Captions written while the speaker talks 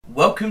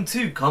Welcome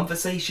to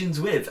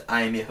Conversations With.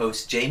 I am your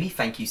host Jamie.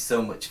 Thank you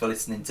so much for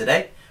listening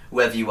today.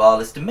 Wherever you are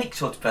listening, make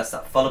sure to press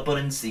that follow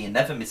button so you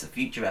never miss a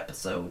future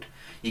episode.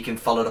 You can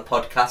follow the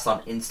podcast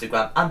on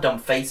Instagram and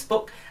on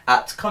Facebook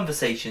at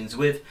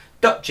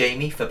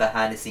conversationswith.jamie for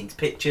behind the scenes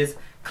pictures,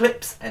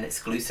 clips and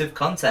exclusive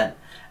content.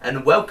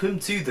 And welcome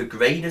to the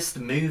greatest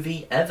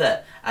movie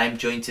ever. I'm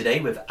joined today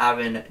with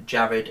Aaron,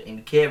 Jarad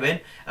and Kieran,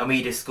 and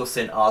we're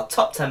discussing our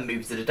top 10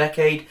 movies of the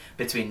decade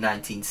between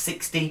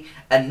 1960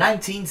 and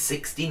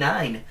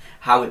 1969.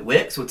 How it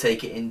works, we'll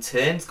take it in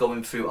turns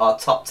going through our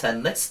top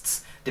 10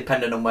 lists.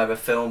 Depending on where a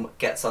film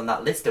gets on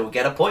that list, it will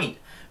get a point.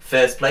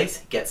 First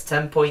place gets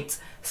 10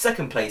 points,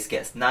 second place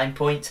gets 9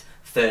 points,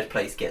 third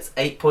place gets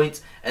 8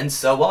 points, and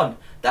so on.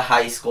 The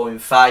highest scoring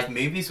 5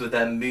 movies will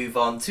then move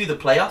on to the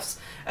playoffs,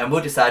 and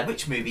we'll decide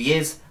which movie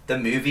is the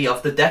movie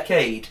of the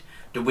decade.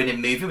 The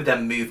winning movie will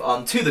then move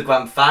on to the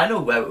grand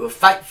final, where it will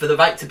fight for the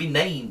right to be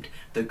named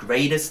the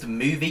greatest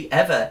movie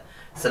ever.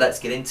 So let's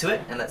get into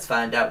it and let's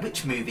find out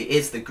which movie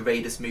is the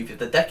greatest movie of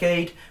the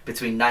decade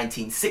between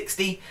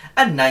 1960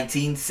 and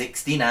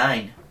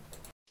 1969.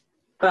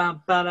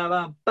 Bam,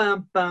 bam,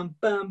 bam, bam,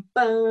 bam,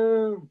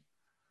 bam.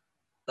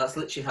 That's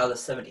literally how the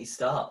 70s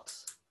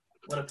starts.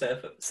 What a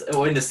perfect...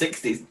 Or in the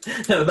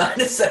 60s. Never mind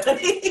the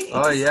 70s.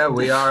 Oh yeah,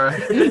 we are.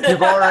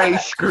 You've already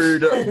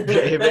screwed up,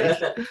 Jamie.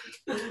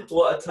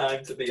 What a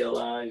time to be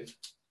alive.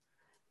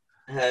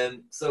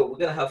 So we're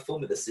going to have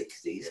fun with the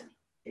 60s.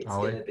 It's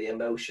going to be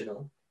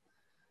emotional.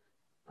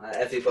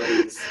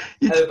 Everybody's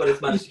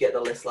managed to get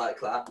the list like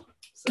that.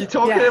 So. You're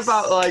talking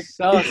about like...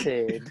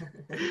 Sorted.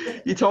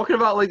 You're talking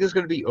about like there's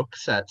going to be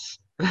upsets.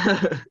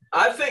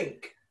 I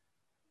think...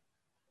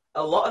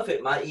 a lot of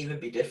it might even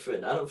be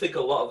different. I don't think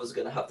a lot of us are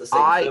going to have the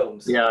same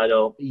films. Yeah, I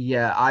know.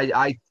 Yeah,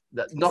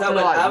 not when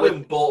like,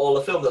 Aaron bought all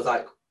the films, I was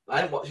like,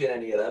 I ain't watching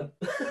any of them.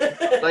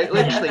 like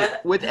literally,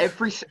 with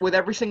every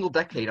single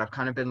decade, I've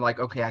kind of been like,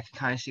 okay, I can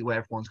kind of see where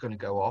everyone's going to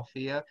go off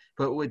here.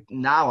 But with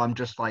now, I'm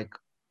just like,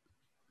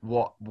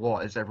 what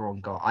has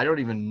everyone got? I don't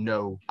even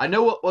know. I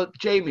know what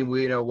Jamie,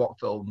 we know what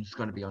film's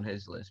going to be on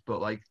his list,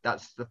 but like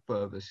that's the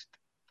furthest.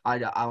 I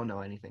don't know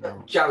anything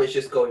else. Jared's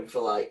just going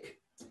for like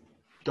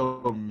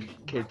dumb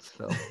kids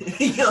film.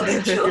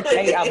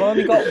 Hey, I've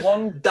only got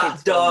one.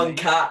 That darn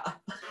cat.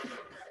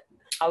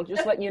 I'll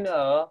just let you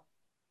know,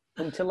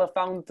 until I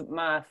found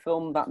my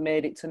film that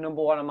made it to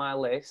number 1 on my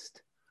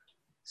list,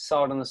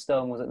 Sword on the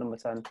Stone was at number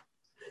 10.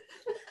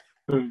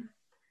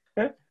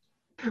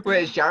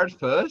 Wait, is Jarad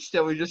first?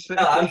 Are we just? No,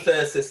 I'm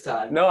first this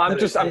time. No, I'm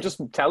just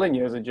telling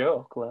you as a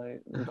joke.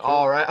 Like,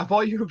 all right, I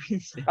thought you were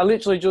being serious. I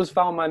literally just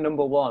found my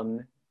number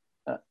 1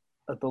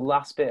 at the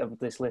last bit of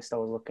this list I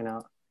was looking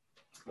at.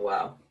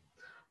 Wow.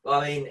 Well,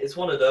 I mean, it's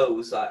one of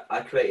those.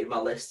 I created my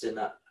list and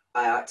I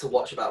had to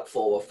watch about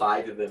 4 or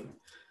 5 of them.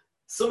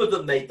 Some of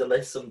them made the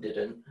list, some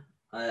didn't.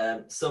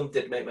 Some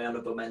did make my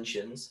honourable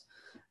mentions.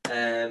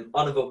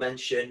 Honourable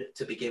mention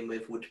to begin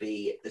with would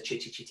be the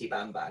Chitty Chitty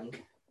Bang Bang.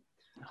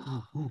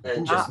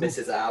 Just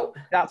misses out.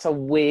 That's a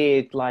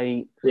weird,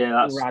 like,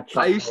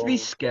 I used to be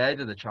scared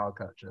of the child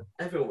catcher.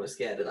 Everyone was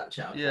scared of that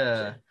child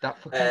catcher. That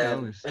fucking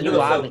nose. You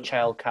are the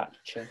child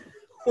catcher.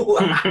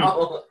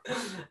 Wow.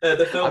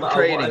 The film I'm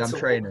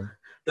training.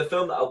 The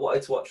film that I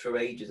wanted to watch for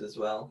ages as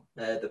well.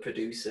 The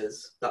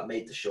producers that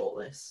made the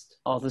shortlist.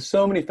 Oh, there's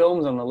so many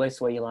films on the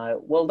list where you're like,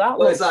 well,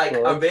 it's like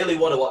good. I really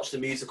want to watch the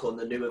musical and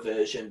the newer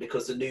version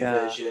because the new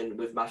version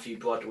with Matthew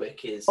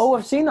Broderick is. Oh,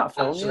 I've seen that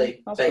film.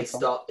 Actually,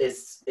 based on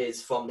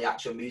is from the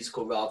actual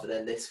musical rather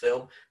than this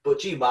film. But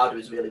Gene Wilder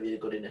is really really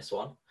good in this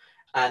one.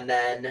 And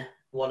then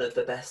one of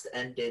the best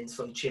endings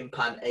from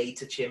Chimpanzee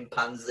to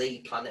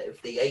Chimpanzee, Planet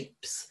of the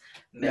Apes,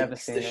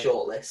 makes the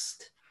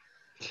shortlist.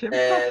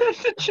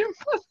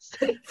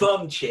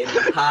 From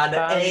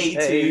Chimpanzee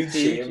to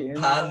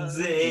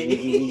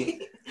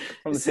Chimpanzee.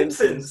 From the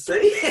Simpsons.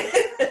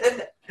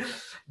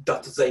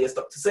 Dr. Zayas,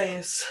 Dr.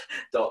 Zayas,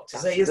 Dr.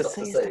 Zayas,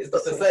 Dr. Zayas,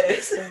 Dr.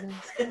 Zayas.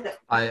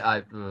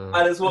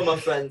 And it's one of my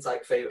friends'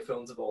 like favourite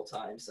films of all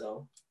time,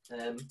 so I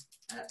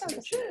had to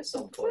mention it at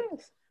some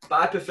point.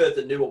 But I prefer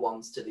the newer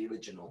ones to the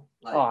original.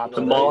 Like,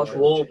 the Mark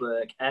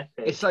Wahlberg epic.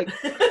 It's like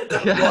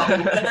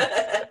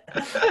the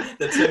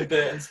Tim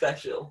Burton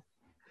special.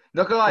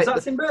 Not gonna lie. Was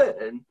that Tim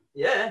Burton?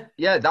 Yeah.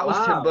 Yeah, that was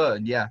Tim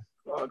Burton. Yeah.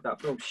 Oh,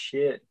 that film's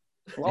shit.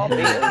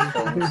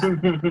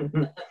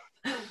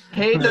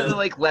 Hate that they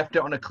like left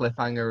it on a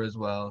cliffhanger as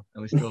well,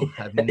 and we still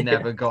have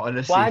never gotten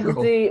a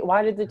sequel.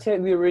 Why did they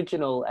take the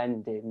original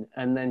ending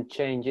and then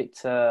change it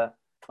to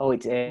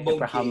it's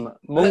Abraham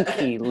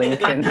Monkey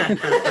Lincoln?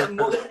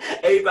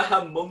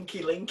 Abraham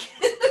Monkey Lincoln.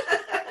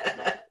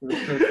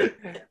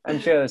 I'm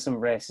sure there's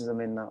some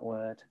racism in that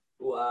word.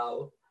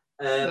 Wow.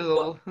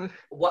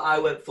 What I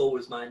went for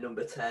was my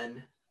number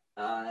 10.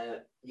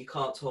 You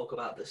can't talk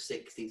about the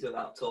 60s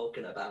without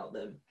talking about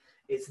them.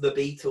 It's the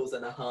Beatles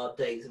and A Hard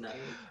Day's Night.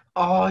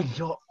 I hate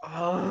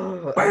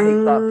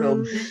that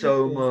film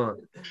so much.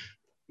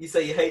 You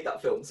say you hate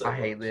that film so much? I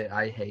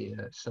hate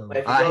it so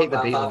much. I hate the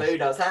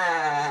Beatles.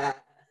 I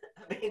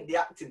mean, the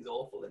acting's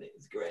awful and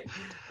it's great.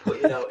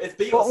 But, you know, it's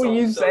Beatles. What were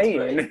you songs, so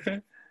saying?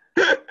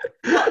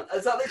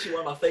 Is that literally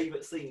one of my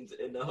favourite scenes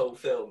in the whole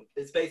film?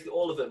 It's basically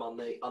all of them on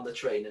the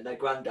train, and their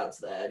granddad's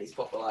there, and he's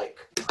proper like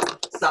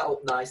sat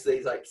up nicely.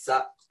 He's like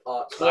sat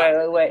arched back.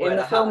 Wait. In wearing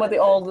the a film, hat are they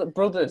and all the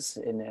brothers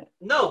in it?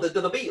 no, the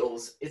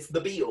Beatles. It's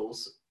the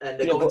Beatles, and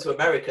they're Yeah, going but- to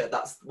America.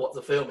 That's what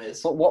the film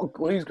is. But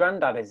whose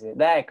granddad is it?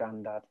 Their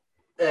granddad.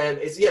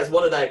 It's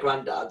one of their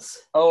granddads.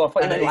 Oh, I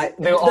thought you And meant then like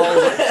they were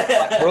all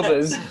like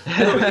brothers.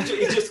 No, but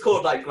he's just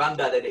called like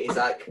granddad, and he's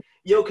like,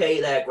 "You okay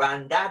there,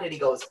 granddad?" And he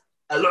goes,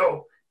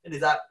 "Hello." And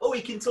he's like, "Oh,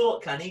 he can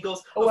talk, can he?" He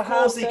goes, Oh, "Of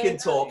course he how can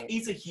talk. nice.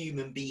 He's a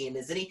human being,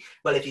 isn't he?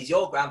 Well, if he's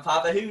your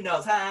grandfather, who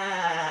knows?"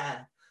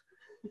 Ha!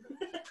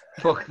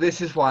 Fuck, this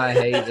is why I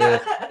hate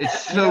it.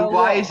 It's You so. know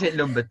Why what? is it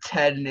number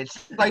 10?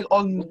 It's like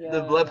on the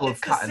Yeah. level of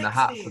It's the Cat in the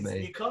Hat for 60s.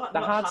 me. You can't The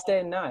not Hard have-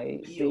 Day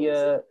Night.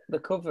 Beatles. The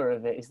cover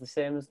of it is the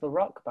same as the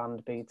rock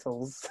band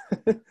Beatles.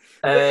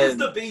 It's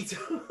the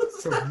Beatles.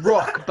 It's a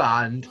rock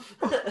band.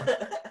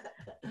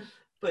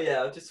 But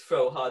yeah, I'll just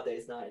throw Hard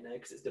Day's Night in there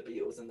because it's the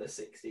Beatles in the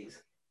 60s.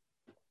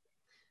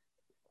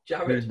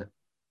 Jared.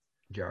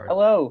 Jarad.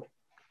 Hello.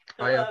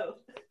 Hiya. Hello.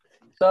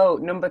 So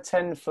number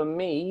 10 for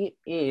me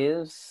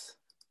is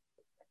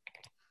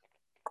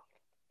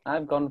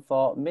I've gone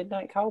for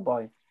Midnight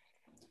Cowboy.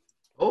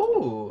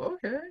 Oh,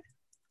 okay.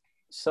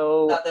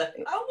 So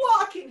I'm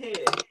walking here.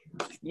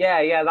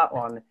 yeah, that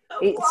one. I'm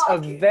It's a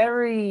walking.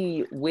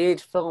 very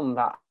weird film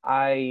that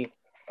I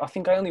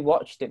think I only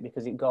watched it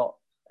because it got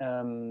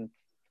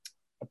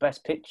a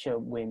Best Picture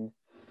win,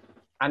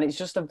 and it's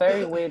just a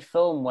very weird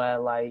film where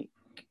like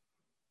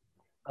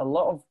a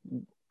lot of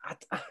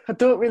I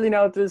don't really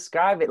know how to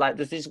describe it. Like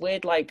there's this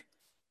weird like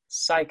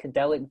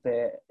psychedelic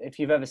bit, if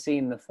you've ever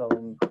seen the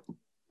film,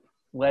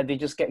 where they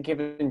just get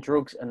given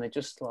drugs and they're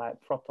just like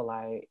proper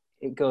like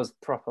it goes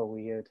proper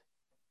weird.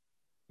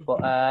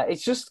 But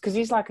it's just because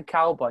he's like a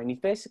cowboy and he's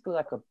basically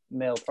like a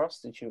male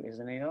prostitute,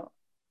 isn't he? Not?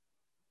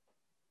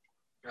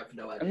 I have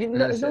no Have idea. you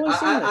has no one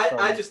seen this film?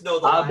 I just know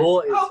the I lines.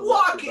 bought it, I'm to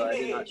watch it, walking but I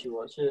didn't here. actually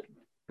watch it.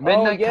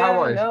 Midnight oh, yeah,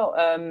 Cowboys.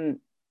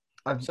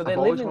 No, so they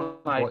live in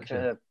like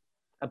a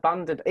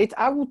abandoned.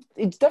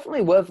 It's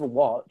definitely worth a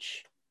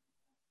watch,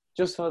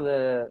 just for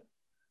the.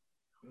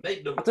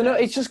 Make them I don't know.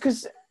 It's just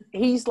because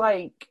he's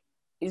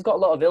got a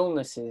lot of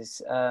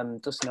illnesses.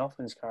 Dustin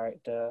Hoffman's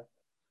character,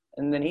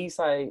 and then he's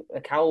like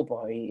a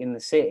cowboy in the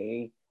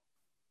city,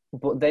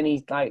 but then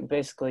he like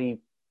basically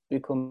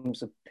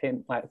becomes a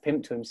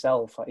pimp to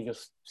himself. Like he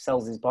just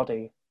sells his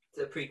body.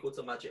 It's a prequel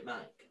to Magic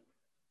Mike.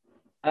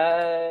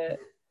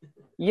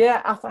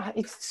 Yeah,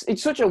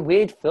 it's such a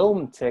weird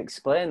film to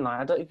explain. Like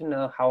I don't even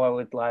know how I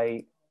would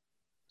like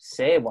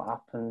say what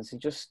happens.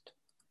 It's just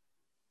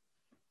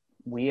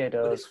But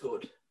weirdos. it's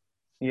good.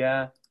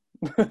 Yeah,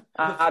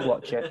 I'd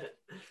watch it.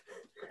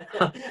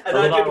 And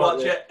I did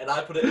watch it, and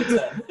I put it in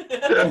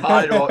 10.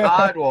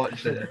 I'd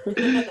watch it.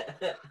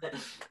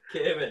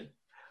 Kieran.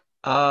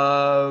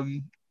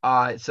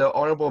 Alright, so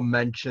honorable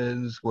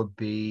mentions would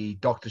be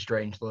Doctor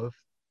Strangelove.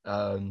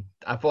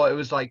 I thought it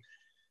was like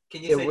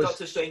Can you It say was-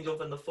 Doctor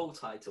Strangelove in the full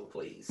title,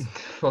 please?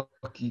 fuck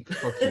you. Do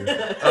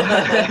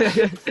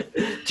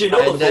you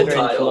know And the then- full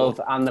title?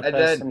 Love and the And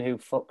then- person who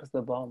fucks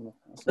the bomb.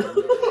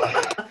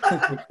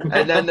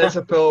 And then there's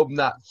a film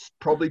that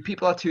probably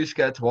people are too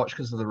scared to watch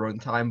because of the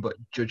runtime, but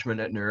Judgment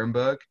at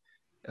Nuremberg.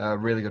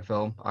 Really good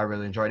film. I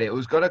really enjoyed it. It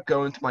was going to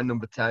go into my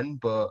number 10,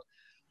 but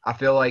I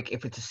feel like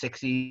if it's a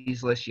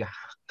 60s list, you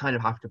kind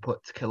of have to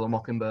put To Kill a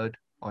Mockingbird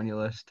on your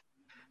list.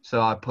 So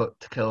I put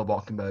To Kill a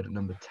Mockingbird at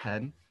number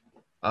 10.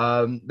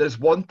 There's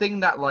one thing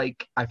that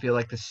like I feel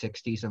like the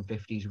 60s and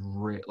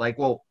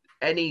 50s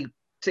any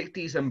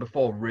 60s and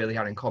before really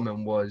had in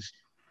common was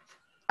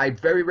I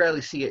very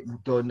rarely see it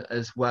done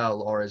as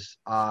well or as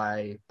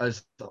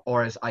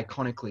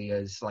iconically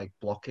as like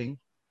blocking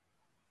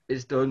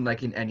is done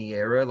like in any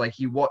era. Like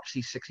you watch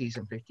these 60s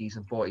and 50s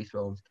and 40s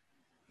films,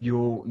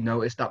 you'll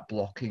notice that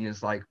blocking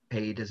is like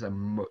paid as a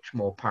much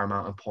more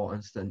paramount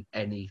importance than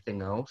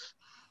anything else.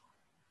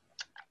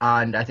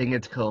 And I think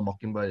it's Kill a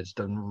Mockingbird. It's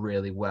done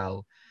really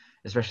well,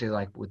 especially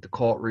like with the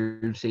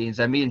courtroom scenes.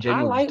 And me and Jamie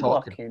I were like just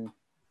talking. blocking.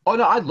 Oh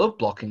no, I love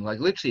blocking. Like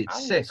literally, it's I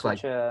think sick. it's Like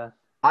such a...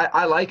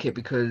 I like it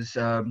because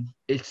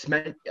it's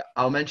meant.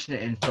 I'll mention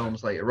it in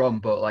films later on,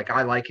 but like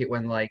I like it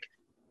when like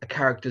a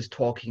character's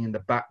talking in the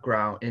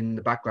background,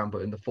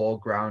 but in the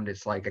foreground,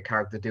 it's like a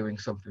character doing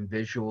something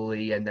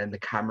visually, and then the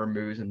camera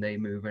moves and they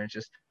move, and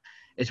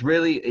it's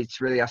really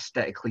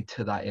aesthetically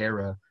to that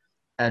era.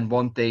 And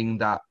one thing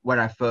that when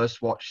I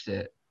first watched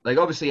it, like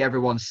obviously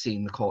everyone's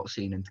seen the court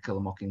scene in To Kill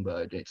a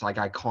Mockingbird. It's like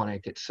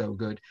iconic. It's so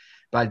good,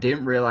 but I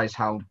didn't realize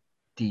how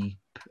deep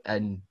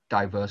and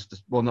diverse,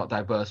 well not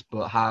diverse,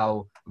 but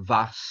how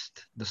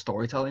vast the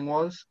storytelling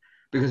was.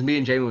 Because me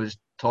and Jamie was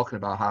talking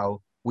about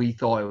how we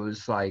thought it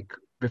was like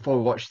before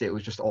we watched it, it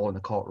was just all in the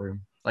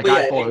courtroom. Like, But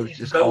I yeah, thought it was it's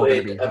just all going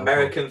to be voted so fun.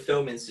 American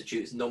Film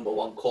Institute's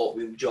 #1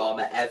 courtroom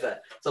drama ever.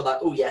 So I'm like,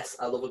 oh yes,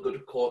 I love a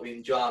good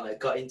courtroom drama.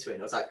 Got into it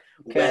and I was like,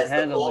 where's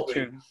the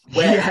courtroom?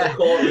 Where's the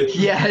courtroom?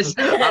 Yes,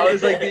 I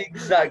was like the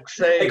exact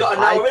same. They got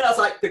an hour in, I was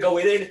like, they're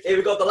going in. Here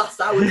we go, the last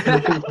hour in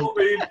the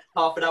courtroom.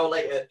 Half an hour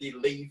later, they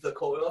leave the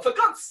courtroom. For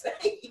God's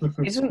sake!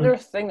 Isn't there a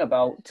thing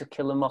about To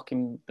Kill a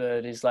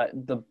Mockingbird is like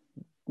the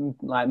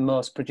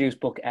most produced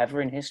book ever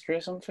in history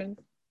or something?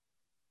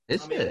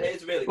 Is it?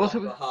 It's really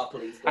popular.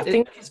 Harper's. I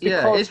think it's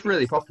because it's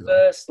really it's popular. the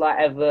first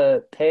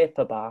ever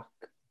paperback,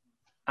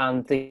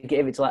 and they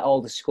gave it to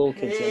all the school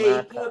kids in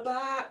America.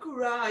 Paperback,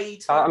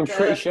 right? I'm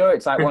pretty sure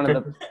it's one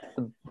of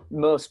the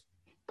most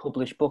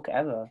published book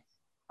ever.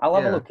 I'll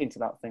have a look into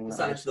that thing.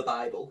 Besides the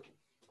Bible.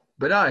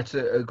 But no, it's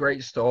a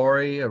great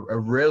story, a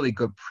really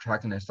good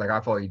protagonist. Like,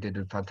 I thought he did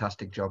a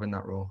fantastic job in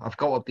that role. I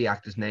forgot what the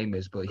actor's name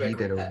is, but he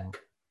did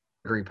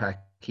Gregory Peck.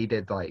 He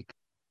did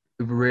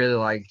really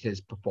liked his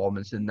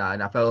performance in that,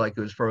 and I felt like it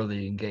was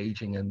thoroughly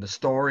engaging. And the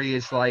story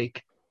is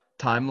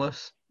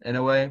timeless in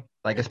a way,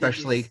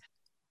 especially.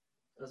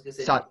 I was going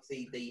to say, did you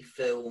see the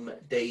film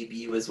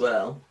debut as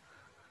well?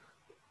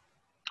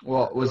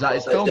 What was that?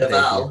 His Robert film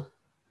Duvall. debut?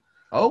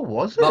 Oh,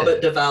 was it?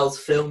 Robert Duvall's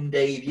film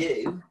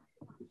debut.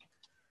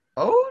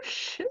 Oh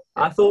shit!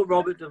 I thought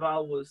Robert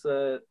Duvall was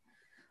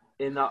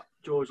in that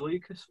George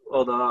Lucas,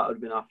 although that would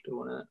have been after,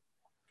 wouldn't it?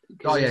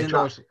 Oh yeah,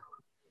 George.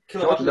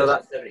 No,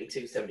 that's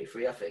 72,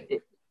 73, I think.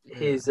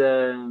 His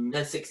No,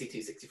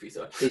 62, 63,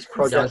 sorry. His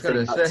project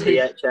in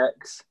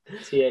THX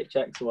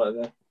or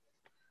whatever.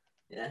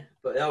 Yeah,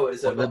 but no, it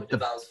was Robert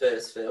Duvall's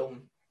first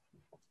film.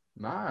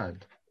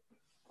 Mad.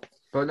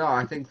 But no,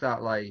 I think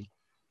that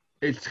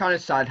it's kind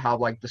of sad how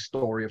the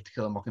story of To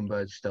Kill a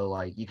Mockingbird still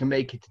you can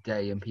make it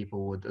today and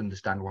people would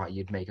understand why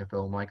you'd make a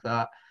film like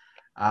that.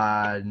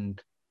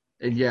 And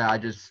yeah, I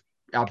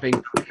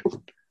think.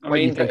 I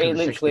mean, it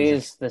literally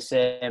is the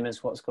same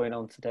as what's going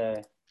on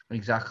today.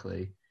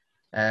 Exactly.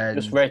 And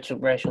just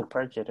racial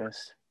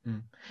prejudice.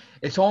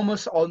 It's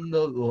almost on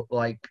the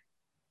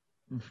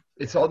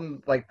it's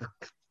on the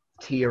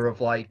tier of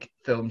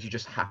films you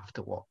just have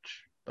to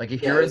watch.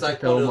 If you're into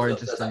film or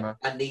into cinema,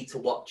 I need to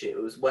watch it.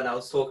 It was when I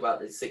was talking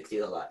about the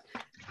 60s. I was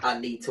I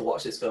need to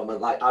watch this film,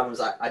 and I was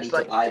I need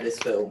to buy this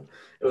film.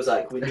 It was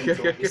we need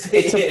to see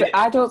it.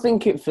 I don't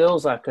think it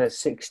feels like a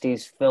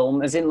 60s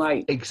film, as in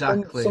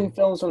exactly. Some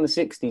films from the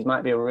 60s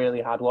might be a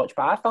really hard watch,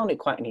 but I found it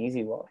quite an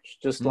easy watch.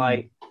 Just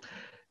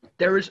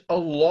there is a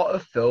lot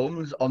of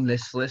films on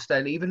this list,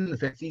 and even in the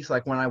 50s,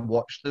 when I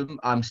watched them,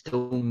 I'm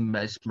still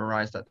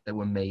mesmerized that they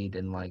were made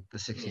in the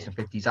 60s and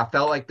 50s. I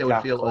felt like they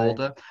would feel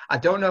older. I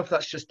don't know if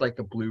that's just a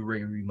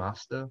Blu-ray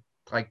remaster,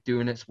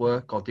 doing its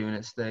work or doing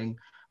its thing,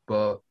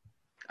 but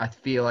I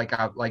feel I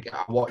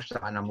watched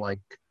that and I'm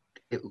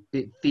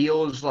it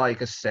feels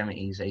like a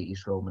 70s, 80s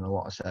film in a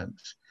lot of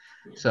sense.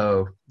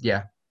 So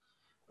yeah.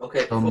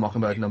 Okay.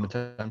 Mockingbird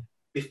 #10.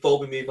 Before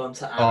we move on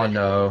to Aaron, oh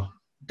no.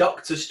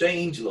 Dr.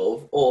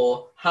 Strangelove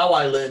or How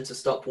I Learned to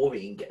Stop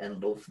Worrying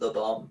and Love the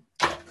Bomb.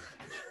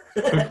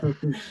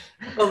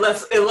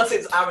 unless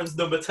it's Aaron's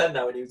 #10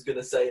 now and he was going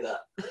to say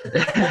that.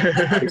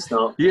 It's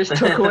not. You just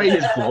took away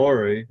his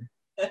glory.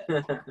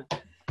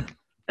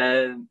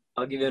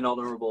 I'll give you an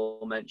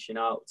honourable mention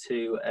out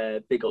to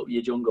Big Up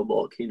Your Jungle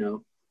Book,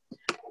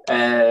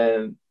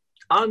 and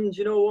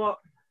you know what?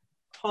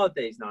 Hard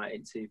Day's Night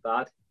ain't too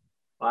bad.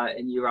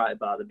 And you're right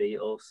about the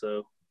Beatles,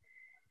 so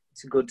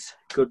it's a good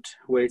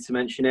way to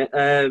mention it.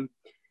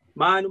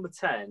 My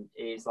 #10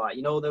 is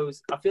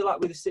those. I feel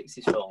with the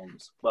 60s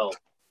films, well,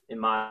 in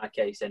my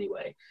case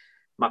anyway,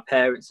 my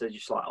parents are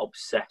just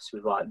obsessed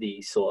with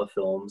these sort of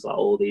films,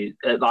 all these.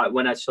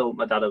 When I told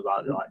my dad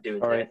about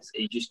doing this,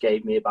 he just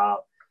gave me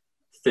about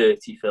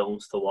 30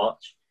 films to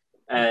watch,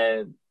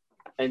 and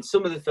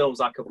some of the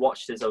films I could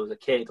watch as I was a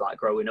kid,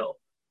 growing up,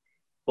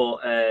 but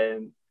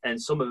and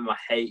some of them I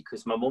hate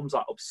because my mum's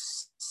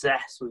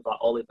obsessed with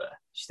Oliver.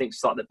 She thinks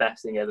it's the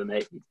best thing ever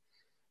made.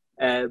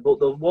 But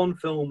the one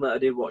film that I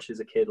did watch as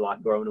a kid,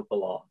 growing up a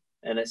lot,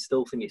 and I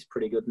still think it's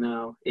pretty good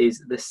now, is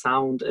The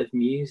Sound of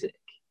Music.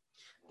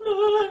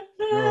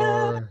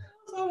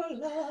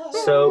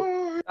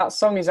 So that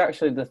song is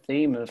actually the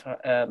theme of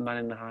Man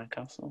in the High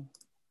Castle.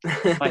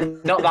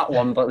 Not that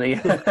one, but the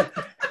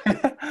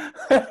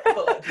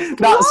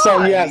that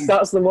song. Yes,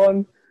 that's the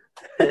one.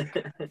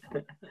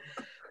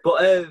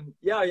 But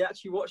yeah, I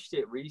actually watched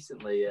it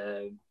recently,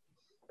 and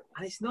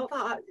it's not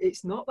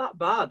that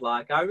bad.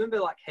 I remember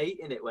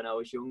hating it when I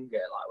was younger,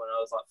 when I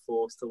was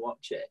forced to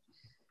watch it,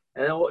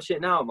 and I watch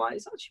it now. I'm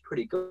it's actually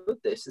pretty good.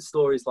 The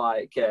story's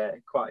quite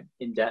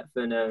in depth,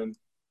 and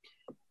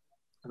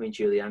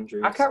Julie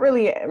Andrews. I can't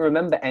really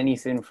remember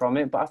anything from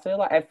it, but I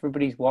feel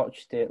everybody's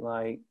watched it.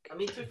 To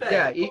be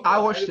fair, yeah, I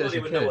watched it as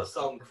a would kid. know a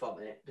song from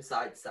it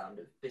besides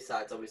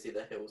obviously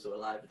The Hills Are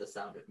Alive with The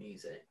Sound of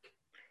Music.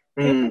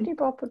 Bippity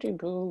boppity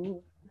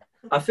boo.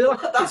 I feel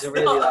it's a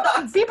really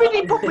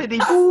bippity boppity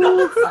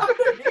boo.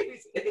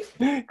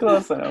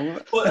 Close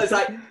enough. But it's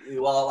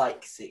you are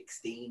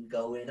 16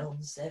 going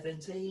on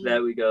 17.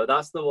 There we go.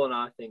 That's the one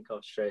I think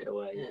of straight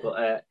away. Yeah.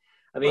 But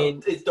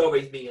it's Do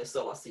Re Mi Fa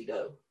Sol La Si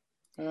Do.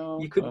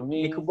 Oh, You could I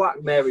mean, you could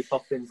whack Mary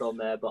Poppins on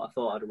there, but I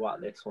thought I'd whack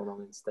this one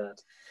on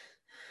instead.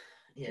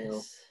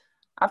 Yes.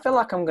 I feel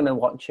like I'm gonna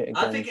watch it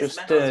I again think it's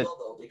just meant as to well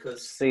though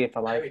because see if I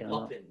like Mary it or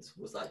not. Poppins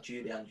was like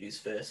Julie Andrews'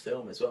 first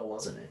film as well,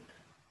 wasn't it?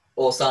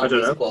 Or Sound I of don't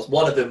Music know. was.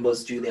 One of them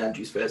was Julie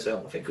Andrews' first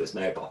film. I think it was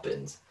Mary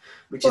Poppins,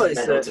 which Well, is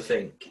it's, mental to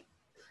think.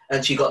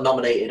 And she got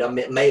nominated and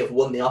may have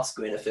won the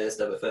Oscar in her first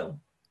ever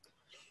film.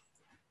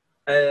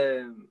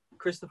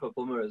 Christopher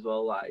Plummer as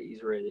well. Like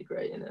he's really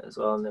great in it as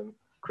well. And then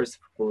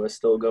Christopher Plummer's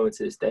still going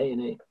to this day,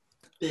 isn't he?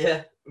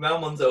 Yeah,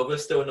 round one's over.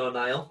 Still no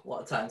Niall.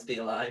 What a time to be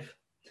alive.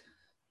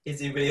 Is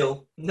he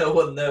real? No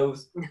one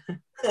knows.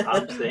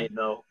 I'm saying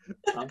no.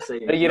 I'm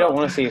saying But you no. don't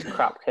want to see his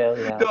crap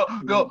curly hair.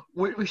 No,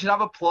 we should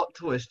have a plot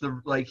twist.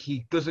 Like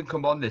he doesn't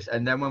come on this,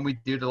 and then when we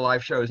do the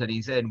live shows and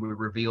he's in, we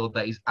reveal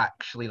that he's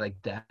actually like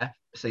deaf,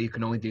 so you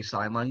can only do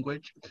sign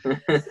language, and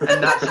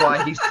that's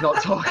why he's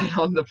not talking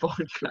on the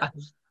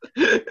podcast.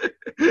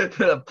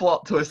 The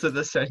plot twist of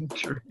the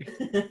century.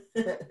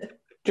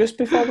 Just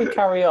before we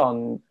carry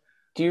on,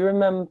 do you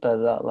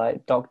remember that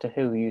like Doctor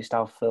Who used to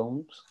have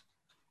films?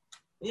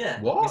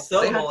 Yeah. What? We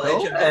still They them had all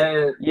films?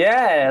 HMV.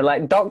 Yeah,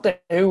 like Doctor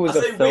Who was I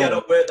a say we, I film.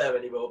 don't work there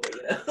anymore, but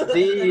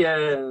you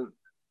know.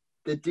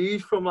 The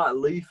dude from like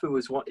Luther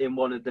was in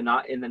one of the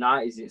in the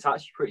 90s. It's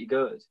actually pretty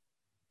good.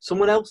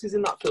 Someone else is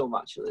in that film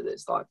actually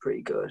that's like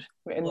pretty good.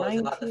 In What, is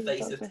it like the 19 face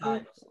Doctor of Who?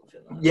 time or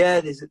something like that? Yeah,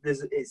 there's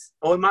it's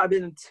it might have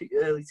been in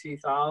early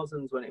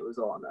 2000s when it was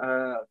on.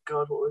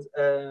 God, what was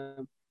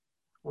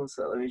one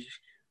sec, let me just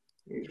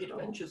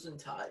Adventures in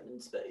Time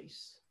and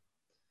Space.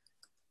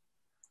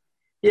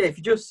 Yeah, if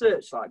you just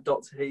search like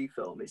Doctor Who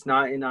film, it's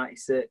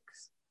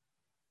 1996.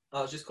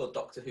 Oh, it's just called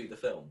Doctor Who the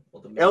film or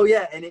the movie. Oh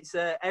yeah, and it's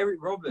Eric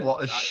Roberts.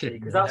 What a actually, shit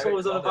because name. that's what Eric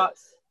was on about.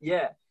 Roberts.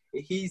 Yeah,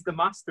 he's the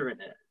master in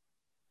it.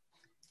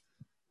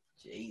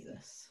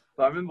 Jesus.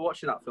 But I remember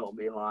watching that film,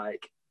 being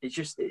like,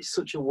 it's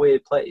such a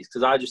weird place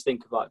because I just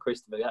think of like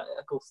Christopher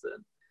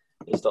Eccleston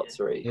as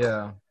Doctor Who.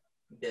 Yeah.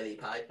 Billy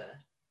Piper.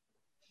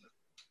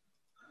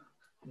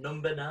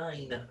 Number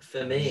 9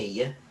 for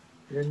me.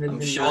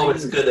 I'm sure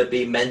it's going to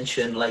be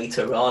mentioned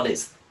later on.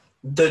 It's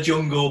The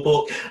Jungle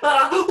Book.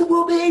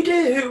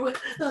 Whoopie-doo.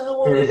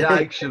 It's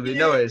actually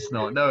no, it's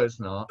not. No, it's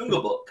not.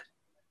 Jungle Book.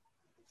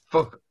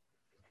 Fuck.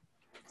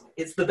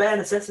 It's the bare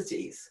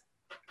necessities.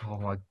 Oh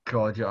my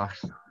god, Josh.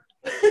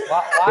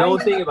 The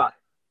only thing about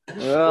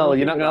Well,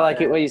 you're not gonna like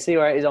it when you see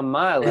where it is on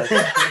my list.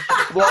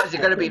 What is it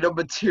going to be,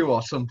 number 2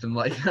 or something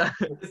like that?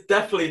 It's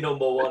definitely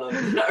number 1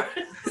 on there.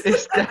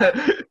 It's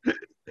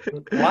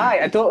Why?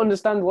 I don't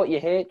understand what your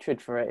hatred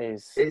for it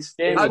is. James,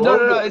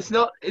 no.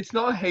 It's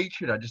not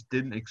hatred. I just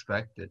didn't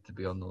expect it to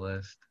be on the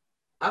list.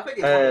 I think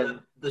it's one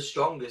of the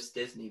strongest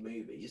Disney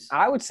movies.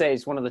 I would say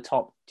it's one of the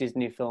top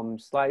Disney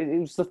films. Like it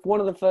was one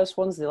of the first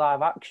ones they live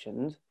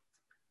actioned.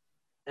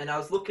 And I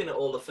was looking at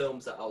all the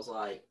films that I was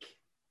like,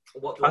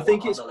 what do I I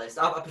think want on the list?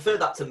 I prefer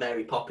that to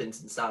Mary Poppins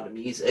and Sound of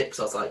Music.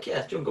 So I was like,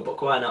 yeah, Jungle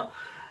Book, why not?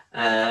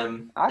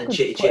 And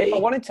Chitty If Chitty. I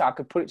wanted to, I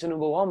could put it to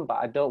number 1, but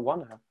I don't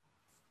want to.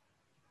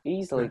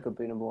 Easily could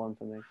be number 1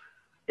 for me.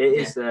 it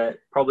is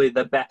probably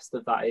the best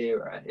of that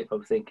era, if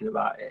I'm thinking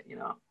about it, you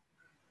know.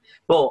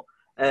 But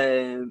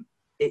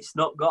it's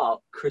not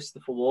got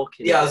Christopher Walken.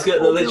 Yeah, I was going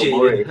to or Bill legit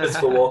Murray.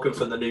 Christopher Walken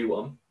from the new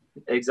one.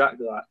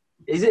 Exactly that.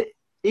 Is it?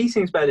 He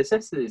sings better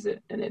sisters, is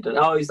it? And it.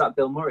 Oh, is that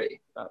Bill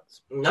Murray?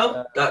 That's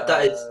No,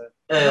 that is.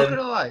 I'm not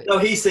gonna lie. No,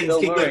 he sings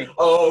Bill King Murray. Louie.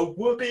 Oh,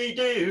 whoopie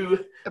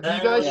doo. Have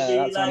you guys Yeah,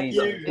 that's like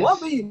amazing. you.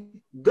 What we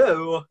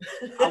do?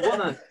 I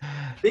wanna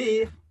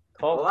be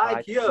Talk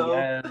like you.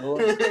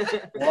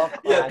 Walk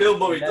Yeah, like Bill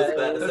Murray does you.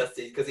 better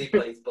necessities because he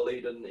plays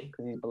Baloo, doesn't he?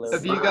 'Cause he's blue.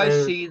 Have you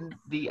guys seen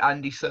the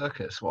Andy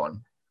Serkis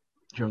one,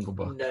 Jungle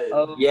Book? No.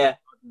 Oh, Yeah.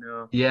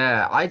 no.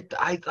 Yeah,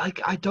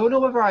 I don't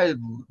know whether I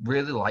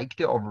really liked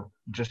it or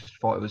just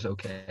thought it was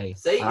okay.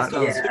 See, I he's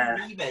don't got know. Yeah.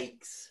 2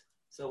 remakes.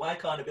 So why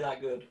can't it be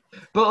that good?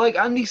 But like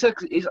Andy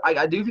Serkis is,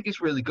 I do think it's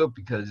really good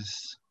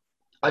because,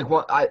 like,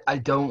 what I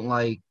don't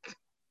like.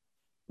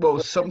 Well,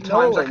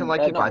 sometimes I can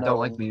like it, but I don't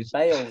like music.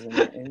 Bale's in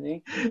it, isn't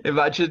he?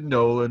 Imagine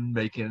Nolan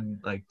making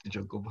like the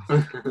Jungle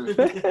Book.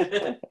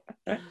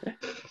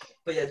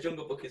 But yeah,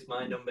 Jungle Book is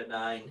my number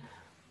 9.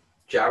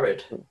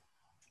 Jared.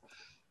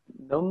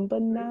 Number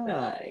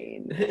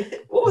 9.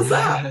 What was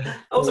that?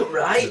 I wasn't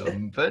right.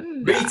 Number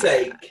 9.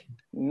 Retake.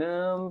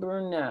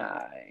 Number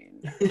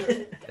 9.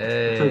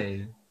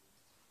 Hey.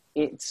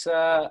 It's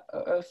a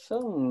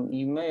film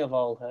you may have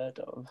all heard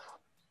of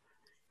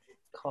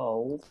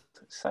called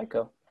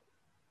Psycho.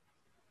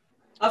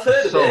 I've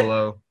heard of it.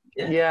 Solo.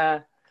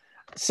 Yeah.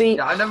 See,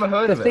 Yeah, I never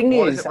heard the of it. thing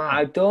What is, it about?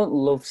 I don't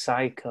love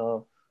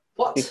Psycho.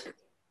 What?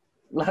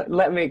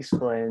 Let me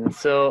explain.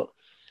 So,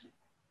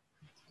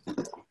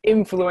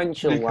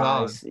 influential You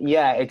wise,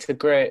 yeah, it's a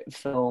great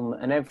film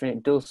and everything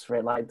it does for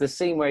it. Like the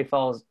scene where he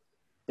falls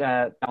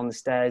down the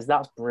stairs,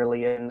 that's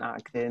brilliant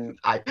acting.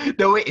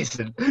 No, it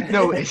isn't.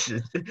 No, it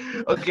isn't.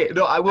 Okay,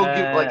 no, I will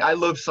give. Like, I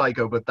love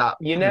Psycho, but that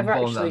You never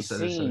falling actually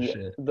downstairs is so see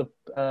shit.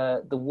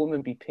 the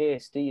woman be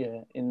pierced, do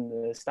you, in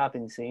the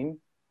stabbing scene?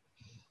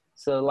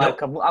 So,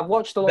 like, I've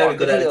watched a lot Very of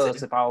good videos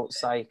editing. about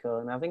Psycho,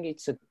 and I think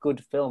it's a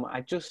good film.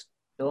 I just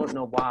don't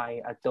know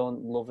why I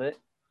don't love it.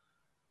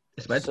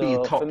 It's meant to be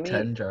your So, top for me-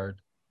 10, Jared.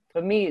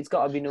 For me, it's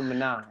got to be number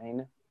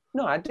 9.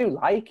 No, I do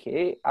like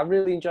it. I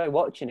really enjoy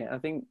watching it. I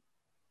think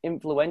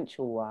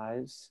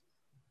influential-wise,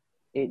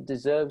 it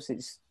deserves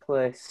its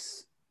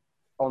place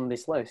on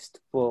this list.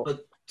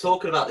 But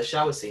Talking about the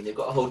shower scene, they've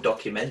got a whole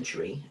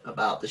documentary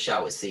about the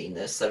shower scene,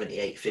 the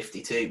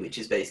 7852, which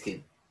is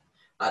basically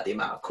like the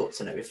amount of cuts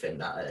and everything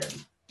that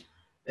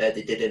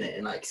they did in it.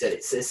 And like I said,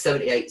 it's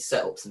 78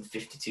 setups and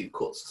 52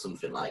 cuts or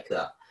something like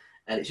that.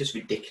 And it's just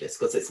ridiculous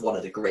because it's one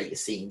of the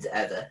greatest scenes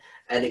ever.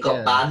 And it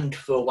got banned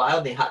for a while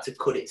and they had to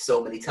cut it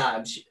so many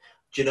times.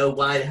 Do you know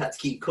why they had to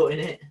keep cutting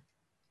it?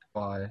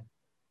 Why?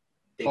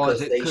 Because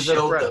is it they 'cause of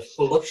showed the breasts?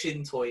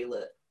 flushing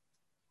toilet.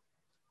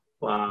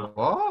 Wow.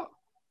 What?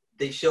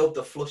 They showed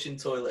the flushing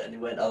toilet and it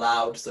weren't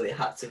allowed, so they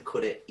had to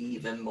cut it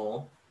even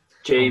more.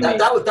 Jamie.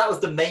 That was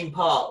the main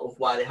part of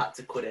why they had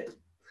to cut it.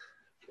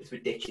 It's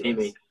ridiculous.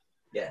 Jamie.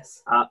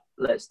 Yes.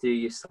 Let's do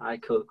your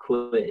psycho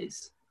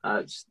quiz.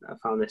 I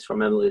found this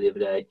from Emily the other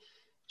day.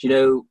 Do you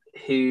know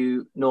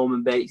who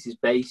Norman Bates is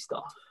based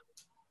off?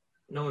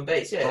 Norman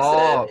Bates,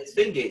 yeah. It's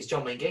Thingy, it's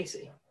John Wayne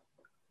Gacy.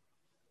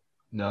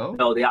 No?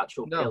 No, the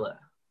actual No. killer.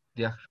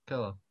 The actual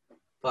killer.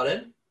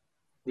 Pardon?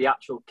 The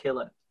actual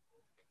killer.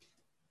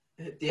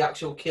 The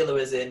actual killer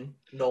is in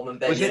Norman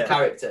Was Bates' it-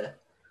 character.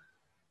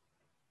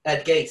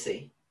 Ed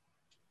Gacy.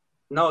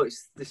 No,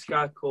 it's this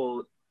guy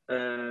called...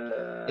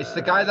 It's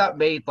the guy that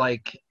made,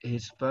 like,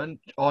 his phone...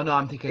 Oh, no,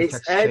 I'm thinking It's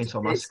Texas Ed- Chainsaw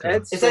it's Massacre.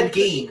 Ed- It's Ed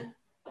Gein.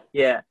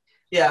 Yeah.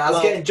 Yeah, I was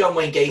Well- getting John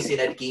Wayne Gacy and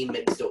Ed Gein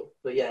mixed up.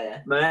 But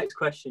yeah. My next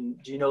question,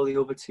 do you know the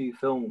other 2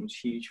 films,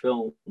 huge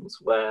films,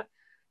 where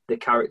the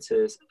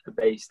characters are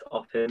based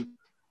off him?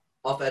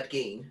 Off Ed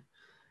Gein.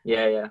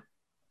 Yeah.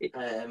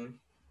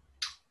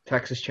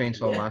 Texas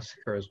Chainsaw Yeah.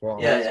 Massacre as well.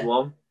 Yeah. There's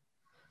one.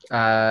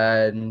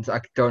 And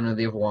I don't know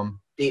the other one.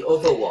 The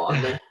other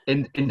one.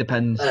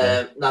 Independence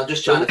Day. Now I'm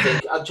just trying to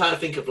think. I'm trying to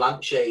think of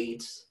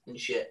lampshades and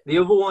shit. The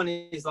other one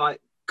is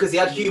like... Because he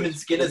had The human newest-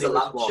 skin the as a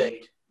newest one.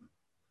 lampshade.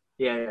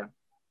 Yeah.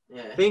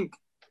 Yeah. Think,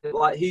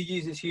 like, who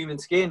uses human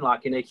skin,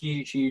 like, in a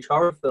huge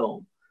horror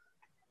film?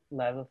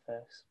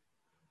 Leatherface.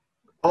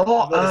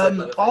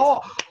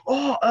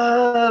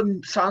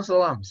 Silence of the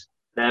Lambs.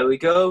 There we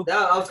go.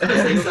 No, I was going to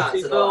say Two Silence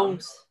of the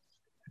films.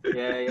 Lambs.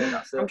 Yeah,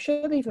 that's I'm it.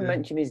 sure they even Yeah.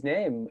 mention his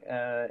name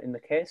in the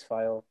case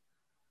file.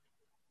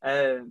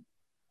 I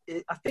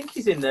think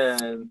he's in...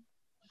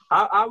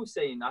 I was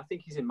saying, I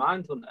think he's in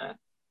Mindhunter.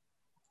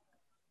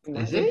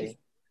 Is it?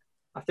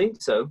 I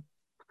think so.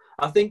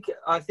 I think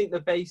they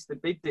based the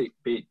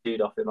big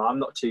dude off him. I'm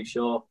not too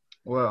sure,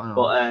 Well, no.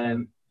 but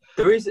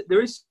there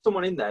is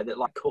someone in there that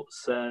like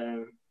cuts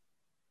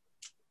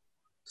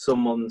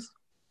someone's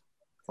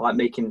like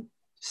making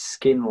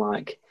skin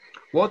like.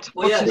 What's his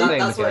name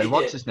that's what he again?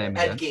 What's did. his name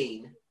Ed again?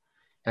 Gein.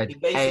 Ed He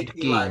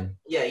basically like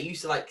Gein. he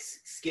used to like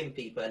skin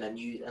people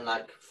and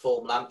like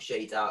form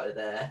lampshades out of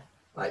their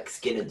like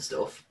skin and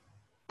stuff.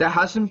 There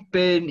hasn't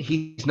been.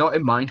 He's not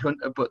in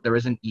Mindhunter, but there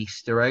is an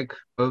Easter egg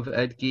of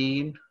Ed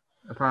Gein,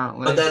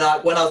 apparently. But then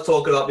when I was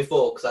talking about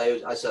before,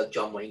 because I said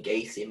John Wayne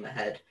Gacy in my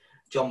head.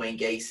 John Wayne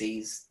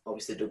Gacy's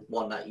obviously the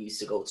one that used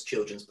to go to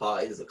children's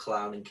parties as a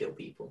clown and kill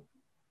people.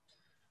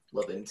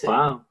 Love him too.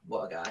 Wow.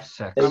 What a guy.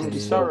 Sexy. I'm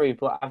sorry,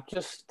 but I've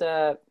just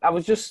I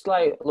was just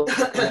like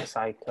looking at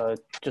Psycho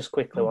just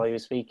quickly while you were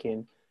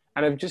speaking,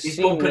 and I've just He's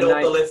seen bumping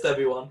up the list,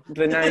 everyone.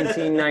 the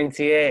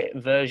 1998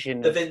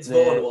 version The of Vince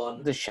Vaughn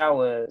one. the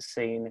shower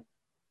scene.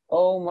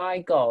 Oh my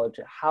god,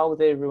 how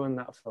they ruined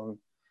that film!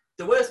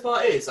 The worst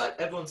part is, like,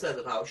 everyone says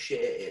of how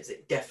shit it is.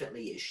 It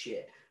definitely is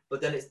shit.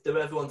 But then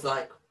everyone's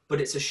like,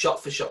 but it's a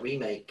shot-for-shot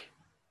remake.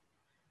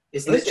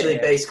 It's Is literally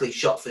it? basically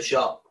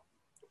shot-for-shot.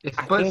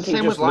 I But think it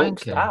same with just Lion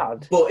looks King.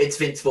 bad. But it's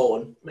Vince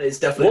Vaughn. It's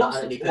definitely not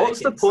Anthony Perkins. What's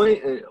the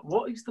point?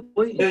 What is the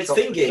point? No, it's Shot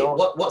for Thingy.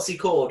 shot? What's he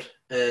called?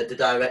 The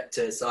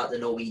director. It's like the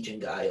Norwegian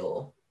guy,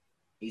 or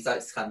he's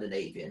like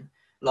Scandinavian.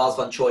 Lars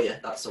von Trier.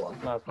 That's the one.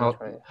 No, Oh.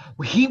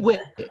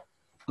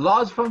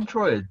 Lars von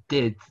Trier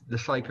did the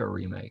Psycho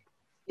remake.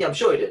 Yeah, I'm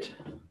sure he did.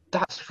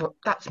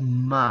 That's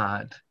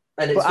mad.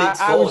 And it's But Vince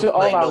I was Vaughn all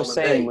playing I was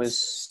Norman saying Bates.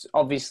 was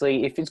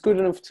obviously if it's good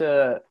enough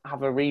to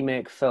have a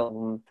remake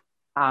film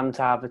and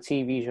to have a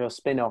TV show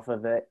spin-off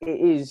of it, it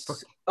is.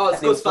 Oh,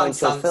 it's an Gus Van influential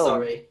Sant. film.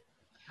 Sorry,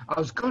 I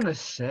was gonna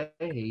say.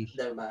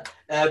 no man.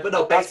 But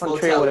no, That's Bates when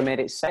Trio Motel. would have made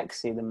it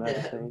sexy. The murder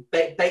Yeah, scene.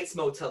 Bates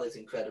Motel is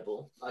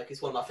incredible. Like,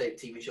 it's one of my favorite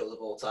TV shows of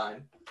all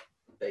time.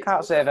 Bates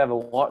Can't say I've Motel. ever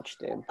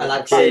watched it. And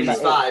like The fact Series that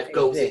it 5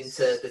 goes exists.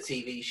 into the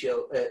TV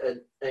show,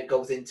 and it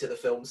goes into the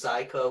film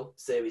Psycho,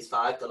 Series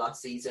 5, the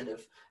last season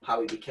of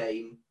how he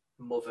became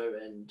mother,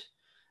 and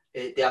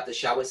they had the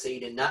shower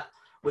scene in that,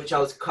 which I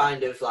was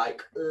kind of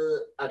like,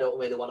 I don't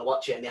really want to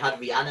watch it. And they had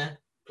Rihanna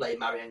play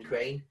Marianne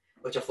Crane,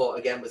 which I thought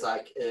again was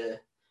like,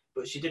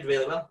 but she did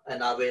really well,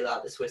 and I really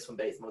like the twist from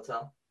Bates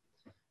Motel,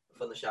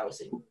 from the shower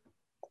scene.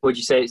 Would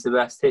you say it's the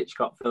best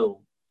Hitchcock film?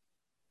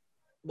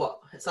 What,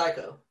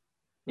 Psycho?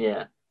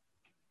 Yeah.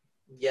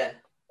 Yeah,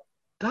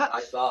 by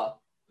That's far.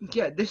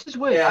 yeah. This is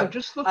weird. Yeah, I've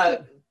just looked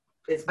at.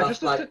 It's I my,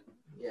 just looked like, at.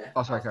 Yeah.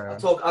 Oh, sorry, carry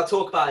on. I'll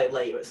talk about it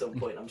later at some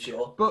point, I'm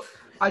sure. But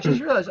I just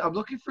realized I'm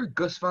looking through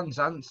Gus Van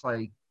Sant's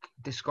like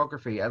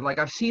discography, and like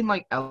I've seen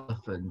like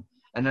Elephant,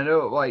 and I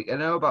know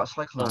about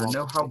Cyclone, I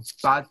know how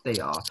bad they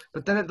are.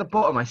 But then at the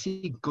bottom, I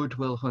see Good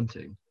Will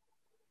Hunting.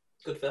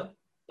 Good film.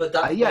 But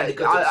that's yeah, mainly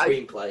because of the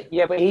screenplay.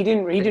 Yeah, but he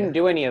didn't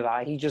do any of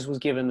that. He just was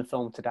given the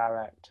film to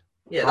direct.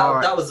 Yeah,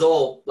 Alright. that was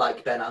all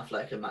like Ben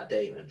Affleck and Matt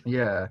Damon.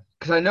 Yeah,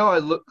 because I know I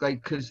look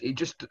like because it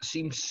just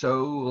seems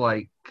so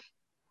like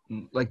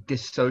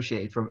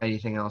dissociated from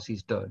anything else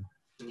he's done.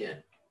 Yeah.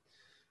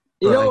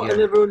 You But, know what yeah. I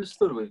never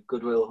understood with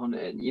Good Will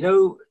Hunting? You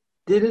know,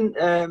 didn't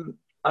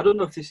I don't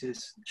know if this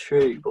is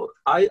true, but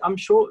I'm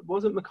sure it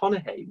wasn't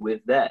McConaughey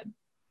with them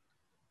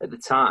at the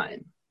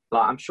time.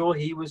 Like, I'm sure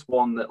he was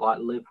one that like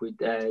lived with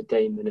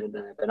Damon and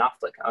Ben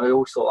Affleck. I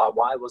always thought, like,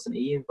 why wasn't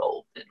he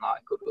involved in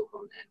like Good Will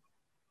Hunting?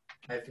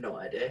 I have no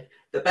idea.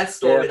 The best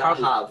story that I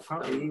have,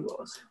 Apparently he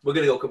was. we're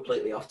going to go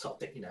completely off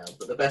topic now,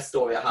 but the best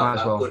story I have Might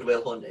as about well. Good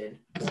Will Hunting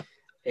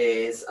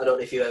is, I don't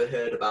know if you ever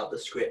heard about the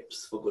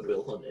scripts for Good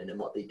Will Hunting and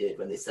what they did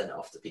when they sent it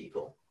off to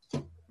people.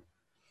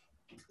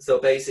 So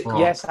basically...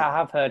 Yes, I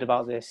have heard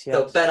about this, yes.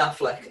 So Ben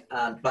Affleck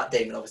and Matt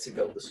Damon obviously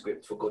wrote the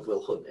script for Good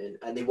Will Hunting,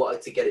 and they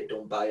wanted to get it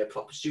done by a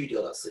proper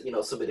studio. That's, you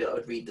know, somebody that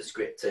would read the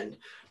script and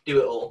do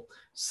it all.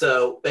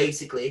 So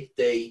basically,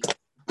 they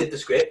did the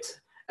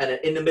script, and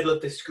in the middle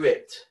of the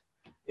script,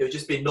 it would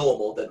just be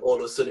normal. Then all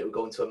of a sudden, it would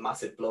go into a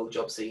massive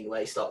blowjob scene where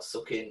he starts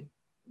sucking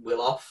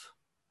Will off.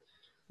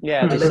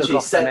 Yeah, And they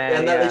literally sent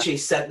literally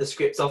sent the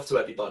scripts off to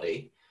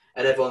everybody,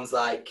 and everyone's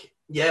like,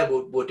 "Yeah,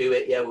 we'll do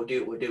it. Yeah, we'll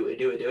do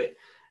it."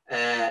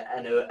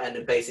 And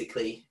then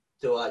basically,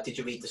 they're like, "Did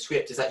you read the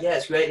script?" It's like, "Yeah,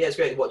 it's great. Yeah, it's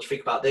great. What do you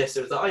think about this?"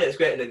 So it's like, "Oh yeah, it's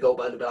great." And then go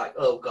back and be like,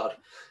 "Oh god."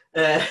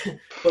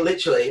 But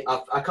literally,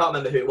 I can't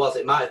remember who it was.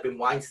 It might have been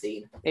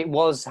Weinstein. It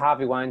was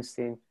Harvey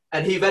Weinstein.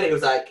 And he read it. It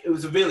was like, it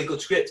was a really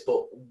good script,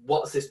 but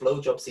what's this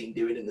blowjob scene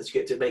doing in the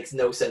script? It makes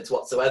no sense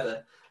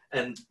whatsoever.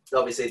 And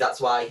obviously,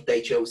 that's why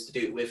they chose to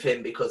do it with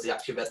him, because he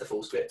actually read the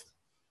full script.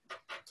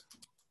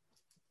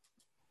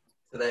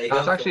 So there you go.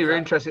 That's actually really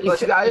interesting.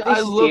 This Like, I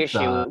is the love issue.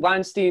 that.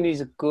 Weinstein is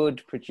a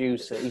good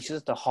producer. He's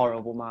just a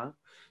horrible man.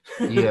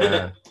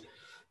 Yeah.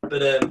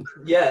 But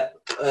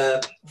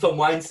from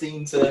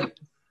Weinstein to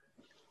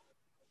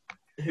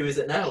who is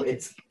it now?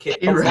 It's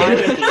Kieran.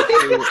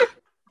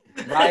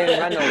 Ryan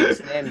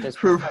Reynolds named as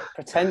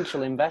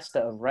potential investor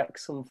of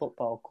Wrexham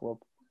Football Club.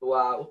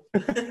 Wow.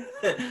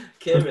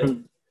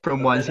 Kieran.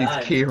 From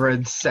Weinstein's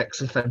Kieran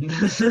sex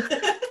offenders.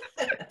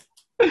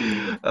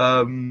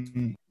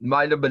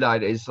 My number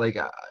 9 is like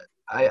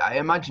I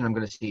imagine I'm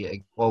going to see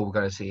it. Well, we're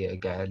going to see it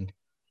again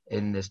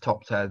in this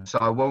top 10, so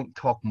I won't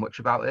talk much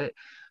about it.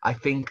 I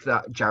think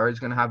that Jared's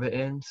going to have it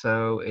in,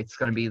 so it's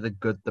going to be The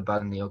Good, the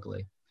Bad, and the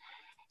Ugly.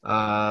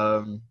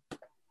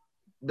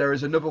 There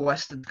is another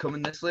Western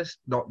coming this list,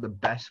 not the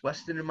best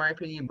Western in my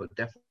opinion, but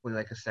definitely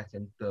like a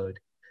second, third.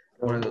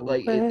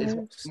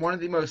 It's one of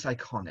the most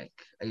iconic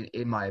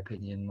in my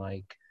opinion.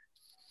 Like,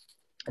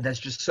 there's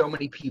just so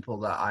many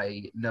people that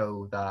I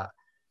know that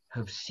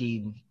have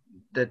seen,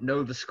 that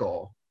know the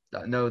score,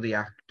 that know the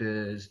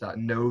actors, that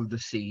know the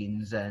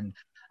scenes, and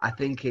I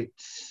think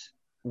it's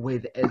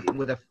with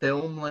a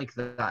film like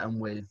that and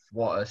with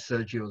what a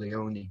Sergio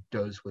Leone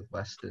does with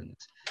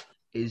Westerns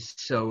is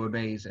so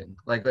amazing.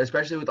 Like,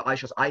 especially with the eye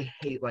shots. I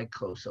hate like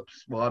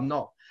close-ups. Well, I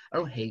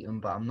don't hate them,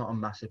 but I'm not a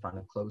massive fan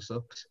of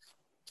close-ups.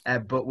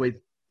 But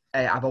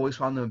I've always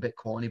found them a bit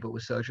corny, but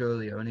with Sergio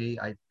Leone,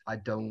 I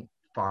don't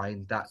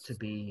find that to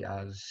be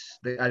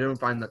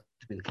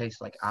the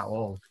case, like, at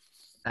all.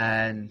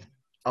 And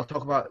I'll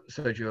talk about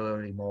Sergio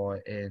Leone more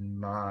in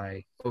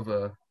my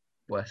other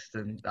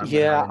Western.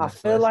 Yeah, I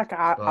feel like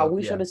I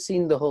wish I'd have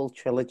seen the whole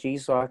trilogy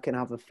so I can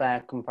have a fair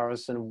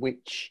comparison of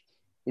which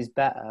is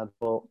better,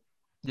 but...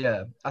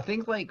 Yeah, I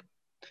think, like,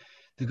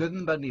 The Good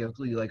and the Bad and the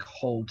Ugly, like,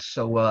 holds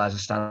so well as a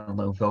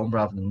standalone film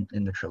rather than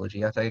in the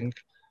trilogy, I think.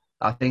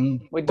 Well,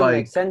 it doesn't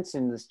make sense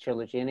in this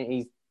trilogy, and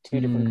he's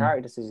two different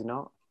characters, is he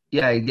not?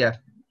 Yeah.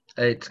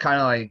 It's kind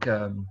of like,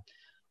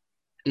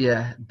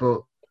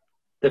 but...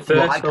 The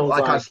first I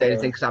can't say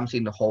anything because I haven't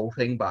seen the whole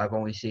thing, but I've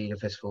only seen A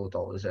Fistful of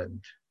Dollars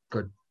and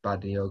Good,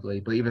 Bad, and the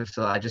Ugly. But even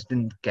still, I just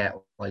didn't get,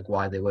 like,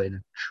 why they were in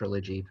a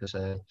trilogy, per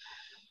se.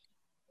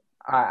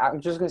 I'm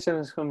just going to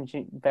say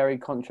something very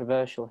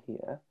controversial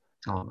here.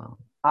 Oh, no.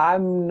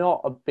 I'm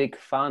not a big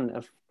fan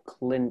of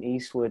Clint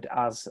Eastwood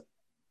as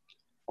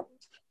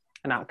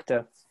an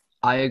actor.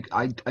 I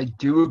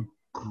do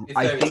agree.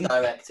 I think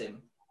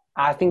directing.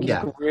 I think he's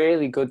a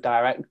really good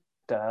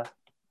director,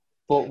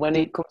 but when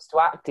it comes to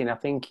acting, I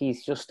think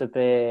he's just a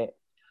bit...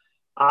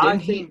 I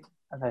think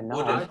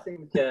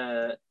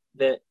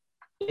that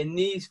in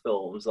these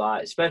films,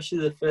 like, especially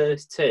the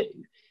first two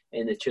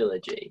in the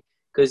trilogy,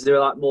 because they're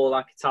like more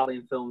like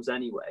Italian films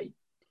anyway.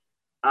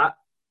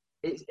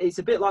 It's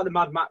a bit like the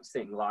Mad Max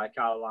thing. Like,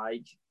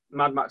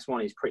 Mad Max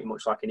 1 is pretty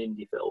much like an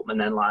indie film, and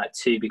then like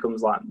 2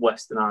 becomes like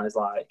westernized,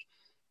 like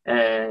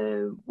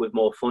with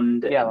more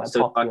funding. Yeah,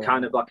 so like,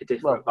 kind of like a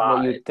different vibe.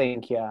 What you'd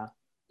think, yeah.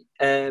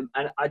 And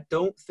I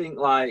don't think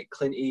like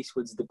Clint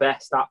Eastwood's the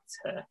best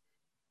actor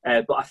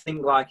But I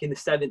think like in the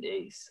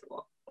 70s,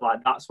 like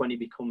that's when he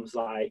becomes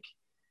like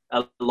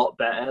a lot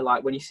better.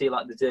 Like when you see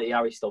like the Dirty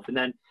Harry stuff, and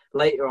then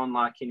later on,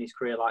 like in his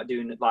career, like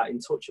doing like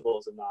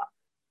Intouchables and that.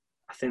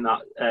 I think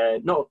that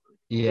it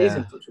is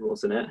Intouchables,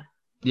 isn't it?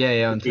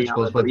 Yeah,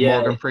 Untouchables with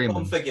Morgan Freeman.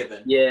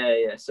 Unforgiven.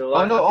 Yeah. So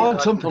like,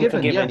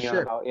 Unforgiven. Yeah,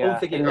 sure.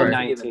 Unforgiven. In the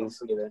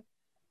 90s.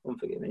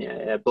 Unforgiven.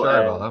 Yeah. But,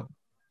 sorry about that.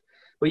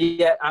 But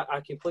yeah,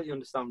 I completely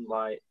understand.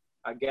 Like,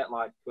 I get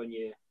like when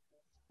you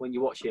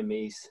watch him,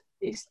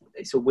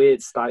 it's a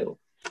weird style.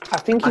 I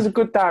think he's a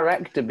good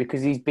director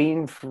because he's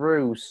been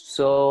through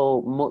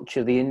so much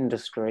of the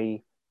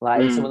industry.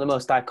 Like in some of the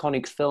most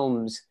iconic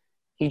films,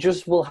 he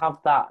just will have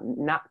that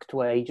knack to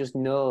where he just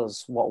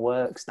knows what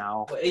works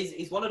now. But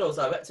he's one of those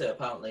directors,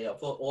 apparently. I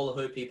thought all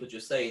I heard people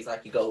just say is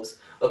like, he goes,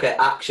 okay,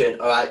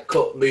 action, all right,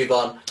 cut, move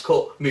on,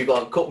 cut, move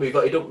on, cut, move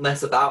on. He don't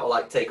mess about or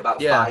like take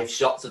about 5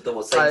 shots of the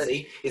same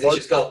scene. He's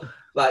just go,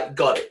 like,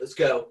 got it, let's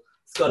go.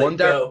 It's got it,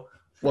 go.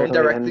 One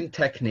directing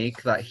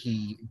technique that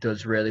he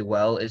does really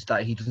well is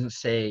that he doesn't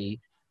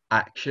say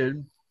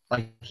action.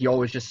 Like, he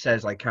always just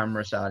says, like,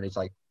 camera sound. He's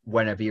like,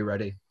 whenever you're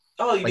ready.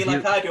 Oh, you mean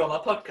like I do on my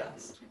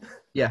podcast?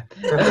 Yeah.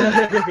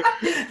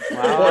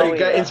 Wow, you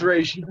get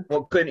inspiration.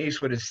 What Clint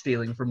Eastwood is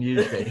stealing from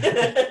you.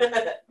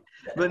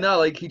 But no,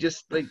 like, he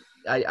just, like,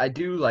 I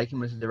do like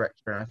him as a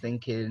director, and I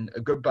think in A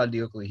Good, Bad,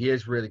 the Ugly, he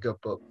is really good,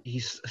 but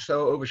he's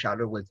so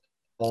overshadowed with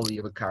all the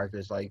other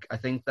characters. Like, I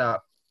think that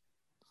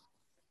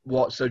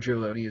what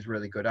Sergio Leone is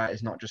really good at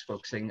is not just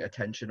focusing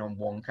attention on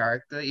one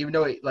character, even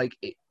though it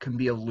can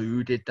be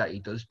alluded that he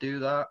does do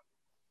that.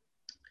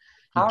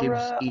 He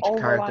gives each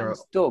character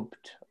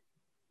dubbed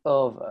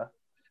over.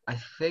 I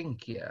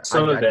think, yeah.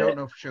 Some I of it. don't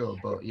know for sure,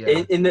 but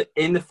yeah.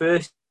 In the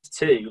first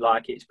two,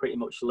 like it's pretty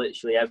much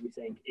literally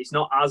everything. It's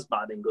not as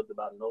bad in Good, the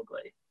Bad, and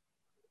Ugly,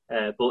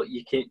 but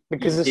you can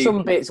because there's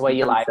some bits where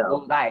you're like,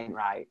 "Oh, that ain't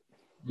right."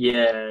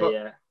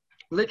 Yeah.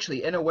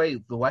 Literally, in a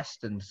way, the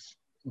westerns,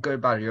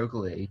 Good, Bad, and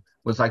Ugly,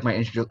 was like my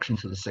introduction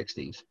to the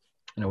 60s.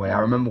 In a way, I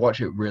remember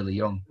watching it really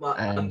young.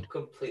 I'm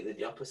completely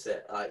the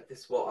opposite. Like, this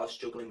is what I was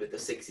struggling with the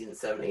 60s and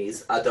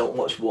 70s. I don't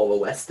watch war or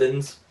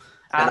westerns.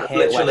 I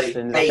hate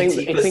westerns. I think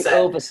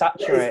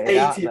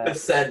oversaturated.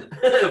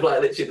 80% of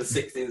like literally the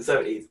 60s and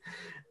 70s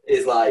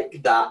is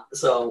like that.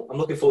 So I'm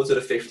looking forward to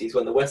the 50s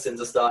when the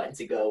westerns are starting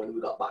to go and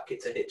we got back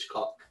into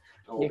Hitchcock.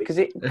 Yeah, because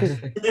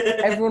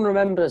everyone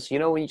remembers, you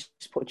know, when you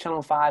just put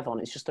Channel 5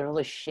 on, it's just a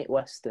really shit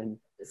western.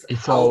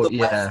 It's all,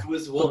 West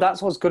was but that's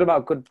what's good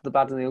about Good, the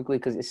Bad, and the Ugly,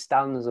 because it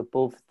stands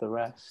above the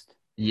rest.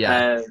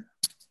 Yeah.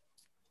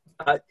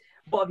 What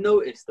I've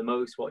noticed the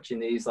most watching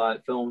these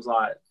like films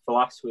like for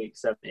last week,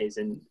 70s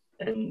and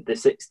the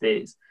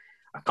 60s,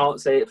 I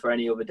can't say it for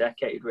any other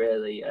decade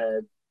really,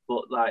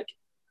 but like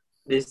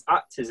there's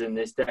actors in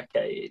this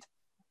decade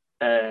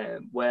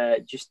where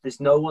just there's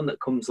no one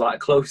that comes like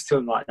close to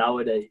him like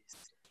nowadays,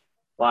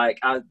 like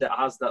that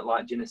has that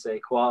like je ne sais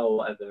quoi or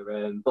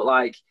whatever. But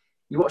like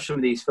you watch some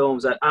of these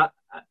films and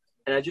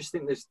I just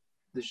think there's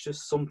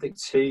just something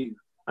to.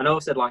 I know I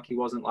said like he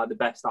wasn't like the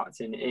best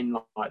acting in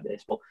like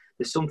this, but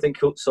there's something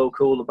so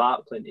cool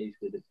about Clint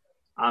Eastwood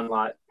and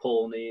like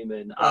Paul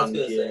Newman. I was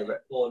going to say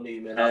Paul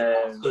Newman.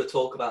 I was going to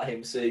talk about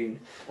him soon.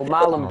 Well,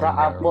 Marlon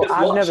Brando.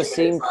 I've never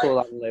seen Cool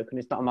and Luke, and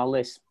it's not on my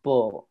list,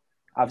 but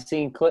I've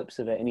seen clips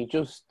of it, and he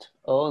just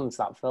owns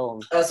that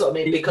film. That's what I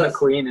mean. Because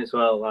Queen as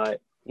well, like.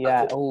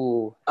 Yeah.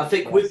 I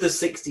think with the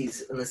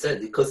 60s and the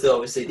 70s, because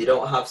obviously they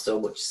don't have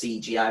so much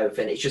CGI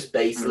within it. It's just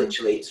based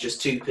literally. It's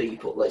just two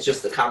people. Like, it's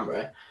just the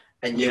camera.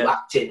 And you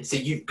acting, so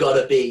you've got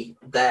to be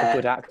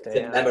there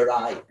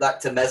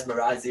to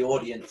mesmerize the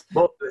audience.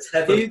 But it's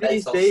heavily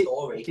based on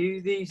story.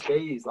 Who these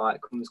days like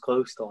comes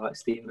close to like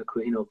Steve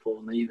McQueen or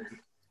Paul Newman?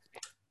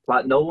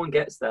 Like no one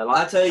gets there.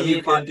 Like I tell you,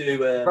 you can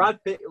do.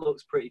 Brad Pitt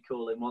looks pretty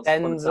cool in Once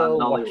Upon a Time in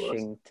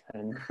Hollywood.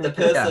 The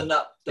person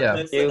that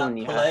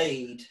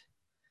played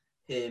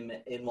him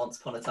in Once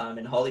Upon a Time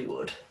in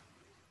Hollywood.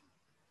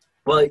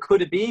 Well, it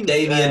could have been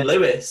Damian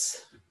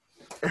Lewis.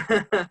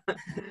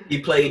 he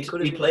played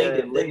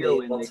him Leo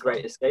in The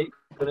Great Escape,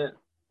 couldn't it?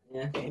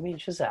 Yeah. Damien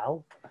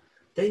Chazelle.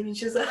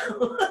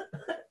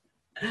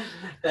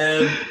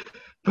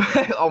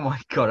 Oh my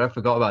god, I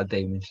forgot about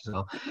Damien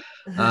Chazelle.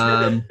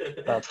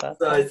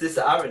 So is this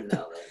Aaron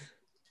now then?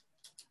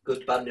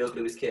 Good, Bad, and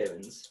Ugly was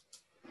Kieran's.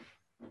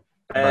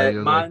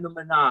 My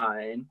number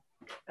 9.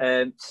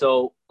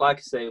 So, like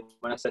I say,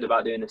 when I said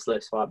about doing this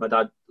list, like my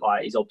dad,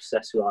 like he's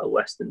obsessed with like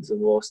westerns and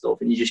war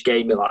stuff, and he just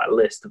gave me like a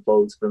list of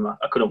loads of them.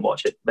 I couldn't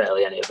watch it,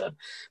 barely any of them,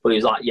 but he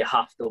was like, "You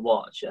have to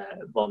watch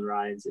Van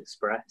Ryan's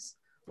Express."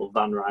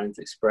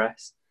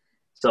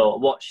 So I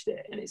watched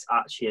it, and it's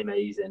actually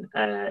amazing.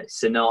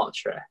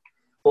 Sinatra.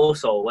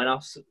 Also, I know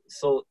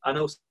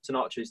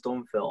Sinatra's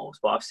done films,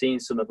 but I've seen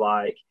some of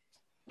like,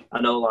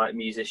 I know like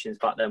musicians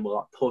back then were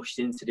like pushed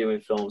into doing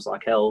films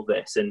like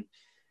Elvis, and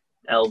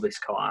Elvis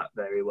can't act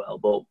very well,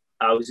 but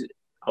I was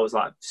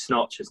like,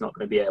 Sinatra's not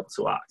going to be able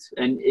to act,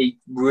 and he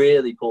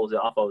really pulls it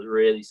off. I was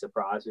really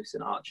surprised with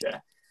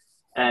Sinatra.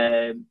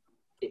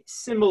 It's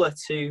similar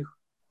to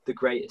The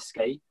Great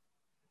Escape,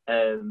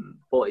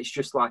 But it's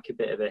just like a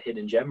bit of a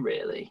hidden gem,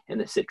 really, in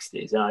the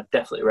 60s, and I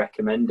definitely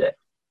recommend it.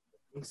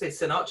 I can say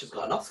Sinatra's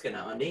got an Oscar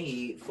now, and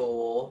he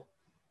for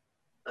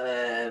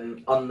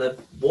on the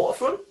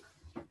Waterfront.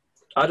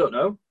 I don't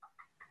know.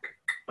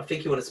 I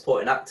think he won a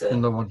supporting actor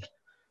No one.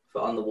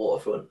 for On the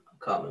Waterfront.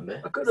 I can't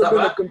remember. I could Is have that been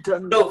right? a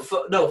contender.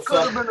 No,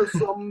 Could have been a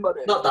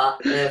somebody. not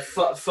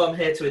that. From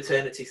Here to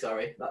Eternity.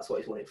 Sorry, that's what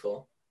he's won it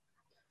for.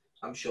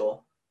 I'm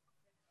sure.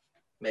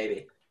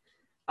 Maybe.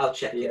 I'll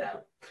check it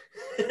out.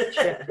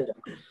 Check it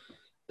out.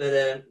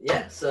 But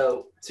yeah,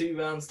 so 2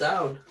 rounds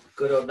down.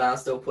 Good old Niall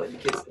still putting the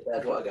kids to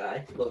bed. What a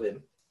guy. Love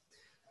him.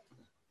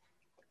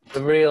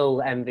 The real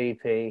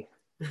MVP.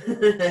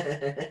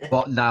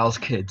 What Niall's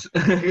kids?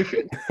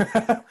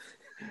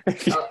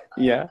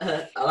 Yeah.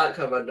 I like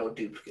how I've had no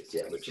duplicates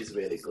yet, which is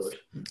really good.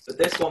 But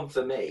this one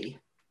for me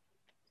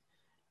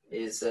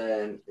is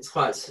it's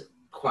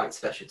quite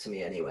special to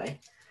me anyway.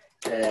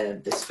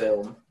 This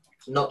film,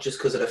 not just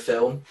because of the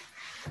film.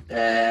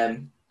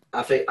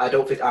 I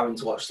don't think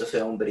Aaron's watched the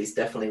film, but he's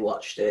definitely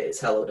watched it.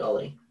 It's Hello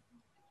Dolly.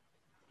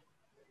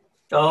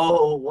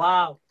 Oh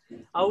wow!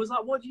 I was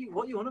like, "What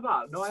you on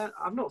about?" No,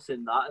 I've not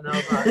seen that. And I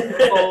was like,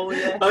 "Oh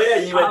yeah, Oh yeah,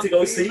 you went to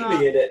go I've see seen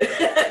me in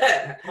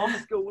it.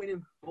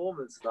 Oscar-winning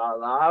performance like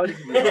that." How did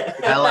you?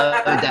 Hello,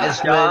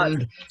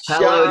 Desmond.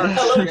 Hello,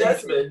 Hello,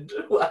 Desmond. Desmond.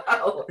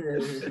 Wow.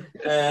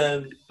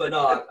 But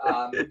no,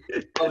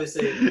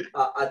 obviously,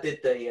 I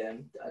did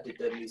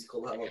the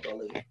musical Hello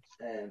Dolly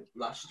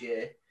last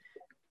year.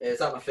 It was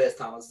like my first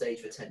time on stage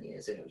for 10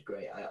 years, and it was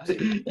great. I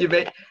absolutely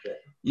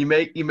You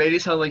made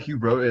it sound like you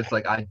wrote it. It's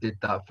like I did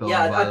that film.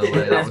 Yeah, I did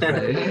it. That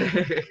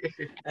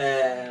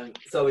was me.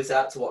 So it's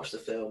out to watch the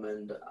film,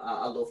 and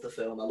I love the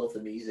film. I love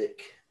the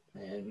music.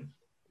 And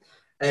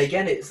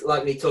again, it's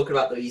like me talking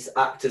about these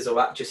actors or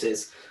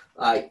actresses,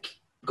 like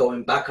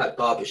going back like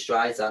Barbara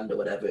Streisand or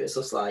whatever. It's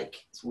just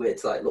like it's weird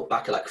to like look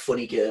back at like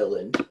Funny Girl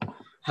and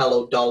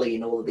Hello Dolly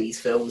and all of these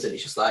films, and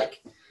it's just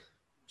like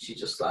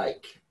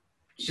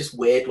it's just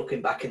weird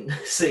looking back and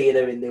seeing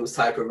her in those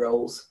type of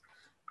roles.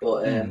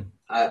 But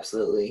I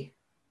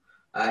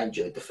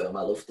enjoyed the film.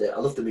 I loved it. I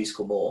loved the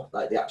musical more,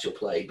 like the actual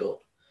play, but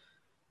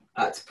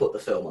I had to put the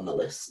film on the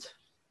list.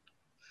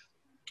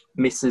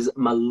 Mrs.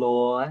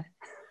 Malloy.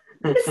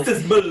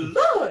 Mrs.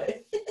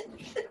 Malloy.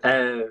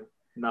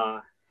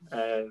 Nah.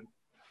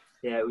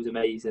 Yeah, it was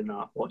amazing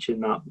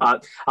watching that.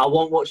 I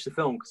won't watch the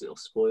film because it'll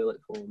spoil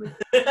it for me.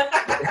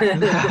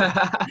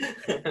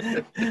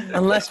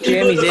 Unless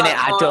Jamie's in it,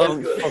 I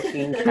don't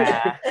fucking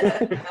care.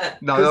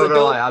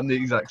 No, I'm the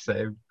exact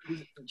same.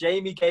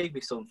 Jamie gave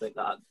me something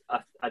that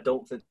I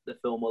don't think the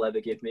film will ever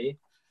give me,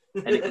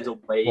 and it was a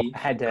wave.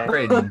 Headache.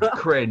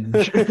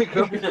 Cringe.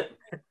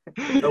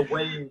 A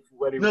wave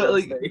when he was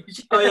on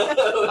stage.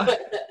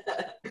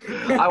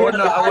 I want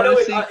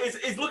to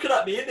see. He's looking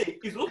at me, isn't he?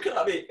 He's looking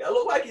at me. I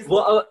look like he's.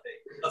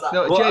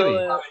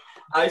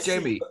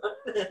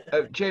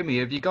 Jamie,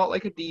 have you got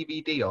like a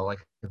DVD or like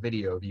a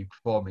video of you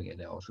performing in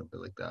it or something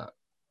like that?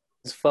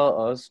 There's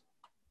photos.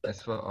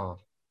 That's what. Oh.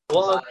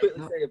 What I'll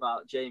quickly say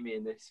about Jamie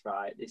in this,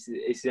 right? It's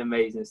an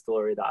amazing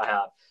story that I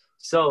have.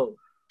 So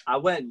I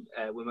went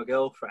with my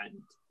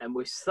girlfriend, and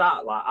we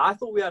sat like I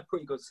thought we had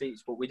pretty good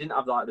seats, but we didn't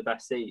have like the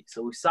best seats,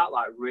 so we sat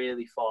like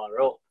really far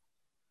up.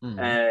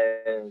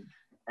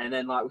 And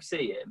then like we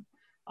see him,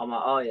 I'm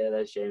like, oh yeah,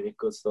 there's Jamie,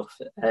 good stuff.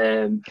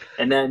 And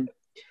then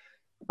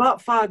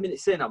about 5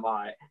 minutes in, I'm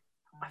like,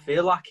 I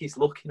feel like he's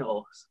looking at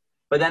us.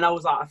 But then I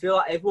was like, I feel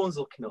like everyone's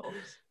looking at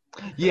us.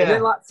 Yeah. And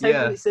then like 10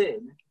 minutes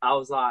in, I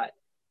was like,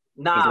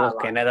 nah, he's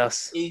looking at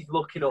us. He's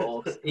looking at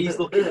us. He's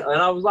looking at us.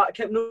 And I was like, I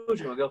kept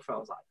nudging my girlfriend. I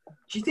was like,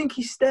 do you think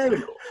he's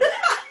staring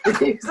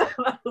at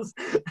us?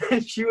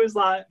 And she was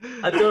like,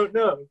 I don't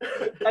know.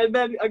 And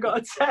then I got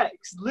a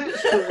text,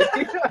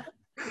 literally.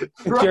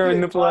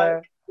 During the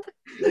play.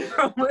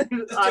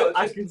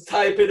 I can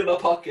type it in my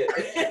pocket.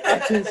 I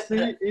can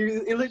see.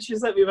 He literally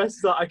sent me a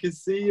message like, I can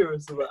see you or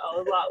something. I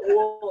was like,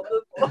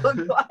 what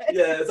the fuck?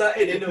 Yeah, it's like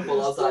in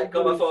interval. I was like,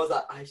 got my phone. I was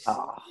like, I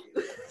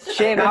see.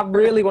 Shame, I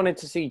really wanted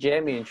to see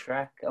Jamie and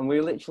Shrek, and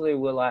we literally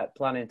were like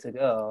planning to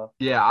go.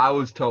 Yeah, I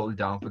was totally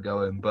down for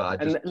going,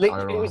 but it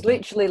was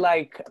literally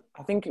like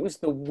I think it was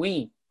the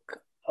week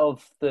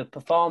of the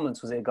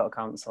performance it got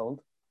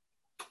cancelled.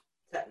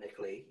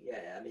 Technically,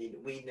 yeah. I mean,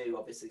 we knew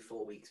obviously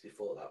 4 weeks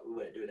before that we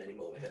weren't doing any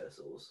more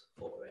rehearsals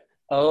for it.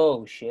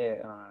 Oh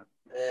shit! All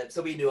right.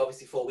 So we knew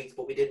obviously 4 weeks,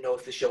 but we didn't know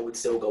if the show would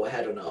still go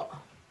ahead or not,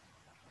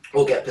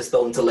 or get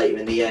postponed to later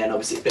in the year. And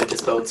obviously, it's been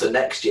postponed to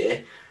next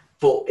year,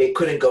 but it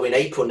couldn't go in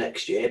April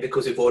next year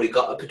because we've already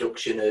got a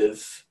production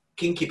of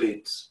Kinky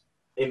Boots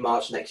in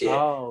March next year,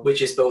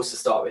 which is supposed to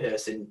start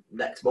rehearsing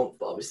next month,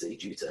 but obviously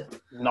due to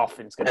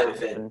nothing's going to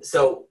happen.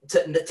 So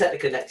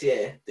technically next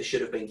year, there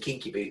should have been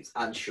Kinky Boots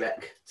and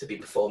Shrek to be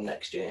performed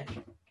next year.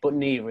 But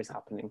neither is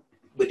happening.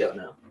 We don't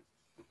know.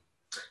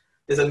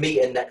 There's a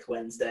meeting next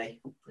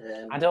Wednesday.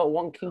 I don't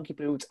want Kinky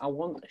Boots. I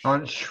want Shrek.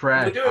 On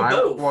Shrek. We're doing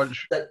both.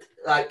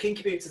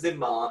 Kinky Boots is in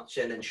March,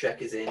 and then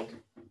Shrek is in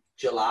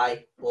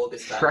July,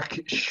 August.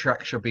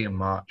 Shrek should be in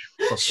March.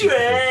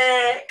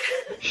 Shrek!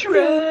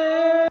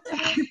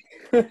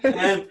 But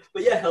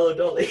yeah, hello,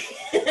 Dolly.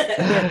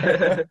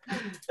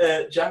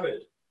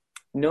 Jared.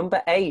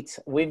 Number 8,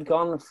 we've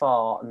gone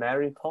for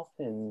Mary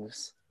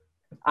Poppins.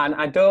 And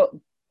I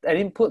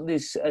didn't put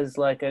this as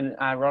like an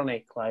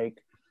ironic,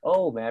 like,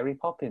 oh, Mary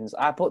Poppins.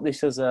 I put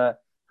this as I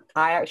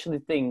actually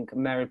think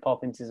Mary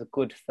Poppins is a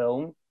good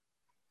film,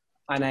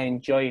 and I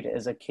enjoyed it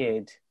as a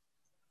kid.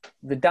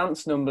 The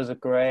dance numbers are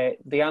great.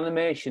 The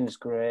animation's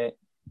great.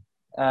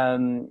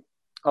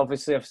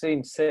 Obviously, I've seen,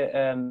 is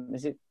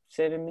it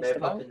Saving Mr. Mary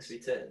Banks? Poppins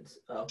Returns.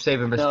 Oh.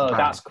 Saving Mr. No, Banks.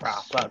 that's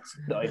crap. That's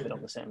not even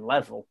on the same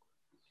level.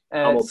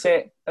 I'm up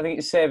I think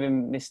it's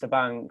Saving Mr.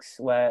 Banks,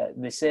 where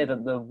they say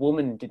that the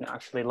woman didn't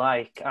actually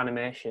like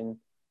animation,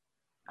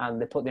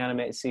 and they put the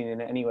animated scene in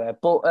it anyway.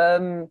 But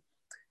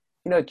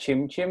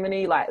Chim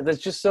Chimney, like, there's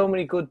just so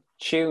many good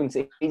tunes.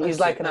 It is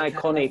like an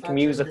iconic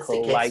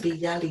musical. Like,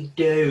 That's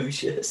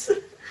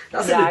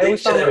yeah, I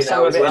always found that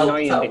song a bit well.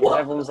 annoying That because what?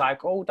 everyone's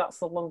like, "Oh, that's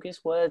the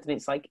longest word," and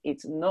it's like,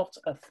 it's not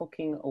a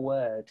fucking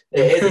word.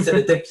 It is in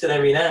the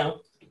dictionary now.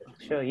 I'll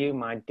show you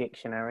my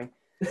dictionary.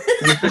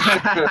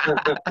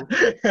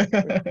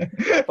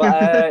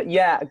 But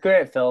yeah,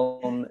 great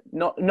film.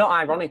 Not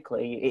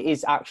ironically, it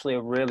is actually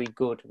a really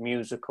good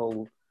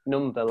musical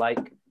number.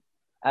 Like,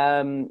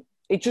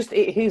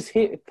 it is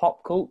hit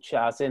pop culture,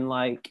 as in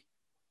like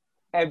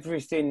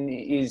everything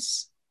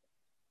is.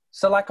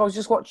 So like I was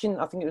just watching,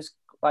 I think it was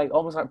like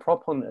almost like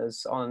Prop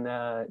Hunters on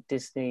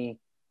Disney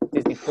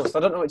Plus. I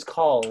don't know what it's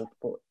called,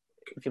 but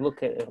if you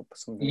look at it,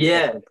 something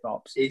Yeah,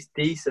 props. it's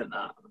decent.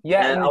 That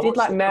Yeah, and I they did watched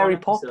like the Mary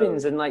front episode.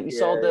 Poppins, and like you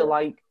saw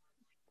the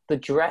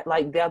dress,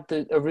 like they had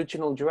the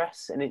original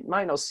dress, and it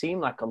might not seem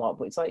like a lot,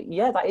 but it's like,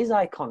 yeah, that is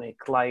iconic.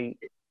 Like,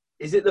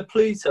 Is it the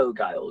Pluto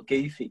guy or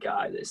Goofy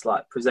guy that's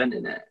like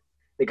presenting it?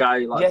 The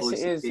guy who like yes, it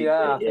voices is. Goofy?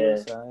 Yeah, I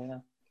think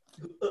so.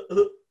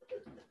 Yeah,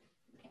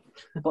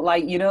 but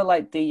like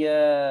like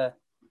the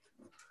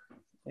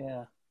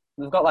yeah,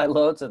 they've got like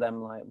loads of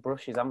them like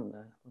brushes, haven't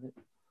they?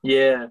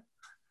 Yeah.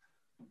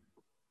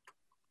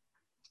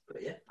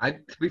 But yeah.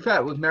 To be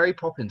fair, with Mary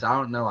Poppins, I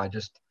don't know.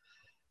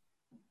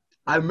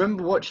 I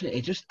remember watching it.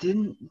 It just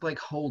didn't like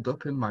hold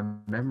up in my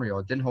memory,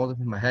 or didn't hold up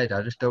in my head.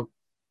 I just don't.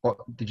 What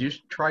did you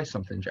try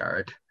something,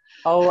 Jared?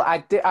 Oh, I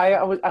did.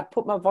 I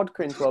put my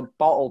vodka into a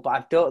bottle, but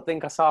I don't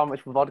think I saw how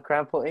much vodka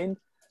I put in.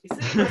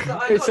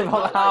 It's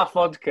about half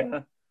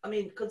vodka. I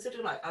mean,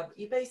 considering like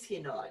you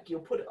basically like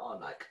you'll put it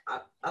on like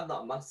I'm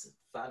not a massive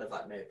fan of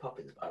like Mary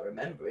Poppins, but I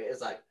remember it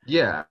as like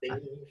Yeah.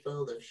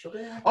 full of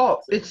sugar.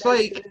 Oh, it's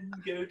like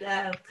go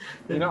down.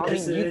 You know what I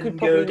mean? You could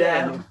Go probably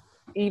down. name,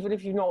 even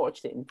if you've not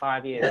watched it in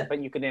 5 years, I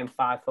bet you could name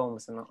 5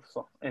 films in the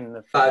film.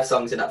 5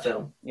 songs in that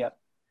film. Yep.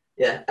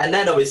 Yeah, and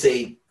then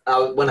obviously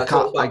when I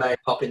talked about I- Mary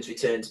Poppins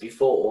Returns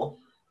before,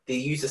 they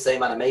used the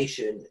same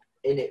animation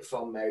in it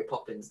from Mary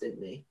Poppins,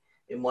 didn't they?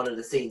 In one of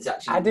the scenes,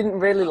 actually. I didn't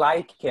really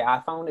like it. I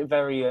found it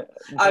very I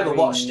haven't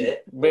watched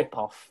it.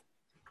 Rip-off.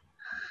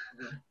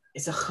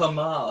 It's a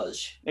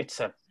homage. It's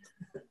a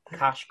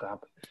cash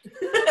grab.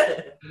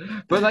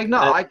 But like,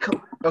 no,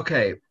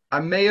 okay. I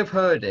may have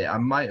heard it. I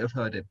might have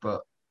heard it,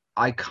 but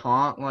I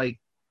can't like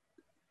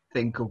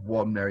think of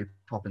one Mary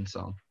Poppins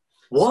song.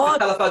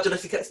 What?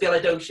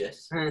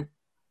 Supercalifragilisticexpialidocious.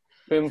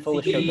 Spoonful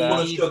of Full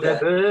of sugar.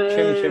 sugar.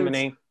 Chim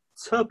chimney.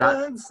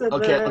 Okay.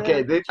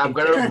 I'm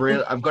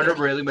gonna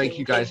really make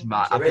you guys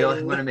mad. I feel like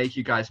I'm gonna make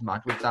you guys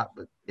mad with that.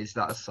 But is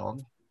that a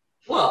song?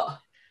 What?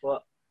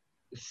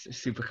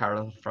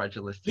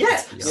 Supercalifragilistic.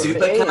 Yes,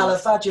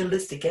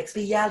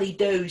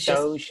 supercalifragilisticexpialidocious.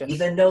 Docious.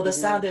 Even though the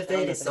sound of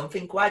it is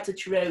something quite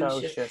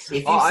atrocious. Docious.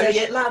 If you say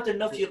it loud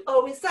enough, you'll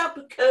always sound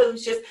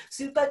precocious.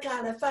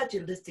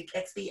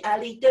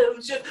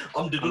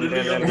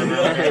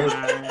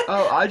 Supercalifragilisticexpialidocious.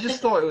 Oh, I just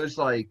thought it was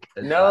like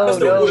No,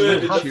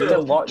 you have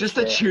to watch just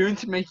it. a tune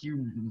to make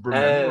you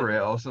remember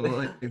it or something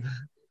like that.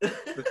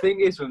 The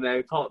thing is with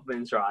Mary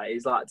Poppins, right,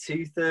 is like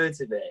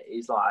 2/3 of it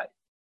is like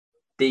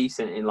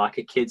decent in like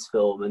a kids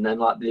film, and then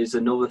like there's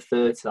another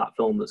third to that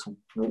film that's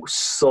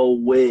so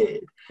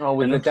weird. Oh,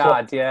 with And the the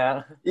dad,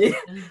 yeah. Yeah,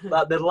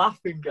 like the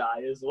laughing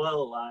guy as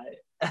well. Like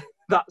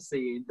that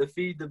scene, the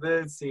feed the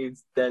bird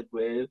scene's dead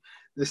weird.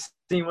 The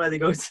scene where they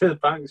go to the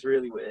bank's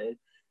really weird.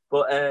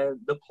 But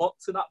the plot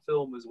to that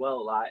film as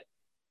well, like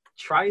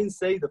try and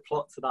say the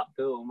plot to that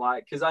film,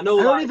 like because I know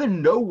I don't like,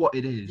 even know what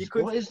it is.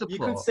 What is the you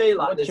plot? could say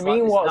like What do there's, you like,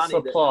 mean, this what's the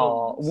nanny that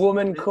plot? comes.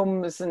 Woman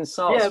comes and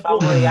sorts Yeah, but-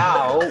 family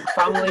out,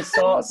 family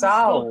sorts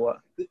out.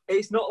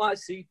 It's not like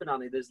Super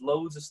Nanny. There's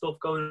loads of stuff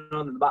going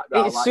on in the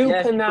background. It's like, Super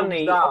yeah, she comes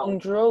Nanny down. on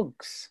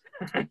drugs.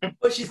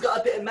 But she's got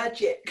a bit of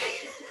magic.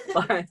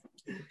 Like,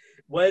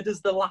 where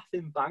does the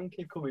laughing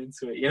banker come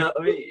into it? You know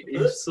what I mean?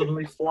 He's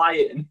suddenly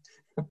flying.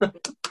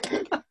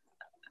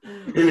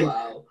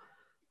 Wow.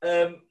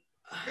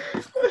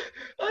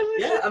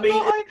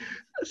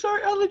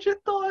 I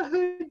legit thought I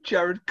heard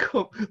Jared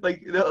come,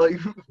 like, like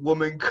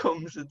woman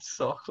comes in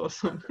sock or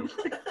something.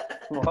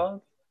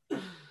 What? You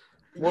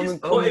Woman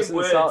just put comes in and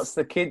words. sorts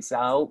the kids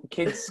out.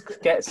 Kids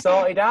get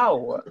sorted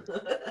out.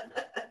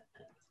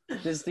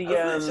 There's the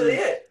That's literally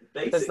it.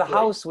 there's the Basically.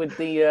 house with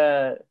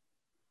the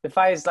It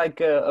fires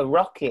like a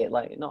rocket,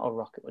 like not a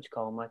rocket. What do you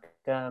call them? Like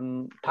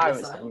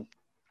pirates. missile?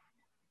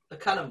 A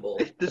cannonball.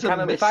 There's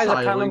It fires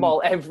a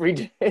cannonball every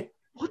day.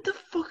 What the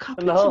fuck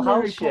happened And the whole to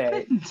Mary house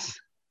shakes.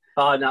 Poppins?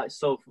 Oh no,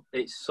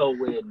 it's so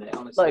weird, mate.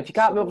 Honestly, Look, if you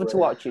can't it's be so able to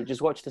weird. watch it,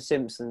 just watch The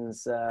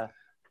Simpsons.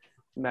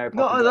 Mary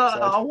No, Poppins no,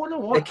 episode. I want to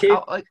watch.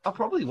 kid- I'll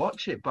probably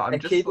watch it, but I'm A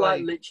just kid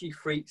like, literally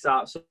freaks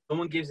out. So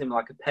someone gives him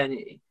like a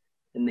penny,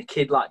 and the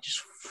kid like just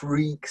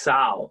freaks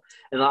out,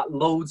 and like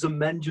loads of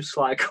men just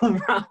like come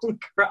round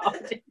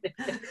crowding.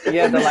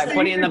 Yeah, they're like,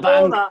 put it in the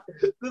bank.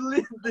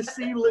 The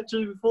scene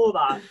literally before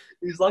that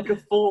is like a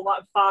full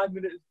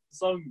 5-minute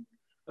song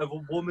of a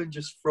woman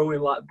just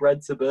throwing like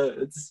bread to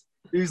birds.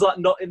 Who's like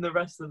not in the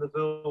rest of the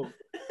film.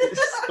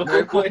 It's so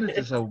Mary Poppins weird.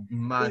 is a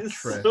mad It's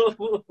trip.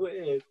 so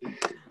weird.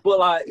 But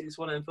like, it's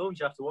one of them films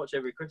you have to watch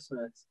every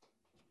Christmas.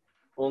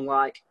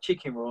 Unlike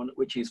Chicken Run,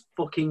 which is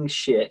fucking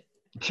shit.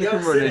 Chicken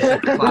Yo, Run is a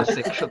sit-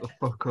 classic. Shut the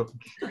fuck up.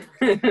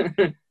 I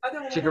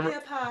don't want Chicken to be Run-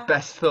 a pie.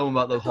 Best film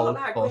about the I whole don't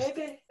like cost.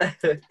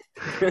 gravy.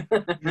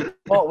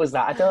 What was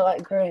that? I don't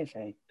like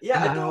gravy.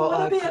 Yeah, I don't want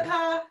like to be a gravy.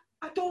 pie.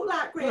 I don't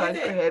like Like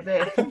gravy.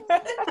 gravy.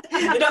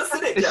 You're not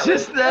seen it, It's Jared?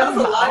 just them That's a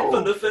line mouths.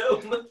 from the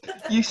film.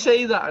 You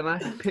say that, and I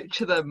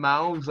picture their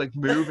mouths like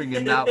moving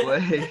in that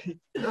way.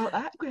 Oh,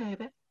 that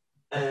gravy.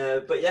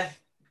 But yeah,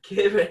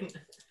 Kieran.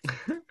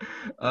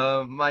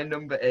 My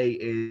number 8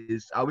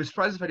 is. I was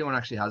surprised if anyone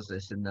actually has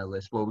this in their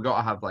list. Well, we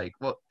gotta have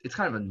it's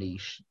kind of a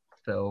niche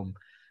film,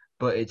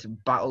 but it's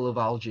Battle of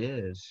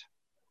Algiers.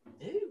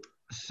 Ew.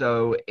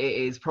 So it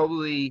is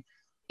probably,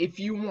 if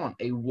you want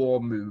a war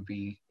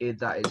movie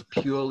that is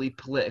purely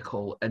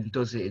political and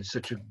does it in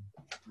such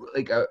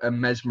a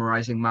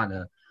mesmerizing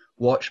manner,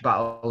 watch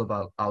Battle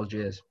of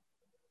Algiers.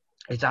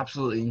 It's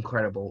absolutely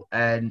incredible,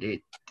 and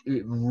it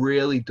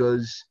really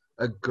does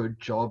a good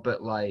job at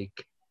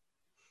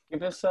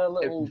Give us a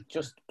little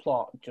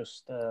plot.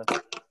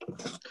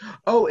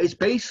 Oh, it's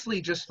basically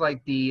just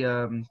like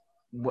the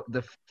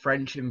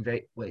French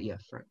invade. Wait, yeah,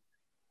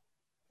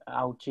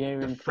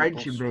 Algerian the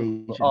French people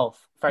invasion. Oh,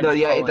 French No,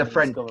 yeah, the colonies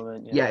French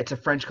government. Yeah, it's a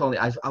French colony.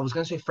 I was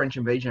gonna say French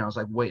invasion. I was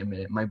like, wait a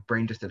minute, my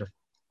brain just did a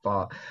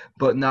fart.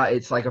 But no,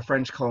 it's like a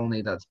French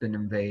colony that's been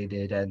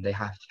invaded, and they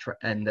have to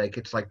and like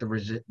it's like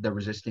they're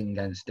resisting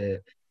against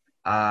it,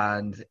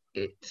 and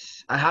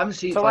I haven't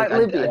seen So like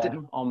Libya, I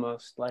didn't.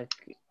 almost like.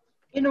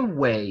 In a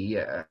way,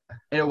 yeah.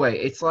 In a way,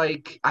 it's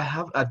like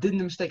I did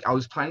the mistake. I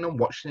was planning on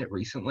watching it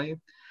recently.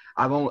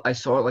 I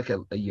saw it like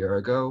a year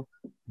ago,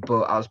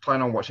 but I was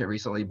planning on watching it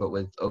recently. But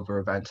with other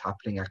events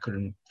happening, I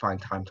couldn't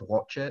find time to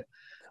watch it.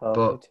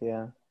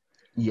 COVID,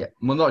 Yeah,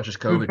 well, not just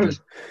COVID,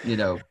 just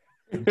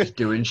just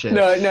doing shit.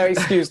 No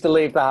excuse to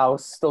leave the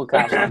house. Still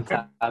can't find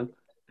time.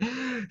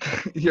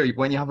 Yeah,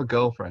 when you have a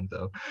girlfriend,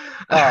 though.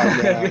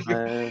 Oh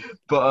yeah.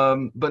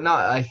 But no,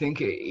 I think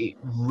it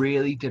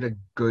really did a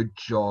good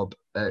job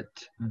at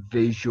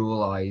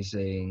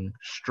visualizing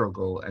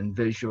struggle and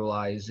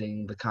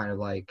visualizing the kind of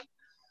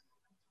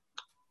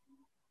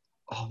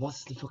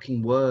what's the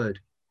fucking word?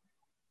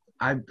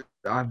 I've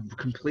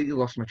completely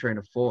lost my train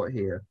of thought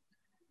here.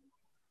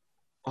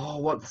 Oh,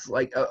 what's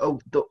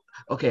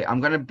okay?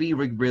 I'm gonna be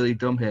really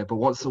dumb here, but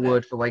what's the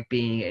word for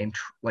being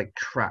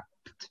trapped,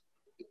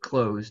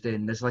 closed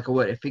in? There's a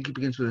word. I think it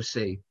begins with a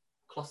C.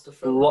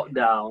 Claustrophobic.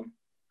 Lockdown.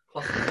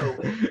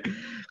 Claustrophobic.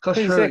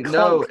 Claustrophobic.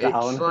 No,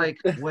 down.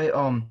 it's wait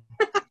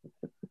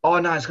Oh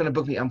no, it's gonna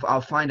bug me.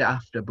 I'll find it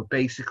after. But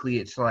basically,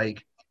 it's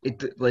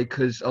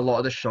because a lot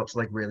of the shots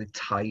are really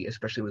tight,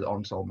 especially with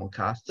ensemble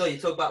casts. So you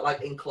talk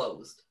about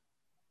enclosed.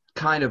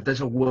 Kind of.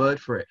 There's a word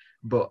for it,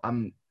 but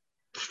I'm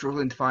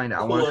struggling to find it.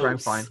 I want to try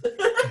and find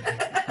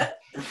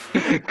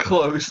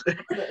close.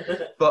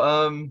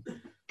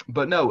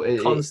 But no,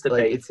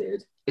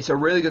 Constipated. it's a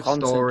really good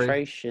story.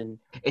 Concentration.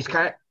 It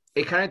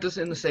kind of does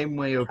it in the same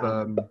way of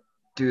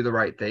Do the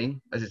Right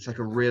Thing, as it's a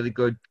really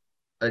good,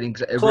 a really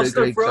good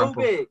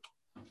example. Claustrophobic.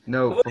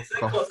 No, What is it?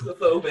 fuck off.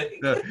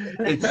 Claustrophobic. No,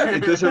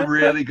 it does a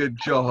really good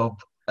job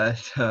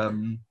at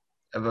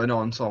of an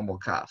ensemble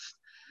cast,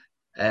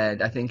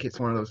 and I think it's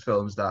one of those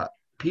films that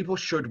people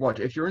should watch.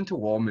 If you're into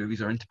war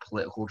movies or into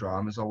political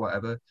dramas or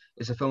whatever,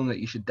 it's a film that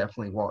you should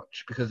definitely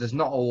watch because there's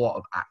not a lot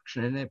of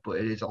action in it, but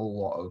it is a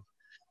lot of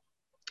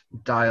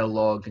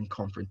dialogue and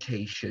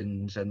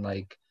confrontations and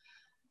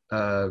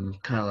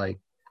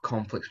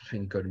conflicts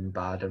between good and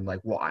bad and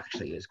what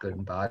actually is good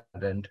and bad.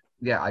 And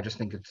yeah, I just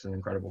think it's an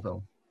incredible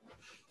film.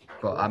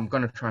 But I'm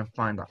gonna try and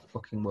find that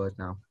fucking word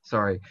now.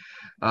 Sorry.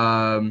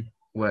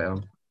 Wait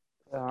on.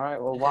 All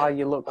right. Well, while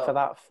you look for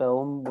that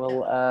film,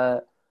 we'll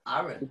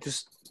Aaron.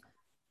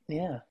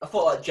 Yeah. I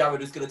thought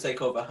Jared was going to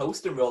take over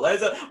hosting role. I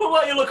was like, well,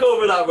 why don't you look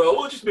over that role?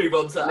 We'll just move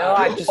on to No,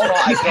 I just thought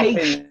I'd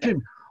drop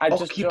in.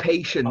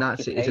 Occupation,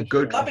 that's it. It's a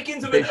good. That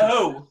begins with an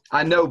O.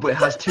 I know, but it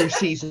has 2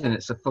 C's in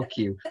it, so fuck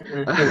you.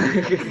 No,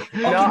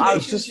 I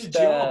was Occupation's just. your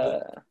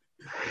job.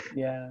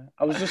 Yeah,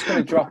 I was just going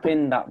to drop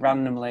in that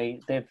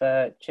randomly. They've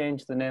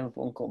changed the name of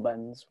Uncle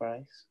Ben's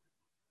rice.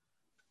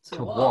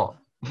 To what?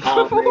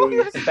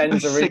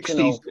 Ben's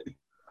original. 60s.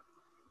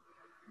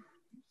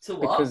 To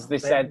what? Because they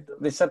said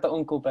that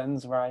Uncle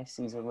Ben's rice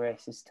is a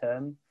racist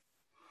term.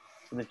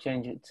 So they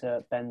changed it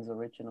to Ben's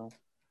original.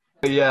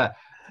 Yeah,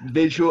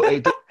 visual.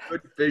 It did a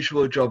good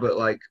visual job at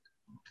like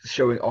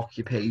showing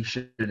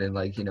occupation and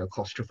like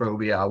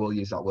claustrophobia. I will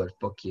use that word.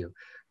 Fuck you.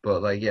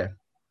 But like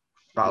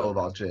Battle of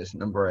Algiers,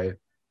 number 8.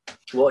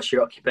 What's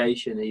your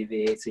occupation,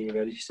 EV18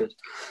 registered?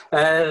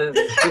 Oh,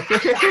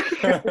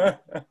 the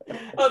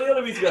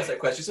only reason we asked that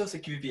question is also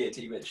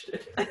QV18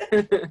 registered.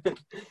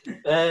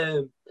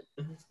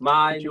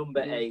 My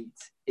number 8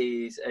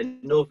 is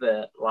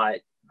another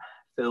like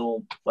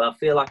film. Well, I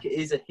feel like it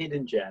is a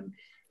hidden gem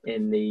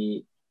in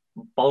the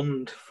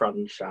Bond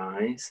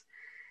franchise,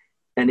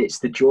 and it's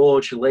the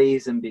George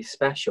Lazenby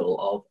special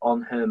of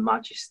On Her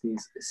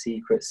Majesty's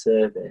Secret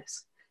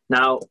Service.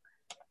 Now,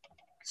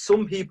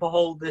 some people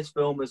hold this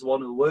film as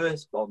one of the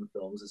worst Bond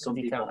films, and some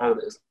people hold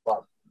it as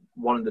like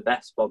one of the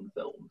best Bond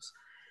films.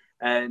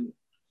 And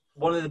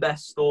one of the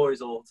best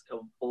stories of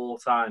all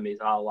time is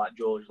how like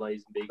George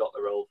Lazenby got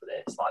the role for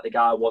this. Like the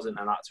guy wasn't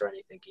an actor or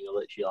anything; he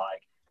literally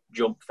like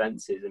jumped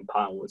fences in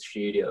Pinewood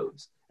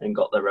Studios and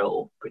got the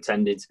role,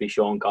 pretending to be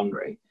Sean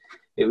Connery.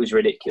 It was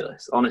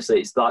ridiculous. Honestly,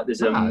 it's like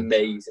there's an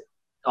amazing.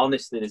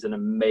 Honestly, there's an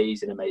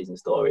amazing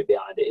story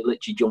behind it. He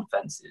literally jumped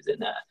fences in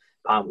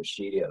Pinewood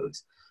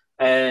Studios.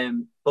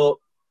 But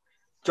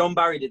John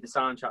Barry did the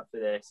soundtrack for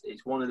this.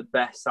 It's one of the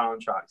best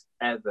soundtracks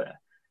ever.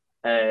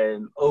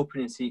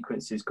 Opening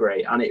sequence is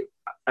great, and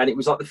it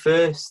was like the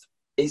first.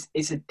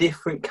 It's a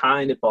different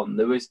kind of Bond.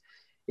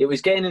 It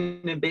was getting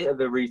in a bit of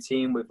a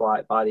routine with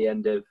like by the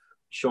end of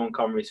Sean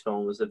Connery's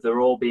films of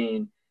they're all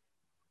being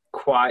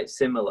quite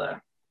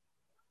similar,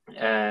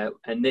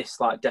 and this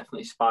like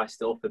definitely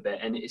spiced it up a bit.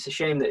 And it's a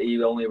shame that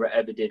he only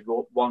ever did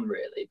one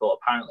really, but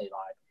apparently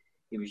like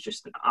he was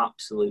just an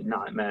absolute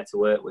nightmare to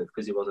work with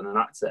because he wasn't an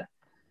actor.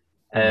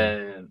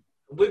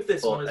 With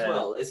this one as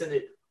well, isn't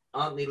it?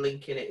 Aren't they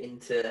linking it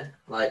into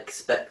like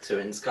Spectre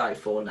and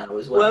Skyfall now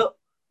as well?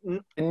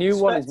 Well, the new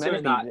one is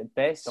meant to be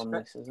based on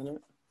this, isn't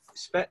it?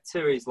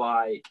 Spectre is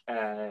like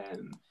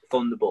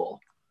Thunderball,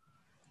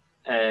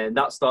 and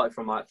that started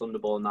from like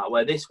Thunderball and that.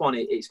 Where this one,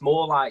 it's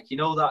more like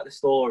that the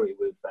story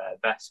with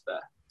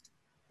Vesper.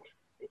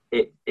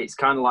 It's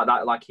kind of like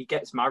that. Like he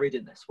gets married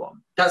in this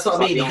one. That's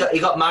what I mean. He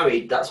got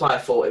married. That's why I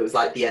thought it was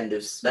like the end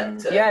of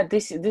Spectre. Yeah,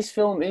 this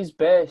film is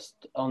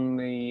based on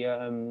the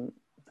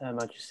Her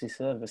Majesty's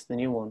Service, the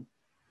new one.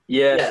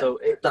 Yeah. So,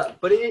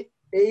 but it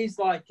is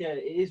like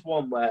it is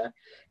one where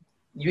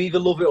you either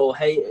love it or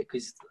hate it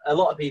because a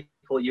lot of people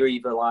you're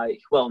either like,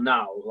 well,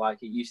 now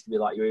like it used to be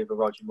like you're either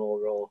Roger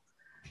Moore or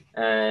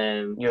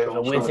you're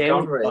either with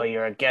him or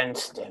you're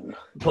against him.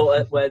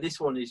 But where this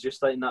one is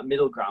just like in that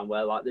middle ground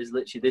where like there's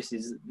literally this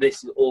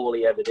is all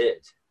he ever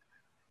did,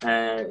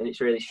 and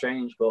it's really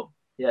strange. But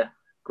yeah,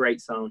 great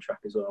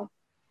soundtrack as well.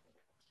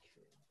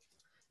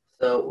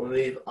 So we'll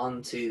move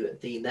on to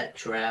the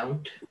next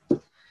round,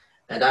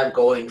 and I'm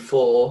going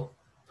for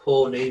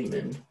Paul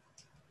Newman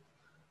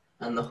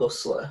and The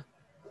Hustler.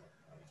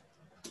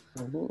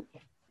 Mm-hmm.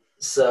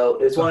 So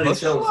it's one of these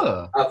films.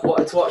 I've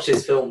wanted to watch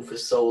this film for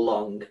so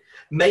long,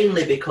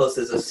 mainly because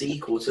there's a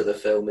sequel to the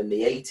film in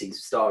the 80s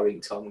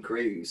starring Tom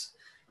Cruise.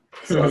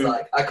 So I was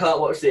like, I can't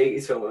watch the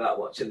 80s film without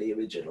watching the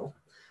original.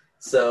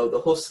 So The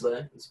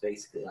Hustler is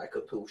basically like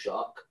a pool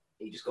shark.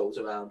 He just goes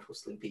around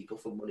hustling people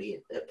for money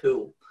at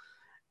pool.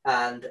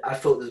 And I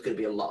thought there was going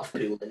to be a lot of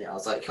pool in it. I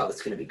was like, oh, this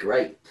is going to be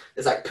great.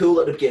 There's like pool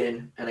at the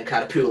beginning and then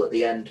kind of pool at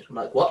the end. I'm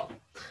like, what?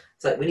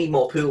 It's like, we need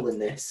more pool in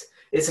this.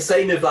 It's the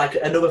same with like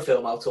another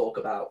film I'll talk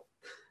about.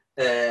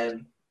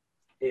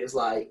 It was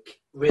like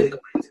really good.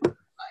 Like,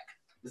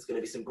 there's going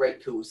to be some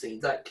great pool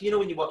scenes. Like,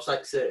 when you watch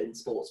like certain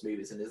sports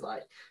movies and there's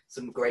like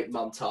some great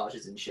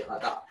montages and shit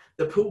like that.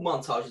 The pool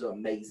montages are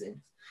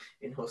amazing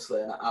in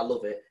Hustler, and I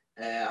love it.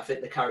 I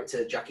think the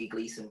character Jackie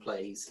Gleason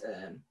plays,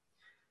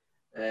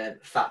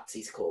 Fats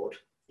he's called.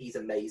 He's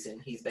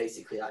amazing. He's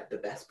basically like the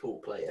best pool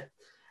player,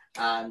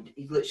 and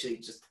he's literally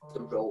just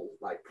the role.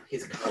 Like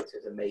his character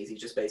is amazing.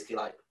 He's just basically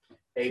like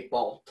a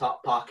ball,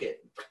 top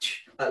pocket.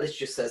 Like literally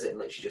just says it and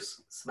literally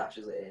just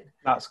smashes it in.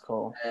 That's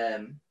cool.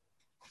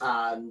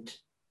 And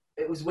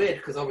it was weird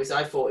because obviously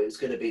I thought it was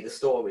going to be the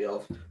story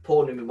of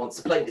Paul Newman wants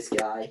to play this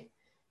guy.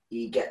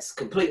 He gets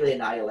completely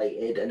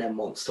annihilated and then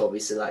wants to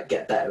obviously like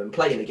get better and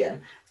play him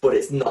again. But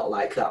it's not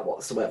like that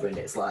whatsoever, and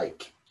it's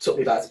like took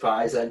me by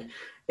surprise. And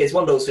it's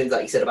one of those things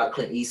like you said about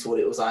Clint Eastwood.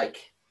 It was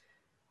like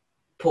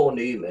Paul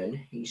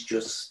Newman. He's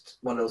just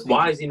one of those people.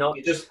 Why is he not?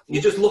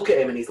 You just look at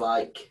him and he's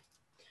like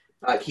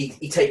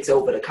he takes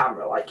over the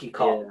camera. Like you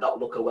can't not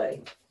look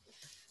away.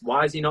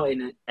 Why is he not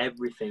in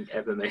everything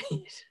ever made?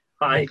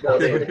 Like,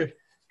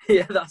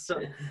 yeah, that's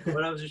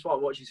when I was just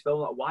watching his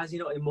film. Like, why is he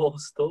not in more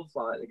stuff?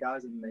 Like, the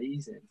guy's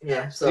amazing.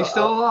 Yeah, so he's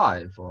still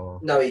alive,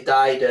 or no? He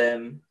died.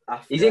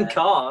 After, he's in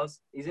Cars.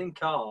 He's in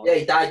Cars. Yeah,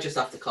 he died just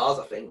after Cars,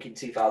 I think, in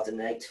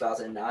 2008,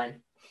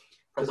 2009.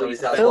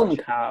 Film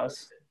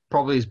Cars.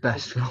 Probably his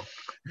best film.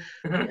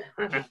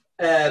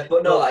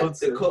 But no, like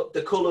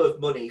the Colour of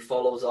Money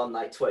follows on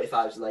like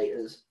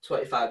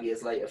 25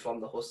 years later from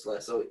The Hustler.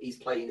 So he's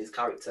playing his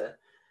character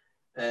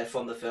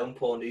from the film,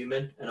 Paul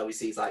Newman, and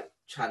obviously he's like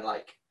trying to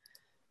like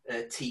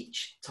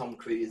teach Tom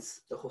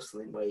Cruise the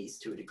hustling ways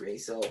to a degree.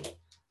 So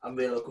I'm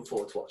really looking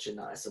forward to watching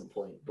that at some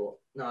point. But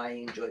no, I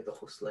enjoyed The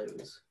Hustler.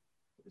 It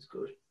was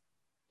good.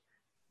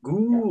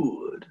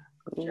 Good.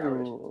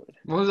 Jared. Good.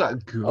 What was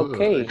that? Good.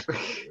 Okay.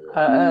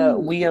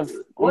 We have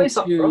What is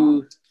that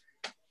from?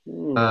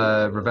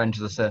 Revenge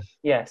of the Sith.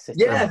 Yes, it's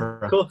Yeah,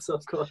 Emperor.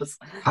 of course.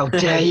 How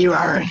dare you,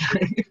 Aaron?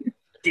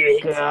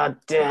 God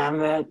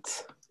damn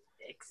it.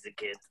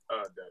 Execute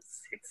Order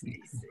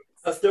 66.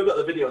 I still got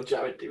the video of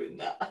Jared doing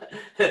that.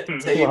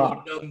 Table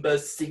What? number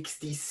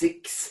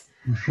 66.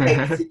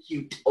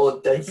 Execute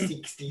Order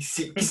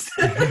 66.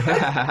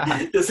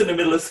 Just in the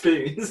middle of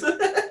spoons.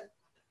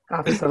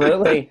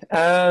 Absolutely.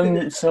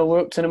 So we're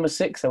up to number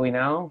 6, are we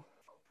now?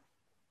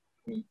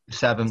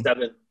 7.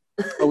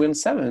 Are we on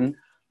 7?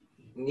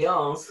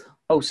 Yes.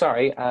 Oh,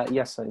 sorry.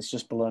 Yes, it's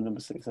just below number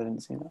 6. I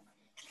didn't see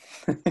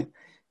that.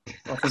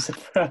 What a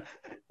surprise.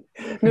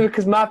 No,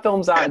 because my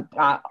films are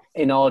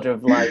in order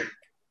of like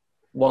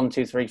 1,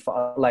 2, 3,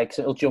 4. Like,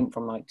 so it'll jump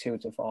from like 2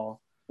 to 4.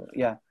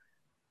 Yeah.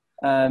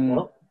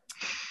 What?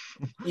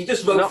 You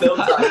just wrote No. films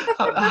out.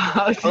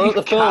 I wrote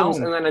the films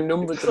and then I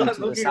numbered It's them like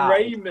to the fucking side.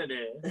 Raymond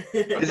here.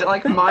 Is it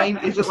like mind?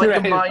 Is it like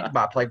a Right. mind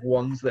map? Like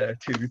 1's there,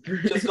 2,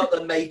 3. Just got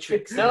the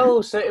Matrix.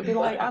 No, so it'd be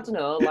like, I don't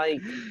know,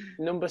 like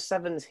number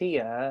 7's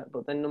here,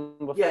 but then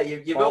number Yeah,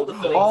 you wrote the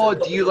films. Oh, and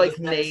put do you the like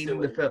numbers next name to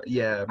the it. film?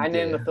 Yeah. I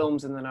name yeah. the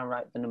films and then I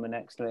write the number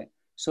next to it.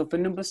 So for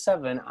number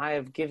 7, I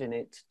have given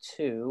it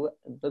to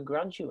The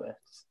Graduate.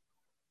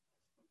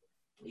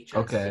 You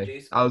trying to Okay,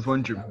 seduce me, I was Mr.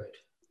 wondering. Jared?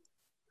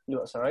 You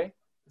what, sorry?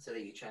 So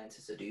that you're trying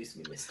to seduce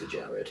me, Mr.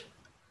 Jared.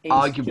 It's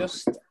Arguably.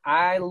 just,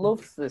 I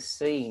love the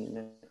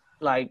scene.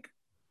 Like,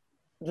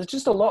 there's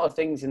just a lot of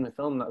things in the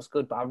film that's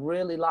good, but I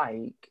really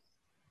like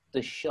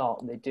the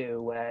shot they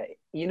do where,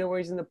 you know, where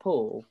he's in the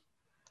pool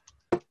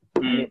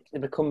and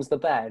it becomes the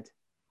bed.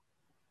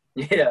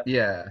 Yeah.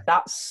 Yeah.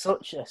 That's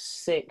such a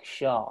sick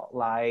shot.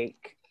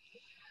 Like,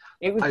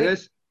 it was. I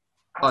guess.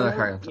 I don't no, know.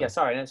 carry on, sorry. Yeah,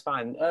 sorry, that's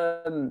fine.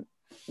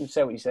 You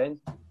say what you're saying.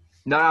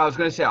 No, I was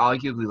gonna say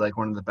arguably like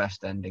one of the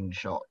best ending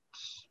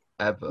shots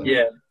ever.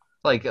 Yeah.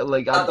 Like the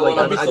one I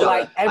on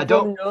Like everyone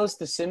don't. knows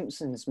the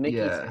Simpsons Mickey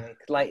Yeah. take.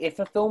 Like if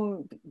a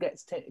film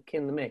gets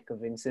taken the mick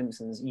of in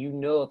Simpsons, you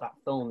know that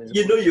film is.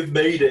 You know you've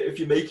made it if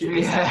you make it.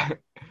 Yeah.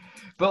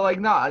 But like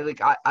no,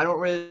 I don't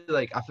really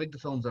like. I think the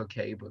film's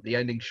okay, but the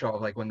ending shot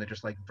of like when they're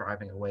just like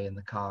driving away in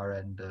the car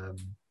and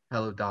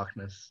Hello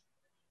Darkness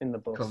in the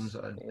bus comes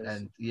on, it is.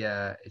 and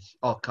yeah, it's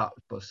car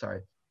bus,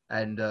 sorry,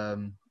 and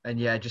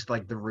yeah, just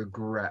like the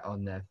regret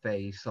on their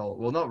face. Or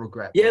well, not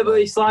regret. Yeah, but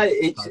like, it's like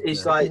just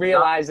it's the- like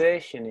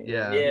realization.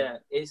 Yeah. yeah,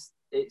 it's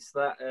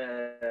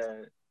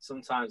that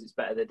sometimes it's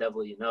better the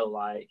devil you know,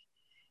 like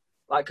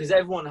because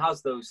everyone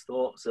has those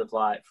thoughts of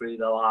like through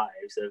their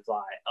lives of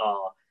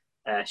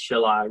like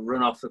shall I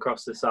run off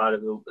across the side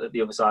of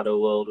the other side of the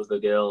world with a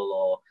girl,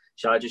 or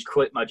shall I just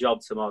quit my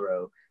job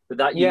tomorrow? But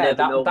that you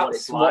never know what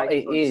it's like what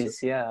it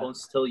is. Yeah.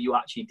 until you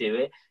actually do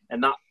it,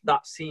 and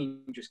that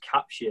scene just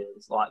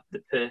captures like the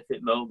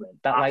perfect moment.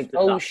 That like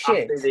after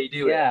shit. after they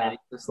do Yeah. it, and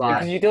it's just like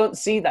Because you don't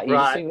see that. You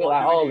just Right, think what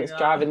like, do we oh, do let's now?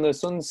 drive in the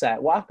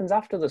sunset. What happens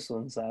after the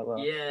sunset? Well,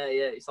 yeah,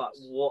 it's like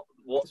what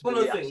It's one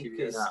do of we the actually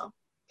things,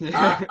 do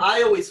now?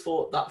 I always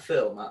thought that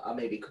film, I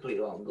may be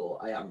completely wrong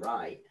or I am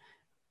right,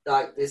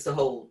 like it's the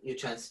whole you're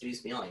trying to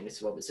seduce me, aren't you,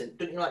 Mr. Robertson?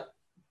 Don't you like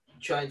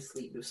try and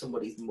sleep with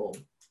somebody's mum?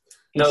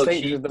 No,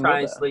 sleeps she with the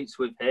tries mother. sleeps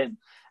with him,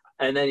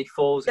 and then he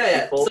falls.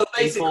 Yeah, so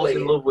he falls in basically-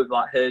 love with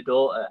like her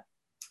daughter.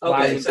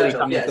 Why Okay, would so they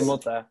come with yes. the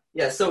mother?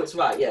 Yeah, so it's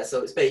right, yeah,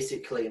 so it's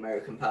basically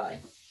American Pie.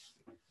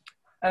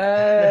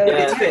 Yeah,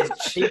 It's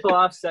Finch. people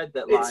have said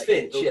that It's like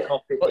Finch, they'll yeah.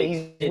 copy- But they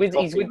he's did with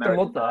copy the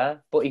American Pie.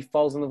 mother, but he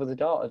falls in love with the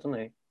daughter, doesn't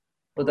he?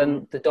 But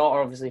then the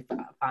daughter obviously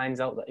finds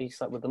out that he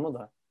slept with the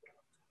mother.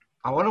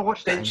 I want to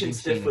watch that Finch ending and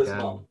scene Stifler's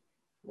again. mum.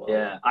 Well,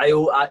 Yeah, I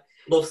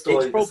love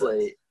story. it's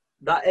probably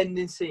that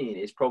ending scene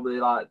is probably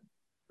like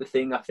the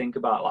thing I think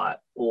about like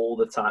all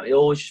the time. It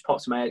always just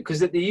pops in my head because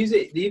they use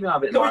it. They even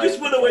have it. Can like, we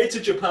just run away to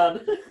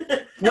Japan?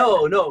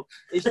 No,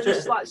 it's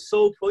just like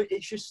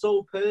it's just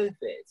so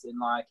perfect and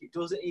like it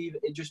doesn't even.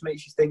 It just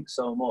makes you think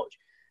so much.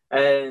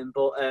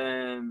 But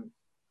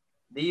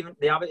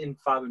they have it in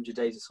 500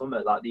 Days of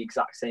Summer, like the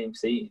exact same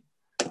scene.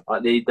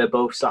 Like they're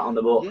both sat on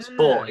the bus, Yeah.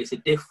 but it's a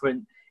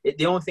different.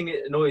 The only thing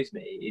that annoys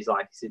me is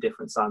like it's a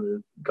different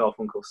Simon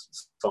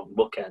Garfunkel's song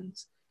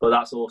Bookends, but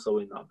that's also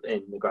in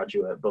The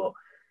Graduate. But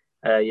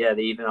yeah,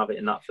 they even have it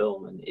in that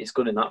film, and it's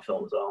good in that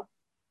film as well.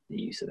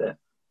 The use of it.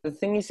 The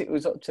thing is, it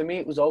was to me,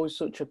 it was always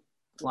such a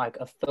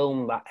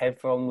film that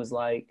everyone was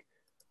like,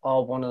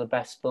 "Oh, one of the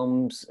best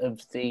films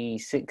of the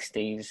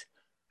 '60s."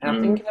 And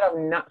I think if I'd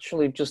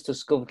naturally just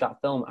discovered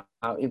that film,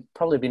 it'd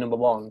probably be number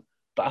one.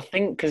 But I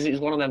think because it was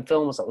one of them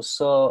films that was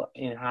so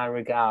in high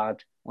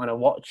regard when I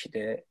watched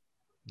it,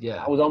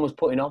 Yeah. I was almost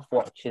putting off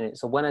watching it.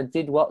 So when I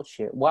did watch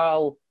it,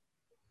 while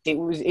it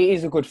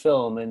is a good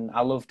film and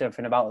I loved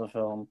everything about the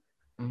film,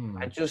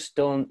 I just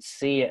don't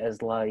see it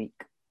as like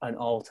an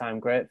all-time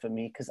great for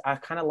me because I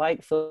kind of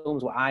like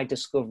films where I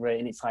discover it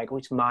and it's like, oh,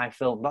 it's my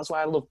film. That's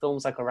why I love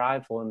films like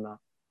Arrival and that.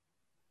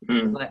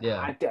 Like,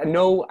 Yeah. I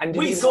know, and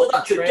We saw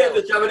that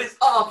together, Jarad. It's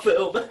our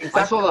film.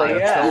 I saw that at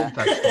yeah. a film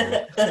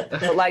festival.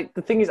 But like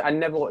the thing is, I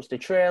never watched the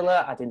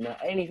trailer. I didn't know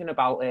anything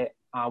about it.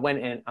 I went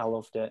in, I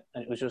loved it,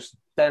 and it was just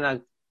then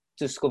I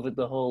discovered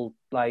the whole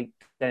like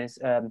Denis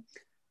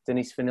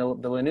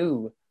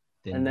Villeneuve,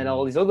 and then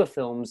all these other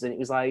films, and it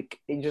was like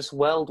it just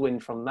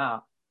whirlwind from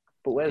that.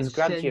 But whereas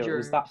Graduate, it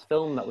was that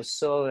film that was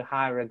so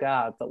high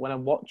regard that when I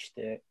watched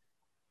it,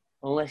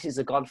 unless it's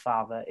a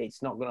Godfather,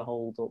 it's not going to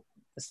hold up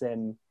the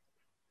same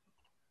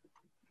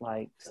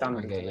like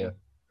standard.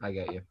 I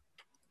get you.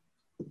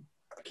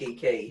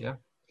 Kiki. Yeah.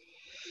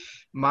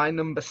 My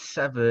number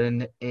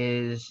 7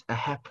 is a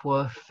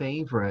Hepworth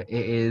favourite.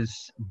 It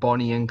is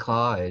Bonnie and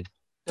Clyde.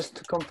 Just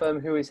to confirm,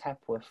 who is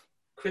Hepworth?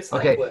 Chris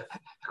Hepworth.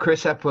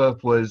 Chris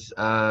Hepworth was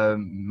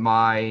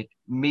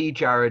me,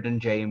 Jarad, and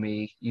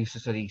Jamie used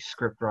to study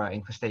script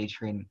writing for stage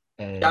screen.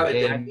 Jarad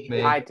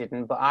didn't. I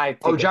didn't, but I.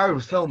 Oh, Jarad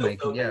was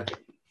filmmaking, yeah.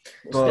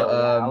 But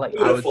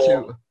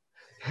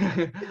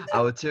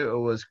our tutor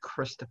was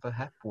Christopher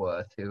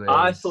Hepworth, who is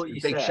I thought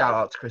you big said shout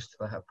out to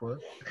Christopher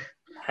Hepworth.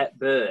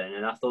 Hepburn,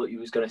 and I thought you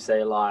was going to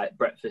say like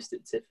Breakfast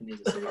at Tiffany's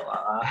or something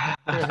like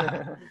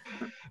that.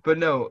 But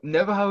no,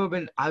 never have I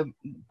been. I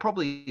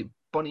probably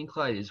Bonnie and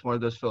Clyde is one of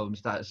those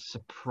films that has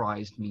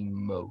surprised me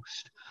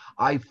most.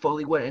 I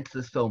fully went into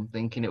this film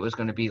thinking it was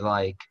going to be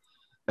like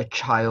a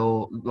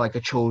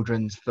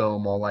children's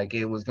film, or like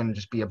it was going to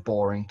just be a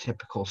boring,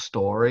 typical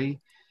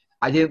story.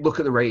 I didn't look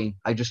at the rating.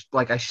 I just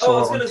I saw. I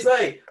was going to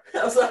say.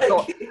 I was like,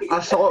 I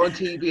saw it on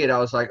TV and I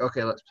was like,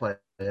 okay, let's play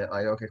it.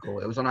 Like, okay,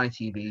 cool. It was on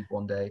ITV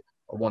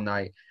one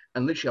night,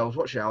 and literally I was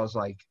watching it. I was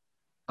like,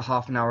 a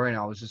half an hour in,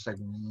 I was just like,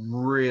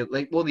 really,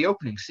 like, well, the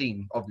opening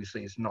scene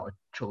obviously is not a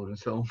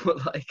children's film,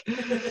 but like,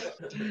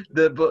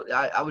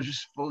 I was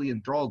just fully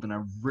enthralled, and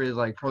I really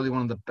like probably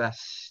one of the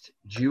best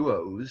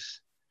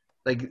duos.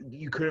 Like,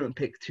 you couldn't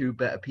pick two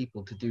better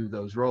people to do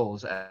those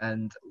roles,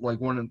 and like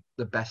one of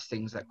the best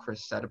things that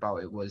Chris said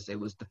about it was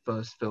the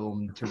first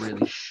film to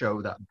really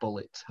show that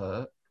bullets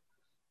hurt.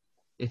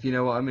 If you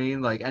know what I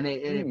mean, like, and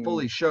it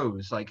fully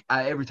shows. Like,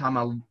 every time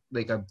a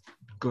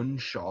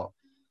gunshot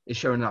is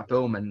shown in that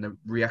film and the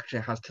reaction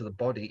it has to the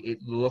body, it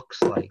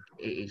looks like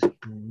it is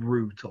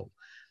brutal.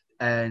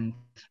 And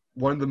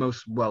one of the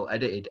most well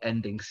edited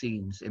ending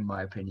scenes, in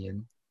my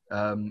opinion,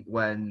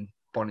 when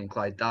Bonnie and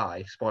Clyde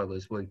die.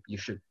 Spoilers, well, you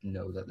should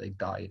know that they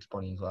die. It's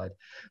Bonnie and Clyde.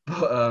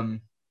 But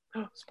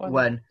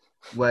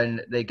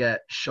when they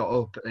get shot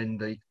up, and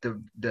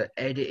the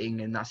editing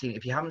in that scene,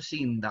 if you haven't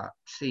seen that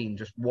scene,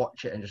 just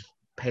watch it and just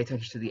pay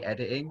attention to the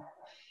editing.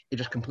 It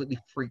just completely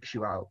freaks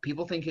you out.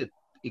 People think it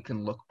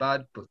can look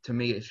bad, but to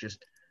me,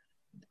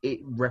 it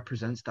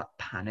represents that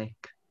panic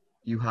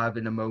you have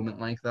in a moment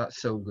like that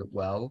so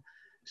well.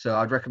 So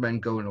I'd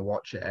recommend going to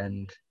watch it.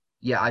 And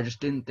yeah, I just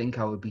didn't think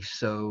I would be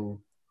so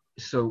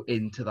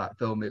into that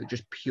film. It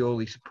just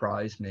purely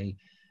surprised me,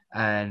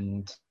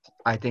 and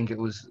I think it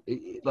was,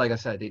 like I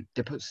said, it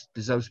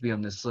deserves to be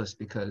on this list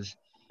because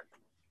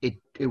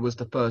it was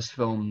the first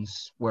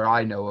films where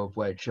I know of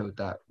where it showed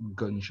that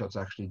gunshots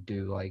actually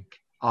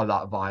are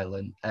that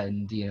violent,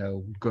 and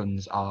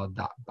guns are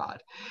that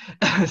bad.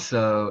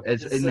 So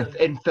it's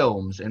in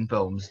films,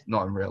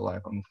 not in real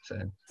life, I'm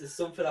saying. There's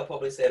something I'll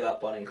probably say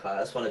about Bonnie and Clyde.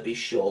 I just want to be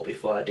sure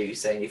before I do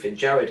say anything.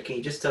 Jarad, can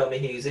you just tell me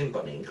who's in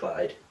Bonnie and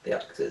Clyde, the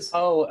actors?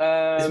 Oh,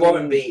 it's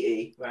Warren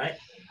Beatty, right?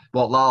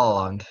 What, La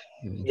La Land?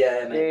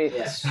 Yeah, mate.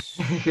 Yeah.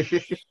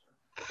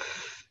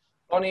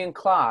 Bonnie and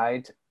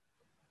Clyde.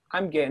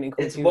 I'm getting it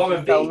confused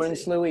with Thelma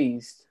and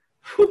Louise.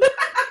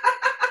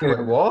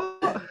 Wait,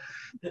 what?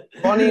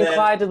 Bonnie and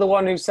Clyde are the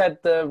one who said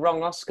the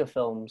wrong Oscar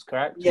films,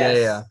 correct? Yes,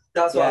 yeah.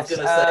 That's what I was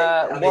going to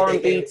say.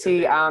 Warren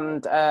Beatty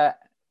and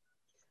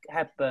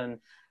Hepburn.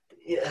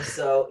 Yeah,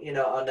 so,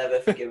 I'll never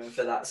forgive him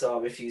for that, so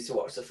I refuse to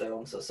watch the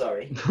film, so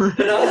sorry.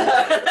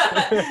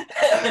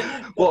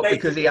 What,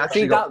 because he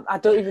actually I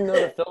don't even know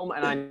the film,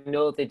 and I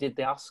know they did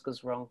the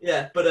Oscars wrong.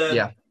 Yeah, but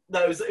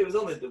no, it was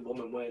only the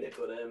woman, weren't it?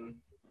 But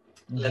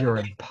you're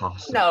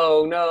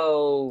impossible.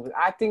 No,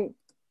 I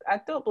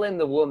don't blame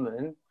the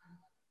woman.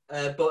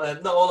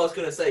 But no, all I was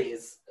going to say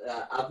is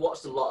I've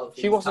watched a lot of.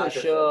 She wasn't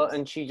sure, films.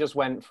 And she just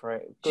went for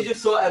it. She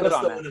just saw Emma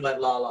Stone and went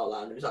La La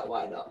Land. It was like,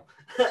 why not?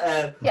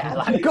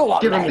 Yeah, go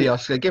on. Give him the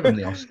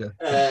Oscar.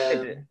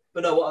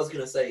 But no, what I was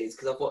going to say is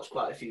because I've watched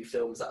quite a few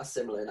films that are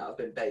similar and that have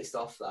been based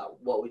off that.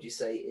 What would you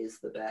say is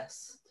the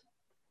best?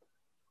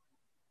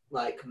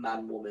 Like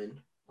man,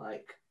 woman,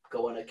 like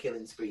go on a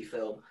killing spree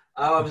film.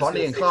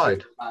 Bonnie and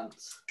Clyde.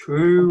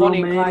 True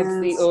Bonnie and Romance.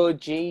 Clyde's the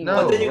OG.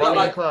 No, but then you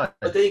got Clyde.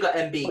 But then you got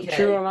MBK. But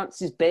True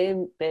Romance is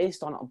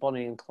based on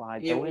Bonnie and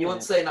Clyde. You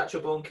want to say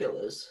Natural Born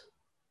Killers?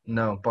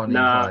 No, Bonnie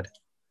and Clyde.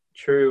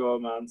 True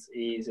Romance,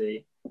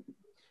 easy.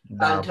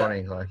 No, Bonnie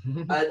and Clyde.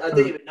 I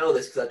didn't even know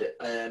this because it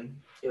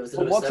was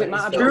the what's it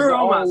matter? True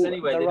Romance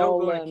anyway. They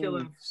don't go on a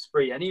killing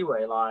spree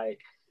anyway.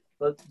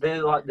 But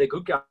they're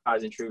good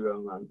guys in True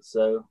Romance.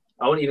 So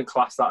I wouldn't even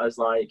class that as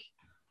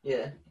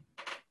yeah.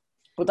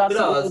 But that's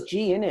the OG,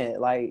 innit?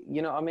 Like,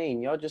 you know what I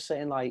mean? You're just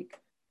saying, like,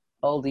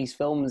 all these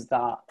films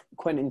that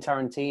Quentin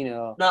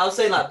Tarantino. No, I was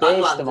saying like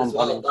Based Badlands them on as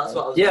well. Paddington. That's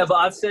what I was. Yeah, gonna but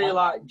I'd say. say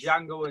like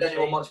Django Did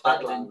anyone Unchained watch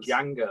better than Badlands?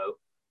 Django,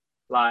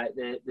 like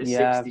the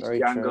Yeah, 60s very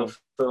Django true.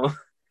 film.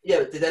 Yeah,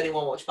 but did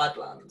anyone watch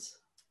Badlands?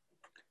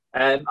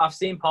 I've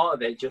seen part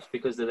of it just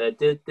because of the.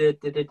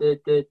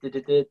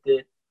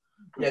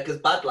 Yeah, because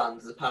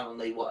Badlands is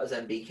apparently what as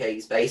MBK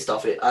is based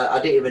off it. I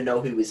didn't even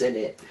know who was in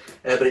it,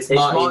 but it's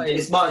Martin.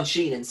 It's Martin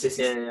Sheen and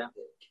Sissy. Yeah.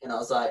 And I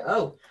was like,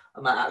 oh, I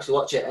might actually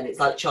watch it. And it's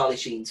like Charlie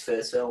Sheen's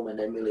first film and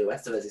Emilio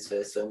Estevez's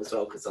first film as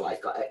well, because they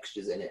like got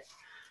extras in it.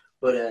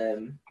 But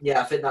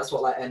yeah, I think that's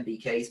what like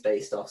MBK is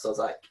based off. So I was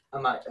like, I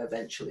might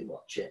eventually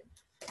watch it.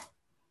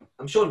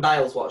 I'm sure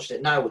Niall's watched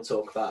it. Niall would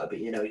talk about it, but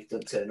you know he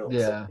doesn't turn up.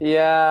 Yeah.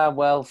 Yeah,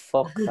 well,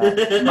 fuck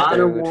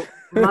that.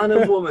 Man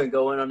and woman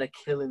going on a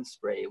killing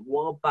spree.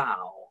 What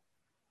about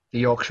The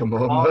Yorkshire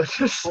Mum.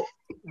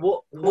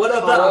 what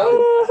about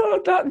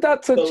Oh,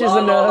 that touches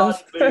a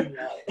nerve.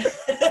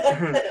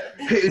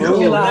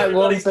 Moonlight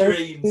one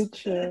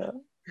picture.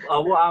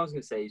 What I was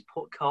going to say is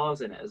put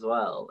cars in it as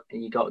well,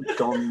 and you got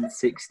Gone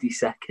 60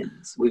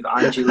 Seconds with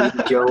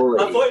Angelina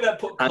Jolie. I thought you meant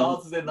put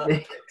cars in that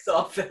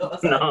Pixar film.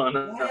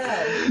 No.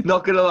 Yeah.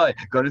 Not gonna lie,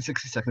 Gone in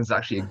 60 Seconds is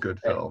actually a good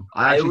film.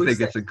 I actually think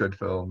it's a good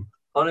film.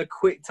 On a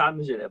quick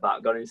tangent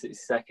about Gone in 60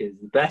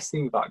 Seconds, the best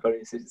thing about Gone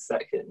in 60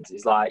 Seconds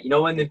is like, you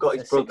know when they've got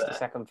his brother.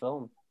 60-second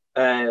film.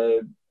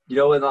 You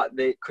know when like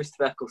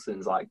Christopher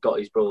Eccleston's like got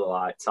his brother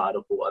like tied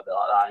up or whatever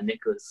like that, and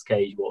Nicolas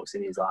Cage walks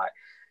in, he's like,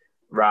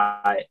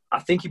 right, I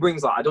think he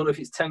brings like, I don't know if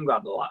it's 10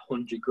 grand or like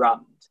 100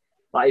 grand.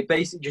 Like he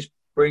basically just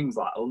brings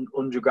like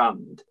 100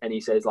 grand and he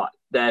says like,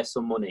 there's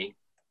some money,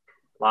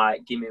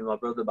 like give me my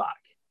brother back.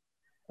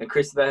 And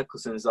Christopher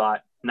Eccleston's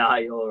like, nah,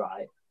 you're all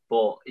right,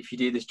 but if you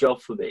do this job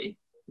for me,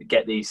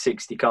 get these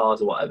 60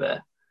 cars or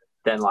whatever,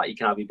 then like you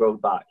can have your brother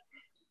back.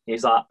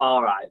 He's like,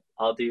 all right,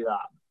 I'll do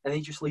that. And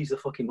he just leaves the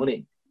fucking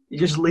money. He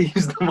just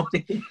leaves the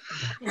money.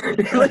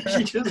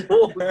 He just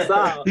walks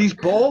out. He's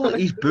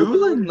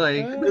booling,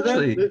 like,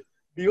 literally.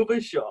 The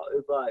other shot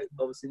of like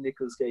obviously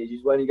Nicolas Cage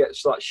is when he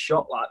gets like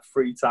shot like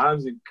 3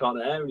 times in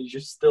Con Air and he's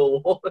just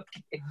still walking.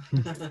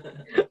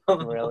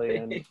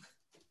 Brilliant.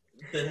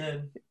 Yeah,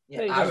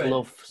 I just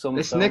love some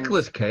It's films.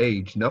 Nicolas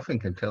Cage. Nothing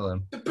can kill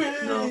him.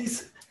 No.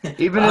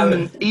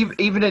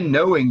 Even in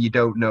knowing you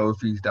don't know if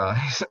he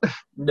dies.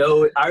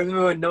 No, I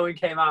remember when No One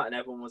came out and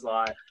everyone was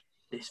like,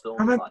 this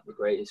film is like the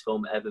greatest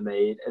film ever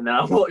made. And then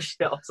I watched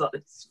it, I was like,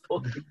 this is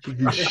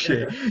fucking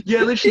shit.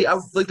 Yeah, literally,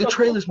 the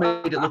trailers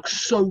made it look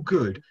so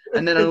good.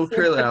 And then I looked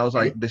trailer and I was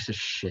like, this is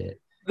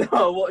shit. No,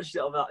 I watched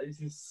it, I'm like,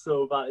 this is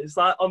so bad. It's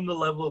like on the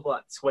level of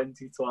like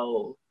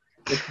 2012.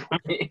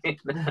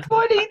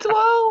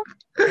 2012!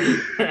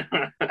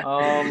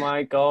 Oh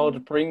my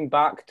god, bring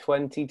back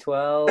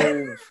 2012.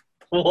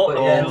 What?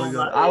 Oh Yeah, my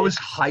god, I was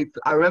hyped.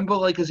 I remember,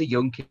 like, as a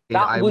young kid,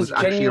 That I was was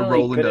actually a genuinely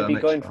Rolling going to be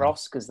Dermot going fan. for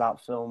Oscars,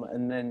 that film,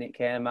 and then it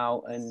came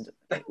out and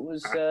it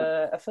was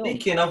a film.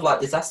 Speaking of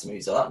like disaster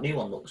movies, that new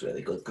one looks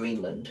really good.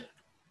 Greenland.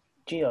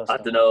 Geostorm. I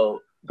don't know.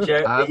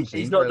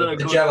 He's not done a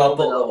The good Gerard film.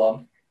 Butler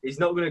one. He's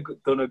not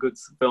done a good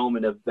film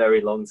in a very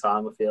long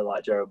time, I feel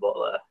like, Jarad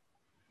Butler.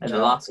 And the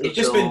last He's good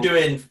just film- been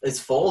doing his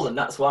Fallen,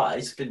 that's why.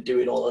 He's been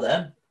doing all of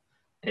them.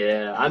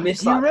 Yeah, I miss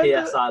Do you like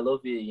remember- P.S. I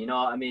Love You, you know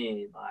what I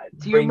mean? Like,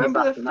 Do you bring it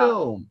remember back the to that.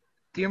 film?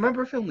 Do you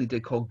remember a film we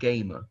did called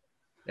Gamer?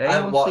 I haven't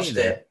Anyone watched seen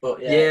it,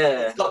 but yeah. Yeah.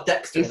 It's got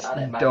Dexter in it, It's,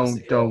 hasn't it?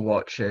 Man, don't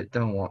watch it.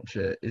 Don't watch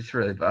it. It's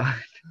really bad.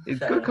 It's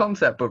Fair good enough.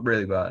 concept, but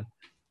really bad.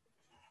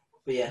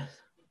 But yeah.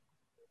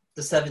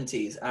 The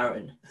 70s,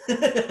 Aaron.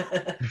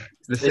 The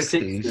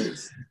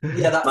 60s.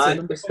 Yeah, that's My it.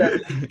 number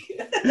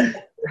 7.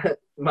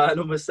 My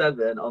number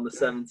 7 on the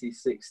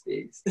 70s,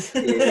 60s is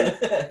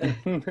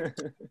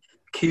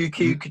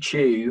QQ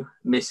Kachoo,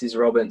 Mrs.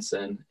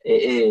 Robinson.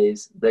 It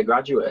is The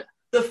Graduate.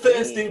 The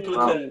first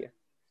duplicate.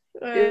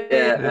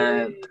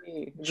 Yeah,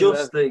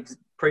 just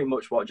pretty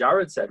much what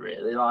Jarad said,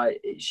 really. Like,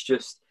 it's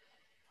just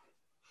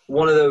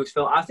one of those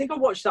films. I think I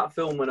watched that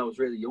film when I was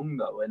really young,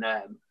 though, and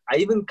I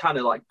even kind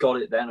of like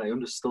got it then. I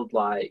understood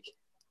like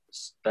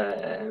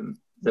the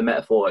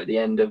metaphor at the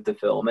end of the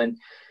film, and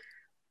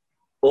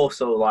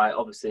also like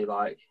obviously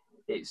like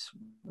it's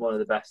one of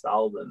the best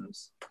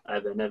albums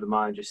ever. Never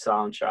mind just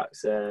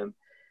soundtracks.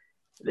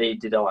 They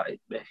did like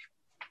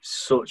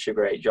such a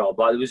great job.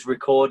 Like, it was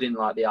recording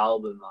like the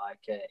album like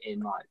in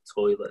like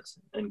toilets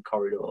and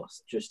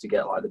corridors just to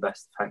get like the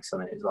best effects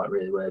on it. It's like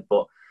really weird,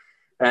 but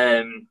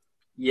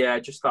yeah,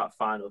 just that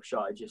final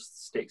shot, it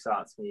just sticks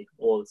out to me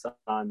all the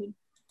time.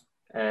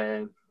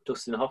 And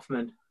Dustin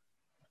Hoffman,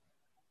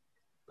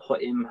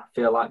 put him. I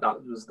feel like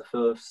that was the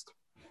first.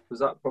 Was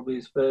that probably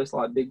his first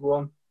like big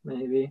one?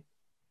 Maybe.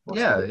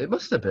 Yeah, it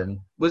must have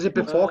been. Was it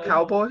before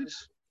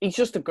Cowboys? He's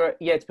just a great.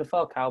 Yeah, it's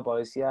before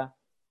Cowboys. Yeah,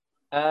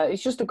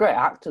 he's just a great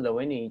actor, though,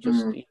 isn't he?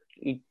 Just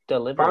he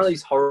delivers. Apparently,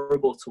 he's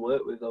horrible to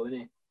work with, though, isn't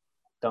he?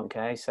 Don't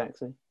care. He's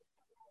sexy.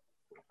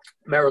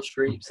 Meryl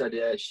Streep said,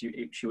 yeah,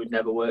 she would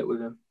never work with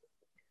him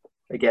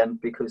again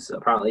because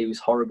apparently he was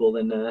horrible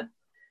in.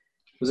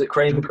 Was it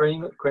Kramer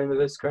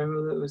vs.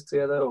 Kramer that was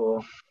together,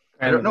 or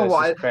I don't know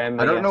why.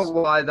 Kramer, I don't know yes.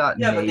 why that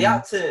Yeah, name. but they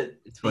had to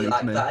It's be funny to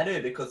like me. that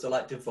anyway because they're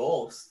like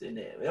divorced in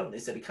it. They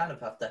so they kind of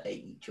have to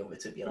hate each other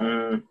to be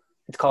like.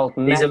 It's called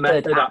He's a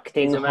method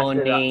acting, he's a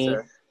method honey.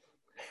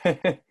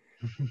 actor.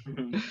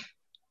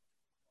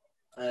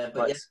 But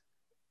Let's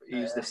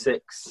use the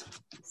 6.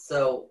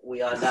 so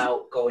we are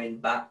now going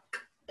back,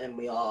 and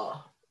we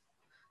are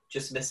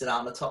just missing out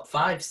on the top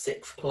 5,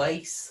 6th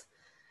place.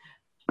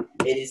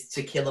 It is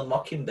To Kill a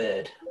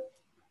Mockingbird.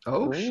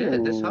 Oh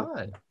shit! This Ooh.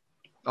 high.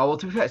 Oh well,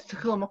 to be fair, it's To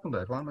Kill a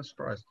Mockingbird. Why am I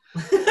surprised?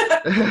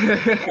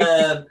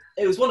 It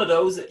was one of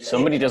those.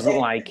 Somebody doesn't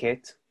like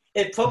it.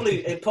 It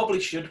probably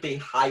should be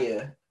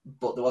higher,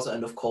 but there wasn't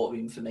enough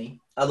courtroom for me.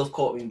 I love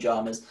courtroom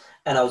dramas,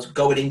 and I was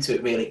going into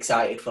it really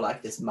excited for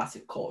like this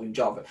massive courtroom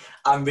drama.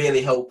 I'm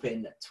really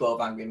hoping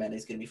 12 Angry Men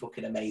is going to be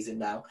fucking amazing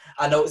now.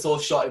 I know it's all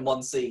shot in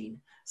one scene,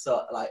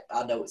 so like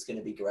I know it's going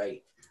to be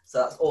great.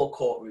 So that's all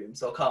courtroom.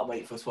 So I can't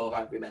wait for 12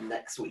 Angry Men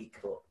next week.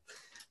 But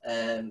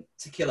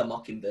To Kill a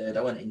Mockingbird,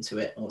 I went into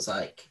it and was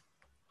like,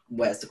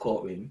 "Where's the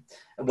courtroom?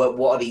 And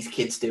what are these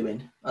kids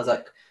doing?" I was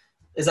like.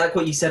 It's like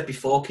what you said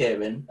before,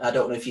 Kieran. I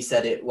don't know if you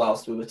said it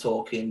whilst we were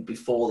talking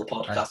before the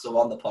podcast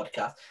or on the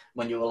podcast,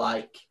 when you were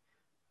like,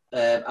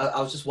 I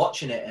was just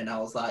watching it and I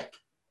was like,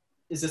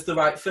 is this the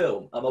right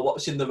film? Am I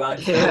watching the right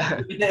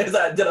film? It was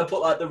like, did I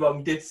put like the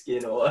wrong disc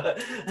in or I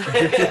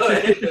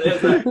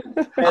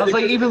was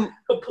like, even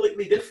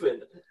completely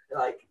different.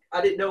 Like,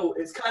 I didn't know.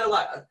 It's kind of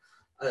like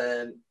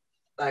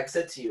I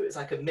said to you, it's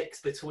like a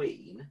mix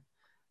between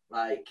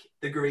like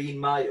The Green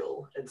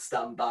Mile and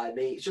Stand By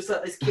Me. It's just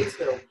like this kids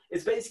film.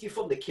 It's basically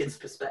from the kids'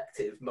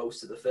 perspective,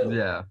 most of the film.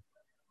 yeah.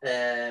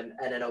 And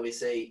then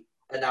obviously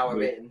an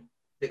hour in,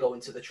 they go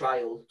into the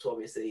trial to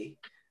obviously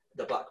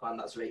the black man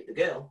that's raped the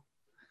girl.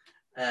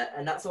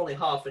 And that's only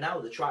half an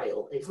hour, the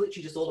trial. It's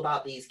literally just all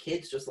about these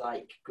kids just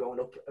like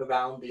growing up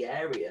around the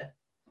area.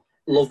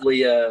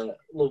 Lovely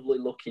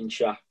looking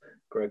chap,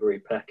 Gregory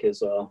Peck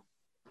as well.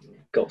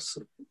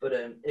 Gossip. But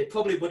it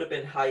probably would have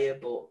been higher,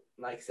 but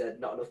like I said,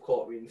 not enough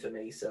courtroom for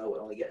me, so it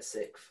only gets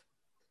 6th.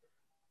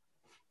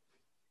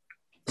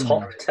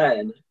 Top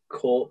 10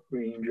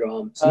 courtroom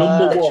dramas.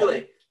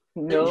 Literally,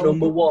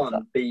 Number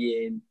one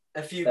being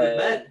A Few Good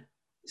Men.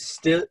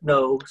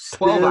 Sterling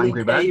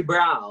Angry Men. K.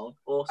 Brown.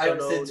 I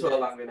haven't seen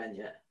 12 Angry Men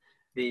yet.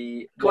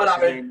 Come on,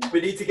 what's Aaron. his name? We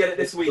need to get it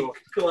this week.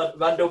 Come on,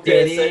 Randall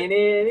Pearson.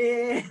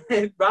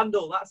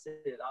 Randall, that's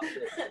it.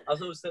 I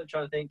was still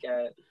trying to think.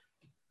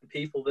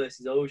 People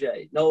versus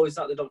OJ. No, it's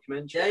not the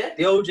documentary. Yeah.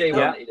 The OJ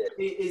one. He did.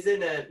 He's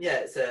in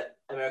it's a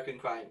American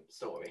Crime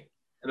Story.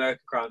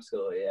 American Crime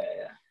Story.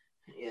 Yeah.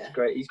 Yeah.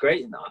 Great. He's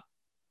great in that.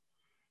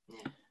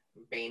 Yeah.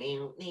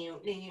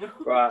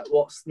 Right.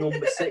 What's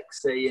number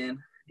 6 saying?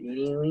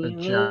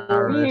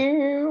 Jarad.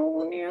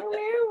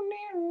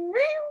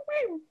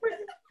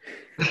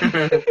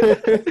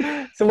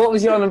 So what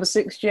was your number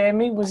 6,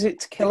 Jamie? Was it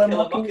To Kill a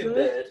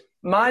Mockingbird?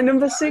 My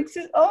number 6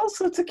 is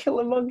also To Kill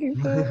a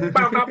Mockingbird.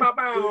 And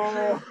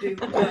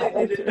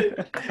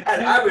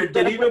Aaron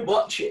didn't even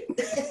watch it.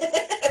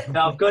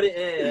 No, I've got it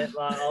here.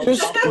 Like,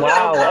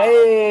 Wow.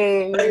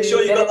 Hey. Make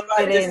sure you got the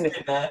right disc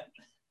in there.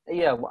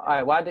 Yeah,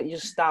 why don't you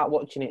just start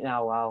watching it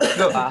now? I was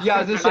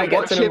gonna say, I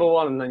get to number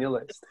 1 and then your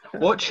list.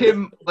 Watch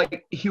him,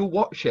 like, he'll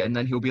watch it and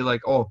then he'll be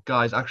like, oh,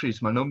 guys, actually,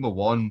 it's my number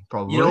 1,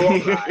 probably. You know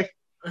what, right?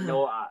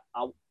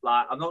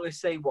 I'm not going to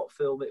say what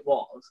film it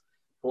was,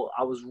 but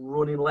I was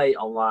running late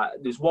on, like,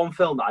 there's one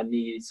film that I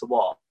needed to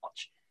watch.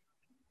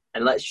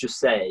 And let's just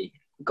say,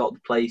 got the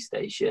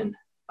PlayStation,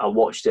 I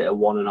watched it at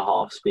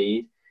 1.5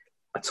 speed.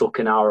 I took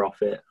an hour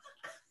off it.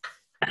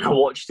 And I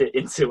watched it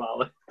in 2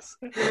 hours.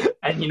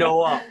 And you know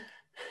what?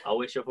 I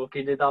wish I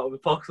fucking did that with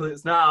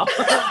Apocalypse Now.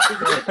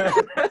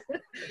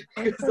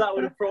 Because that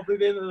would have probably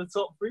been in the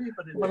top 3 if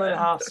I did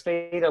 1.5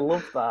 speed, I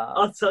love that.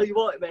 I'll tell you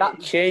what, mate. That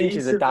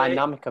changes the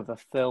dynamic of the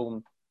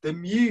film. The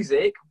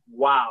music,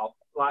 wow.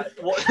 Like,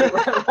 watch it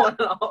at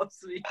 1.5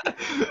 speed.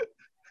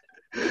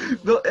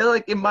 But,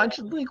 like,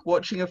 imagine, like,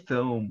 watching a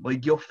film,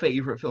 like, your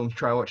favourite films,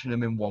 try watching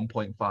them in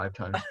 1.5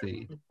 times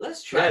speed.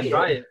 Let's try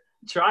it.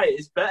 Try it,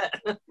 it's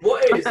better.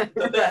 What is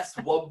the best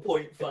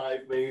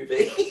 1.5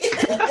 movie?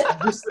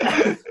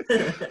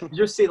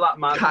 just see like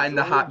man Cat in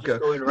the Hat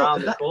going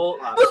around the court.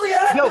 Like.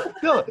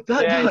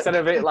 Instead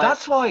of it, like...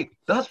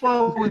 that's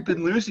why we've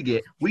been losing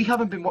it. We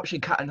haven't been watching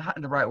Cat in the Hat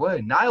in the right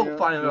way. Niall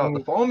finding out the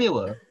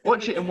formula.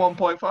 Watch it in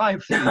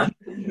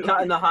 1.5.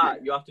 Cat in the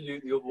Hat, you have to do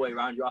it the other way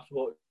around. You have to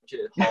watch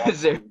it.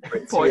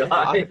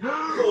 0.5.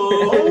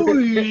 Oh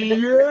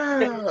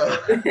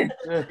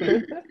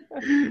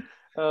yeah.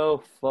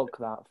 Oh, fuck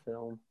that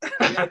film.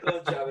 Yeah, go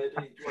on, Jared.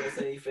 Do you want to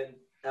say anything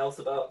else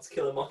about To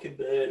Kill a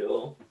Mockingbird?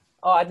 Or?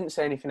 Oh, I didn't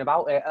say anything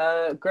about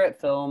it.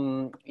 Great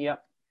film.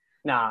 Yep.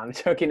 Nah, I'm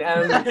joking.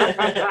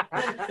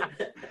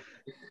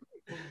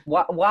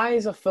 Why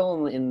is a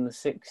film in the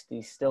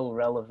 60s still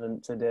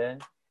relevant today?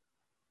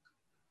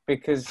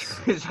 Because...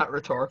 Is that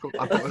rhetorical?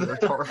 I thought it was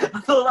rhetorical.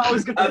 I thought that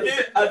was going to be...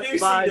 Have you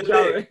seen the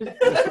Jared? No,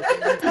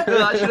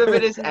 that should have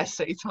been his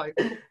essay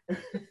title.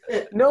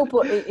 No,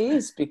 but it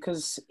is,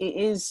 because it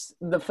is...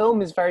 The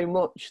film is very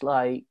much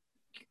like...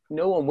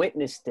 No one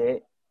witnessed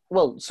it.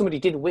 well, somebody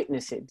did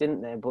witness it,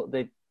 didn't they? But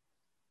they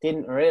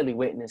didn't really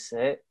witness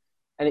it,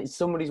 and it's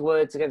somebody's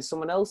words against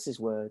someone else's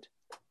word.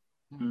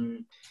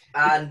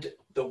 And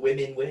the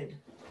women win.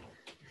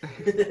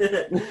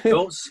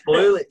 Don't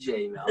spoil it,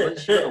 Jamie. I'm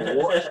actually gonna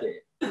watch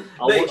it.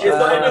 Mate, it's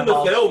not even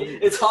the film.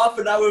 It's half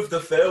an hour of the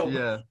film.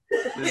 Yeah.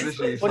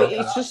 But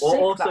it's just sick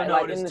Also that,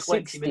 known like, in as the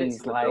 20 minutes 60s,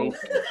 of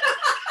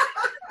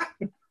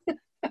the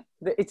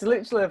like, it's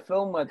literally a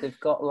film where they've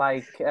got,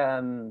 like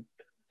in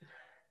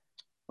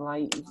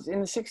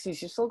the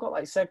 60s, you've still got,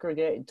 like,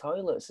 segregated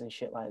toilets and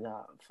shit like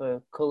that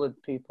for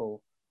coloured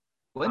people.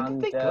 When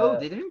did they go?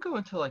 They didn't go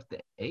until like the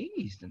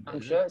 80s, didn't they?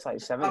 I'm sure it's like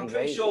 70s. I'm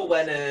pretty sure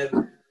when,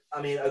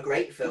 a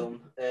great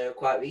film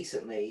quite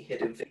recently,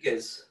 Hidden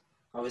Figures.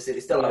 Obviously, they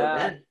still own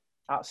men.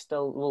 That's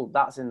still, well,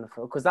 that's in the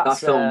film. Because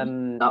that's...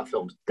 That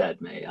film's dead,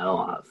 mate. I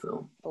don't like that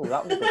film. Oh,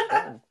 that was a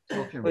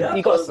good film. Yeah,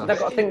 they've got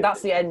to think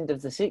that's the end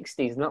of the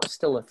 60s, and that's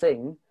still a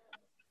thing.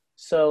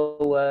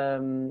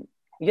 So,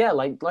 yeah,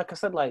 like I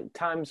said, like,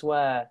 times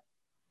where...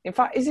 In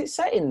fact, is it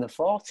set in the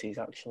 40s,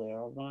 actually?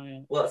 Or am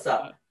I... What's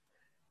that?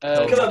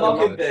 Kill a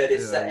Mockingbird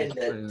is set in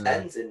the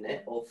 10s, isn't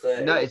it? Or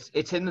 30? No,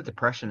 it's in the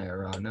Depression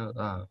era, I know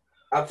that.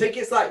 I think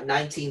it's like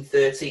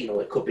 1913,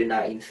 or it could be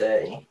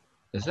 1930.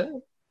 Is it?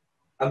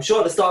 I'm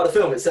sure at the start of the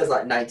film it says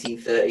like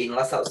 1913,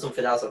 unless that's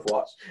something else I've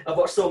watched. I've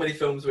watched so many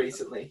films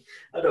recently.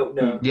 I don't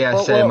know. Yeah,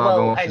 same.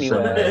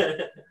 Anyway,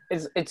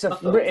 it's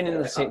written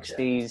in the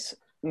 60s,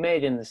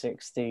 made in the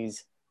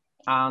 60s,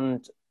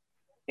 and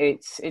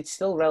it's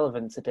still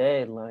relevant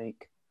today.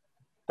 Like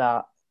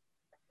that,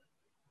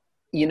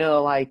 you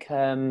know, like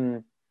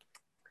there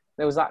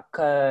was that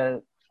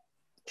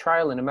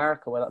trial in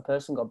America where that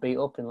person got beat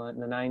up in like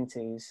the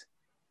 90s,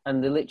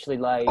 and they literally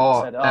like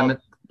said, "Oh,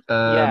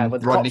 yeah,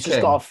 but the Rodney cops King.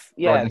 just got off.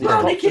 Yeah, the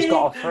cops just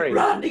got off free."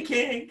 Rodney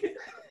King.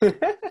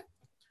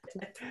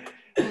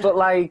 But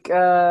like,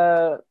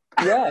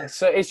 yeah,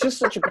 so it's just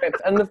such a great.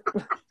 And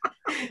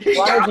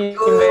why have you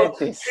made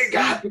this?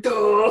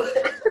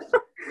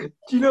 Do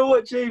you know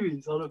what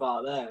Jamie's on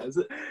about there? Is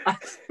it?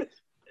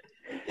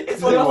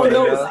 It's one of my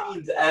favorite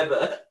scenes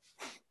ever.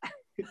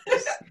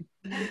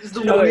 It's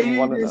the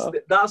weirdest,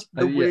 that's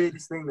the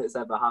weirdest thing that's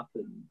ever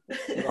happened.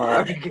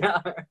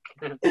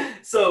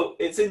 So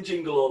it's in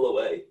Jingle All the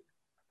Way.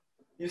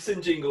 You've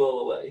seen Jingle All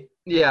the Way?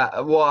 Yeah,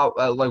 well,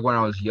 like when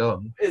I was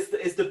young.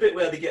 It's the bit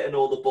where they're getting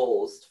all the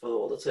balls for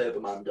all the Turbo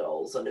Man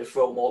dolls, and they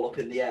throw them all up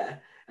in the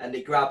air, and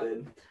they grab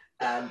him,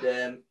 and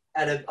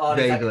Arnie's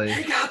Vaguely. like,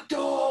 hey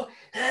Gapto,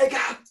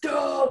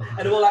 and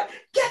they're all like,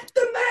 get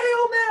the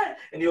mailman,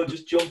 and he'll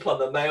just jump on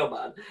the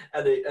mailman,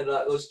 and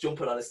like was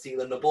jumping on and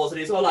stealing the balls, and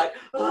he's all like,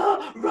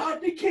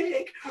 Rodney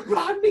King.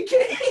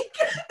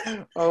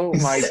 Oh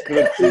my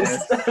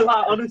goodness!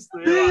 Like,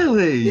 honestly,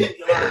 Really?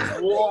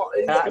 like, what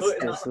is That's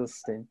going on?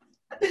 disgusting.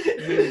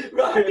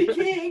 Rodney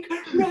King.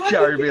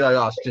 Jerry would be like,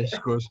 that's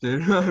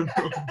disgusting.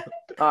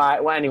 All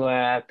right. Well,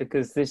 anyway,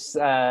 because this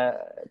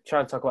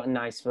trying to talk about a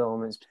nice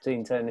film, it's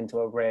been turned into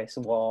a race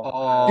war.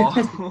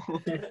 Oh.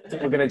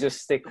 We're gonna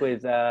just stick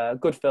with a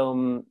good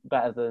film,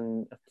 better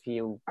than A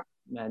Few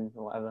Men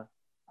or whatever.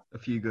 A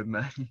Few Good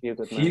Men.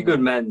 Few Good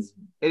Men's.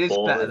 It is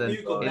boring. better than.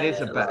 It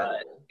is a better.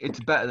 Right. It's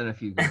better than A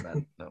Few Good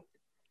Men. No.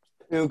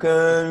 You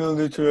can on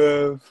the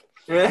truth.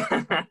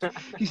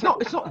 He's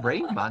not. It's not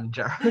Rain Man,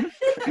 Jared.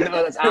 No,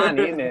 that's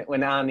Arnie, isn't it?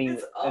 When Arnie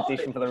It's Arnie.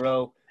 auditioned for the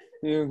role.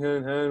 You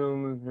can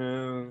handle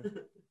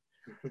the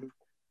truth.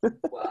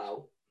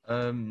 Wow.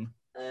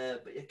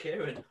 But yeah,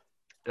 Kieran.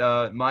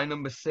 My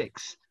number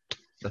 6,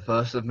 The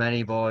First of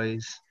Many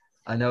Boys.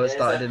 I know it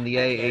started in the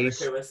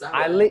 80s.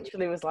 I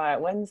literally was like,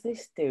 when's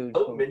this dude?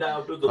 Oh,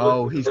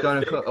 he's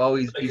gonna.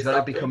 He's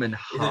gonna be coming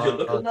hard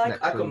looking like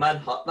next week. Aquaman,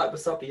 hot like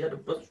wasabi, had a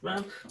bush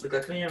man, look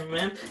like a young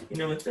man. You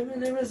know what's in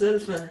the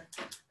reserves, man.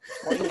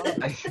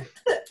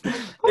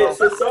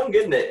 It's a song,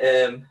 isn't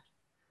it?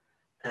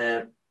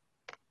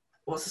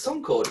 What's the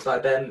song called? It's by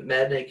Bare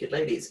Naked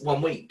Lady. It's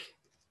 1 week.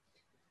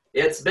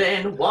 It's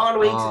been 1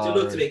 week since you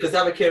looked at me, because they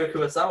have a Kira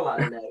Kurosawa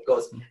line in there. It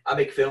goes, I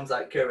make films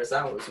like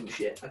Kurosawa or some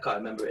shit. I can't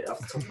remember it off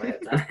the top of my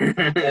head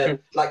now.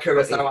 Like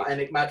Kurosawa, I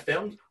make mad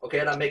films. Okay,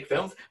 and I make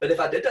films. But if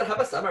I did, I'd have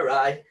a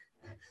samurai.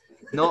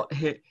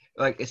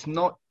 It's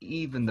not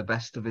even the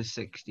best of his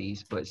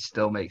 60s, but it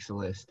still makes the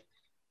list.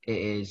 It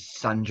is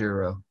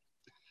Sanjuro.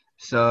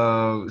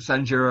 So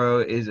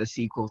Sanjuro is a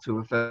sequel to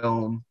a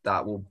film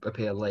that will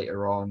appear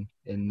later on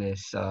in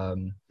this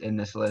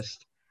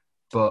list.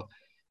 But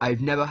I've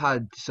never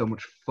had so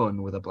much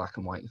fun with a black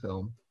and white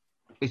film.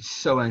 It's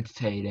so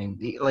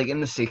entertaining. Like in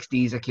the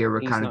 60s,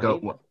 Akira kind of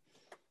go.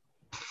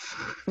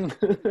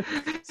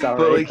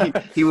 Sorry. But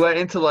like he went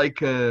into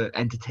like a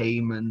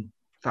entertainment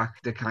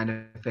factor kind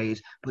of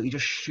phase, but he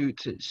just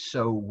shoots it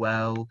so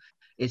well.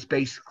 It's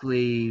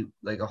basically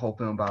like a whole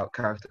film about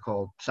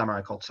a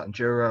samurai called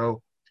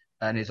Sanjuro,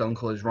 and his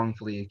uncle is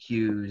wrongfully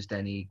accused,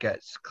 and he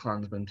gets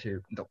Klansmen,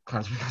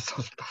 that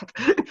sounds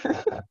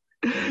bad.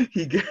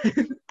 He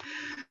gets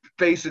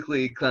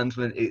basically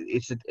Klansman.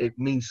 It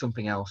means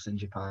something else in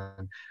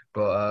Japan,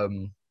 but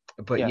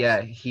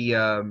yeah, he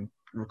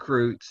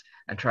recruits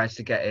and tries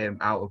to get him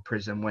out of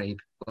prison when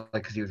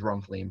because he was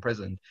wrongfully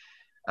imprisoned.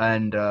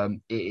 And it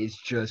is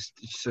just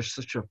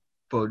such a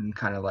fun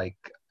kind of like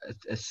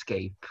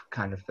escape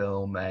kind of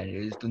film, and it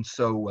is done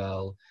so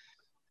well.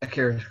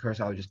 Akira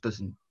Kurosawa just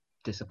doesn't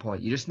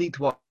disappoint. You just need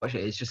to watch it.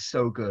 It's just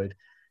so good,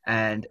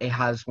 and it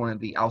has one of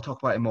the. I'll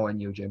talk about it more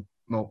in you, Jim.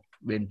 More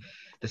in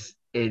this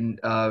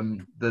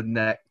the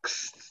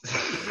next.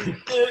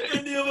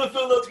 In the other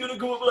film that's gonna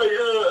come up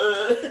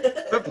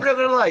later. But not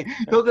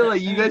gonna lie,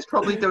 you guys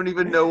probably don't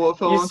even know what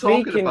film You're I'm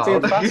talking speaking about.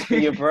 too fast for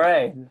your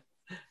brain.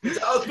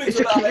 It's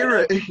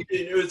Akira.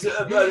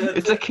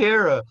 It's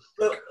Akira.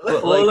 But,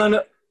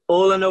 like,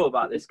 all I know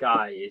about this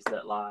guy is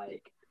that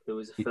like there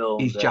was a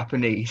film he's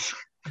Japanese.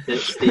 that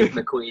Steve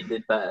McQueen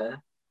did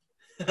better.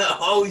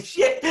 Oh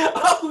shit!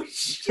 Oh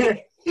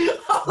shit!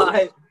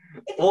 Like,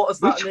 what's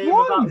that Which name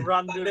one? of that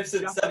random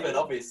Magnificent Japanese- Seven,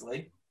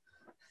 obviously.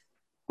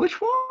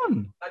 Which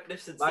one?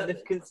 Magnificent Seven.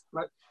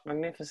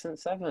 Magnificent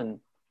Seven.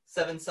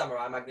 Seven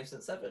Samurai,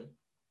 Magnificent Seven.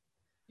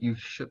 You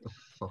shut the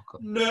fuck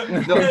up. No.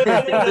 No,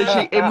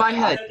 literally, in my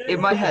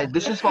head,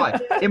 this is why.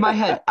 In my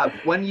head,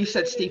 when you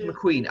said Steve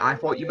McQueen, I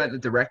thought you meant the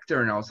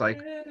director, and I was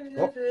like,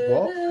 what?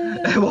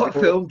 What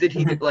film did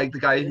he do? Like the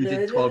guy who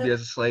did 12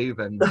 Years a Slave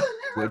and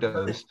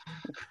Widows?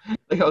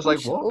 Like, I was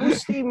like, what?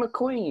 Who's Steve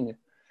McQueen?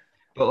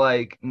 But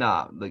like,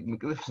 nah, like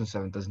Magnificent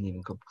Seven doesn't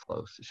even come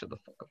close. Shut the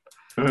fuck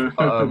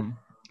up.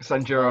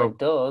 Sanjuro, It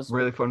does.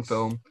 really fun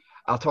film.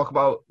 I'll talk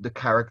about the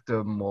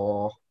character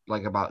more,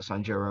 like about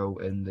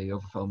Sanjuro in the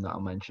other film that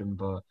I'll mention.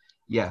 But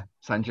yeah,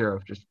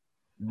 Sanjuro, just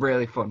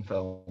really fun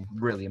film,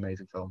 really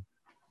amazing film.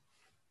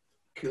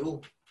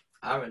 Cool.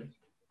 Aaron.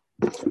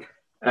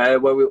 Where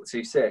are we up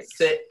to? 6?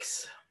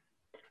 6.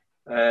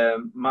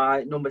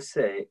 My number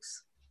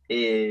 6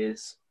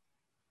 is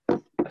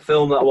a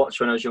film that I watched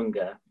when I was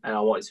younger, and I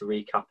wanted to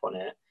recap on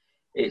it.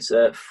 It's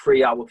a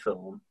 3-hour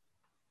film,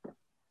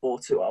 or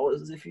 2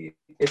 hours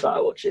if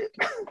I watch it.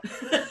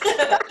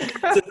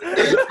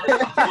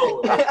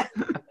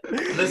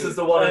 This is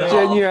the one and a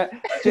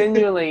half.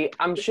 Genuinely,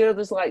 I'm sure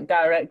there's like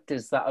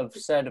directors that have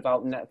said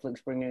about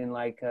Netflix bringing in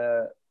like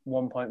a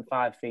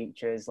 1.5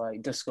 feature is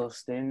like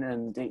disgusting,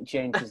 and it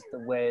changes the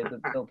way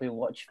that people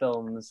watch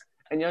films.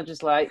 And you're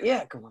just like,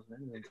 yeah, come on,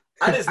 then.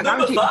 And it's I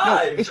number guarantee-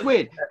 5. No, it's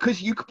weird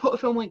because you could put a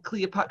film like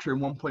Cleopatra in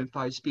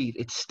 1.5 speed.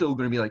 It's still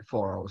going to be like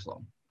 4 hours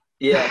long.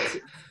 Yeah,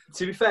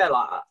 to be fair,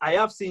 like I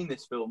have seen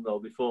this film though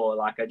before.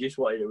 Like I just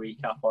wanted a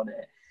recap on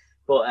it,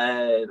 but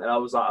and I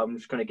was like, I'm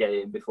just gonna get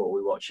in before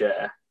we watch it,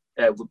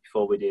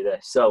 before we do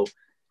this. So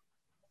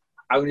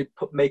I'm gonna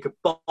make a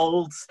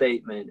bold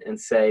statement and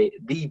say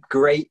the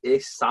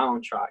greatest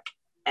soundtrack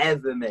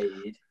ever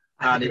made,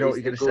 and You it know is what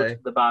the you're good, gonna say?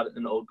 the bad,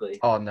 and the ugly.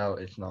 Oh no,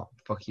 it's not.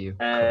 Fuck you.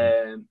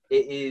 It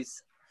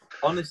is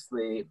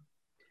honestly.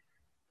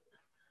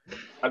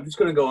 I'm just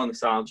going to go on the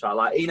soundtrack.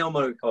 Like, Ennio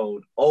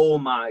Morricone, oh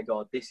my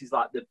God, this is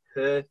like the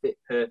perfect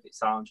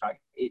soundtrack.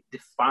 It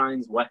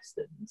defines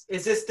Westerns.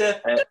 Is this the...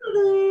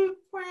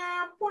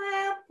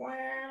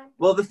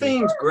 Well, the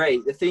theme's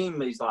great. The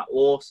theme is like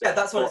awesome. Yeah,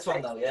 that's what it's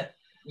from though, yeah?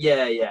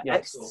 Yeah. Yeah,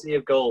 Ecstasy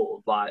of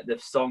Gold, like the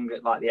song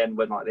at like the end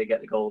when like they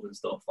get the gold and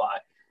stuff.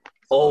 Like,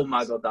 oh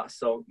my God, that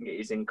song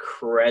is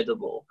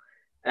incredible.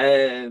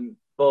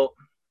 But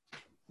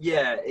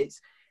yeah,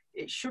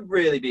 it should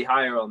really be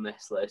higher on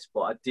this list,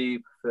 but I do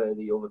prefer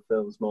the other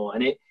films more.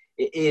 And it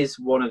is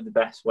one of the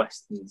best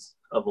Westerns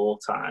of all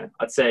time.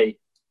 I'd say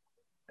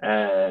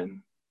there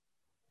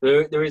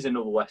is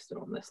another Western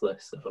on this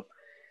list. So,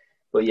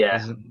 but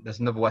yeah. There's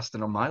another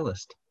Western on my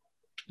list.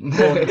 Is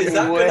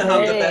that going to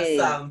have the best Hey.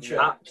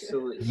 soundtrack?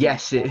 Absolutely.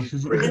 Yes, it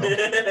is.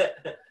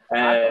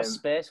 I've got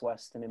Space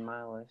Western in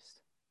my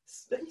list.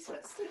 Space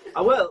Western.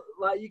 Well,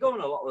 like you go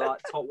on a lot of like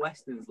top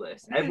Westerns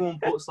lists. Everyone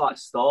puts like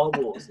Star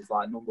Wars as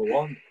like number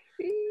 1.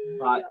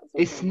 Like,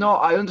 It's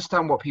not. I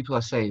understand what people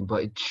are saying,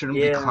 but it shouldn't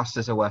be Yeah. classed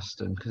as a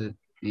Western because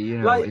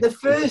like the it's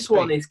first big.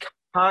 one is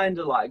kind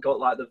of like got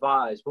like the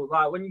vibes, but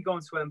like when you go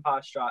into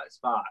Empire Strikes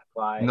Back,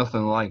 like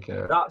Nothing like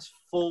it. that's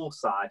full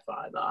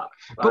sci-fi. That,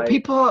 But like,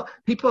 people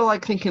are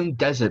like thinking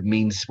desert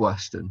means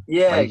Western.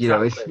 yeah, Like,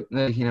 exactly. It's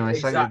like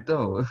Exactly.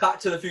 no. Back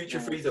to the Future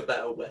 3 is a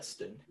better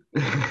Western.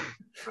 The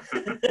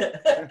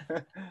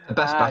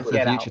best Back to the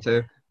Get Future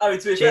too. I mean,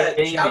 to be fair,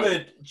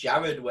 Jamie.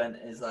 Jarad went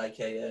as like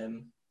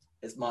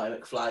as Marty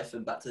McFly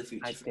from Back to the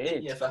Future I for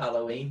did. for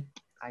Halloween.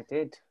 I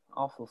did.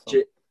 Awful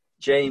film.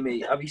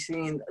 Jamie, have you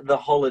seen The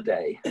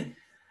Holiday?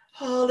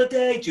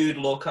 Holiday, Jude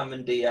Law,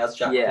 Cameron Diaz,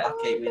 Jack Yeah. Black,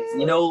 Kate Winslet.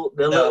 You know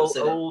the No, I've little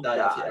seen it. old No,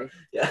 yeah, guy.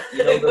 yeah.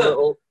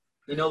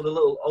 You know the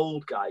little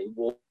old guy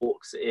who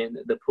walks in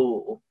the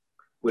pool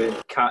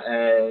with Kate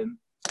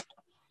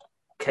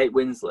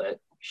Winslet.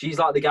 She's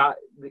like the guy.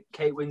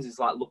 Kate Winslet's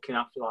like looking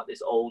after like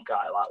this old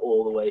guy like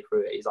all the way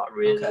through it. He's like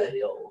really Okay.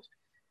 really old.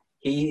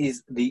 He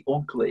is the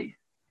ugly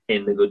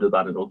in The Good, the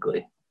Bad, and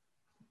Ugly.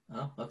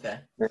 Oh, okay.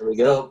 There we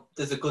go. So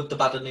there's a good, the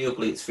bad, and the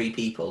ugly. It's 3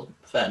 people.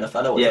 Fair enough.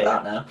 I know what it's Yeah,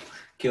 about now.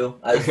 Cool.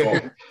 I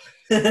thought.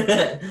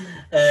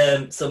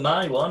 So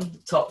my one,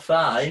 top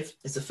 5,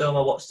 is a film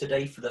I watched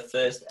today for the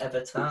first ever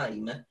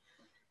time,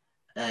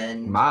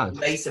 and Mad.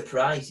 may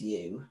surprise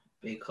you.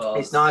 because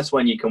It's nice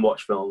when you can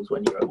watch films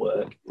when you're at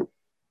work.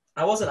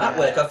 I wasn't at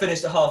work. I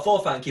finished at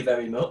 4:30. Thank you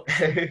very much.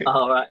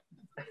 All right.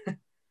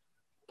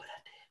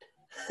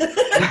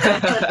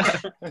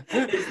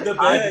 It's the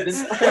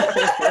birds.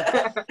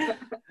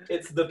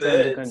 It's the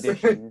Terms and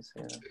birds. conditions.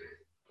 Yeah.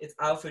 It's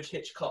Alfred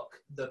Hitchcock,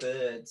 The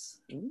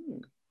Birds.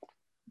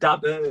 Da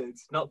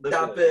birds, not the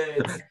Da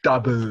birds. Birds. Da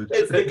birds.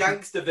 It's the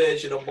gangster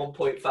version on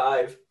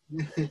 1.5.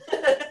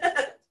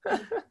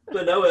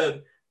 But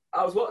no,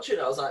 I was watching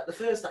it. I was like, the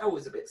first hour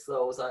was a bit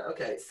slow. I was like,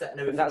 okay, it's setting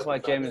everything. That's up. why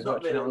It's like, Jamie's there's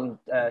not watching really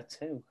on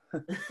 2.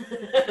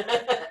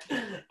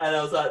 And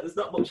I was like, there's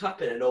not much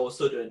happening, and all of a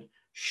sudden,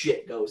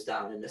 shit goes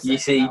down in the You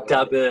see hour.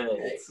 da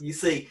birds. You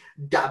see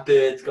da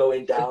birds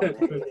going down.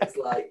 And it's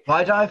like,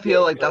 Why do I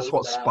feel like that's goes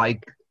what down.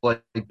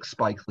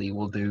 Spike Lee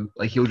will do?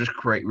 Like he'll just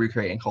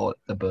recreate and call it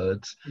The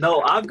Birds.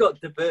 No, I've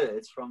got the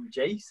birds from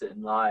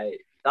Jason.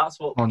 Like that's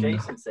what Oh, no.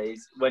 Jason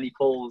says when he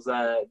pulls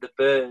the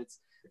birds.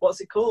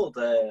 What's it called?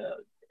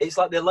 It's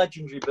like the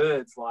legendary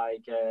birds.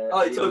 Like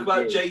oh, you talk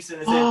about Jason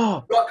as in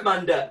Oh,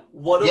 Rockmander,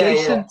 one of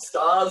Jason. the rock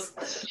stars.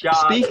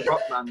 Jarad, Speak-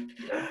 Rockman.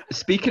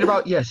 speaking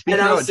about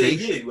And I'll see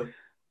you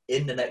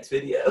in the next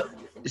video.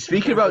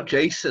 Speaking about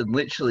Jason,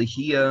 literally,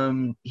 he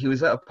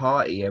was at a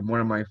party, and one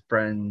of my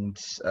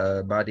friends,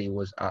 Maddie,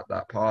 was at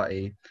that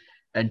party,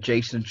 and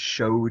Jason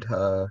showed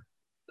her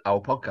our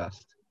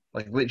podcast,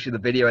 like literally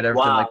the video and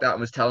everything like that,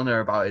 and was telling her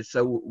about it.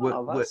 So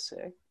That's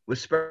sick. we're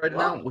spreading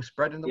Wow. out, we're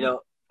spreading the You know,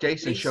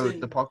 Jason showed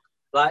the podcast.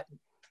 like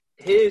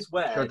here's Show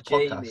where the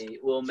podcast. Jamie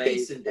will make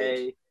Jason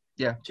did.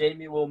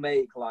 Jamie will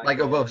make Like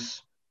of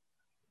us.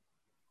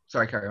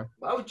 Sorry, carry on.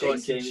 Why would Go on,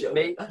 Jason Jamie. show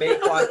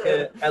Make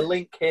like a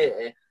link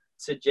here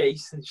to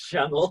Jason's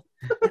channel.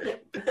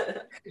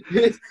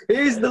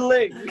 Here's the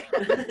link.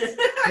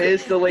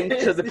 Here's the link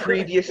to the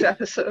previous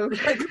episode.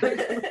 I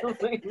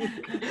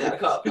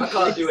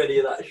can't do any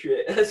of that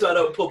shit, so I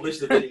don't publish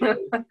the video.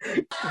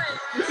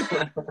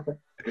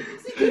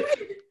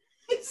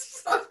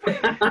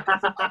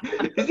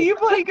 Is he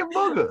playing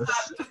Among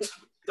Us?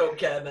 Don't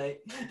care, mate.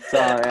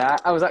 Sorry,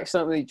 I was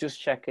accidentally just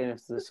checking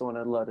if someone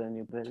had loaded a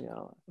new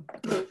video.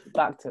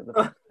 Back to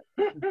the.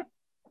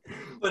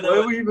 But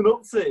Where are we even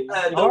up to?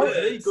 The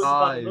Birds. Good,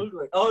 bad, and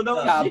ugly. Oh no,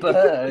 Da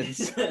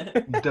birds.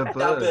 The Da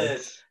Birds.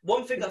 Birds.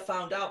 One thing I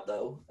found out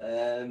though,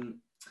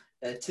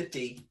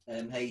 Tippy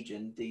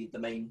Hagen, the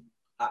main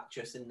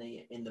actress in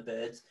the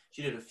Birds,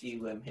 she did a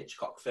few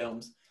Hitchcock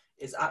films,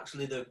 is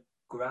actually the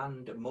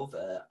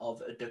grandmother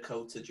of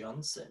Dakota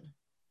Johnson.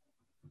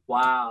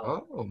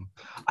 Wow. Oh,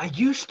 I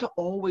used to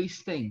always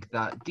think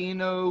that. Do you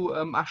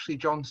know Ashley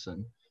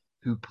Johnson,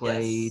 who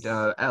played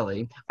Yes.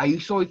 Ellie? I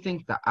used to always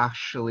think that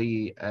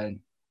Ashley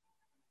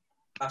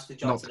Ashley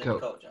Johnson and Dakota.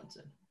 Dakota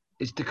Johnson.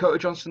 Is Dakota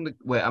Johnson the?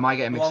 Wait, am I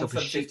getting The mixed one up? from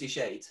Is she? 50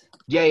 Shades.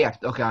 Yeah.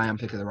 Okay, I am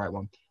picking the right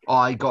one. Oh,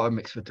 I got her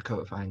mixed with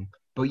Dakota Fanning.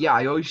 But yeah,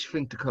 I always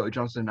think Dakota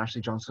Johnson and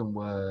Ashley Johnson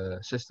were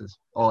sisters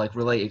or like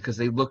related because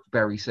they look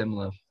very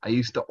similar.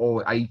 I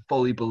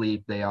fully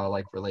believe they are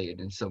like related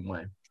in some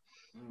way.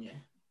 Yeah.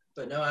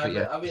 But no, I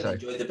really sorry.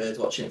 enjoyed The Birds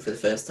watching it for the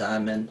first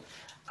time, and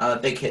I'm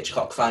a big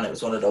Hitchcock fan. It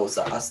was one of those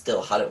that I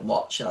still hadn't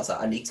watched, and I was like,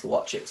 I need to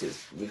watch it because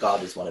it's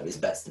regarded as one of his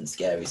best and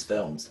scariest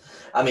films.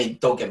 I mean,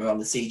 don't get me wrong,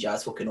 the CGI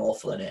is fucking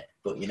awful in it,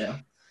 but you know.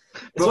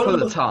 But for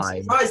the I'm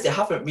time, surprised they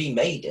haven't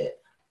remade it.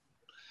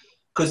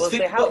 Because Well,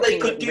 what they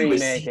could do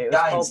is remade it. It was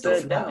CGI and called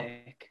stuff now. Birdemic.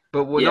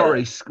 but we're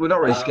not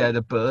really scared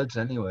of birds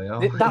anyway, are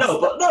we? That's-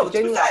 No, but no, to be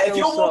genuinely fair, if feels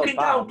you're so walking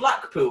bad. down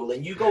Blackpool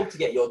and you go to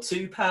get your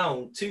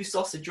 £2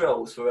 sausage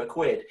rolls for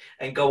 £1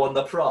 and go on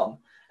the prom,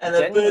 and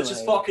the birds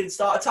just Genuinely. fucking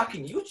start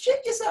attacking you,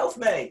 shit yourself,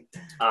 mate.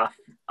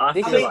 I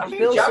This feel is- like I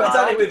feel so Jared's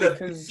had bad it with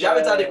because,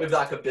 Jared's had it with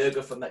like a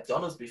burger from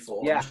McDonald's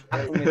before. Yeah,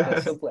 I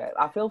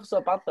feel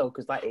so bad though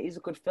because like it is a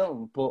good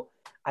film, but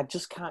I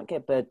just can't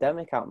get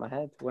Birdemic out of my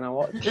head when I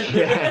watch it.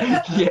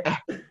 yeah.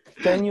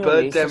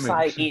 Genuinely, it's just Birdemic.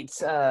 like it's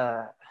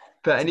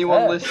For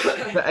anyone, hurt.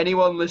 for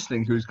anyone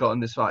listening who's gotten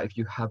this far, if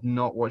you have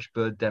not watched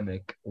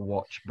Birdemic,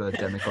 watch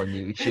Birdemic on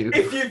YouTube.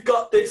 If you've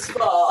got this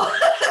far.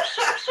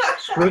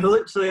 we're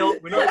literally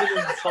we're not even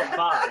in the top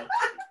 5.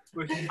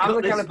 I'm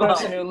the kind of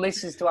person who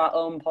listens to our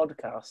own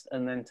podcast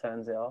and then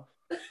turns it off.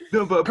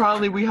 No, but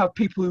apparently we have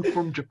people who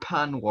from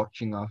Japan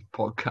watching our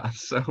podcast,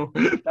 so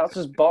That's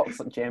just bots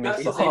that Jamie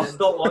That's says. the I'll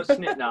stop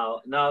watching it now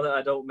that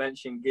I don't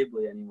mention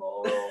Ghibli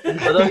anymore.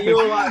 Although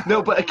you're like,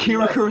 no, but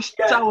Akira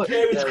Kurosawa.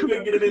 Kieran's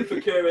bringing him in for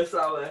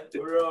Kurosawa.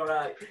 We're all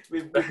right.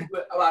 We're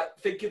right.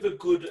 Think of a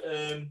good.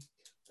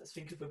 Let's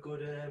think of a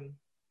good.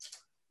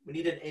 We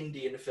need an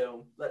Indian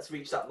film. Let's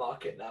reach that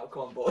market now.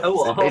 Come on, boys.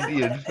 Oh, An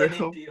Indian An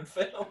film. Indian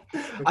film.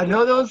 I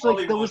know there was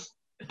Hollywood.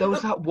 there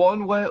was that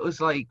one where it was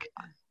like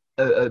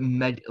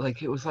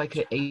it was like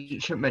an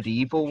ancient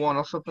medieval one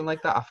or something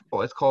like that. I forgot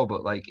what it's called,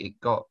 but like it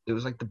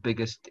was like the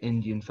biggest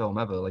Indian film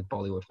ever, like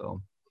Bollywood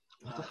film.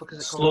 What the fuck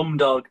is it called?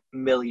 Slumdog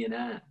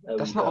Millionaire. There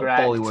That's we not go. a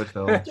Correct. Bollywood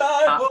film.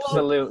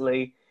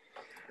 Absolutely.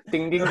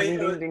 Ding ding ding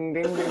ding ding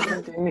ding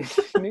ding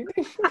ding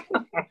ding.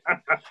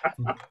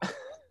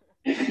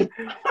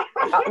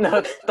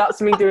 No,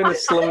 that's me doing the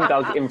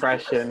Slumdog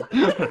impression.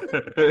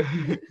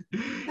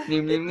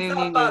 It's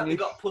not bad they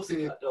got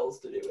Pussycat Dolls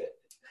to do it.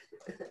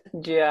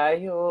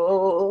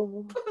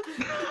 Jai-ho.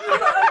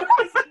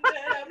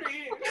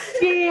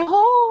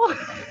 Yee-haw!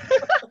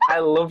 I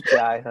love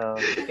Jai-ho.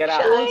 Get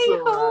out.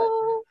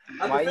 Jai-ho!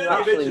 I Why are prefer you the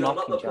actually original,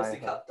 not mocking the Jai-ho?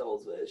 Pussycat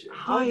Dolls version.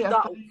 How did Fire,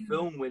 that fire.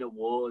 film win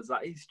awards?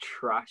 That is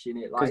trash, in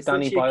it. Like, Because it's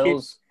Danny literally a kid-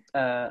 Boyle's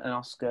an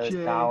Oscar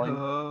darling.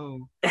 Jai-ho!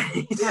 Yeah,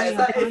 it's Fire,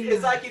 like, fire.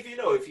 it's like if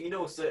you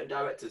know certain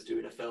directors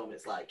doing a film,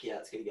 it's like, yeah,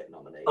 it's going to get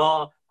nominated.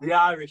 Oh, The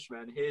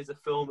Irishman. Here's a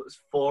film that's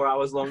 4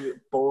 hours long that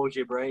bores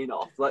your brain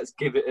off. Let's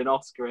give it an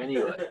Oscar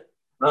anyway.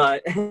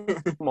 Like,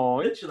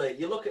 More. Literally,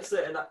 you look at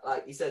certain,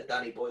 like you said,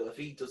 Danny Boyle, if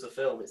he does a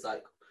film, it's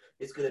like,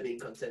 it's going to be in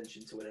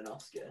contention to win an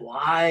Oscar.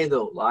 why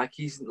though? Like,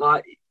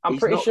 I'm he's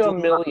pretty not sure done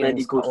that many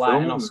Millions good got like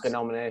an films. Oscar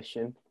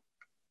nomination.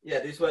 Yeah,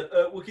 they just went,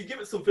 we could give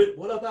it something.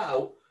 What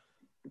about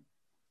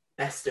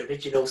Best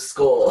Original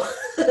Score?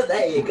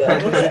 There you go.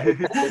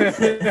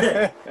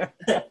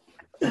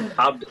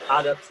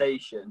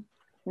 Adaptation.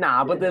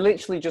 Nah, but they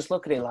literally just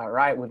look at it like,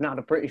 right, we've not had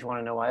a British one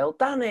in a while.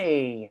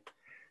 Danny,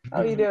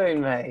 how you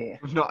doing, mate?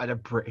 We've not had a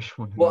British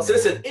one. What's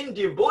this, an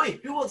Indian boy?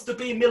 Who wants to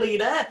be a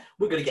millionaire?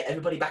 We're going to get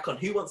everybody back on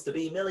Who Wants to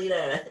Be a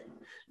Millionaire.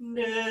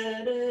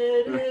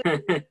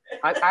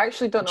 I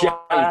actually don't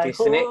know why you're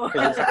dissing it,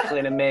 because it's actually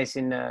an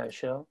amazing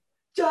show.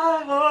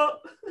 Jai-ho!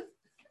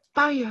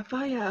 Fire,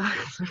 fire.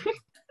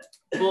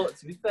 But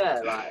to be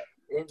fair, like,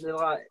 they're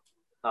like,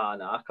 oh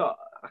no, I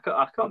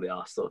can't be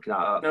arsed looking at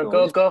that. No,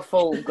 film. go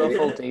full deep.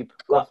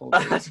 Go full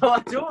deep. I don't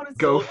want to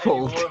Go talk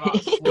full anymore about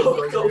deep.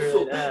 Slumber Go full,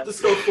 Millionaire.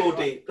 just go full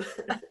deep.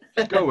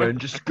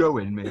 Just go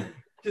in, mate.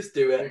 Just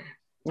do it.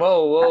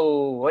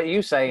 Whoa, what are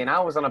you saying? I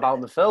was on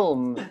about the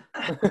film.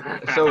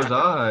 So was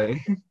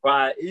I.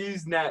 Right,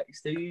 who's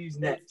next? Who's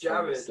next?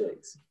 Jared.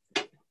 Six.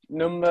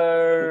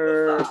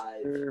 Number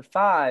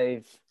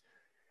 5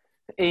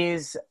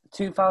 is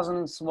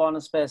 2001: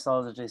 A Space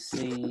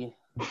Odyssey.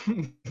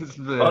 It's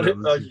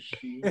the-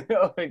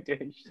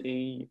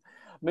 Odyssey.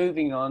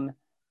 Moving on.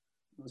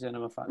 What was your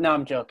number 5? No,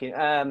 I'm joking.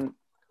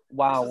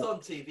 Wow. This was on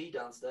TV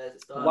downstairs.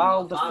 It started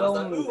Wow, at the 5. I was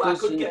film like, ooh, I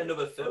could doesn't- get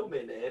another film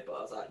in here, but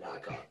I was like, no, I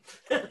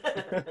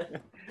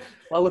can't.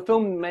 Well, the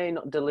film may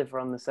not deliver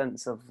on the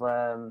sense of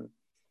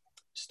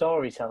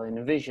storytelling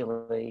and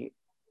visually.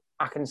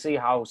 I can see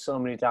how so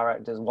many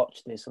directors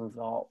watched this and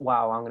thought,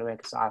 wow, I'm going to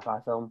make a sci-fi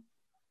film.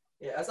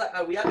 Yeah, I was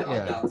like, we had it on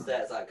Yeah.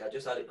 downstairs. Like, I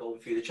just had it going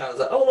through the channels.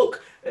 Like, oh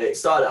look, it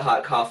started at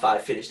like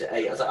 5:30, finished at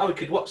 8. I was like, oh, we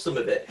could watch some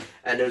of it.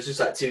 And there was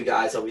just like 2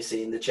 guys,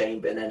 obviously, in the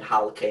chamber, and then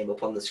Hal came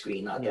up on the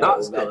screen. Like, the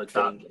That's little red good.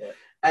 That, thing.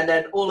 And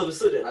then all of a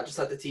sudden, I just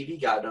had the TV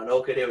guide on.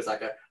 All I could hear was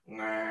like a,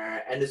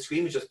 and the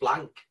screen was just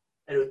blank,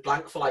 and it was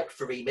blank for like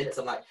 3 minutes.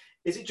 I'm like,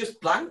 is it just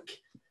blank?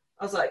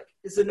 I was like,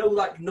 is there no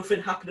like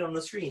nothing happening on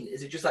the screen?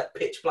 Is it just like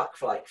pitch black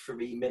for like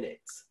 3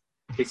 minutes?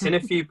 it's in a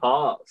few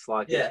parts.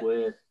 Like, Yeah. it's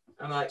weird.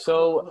 I'm like,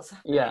 So, what's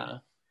happening? yeah.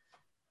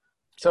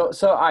 So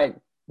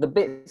the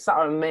bits that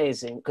are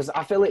amazing, because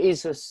I feel it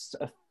is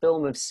a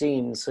film of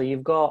scenes. So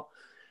you've got,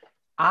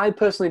 I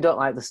personally don't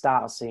like the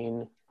start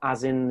scene,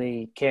 as in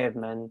the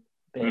cavemen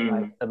bit,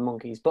 like the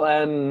monkeys. But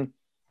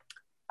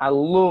I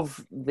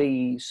love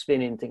the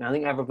spinning thing. I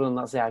think everyone,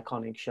 that's the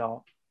iconic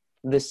shot.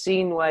 The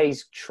scene where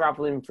he's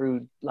traveling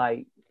through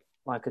like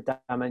a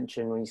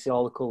dimension when you see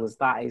all the colours,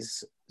 that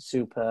is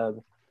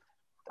superb.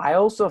 I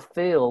also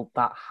feel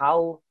that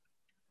Hal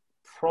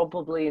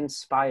probably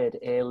inspired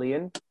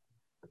Alien.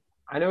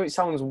 I know it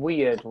sounds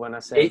weird when I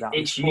say that.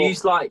 It's but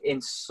used like in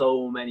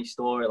so many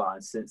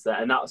storylines since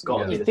then, and that's got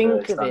to be you the think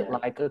first, of it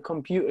hasn't like a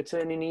computer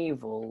turning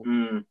evil.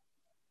 Mm.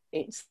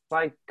 It's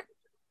like,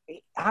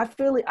 I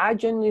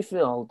genuinely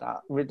feel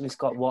that Ridley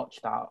Scott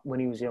watched that when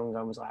he was younger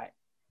and was like,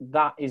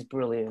 that is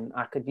brilliant.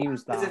 I could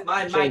use As if that.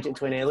 my Change mic it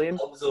to an alien.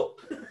 thumbs up.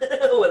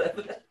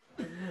 Whatever.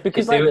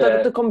 Because You like do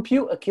it. the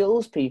computer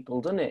kills people,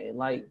 doesn't it? It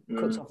like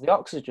cuts off the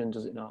oxygen,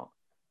 does it not?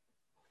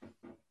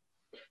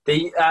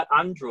 The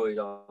android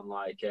on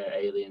like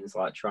aliens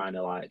like trying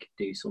to like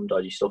do some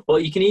dodgy stuff,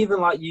 but you can even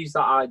like use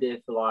that idea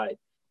for like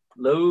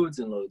loads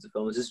and loads of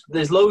films.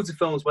 There's loads of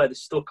films where they're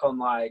stuck on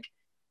like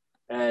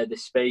the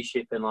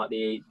spaceship and like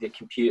the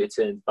computer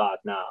turns bad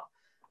now,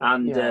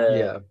 and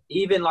Yeah.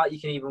 even like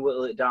you can even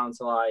whittle it down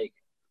to like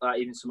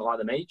even something like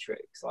the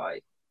Matrix,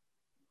 like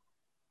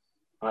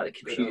the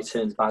computer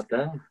turns bad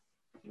there.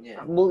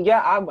 Yeah. Well, yeah,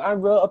 I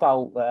wrote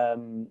about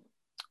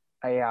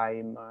AI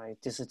in my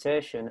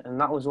dissertation, and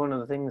that was one of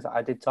the things that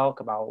I did talk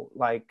about,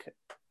 like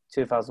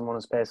 2001: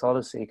 A Space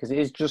Odyssey, because it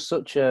is just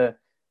such a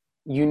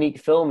unique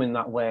film in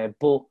that way.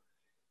 But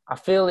I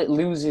feel it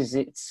loses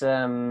its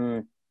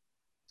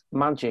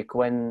magic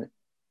when,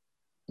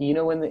 you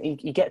know, when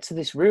he gets to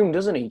this room,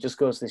 doesn't he? He just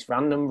goes to this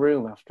random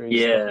room after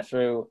he's gone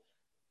through.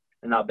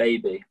 And that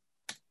baby.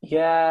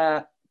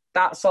 Yeah,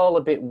 that's all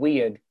a bit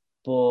weird,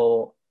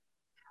 but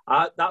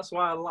that's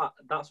why I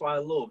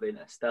love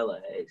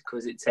Interstellar. It's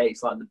because it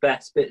takes like the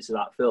best bits of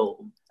that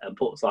film and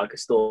puts like a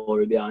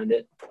story behind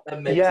it.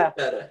 And makes Yeah. it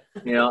better.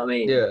 You know what I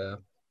mean? Yeah.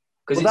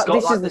 Because Well, it's got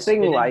this like is the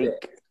thing, spinning like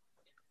bit.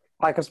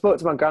 I spoke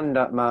to my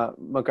granddad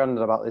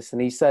about this,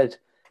 and he said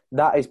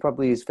that is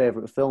probably his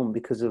favourite film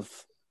because of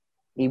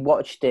he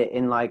watched it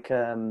in like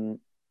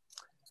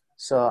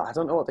So I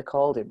don't know what they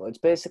called it, but it's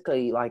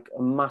basically like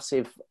a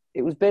massive.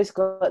 It was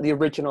basically like the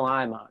original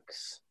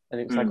IMAX,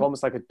 and it was like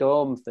almost like a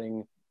dome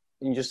thing.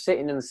 And you're just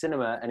sitting in the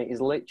cinema, and it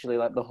is literally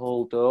like the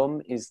whole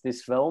dome is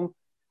this film.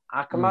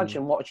 I can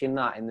imagine watching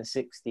that in the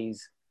 60s.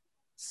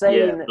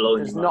 Saying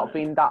there's not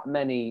been that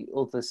many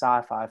other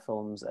sci-fi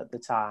films at the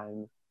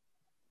time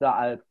that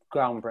are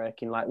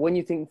groundbreaking. Like when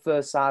you think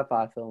first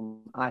sci-fi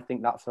film, I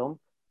think that film.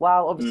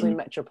 Well, obviously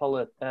what's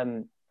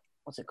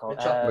it called?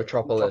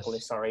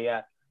 Metropolis. Sorry,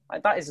 yeah.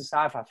 Like that is a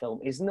sci-fi film.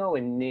 It's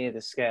nowhere near the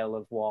scale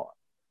of what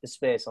the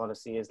Space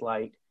Odyssey is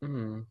like.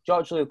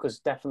 George Lucas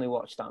definitely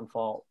watched that and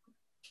thought,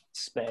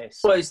 space.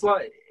 Well, it's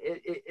like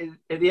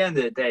at the end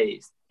of the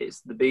day,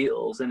 it's the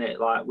Beatles, isn't it?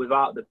 Like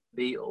without the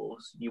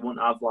Beatles, you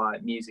wouldn't have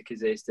like music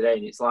as it is today.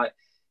 And it's like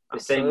the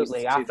same as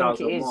 2001. I think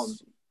it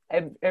is.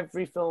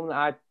 Every film that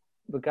I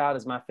regard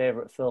as my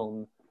favourite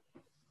film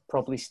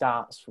probably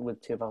starts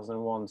with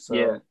 2001. So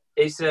yeah,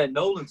 it's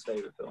Nolan's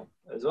favourite film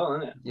as well,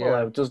 isn't it? Yeah,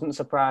 well, it doesn't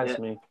surprise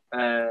me.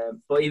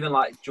 But even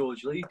like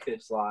George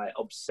Lucas, like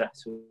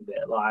obsessed with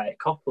it, like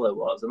Coppola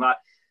was, and like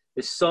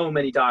there's so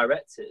many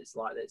directors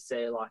like that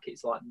say like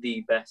it's like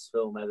the best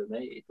film ever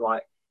made.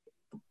 Like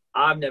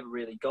I've never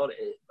really got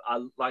it.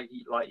 I like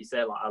you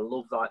said, like I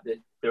love like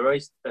there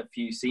is a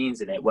few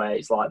scenes in it where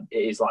it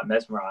is like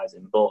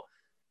mesmerizing, but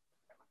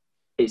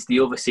it's the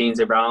other scenes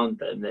around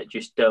them that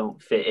just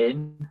don't fit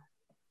in.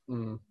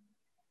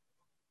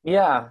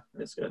 Yeah,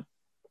 that's good.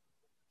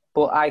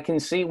 But I can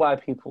see why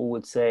people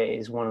would say it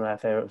is one of their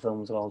favourite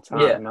films of all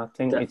time. Yeah, I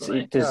think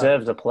it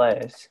deserves a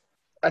place.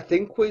 I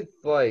think with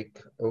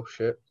like, oh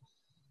shit,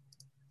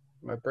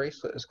 my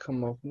bracelet has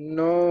come off.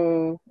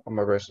 No,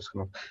 my bracelet's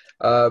come off.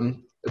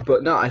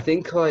 But no, I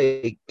think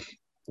like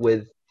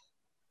with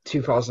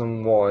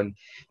 2001,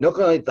 not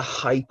gonna like the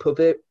hype of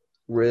it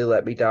really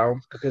let me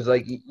down, because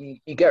like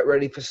you get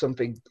ready for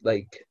something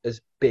like as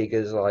big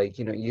as like,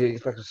 you know, you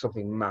expect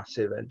something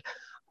massive, and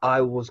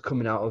I was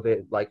coming out of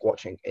it like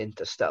watching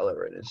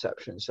Interstellar and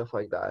Inception and stuff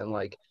like that, and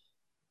like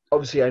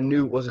obviously I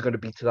knew it wasn't going to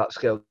be to that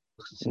scale.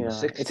 In the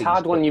 60s, it's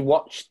hard when you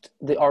watched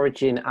The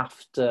Origin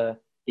after.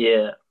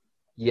 Yeah.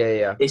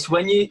 It's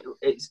when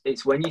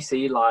you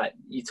see like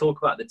you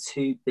talk about the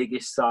two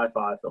biggest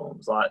sci-fi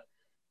films like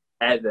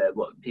ever,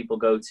 what people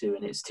go to,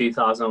 and it's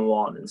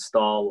 2001 and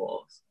Star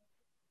Wars,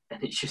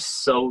 and it's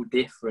just so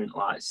different.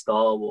 Like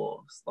Star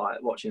Wars,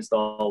 like watching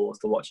Star Wars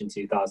to watching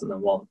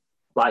 2001.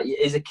 Like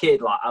as a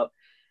kid, like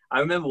I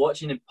remember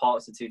watching in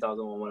parts of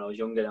 2001 when I was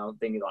younger, and I was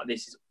thinking like,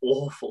 this is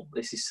awful,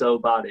 this is so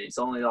bad. And it's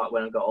only like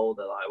when I got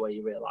older, like where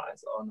you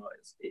realise, oh no,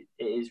 it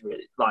is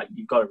really, like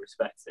you've got to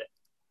respect it.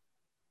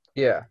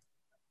 Yeah.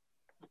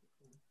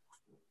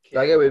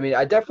 I get what you mean.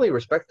 I definitely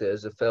respect it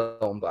as a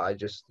film,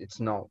 but it's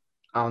not.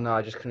 I don't know.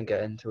 I just couldn't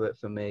get into it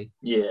for me.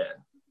 Yeah,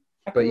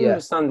 I can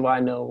understand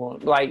why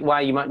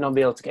why you might not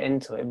be able to get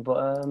into it,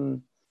 but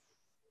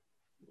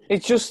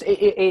it's just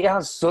it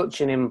has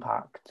such an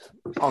impact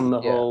on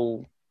the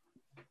whole.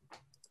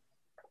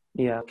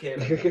 Yeah. Okay,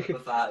 number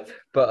 5.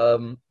 But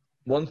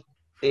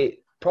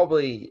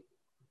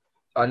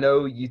I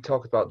know you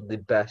talked about the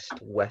best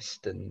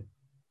Western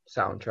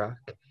soundtrack,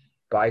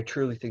 but I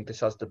truly think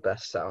this has the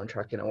best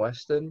soundtrack in a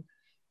Western.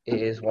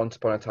 It is Once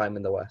Upon a Time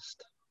in the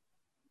West.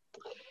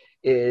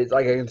 It is,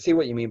 like, I can see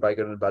what you mean by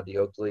Good and Bad, the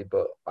Ugly,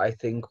 but I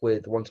think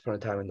with Once Upon a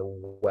Time in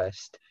the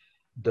West,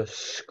 the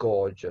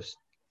score just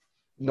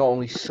not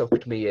only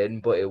sucked me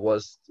in, but it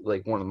was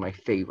like one of my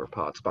favorite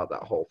parts about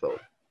that whole film.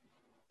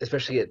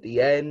 Especially at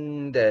the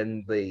end,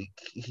 and like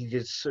he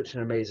did such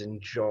an amazing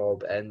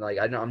job. And like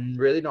I'm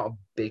really not a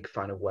big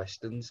fan of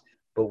Westerns,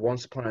 but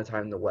Once Upon a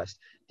Time in the West,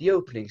 the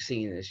opening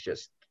scene is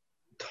just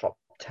top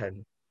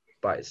 10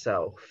 by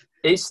itself.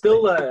 It's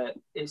still Ennio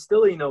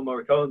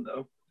Morricone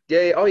though.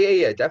 Yeah. Oh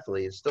yeah.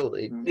 Definitely, it's still.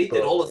 He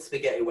did all the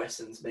spaghetti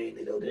westerns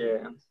mainly, though.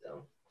 Didn't he?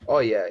 So. Oh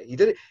yeah, he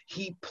did it.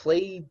 He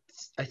played,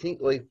 I think,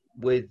 like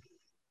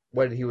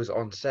when he was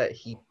on set,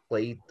 he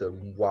played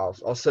them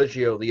whilst, or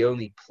Sergio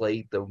Leone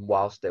played them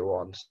whilst they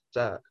were on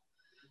set.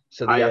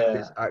 So the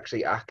actors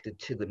actually acted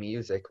to the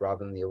music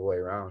rather than the other way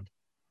around.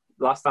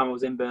 Last time I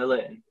was in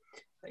Berlin,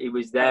 he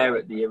was there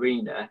at the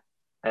arena,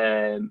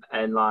 and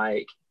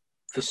like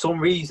for some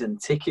reason,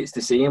 tickets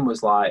to see him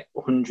was like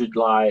 100,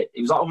 like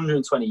it was like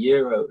 120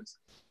 euros,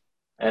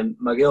 and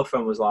my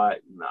girlfriend was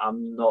like,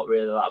 "I'm not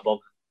really that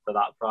bothered for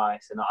that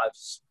price," and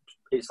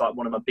it's like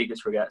one of my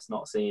biggest regrets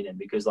not seeing him,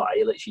 because like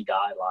he literally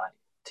died like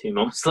 2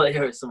 months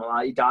later or something.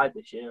 Like he died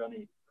this year, hasn't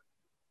he?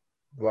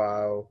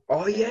 Wow.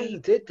 Oh yeah, he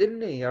did,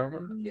 didn't he? I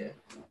remember. Yeah.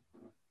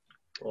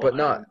 But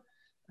not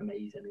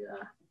amazing,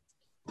 yeah.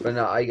 But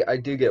no, I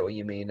do get what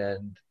you mean,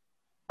 and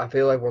I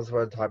feel like Once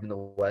Upon a Time in the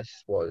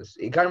West was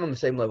kind of on the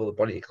same level of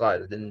Bonnie and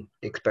Clyde. I didn't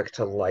expect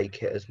to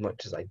like it as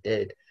much as I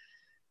did,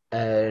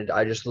 and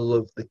I just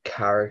love the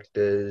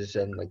characters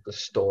and like the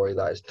story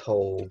that is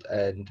told,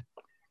 and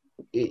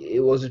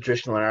it was a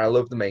traditional, and I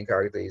love the main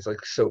character. He's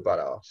like so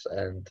badass,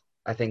 and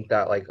I think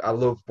that like I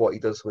love what he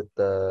does with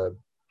the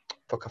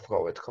I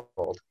forgot what it's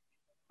called,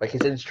 like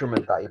his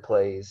instrument that he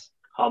plays.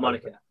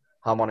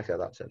 Harmonica,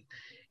 that's it.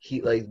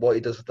 what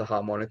he does with the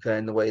harmonica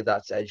and the way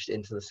that's edged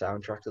into the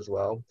soundtrack as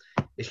well.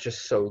 It's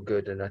just so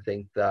good, and I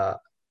think that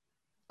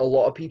a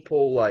lot of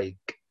people like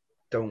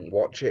don't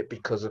watch it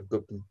because of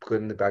good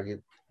and the bad,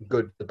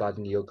 good, the bad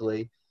and the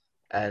ugly,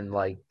 and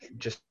like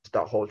just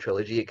that whole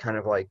trilogy. It kind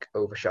of like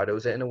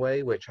overshadows it in a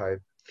way, which I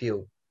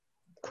feel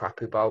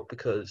crappy about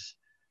because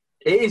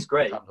It is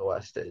great. Time of the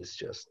West is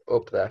just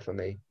up there for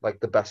me, like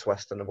the best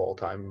Western of all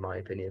time, in my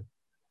opinion.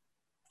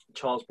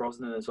 Charles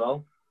Brosnan as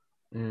well.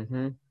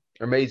 Mm-hmm.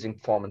 Amazing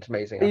performance,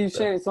 amazing Are you actor.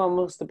 saying it's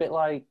almost a bit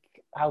like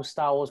how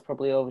Star Wars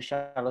probably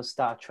overshadows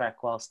Star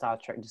Trek, while Star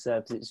Trek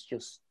deserves its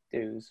just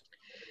dues?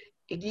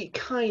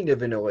 Kind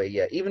of, in a way,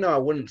 yeah. Even though I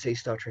wouldn't say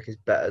Star Trek is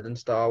better than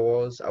Star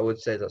Wars, I would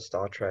say that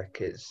Star Trek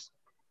is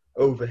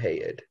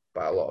overhated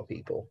by a lot of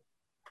people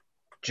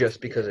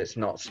just because it's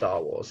not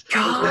Star Wars.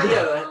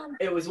 Yeah,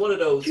 it was one of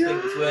those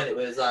things when it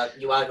was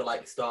you either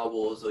like Star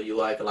Wars or you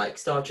either like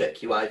Star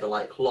Trek, you either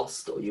like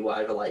Lost or you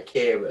either like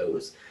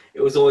Heroes. It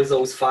was always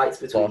those fights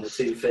between Lost.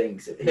 the two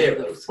things.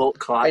 Heroes.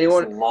 Fuck likes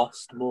Anyone-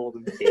 Lost more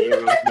than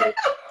Heroes. mate.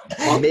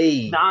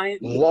 Me, 9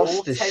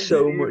 Lost or is 10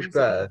 so series much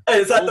better.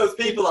 And it's like All those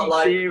people that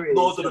like series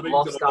Lord of the of Rings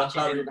Lost and like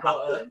actually Harry didn't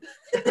Potter.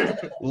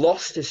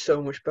 Lost is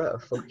so much better.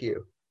 Fuck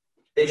you.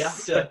 They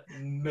have to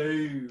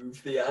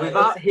move the eyes.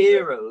 Without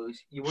Heroes,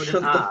 you wouldn't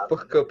Shut the have.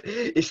 fuck up.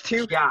 It's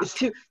too. Jack. It's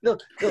too. No,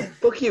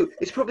 fuck you.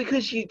 It's probably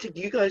because you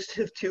guys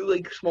have too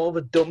like small of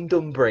a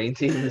dumb brain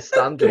to even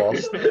stand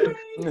Lost.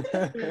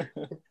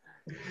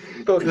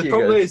 Fuck The you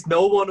problem guys. is,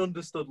 no one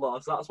understood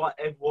Lost. That's why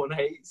everyone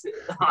hates it.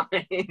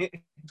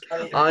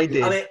 I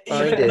did. I mean,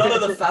 I even, did. none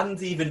of the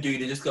fans even do.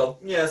 They just go,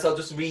 yes, I'll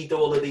just read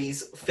all of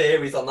these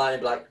theories online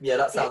and be like, yeah,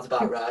 that sounds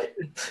about right.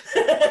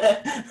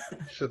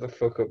 Shut the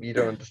fuck up. You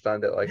don't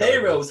understand it like I do.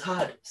 Heroes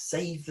had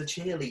save the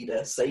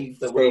cheerleader, save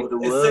the Save world. the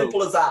As world.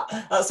 simple as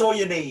that. That's all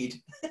you need.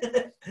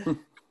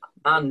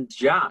 And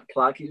Jack,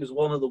 like, it was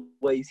one of the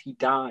ways he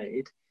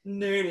died.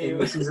 No, In no.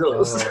 This Is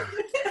Us.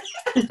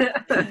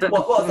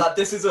 What was that?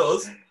 This is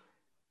us.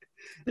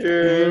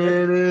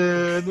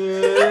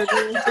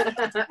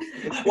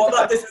 What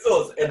about This Is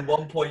Us in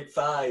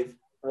 1.5?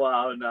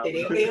 Wow, no.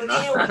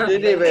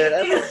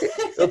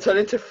 They'll turn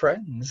into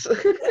friends.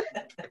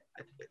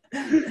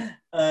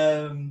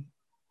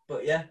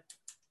 But yeah.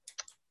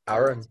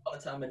 Aaron. Once Upon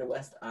a Time in the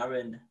West,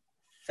 Aaron.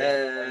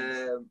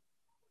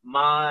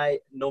 My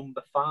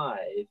number 5.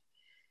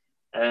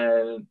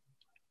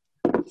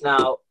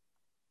 Now,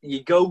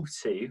 your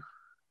go-to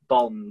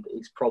Bond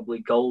is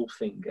probably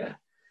Goldfinger,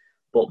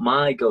 but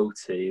my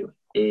go-to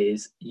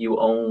is You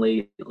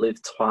Only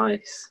Live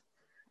Twice.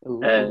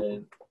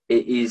 It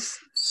is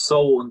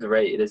so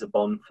underrated as a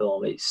Bond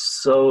film. It's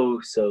so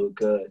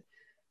good.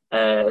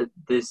 I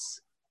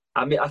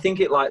think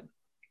it like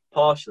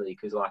partially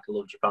because like I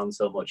love Japan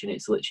so much, and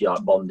it's literally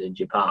like Bond in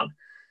Japan.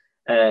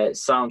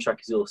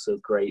 Soundtrack is also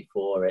great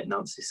for it.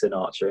 Nancy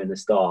Sinatra in the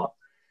start.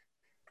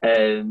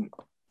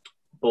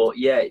 But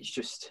yeah, it's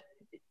just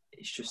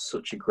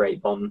such a great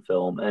Bond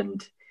film,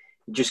 and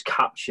it just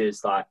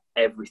captures like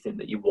everything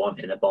that you want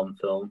in a Bond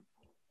film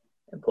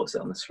and puts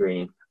it on the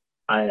screen.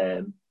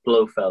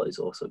 Blofeld is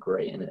also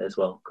great in it as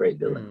well. Great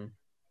villain.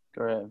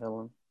 Great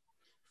villain.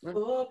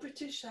 For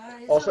British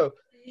eyes. Also,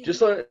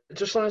 just on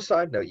a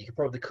side note, you could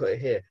probably cut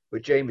it here.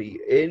 But Jamie,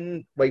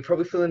 in like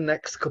probably for the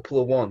next couple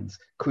of ones,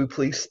 could we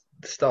please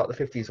start the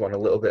 50s one a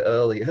little bit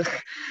earlier?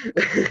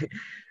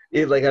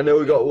 Like I know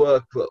we got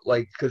work, but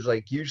like because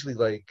like usually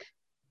like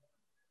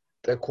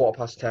at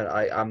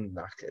 10:15, I'm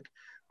knackered.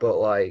 But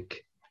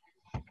like,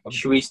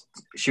 Should we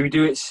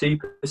do it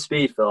super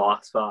speed for the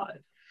last 5?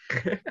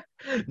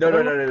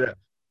 No.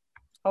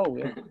 Oh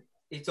yeah.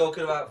 You're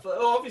talking about?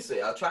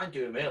 Obviously, I'll try and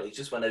do them early,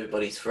 just when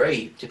everybody's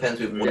free. Depends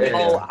with Monday.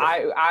 Yeah.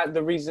 Oh, I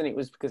the reason it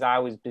was because I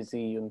was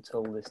busy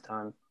until this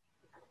time.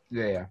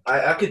 Yeah.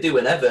 I could do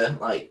whenever.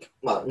 Like,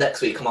 well,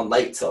 next week I'm on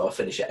late, so I'll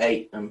finish at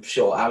 8. I'm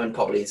sure Aaron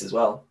probably is as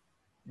well.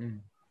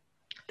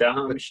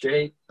 Damn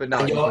straight. But no,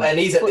 And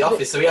he's at the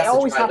office, so he has it to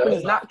always try happens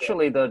those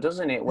naturally, though,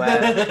 doesn't it?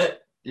 Where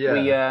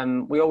yeah.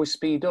 we always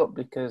speed up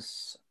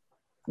because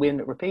we end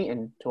up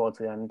repeating towards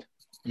the end.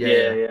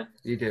 Yeah.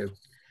 You do.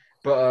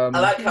 But I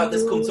like how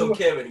this comes from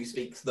Kieran, who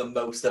speaks the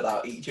most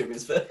about each of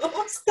his films.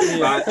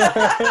 Right.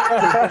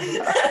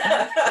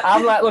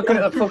 I'm like looking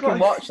at the fucking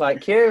watch, like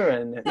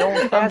Kieran. No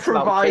one I'm cares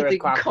about providing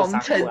Kieran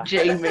content,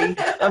 Jamie.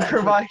 I'm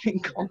providing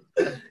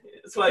content.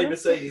 That's why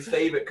Mercedes'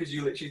 favourite, because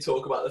you literally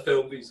talk about the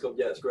film, and you just go,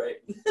 yeah, it's great.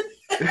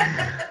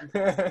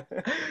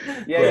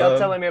 Yeah, you're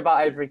telling me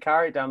about every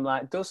character. I'm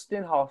like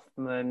Dustin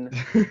Hoffman,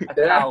 a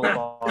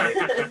cowboy.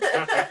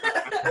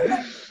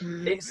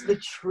 It's the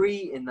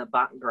tree in the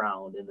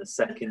background in the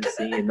second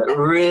scene that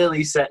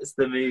really sets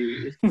the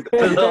mood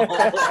for the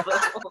whole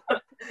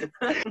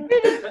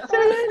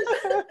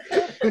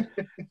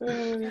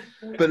film.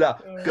 But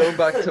going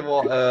back to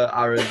what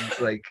Aaron's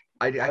like,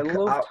 I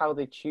loved how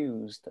they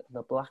chose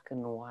the black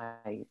and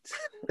white.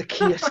 the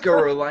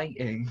chiaroscuro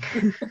lighting,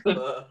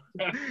 the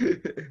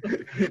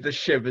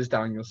shivers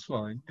down your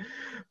spine.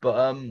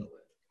 But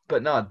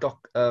no,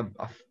 Doc,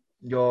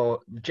 your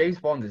James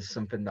Bond is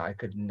something that I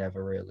could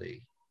never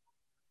really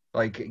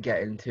like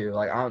get into.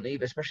 Like I don't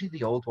even, especially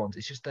the old ones.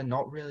 It's just they're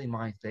not really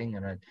my thing,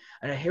 and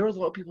I hear a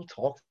lot of people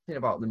talking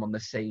about them on the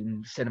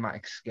same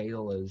cinematic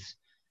scale as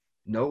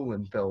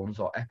Nolan films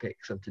or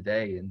epics of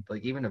today, and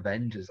like even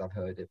Avengers. I've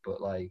heard it,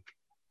 but like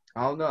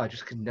I don't know. I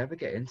just could never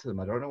get into them.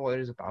 I don't know what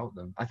it is about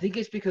them. I think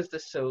it's because they're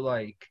so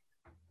like.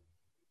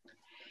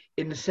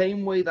 In the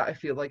same way that I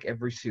feel like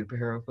every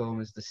superhero film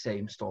is the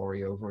same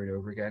story over and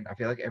over again, I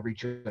feel like every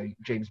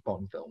James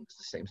Bond film is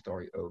the same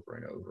story over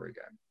and over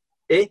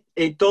again.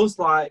 It does,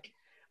 like,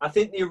 I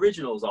think the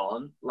originals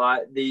on,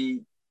 like,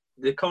 the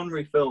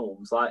Connery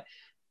films, like,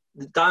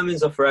 the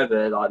Diamonds Are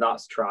Forever, like,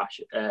 that's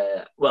trash.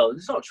 Well,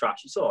 it's not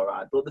trash, it's all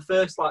right. But the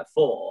first, like,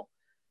 4,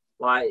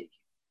 like,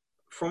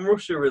 From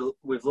Russia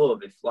with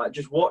Love, if, like,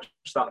 just watch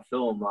that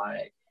film,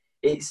 like,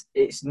 it's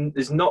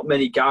there's not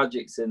many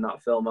gadgets in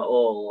that film at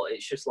all.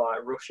 It's just like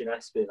Russian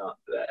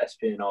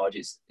espionage.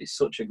 It's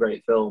such a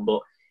great film,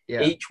 but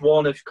each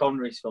one of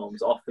Connery's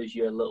films offers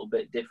you a little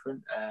bit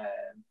different.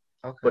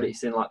 But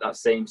it's in like that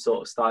same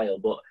sort of style.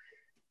 But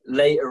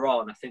later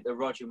on, I think the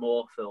Roger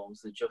Moore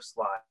films are just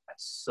like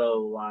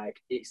so like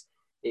it's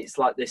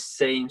like the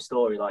same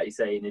story, like you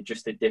say, in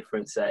just a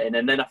different setting.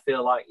 And then I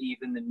feel like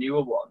even the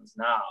newer ones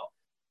now.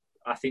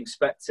 I think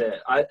Spectre.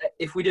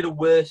 If we did a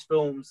worst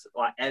films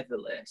like ever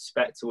list,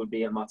 Spectre would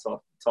be in my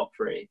top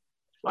 3.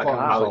 Like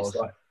how it's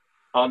like.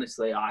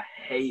 Honestly, I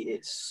hate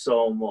it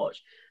so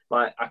much.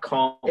 Like I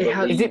can't.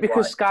 Is it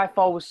because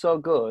Skyfall was so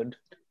good?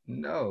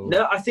 No.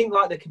 No, I think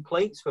like the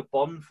complaints for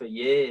Bond for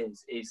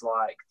years is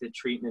like the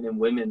treatment in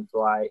women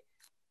for like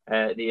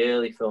the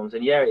early films,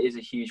 and yeah, it is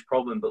a huge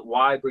problem. But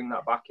why bring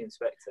that back in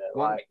Spectre?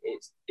 Like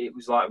it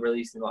was like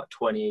released in like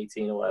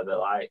 2018 or whatever.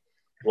 Like.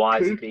 Why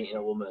is he beating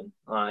a woman?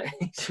 Like,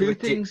 two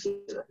things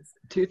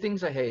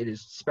I hate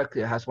is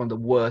Spectre has one of the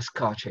worst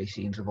car chase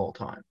scenes of all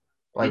time.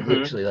 Like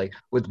literally, like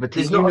with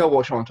Batista, you know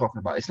what I'm talking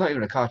about. It's not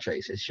even a car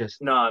chase. It's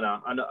just no.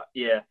 I know.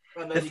 Yeah,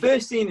 the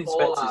first scene in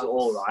Spectre is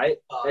all right,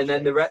 and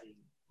then the rest.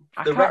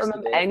 I can't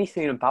remember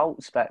anything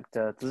about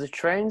Spectre. There's a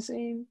train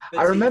scene.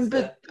 I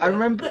remember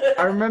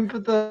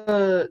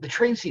the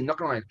train scene. Not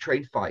gonna lie, the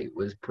train fight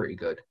was pretty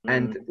good,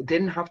 and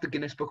didn't have the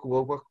Guinness Book of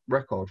World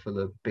Record for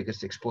the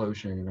biggest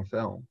explosion in a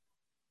film.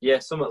 Yeah,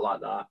 something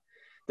like that.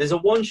 There's a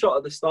one shot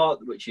at the start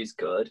which is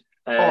good.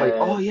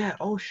 Oh yeah.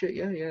 Oh shit.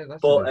 Yeah.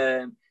 That's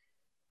but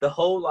the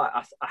whole like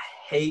I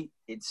hate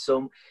it.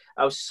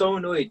 I was so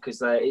annoyed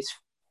because I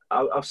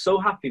was so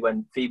happy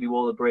when Phoebe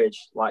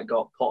Waller-Bridge like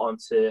got put on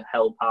to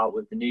help out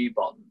with the new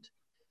Bond,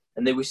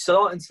 and they were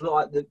starting to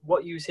like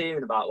what you was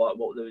hearing about like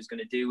what they was going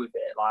to do with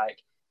it.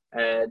 Like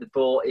they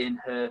brought in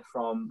her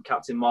from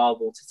Captain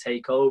Marvel to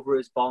take over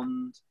as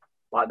Bond.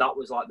 Like that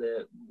was like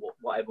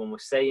what everyone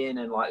was saying,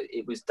 and like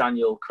it was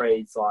Daniel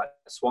Craig's like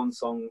swan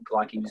song.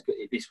 Like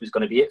this was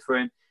going to be it for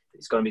him.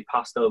 It's going to be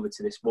passed over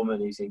to this woman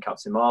who's in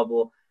Captain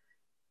Marvel.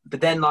 But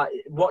then like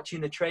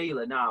watching the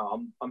trailer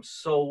now, I'm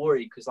so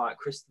worried because like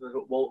Christopher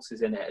Waltz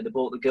is in it, and they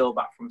brought the girl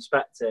back from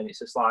Spectre, and it's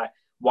just like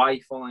why are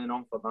you following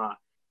on for that?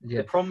 Yeah.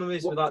 The problem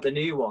is with like the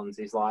new ones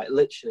is like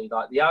literally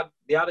like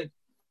they had a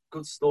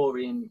good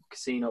story in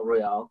Casino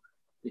Royale.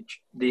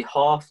 The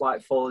half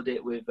like followed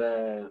it with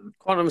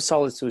Quantum of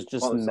Solace was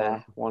just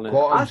meh.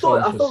 I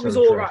thought it was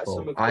all right.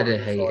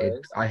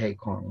 I hate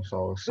Quantum of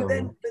Solace. So.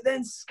 But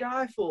then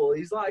Skyfall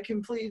is like a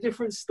completely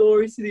different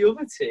story to the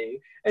other two,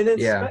 and then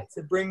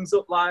Spectre brings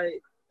up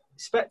like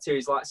Spectre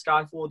is like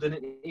Skyfall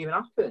didn't even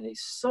happen.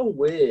 It's so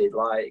weird.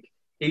 Like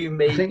who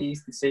made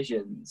these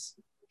decisions?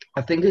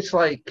 I think it's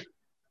like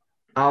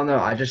I don't know.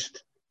 I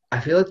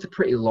feel like they're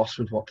pretty lost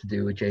with what to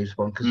do with James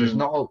Bond because there's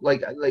not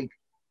like.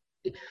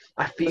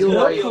 I feel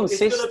like it's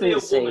going to be a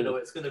woman or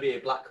it's going to be a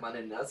black man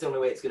in there. That's the only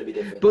way it's going to be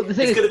different. But the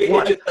thing it's going to be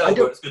Idris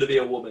Elba, it's going to be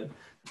a woman.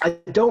 I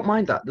don't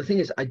mind that. The thing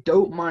is, I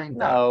don't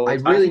mind that. No, I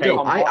really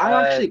don't.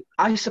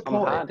 I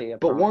support it.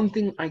 But one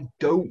thing I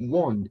don't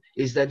want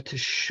is them to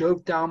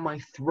shove down my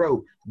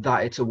throat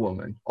that it's a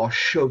woman or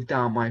shove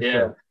down my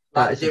throat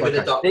that it's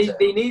a doctor.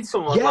 They need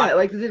someone. Yeah,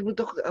 like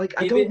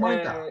I don't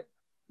mind that.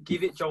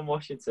 Give it John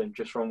Washington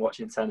just from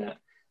watching Tenet.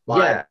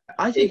 Yeah,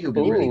 I think he'll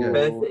be really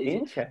good.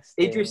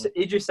 Interesting.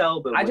 Idris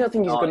Elba. I don't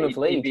think he's good enough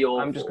lead.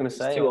 I'm just going to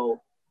say it.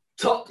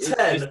 Top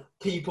 10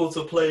 people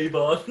to play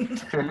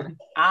Bond.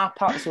 Our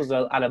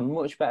Paxels had a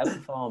much better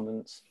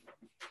performance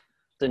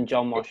than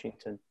John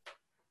Washington.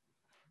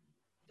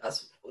 Do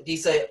you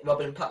say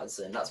Robin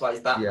Pattinson? That's why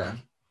he's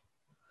Batman.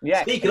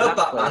 Yeah. Speaking of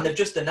Batman, they've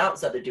just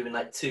announced that they're doing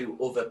like 2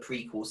 other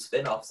prequel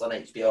spin-offs on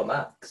HBO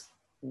Max.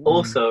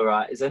 Also,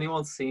 right, has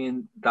anyone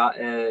seen that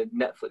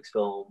Netflix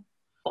film?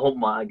 Oh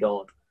my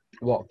god.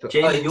 What?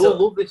 Jamie, you'll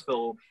love this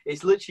film.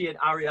 It's literally an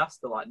Ari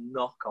Aster like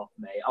knockoff,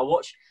 mate. I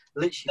watched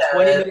literally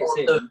 20 minutes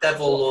in. The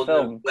Devil or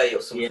the Way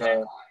or something.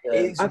 Yeah.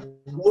 It's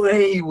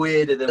way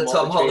weirder than the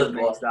Tom Holland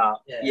one.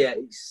 Yeah,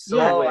 it's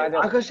so weird.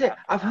 I gotta say,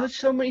 I've heard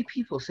so many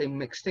people say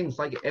mixed things.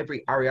 Like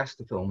every Ari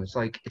Aster film, it's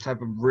like it's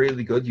either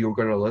really good, you're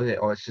gonna love it,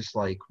 or it's just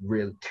like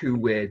really too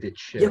weird. It's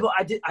shit. Yeah, but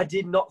I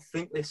did not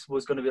think this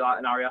was gonna be like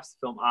an Ari Aster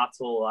film at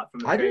all. Like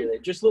from the trailer,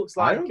 it just looks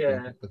like. I don't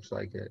think it looks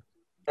like it.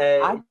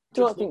 I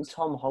don't think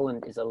Tom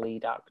Holland is a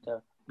lead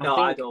actor. No,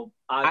 I don't.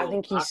 I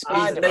think he's He's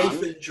Spider-Man.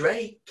 Nathan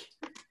Drake.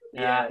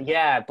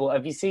 Yeah, but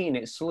have you seen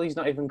it? Sully's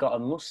not even got a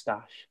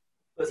mustache.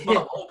 It's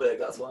Mark Wahlberg,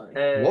 that's why.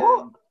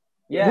 What?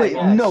 Yeah, Wait,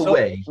 yeah. no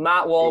way.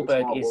 Mark It's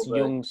Wahlberg Mark is Wahlberg.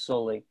 young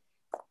Sully.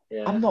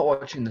 Yeah. I'm not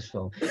watching this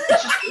film. It's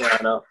just, Yeah,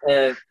 no.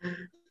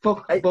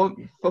 fuck I- it.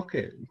 Fuck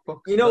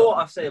You know it. what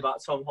I say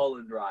about Tom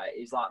Holland, right?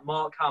 He's like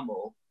Mark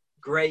Hamill,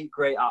 great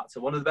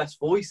actor, one of the best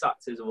voice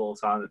actors of all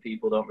time that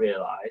people don't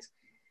realise.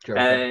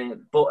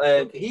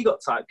 But he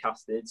got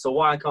typecasted, so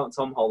why can't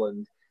Tom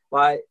Holland?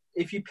 Like,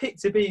 if you pick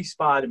to be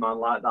Spider-Man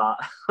like that,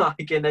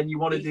 like, and then you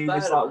want to do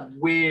this like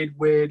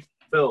weird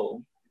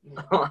film,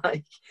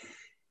 like,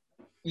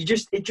 it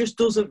just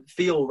doesn't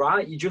feel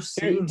right. You just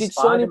see Did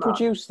Spider-Man. Sony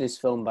produce this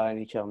film by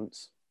any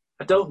chance?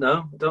 I don't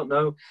know.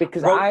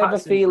 Because Robert I have a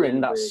Pattinson's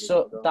feeling really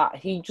weird, that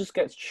he just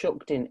gets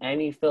chucked in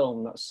any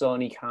film that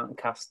Sony can't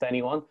cast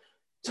anyone.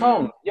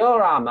 Tom,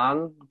 you're our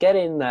man. Get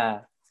in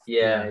there.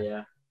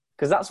 Yeah.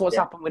 Because that's what's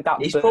happened with that.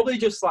 He's probably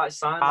just like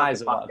signed like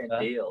a back end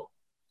whatever. deal,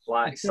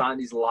 like signed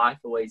his life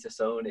away to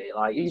Sony.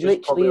 Like He he's literally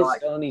just probably is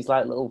like Sony's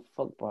like little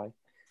fuckboy.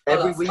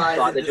 every that's week, Spies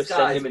like in they just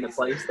Disguise, send him in a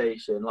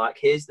PlayStation. Like,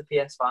 here's the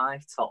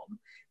PS5, Tom.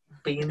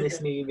 Be in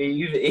this new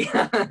movie.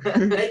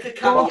 Make a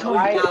cameo with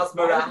Miles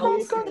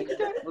Morales.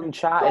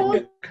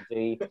 Uncharted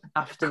movie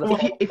after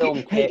the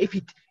film hit.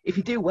 If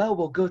you do well,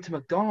 we'll go to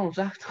McDonald's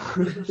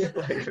afterwards.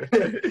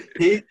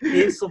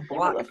 Here's some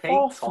black The paint,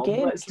 fourth Tom.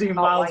 game Let's do came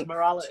out, Miles like,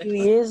 Morales. 2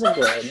 years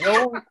ago.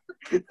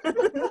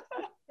 No.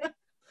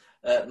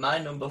 My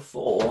number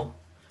 4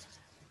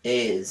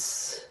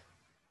 is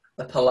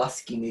a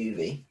Pulaski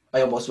movie.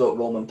 I almost wrote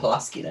Roman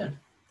Pulaski then.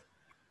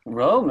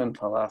 Roman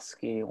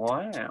Pulaski,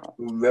 wow.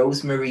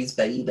 Rosemary's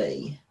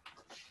Baby.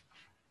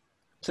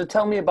 So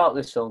tell me about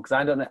this film, because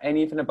I don't know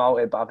anything about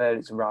it, but I've heard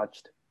it's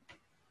raged.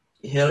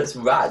 You know, it's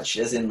Raj,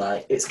 as in,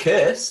 like, it's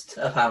cursed,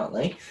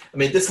 apparently. I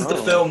mean, this is the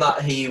Oh. film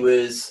that he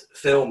was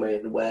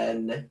filming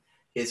when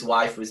his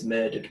wife was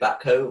murdered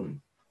back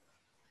home.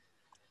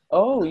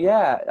 Oh,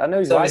 yeah. I know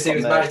his So wife obviously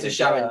he got was married to murdered,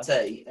 Sharon yeah.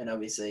 Tate, and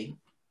obviously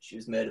she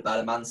was murdered by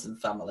the Manson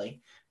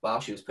family while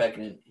she was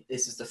pregnant.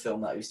 This is the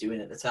film that he was doing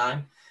at the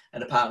time.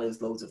 And apparently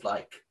there's loads of,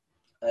 like,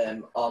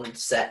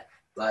 on-set,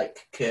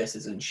 like,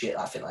 curses and shit.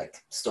 I think, like,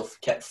 stuff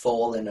kept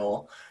falling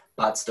or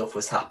bad stuff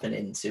was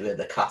happening to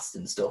the cast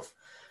and stuff.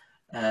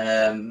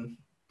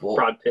 But...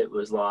 Brad Pitt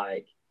was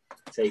like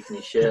taking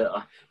his shirt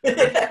off.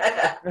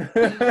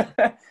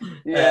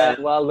 Yeah,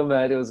 while the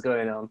murder was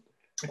going on.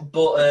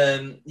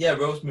 But yeah,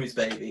 Rosemary's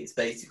Baby. It's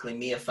basically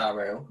Mia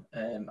Farrow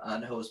and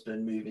her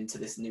husband move into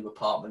this new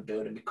apartment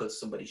building because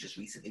somebody's just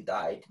recently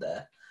died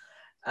there,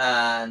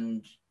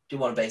 and they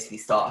want to basically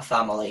start a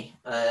family.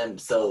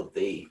 So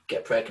they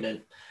get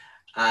pregnant,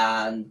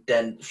 and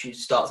then she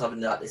starts having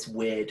like this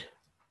weird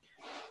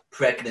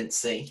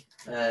pregnancy.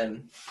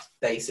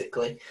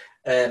 Basically,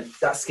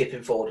 that's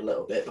skipping forward a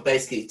little bit, but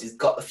basically, she's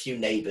got a few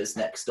neighbours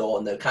next door,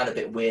 and they're kind of a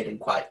bit weird and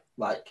quite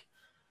like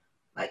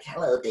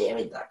hello dear,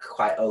 and like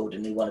quite old,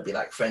 and they want to be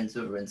like friends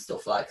with her and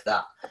stuff like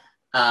that.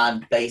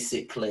 And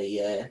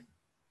basically,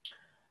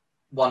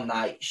 one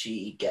night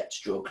she gets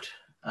drugged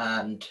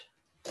and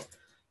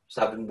she's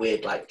having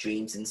weird like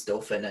dreams and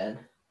stuff, and then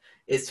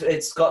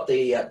it's got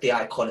the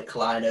iconic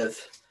line of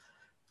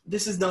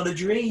 "This is not a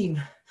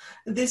dream,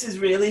 this is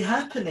really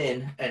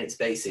happening," and it's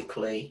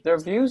basically The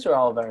reviews are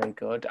all very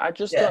good. I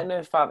just Yeah. don't know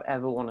if I'd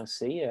ever want to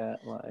see it.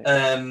 Like,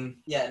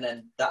 yeah, and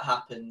then that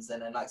happens,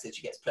 and then like I said,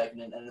 she gets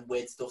pregnant, and then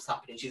weird stuff's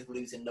happening. She's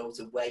losing loads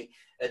of weight.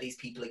 These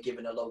people are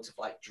giving her loads of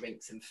like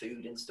drinks and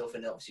food and stuff,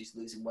 and obviously she's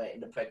losing weight,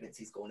 and the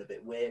pregnancy's going a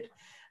bit weird.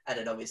 And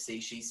then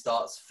obviously she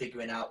starts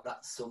figuring out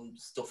that some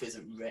stuff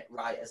isn't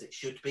right as it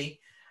should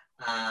be,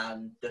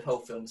 and the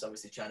whole film's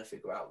obviously trying to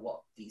figure out what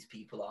these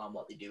people are and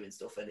what they do and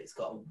stuff. And it's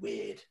got a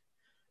weird.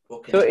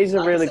 so it is a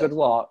Like I really said, good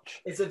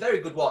watch. It's a very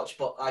good watch,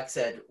 but like I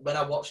said, when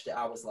I watched it,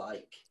 I was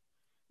like,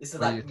 "This is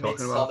What are like you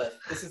talking about? Midsummer.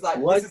 This is like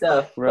What this is the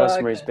like,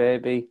 Rosemary's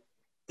Baby.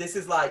 this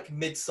is like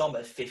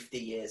Midsummer 50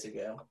 years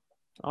ago."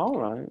 All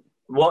right.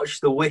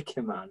 Watch The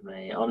Wicker Man,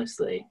 mate.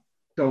 Honestly,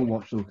 Don't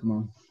watch them, come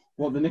on.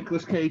 What, the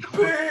Nicolas Cage?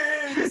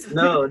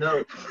 no.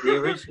 The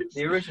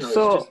original.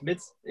 So-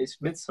 It's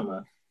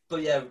Midsummer.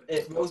 But yeah,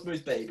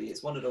 Rosemary's Baby.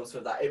 It's one of those for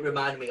that. It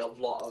reminded me a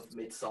lot of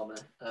Midsummer.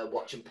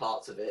 Watching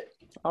parts of it.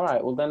 All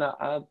right. Well, then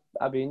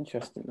I'd be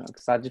interested now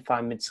because I did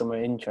find Midsummer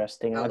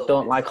interesting. I I love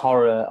don't like Midsommar.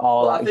 horror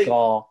or Well, I like think-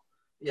 gore.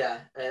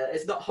 Yeah,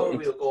 it's not horror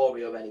or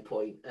gory at any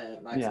point.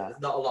 Like I Yeah. said,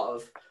 there's not a lot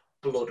of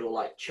blood or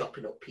like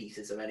chopping up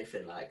pieces or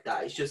anything like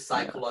that. It's just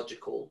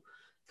psychological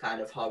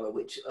kind of horror,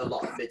 which a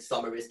lot of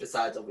Midsummer is.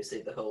 Besides,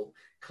 obviously, the whole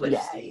cliff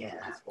Yeah, scene, yeah.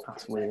 which is fucking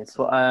That's weird.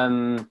 mental.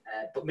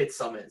 But But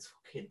Midsummer is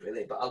fucking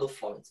brilliant. But I love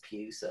Florence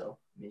Pugh, so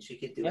I mean, she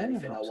could do yeah,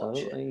 anything. I'll watch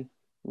it. absolutely.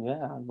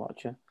 Yeah, I'd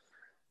watch it.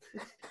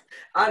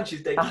 And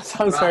she's dating. That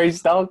sounds Braff. very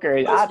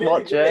stalkery. It's I'd really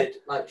watch weird. it.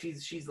 Like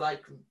she's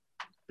like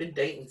been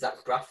dating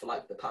Zach Braff for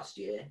like the past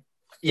year.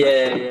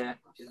 Yeah.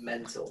 Which is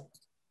mental.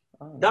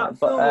 Oh, That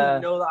but,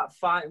 film, that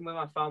fighting with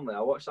my family, I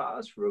watched that.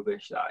 That's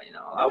rubbish. That Like,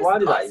 It's why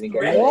did not, that it's even get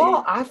great.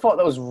 what? I thought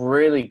that was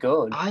really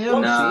good. I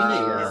haven't Nah.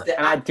 seen it It's yet. the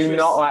And I do actress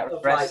not like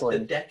of, wrestling.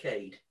 Like, the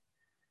decade.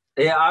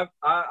 Yeah,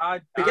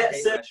 I Forget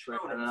hate Saoirse wrestling,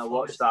 Ronan, and then I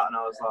watched that, and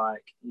I was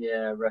like,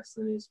 yeah,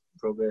 wrestling is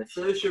rubbish.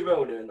 Saoirse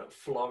Ronan and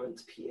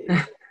Florence Pugh.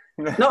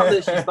 Not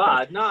that she's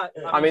bad. No,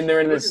 I mean, they're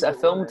in she's a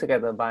good, film but,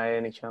 together by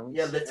any chance?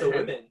 Yeah, Little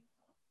Women.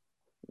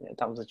 Yeah,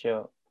 that was a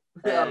joke.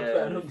 Yeah,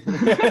 fair enough.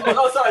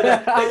 Oh, sorry.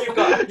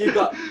 Then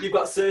you've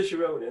got Saoirse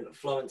Ronan,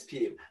 Florence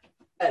Pugh,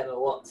 Emma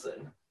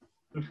Watson.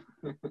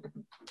 But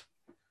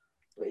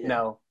yeah.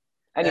 No.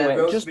 Anyway,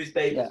 Rosemary's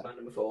Baby yeah. is my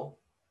number 4.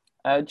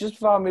 Just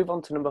before I move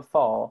on to number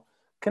 4,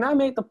 can I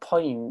make the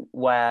point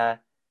where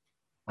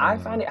I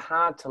find it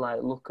hard to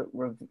like look at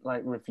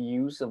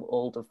reviews of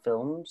older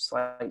films,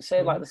 like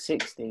say like the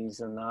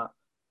 60s and that,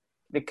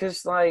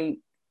 because like,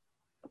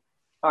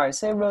 all right,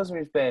 say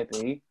Rosemary's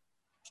Baby,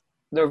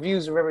 the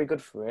reviews are very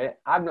good for it.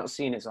 I've not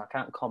seen it, so I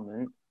can't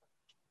comment.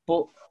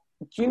 But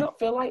do you not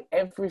feel like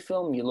every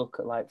film you look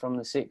at, like from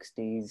the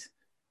 60s,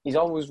 is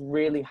always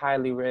really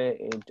highly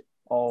rated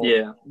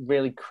or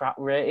really crap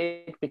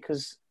rated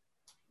because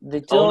they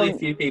don't... Only a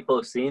few people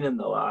have seen them,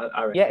 though. I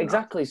reckon. Yeah,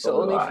 exactly.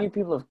 So only a few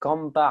people have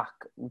gone back,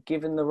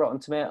 given the Rotten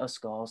Tomato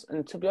scores.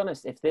 And to be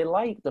honest, if they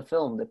like the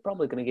film, they're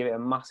probably going to give it a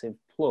massive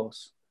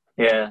plus.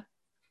 Yeah.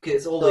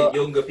 Because all the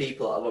younger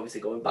people that are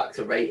obviously going back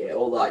to rate it,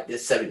 all like the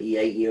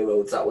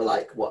 78-year-olds that were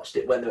like watched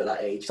it when they were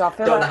that age, so I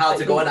feel don't like know how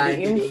to go on the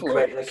IMDb,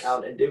 create an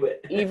account and do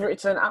it. Either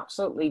it's an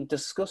absolutely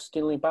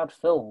disgustingly bad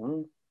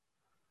film,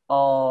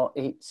 or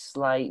it's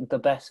like the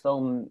best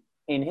film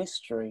in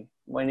history,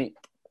 when it,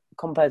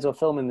 compared to a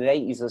film in the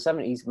 80s or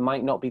 70s,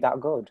 might not be that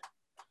good.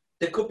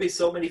 There could be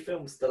so many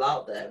films still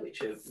out there which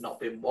have not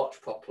been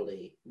watched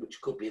properly,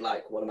 which could be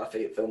like one of my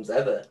favourite films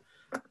ever.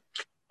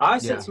 I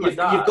said to my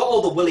dad... You've got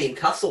all the William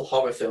Castle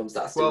horror films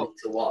that I still need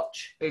to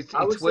watch. It's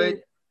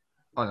weird.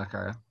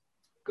 Okay.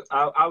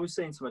 I was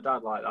saying to my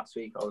dad like last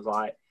week, I was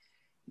like,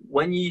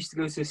 when you used to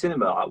go to the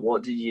cinema, like,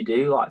 what did you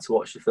do like to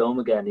watch the film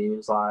again? And he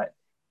was like,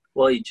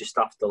 well, you just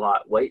have to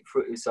like wait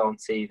for it to be on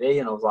TV.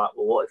 And I was like,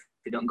 well, what if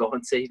it don't go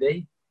on TV?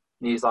 And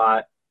he was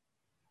like,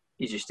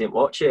 you just didn't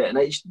watch it. And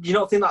do you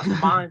not think that's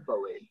mind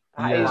blowing?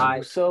 That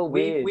is so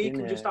weird. We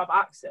can just have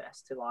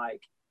access to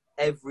like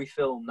every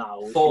film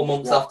now. 4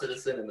 months after the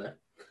cinema.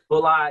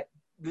 But like,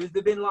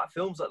 there've been like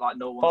films that like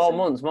no one. 4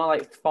 months, more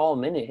like 4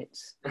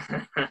 minutes.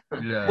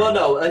 Yeah. Well,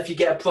 no, if you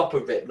get a proper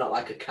rip, not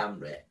like a cam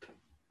rip.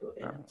 But,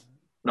 yeah.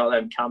 Not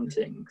them cam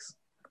things.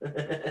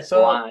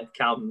 So live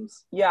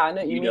cams. Yeah, I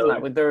know what you mean.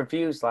 Like with the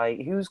reviews,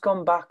 like who's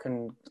gone back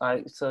and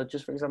like, so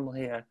just for example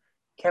here,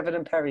 Kevin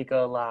and Perry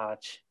Go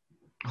Large.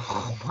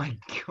 Oh my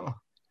god.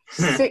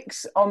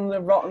 6 on the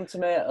Rotten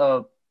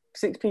Tomato.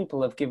 6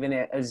 people have given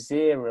it a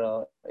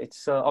 0.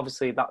 It's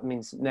obviously that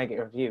means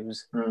negative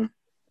reviews.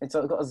 It's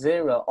got a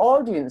 0.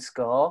 Audience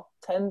score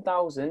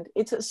 10,000.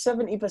 It's at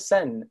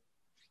 70%.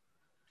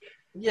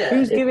 Yeah.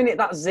 Who's giving it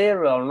that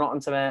 0 on Rotten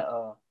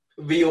Tomato?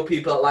 Real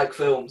people that like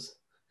films.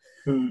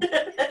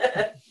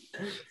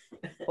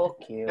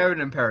 Fuck you. Aaron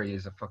and Perry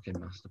is a fucking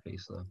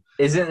masterpiece, though.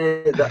 Isn't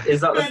it?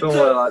 Is that the film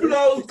where like?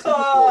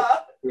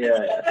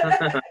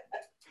 Yeah.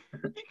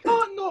 You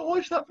can't not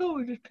watch that film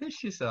and just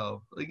piss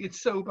yourself. Like,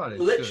 it's so bad.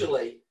 It's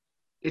Literally.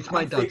 Good. It's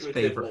my dad's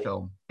favourite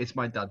film. It's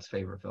my dad's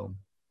favourite film.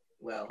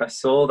 Well, I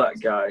saw that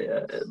guy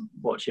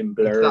watching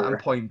Blur. It's that and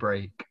Point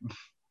Break.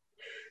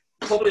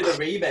 Probably the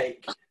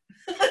remake.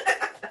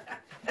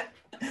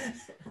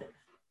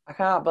 I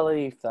can't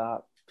believe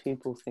that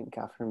people think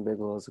Catherine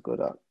Bigelow's a good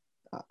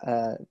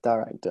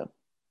director.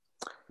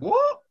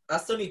 What? I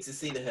still need to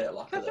see The Hurt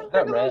Locker, though.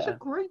 Catherine Bigelow's a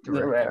great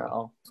director. Not rare at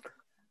all.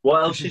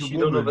 What else has she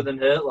done other than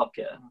Hurt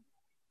Locker?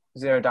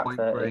 Zero Dark Point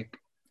 30. Break.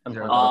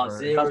 Zero all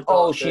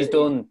Dark she's 30.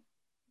 done.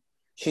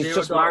 She's Zero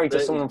just Dark married to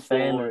 30 someone is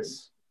boring.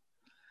 famous.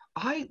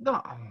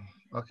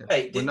 Okay.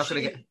 Hey, We're not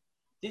gonna get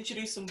didn't you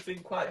do something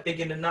quite big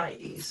in the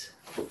 90s?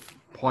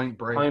 Point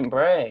Break. Point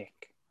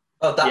Break.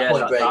 Oh, that Yeah,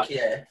 Point Break,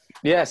 yeah.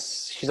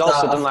 Yes, she's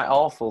also done like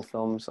awful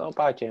films. Oh,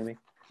 bye, Jamie.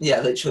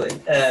 Yeah, literally.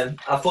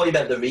 I thought you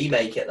meant the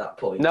remake at that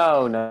point.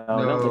 No, not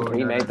the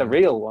remake, the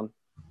real one.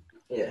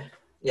 Yeah.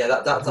 Yeah,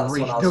 that's what I was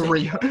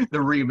thinking.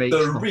 The remake.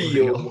 The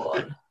real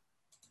one.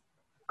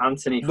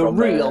 Anthony The from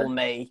real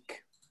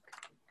make.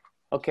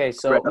 Okay,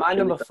 so Red my Hot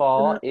number Chili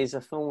 4 is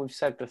a film we've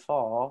said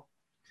before.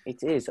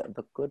 It is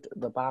The Good,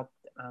 the Bad,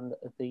 and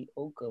the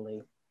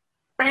Ugly.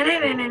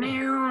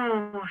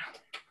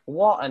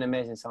 What an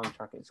amazing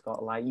soundtrack it's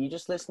got. Like, you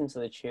just listen to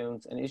the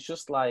tunes, and it's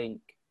just like...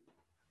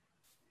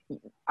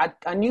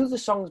 I knew the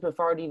songs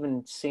before I'd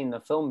even seen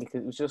the film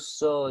because it was just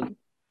so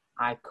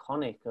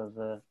iconic of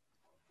a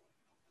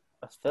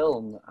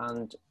film.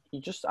 And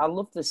I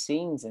love the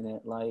scenes in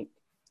it. Like,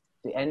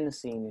 the end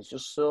scene is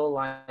just so,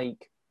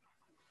 like...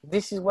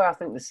 This is where I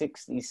think the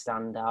 60s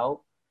stand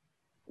out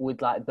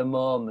with, like, the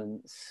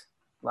moments,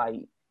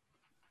 like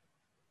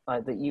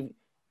that you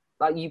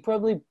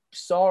probably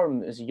saw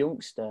him as a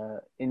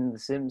youngster in The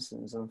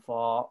Simpsons and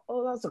thought,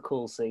 oh, that's a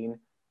cool scene.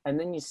 And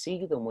then you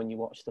see them when you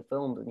watch the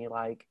films and you're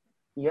like,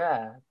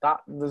 yeah,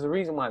 there's a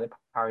reason why they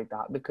parried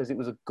that, because it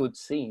was a good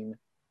scene.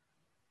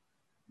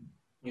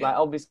 Yeah. Like,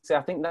 obviously,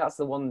 I think that's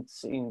the one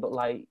scene, but,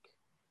 like,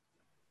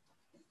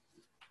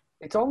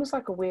 it's almost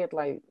like a weird,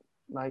 like,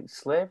 like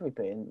slavery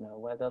bit, isn't there?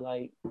 Where they're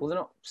like, well, they're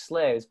not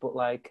slaves, but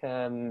like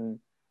they're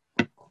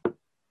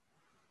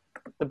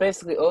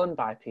basically owned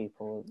by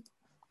people.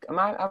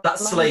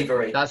 That's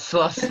slavery. That's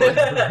slavery.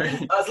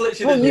 That's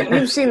literally. Well, the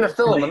you've seen the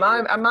film.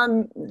 Slavery. Am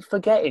I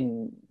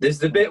forgetting? There's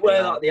the bit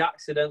where like they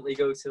accidentally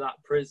go to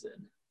that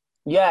prison.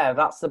 Yeah,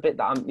 that's the bit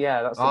that I'm.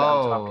 Yeah, that's the bit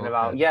I'm talking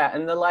about. Okay. Yeah,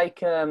 and they're like,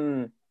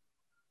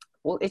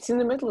 well, it's in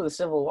the middle of the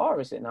Civil War,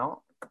 is it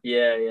not?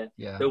 Yeah.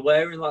 Yeah. They're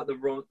wearing like the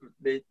wrong.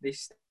 They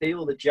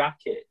steal the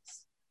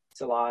jackets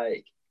to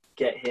like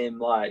get him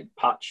like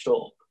patched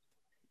up,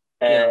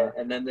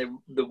 and then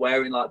they're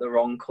wearing like the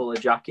wrong color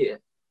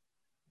jacket,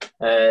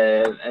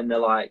 and they're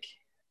like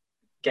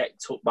get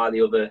took by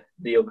the other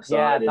side.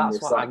 Yeah, in that's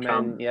this, what I like, meant.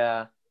 camp.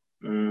 Yeah.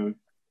 Mm.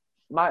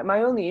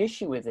 My only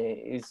issue with it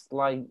is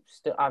like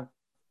I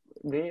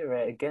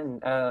reiterate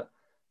again.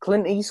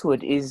 Clint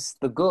Eastwood is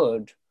the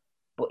good,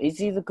 but is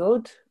he the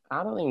good?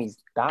 I don't think he's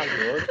that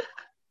good.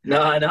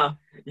 No.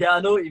 Yeah, I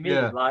know what you mean.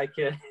 Yeah. Like,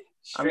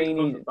 I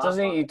mean,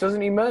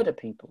 doesn't he murder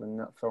people in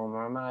that film,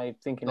 or am I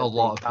thinking A of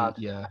lot the of bad?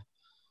 people, yeah.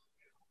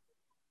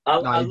 I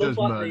he love does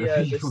like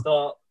murder the people.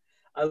 start.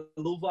 I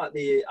love like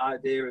the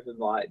idea of him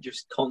like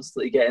just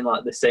constantly getting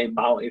like the same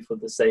bounty for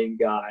the same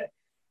guy.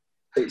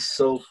 It's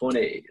so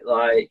funny.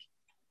 Like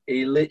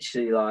he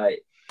literally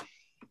like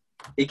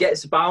he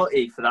gets a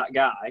bounty for that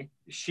guy,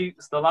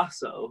 shoots the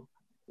lasso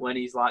when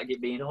he's like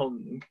being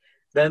hung.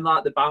 Then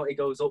like the bounty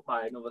goes up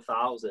by another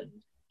 1,000.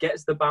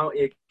 Gets the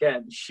bounty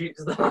again,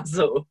 shoots the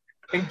lasso,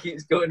 and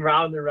keeps going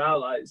round and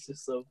round. Like it's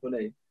just so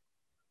funny.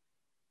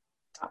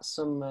 That's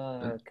some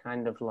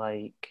kind of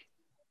like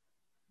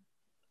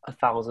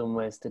 1,000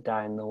 Ways to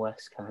Die in the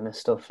West kind of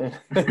stuff. Yeah.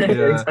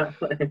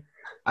 Exactly.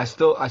 I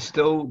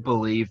still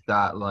believe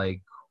that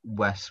like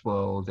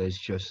Westworld is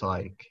just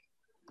like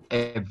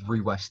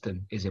every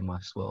Western is in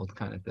Westworld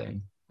kind of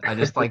thing. I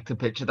just like to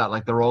picture that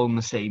like they're all in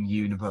the same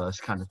universe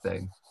kind of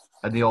thing,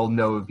 and they all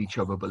know of each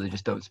other, but they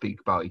just don't speak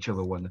about each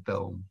other when they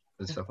film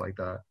and stuff like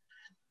that.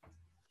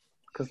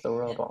 Because they're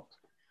robots.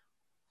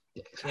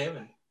 Yeah,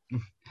 Kieran.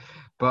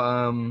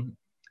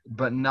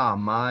 But nah,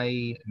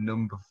 my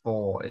number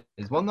 4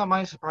 is one that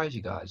might surprise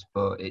you guys,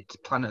 but it's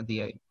Planet of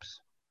the Apes.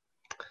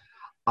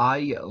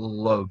 I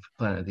love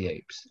Planet of the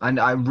Apes, and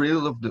I really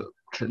love the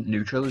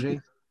new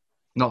trilogy,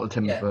 not the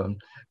Tim Burton,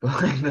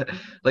 but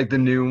like the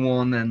new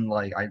one, and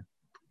like I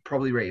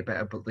probably rate it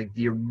better. But like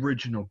the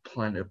original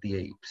Planet of the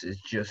Apes is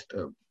just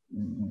a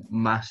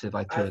massive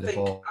tour de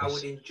force. I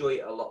would enjoy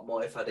it a lot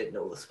more if I didn't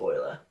know the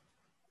spoiler.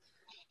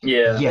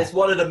 Yeah. It's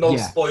one of the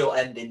most spoiled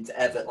endings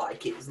ever.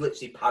 Like it was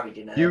literally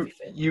parodied and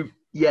everything. You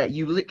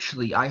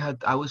literally.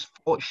 I was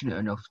fortunate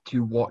enough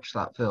to watch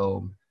that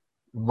film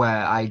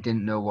where I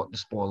didn't know what the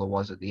spoiler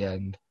was at the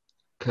end,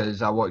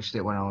 because I watched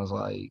it when I was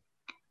like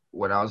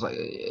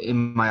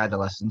in my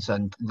adolescence,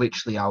 and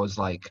literally I was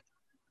like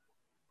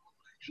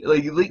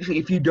literally,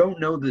 if you don't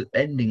know the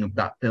ending of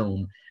that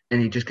film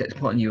and it just gets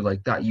put on you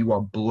like that, you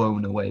are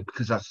blown away,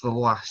 because that's the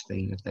last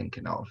thing you're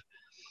thinking of.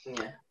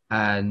 Yeah.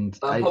 And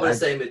I'm probably the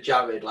same with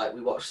Jarad. Like we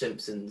watched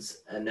Simpsons,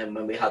 and then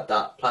when we had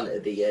that Planet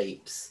of the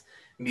Apes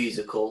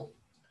musical,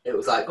 it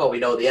was like, oh, we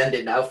know the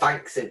ending now.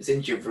 Thanks,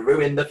 Simpsons, you've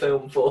ruined the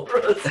film for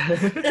us.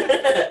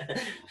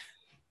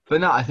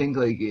 But no, I think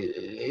like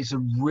it's a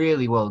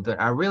really well done.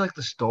 I really like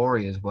the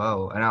story as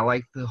well, and I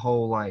like the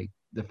whole like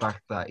the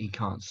fact that he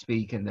can't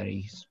speak, and then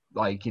he's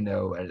like,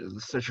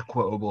 such a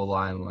quotable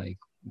line like,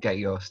 "Get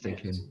your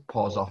stinking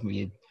paws off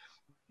me,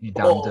 you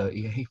damn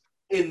dirty ape."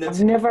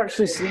 I've never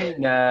actually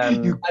seen.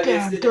 You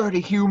damn dirty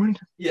human.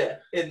 Yeah,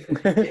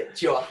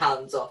 get your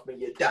hands off me,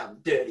 you damn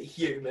dirty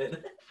human.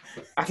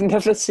 I've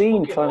never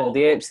seen Planet of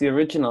the Apes, the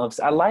original.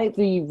 I like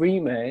the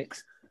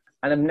remakes,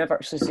 and I've never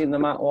actually seen the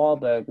Matt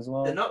Wahlberg as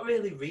well. They're not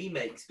really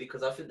remakes,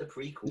 because I think the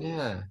prequels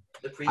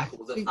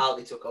of how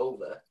they took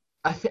over.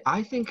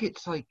 I think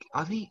it's like,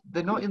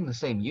 they're not in the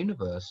same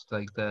universe.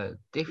 Like they're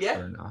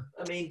different. Yeah,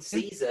 I mean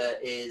Caesar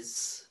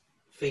is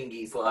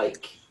thingy's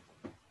like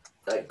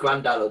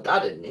granddad or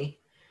dad, isn't he?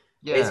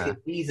 Yeah.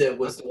 Basically, Caesar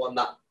was the one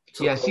that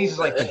took over. Caesar's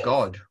like the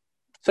god.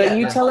 So are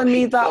you telling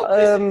me that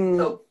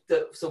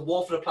So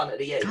War for the Planet of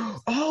the Apes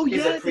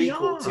is a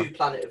prequel to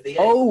Planet of the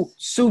Apes. Oh,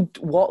 so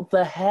what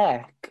the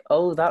heck?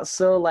 Oh, that's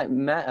so like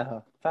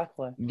meta. Fair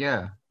play.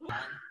 Yeah.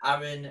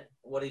 Aaron,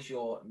 what is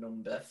your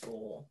number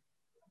 4?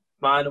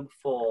 My number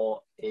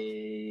 4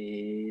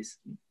 is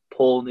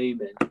Paul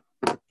Newman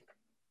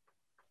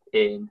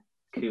in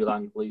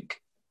Kieran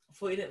Luke. I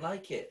thought you didn't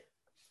like it.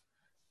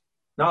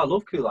 No, I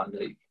love Kieran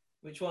Luke.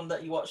 Which one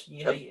that you watched and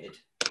you hated?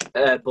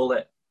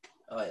 Bullet.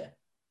 Oh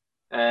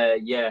yeah.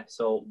 Yeah.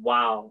 So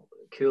wow,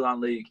 Kieran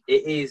Luke.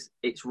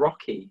 It's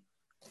Rocky,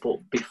 but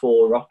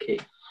before Rocky.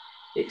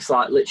 It's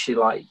like literally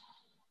like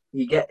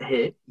you get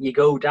hit, you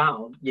go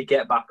down, you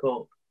get back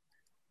up.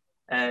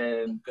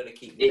 Gonna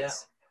keep you down.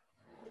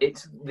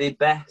 It's the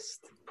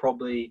best,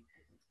 probably,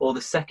 or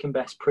the second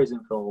best prison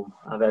film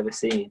I've ever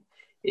seen.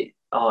 It's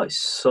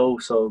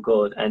so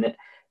good, and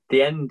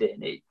the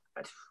ending,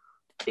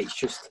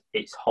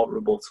 it's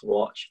horrible to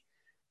watch.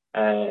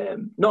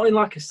 Not in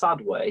like a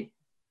sad way,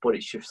 but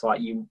it's just like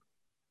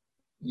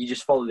you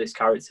just follow this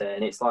character,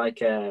 and it's like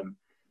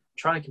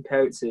trying to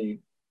compare it to a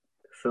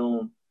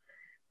film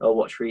I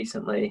watched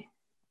recently.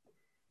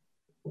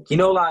 You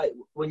know, like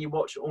when you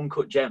watch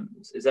Uncut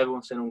Gems, is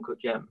everyone saying Uncut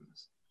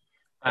Gems?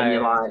 And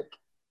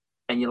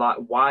you're like,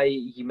 why are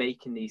you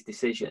making these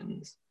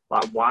decisions?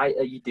 Like, why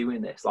are you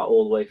doing this? Like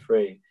all the way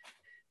through,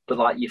 but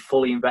like you're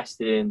fully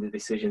invested in the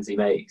decisions he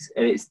makes,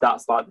 and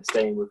that's like the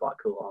same with like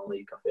Cool Hand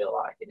Luke. I feel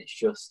like, and it's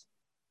just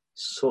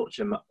such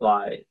a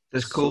like.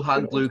 Does Cool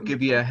Hand Luke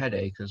give you a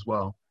headache as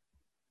well?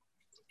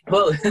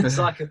 Well, it's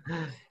like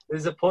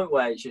there's a point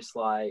where it's just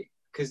like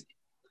because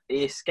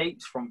he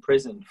escapes from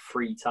prison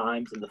 3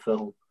 times in the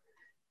film.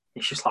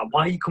 It's just like,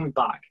 why are you coming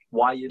back?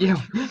 Why are you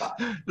coming back?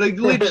 Like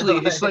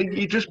literally, it's like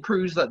it just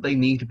proves that they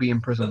need to be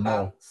in prison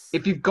more.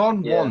 If you've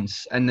gone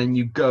once and then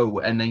you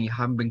go and then you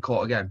haven't been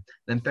caught again,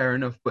 then fair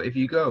enough. But if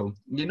you go,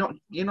 you're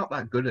not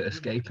that good at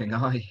escaping,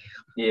 are you?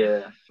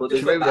 Yeah, but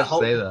Should maybe just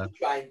stay there.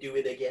 Try and do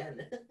it again.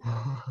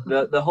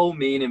 the whole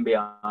meaning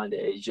behind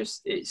it is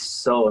just it's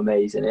so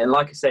amazing, and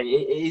like I say,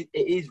 it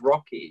is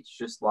Rocky. It's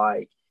just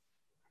like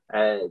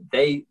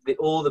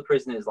all the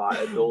prisoners like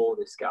adore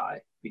this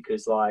guy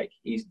because like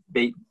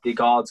the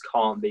guards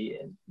can't beat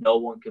him. No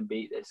one can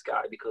beat this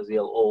guy because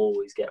he'll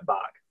always get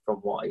back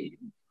from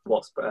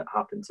what's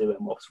happened to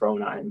him, what's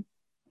thrown at him.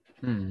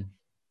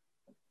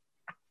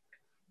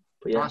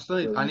 But yeah,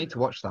 I need to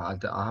watch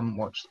that. I haven't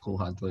watched Cool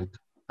Hand Luke.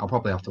 I'll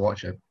probably have to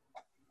watch it.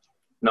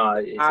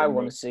 No, I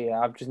want to see it.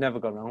 I've just never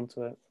gone around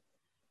to it.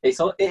 It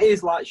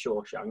is like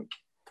Shawshank,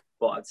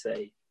 but I'd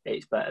say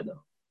it's better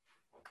though.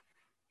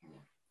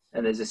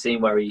 And there's a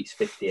scene where he eats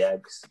 50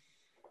 eggs.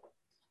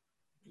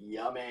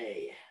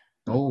 Yummy.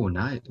 Oh,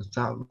 nice.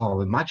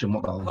 Imagine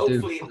what that'll do.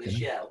 Hopefully in the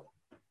shell.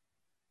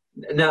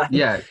 No,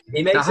 yeah,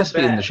 he makes that has to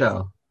be in the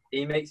show.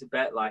 He makes a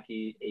bet like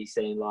he's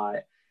saying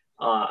like,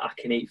 I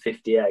can eat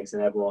 50 eggs,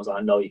 and everyone's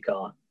like, no, you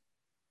can't.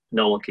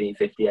 No one can eat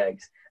 50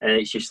 eggs. And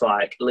it's just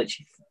like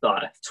literally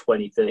like a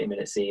 20,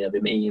 30-minute scene of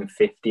him eating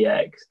 50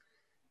 eggs.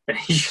 And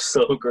he's just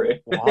so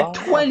great. Wow.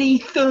 20,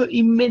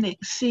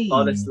 30-minute scene.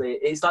 Honestly,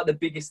 it's like the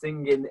biggest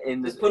thing in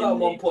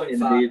the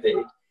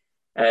movie.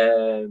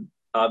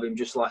 Of him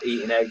just like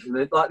eating eggs,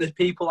 and like there's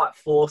people like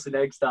forcing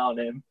eggs down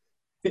him.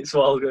 It's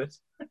all good.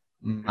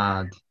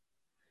 Mad.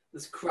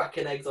 There's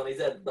cracking eggs on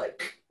his head,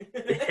 like.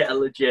 Yeah,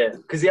 legit.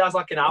 Because he has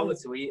like an hour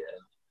to eat it.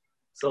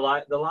 So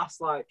like the last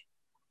like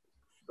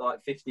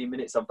 15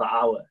 minutes of that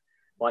hour,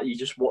 like you're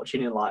just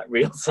watching in like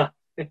real time.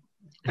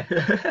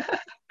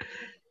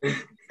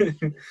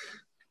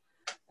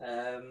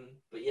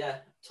 But yeah,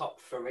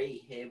 top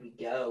 3. Here we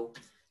go.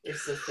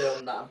 It's a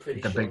film that I'm pretty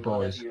The sure big none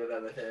boys. of you have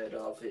ever heard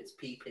of. It's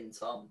Peeping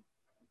Tom.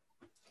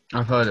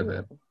 I've heard of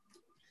it.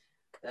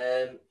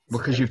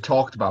 Because you've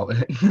talked about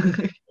it.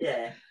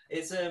 Yeah,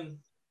 it's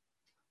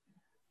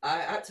I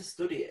had to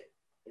study it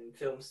in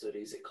film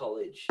studies at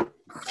college,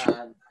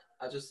 and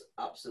I just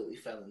absolutely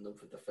fell in love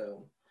with the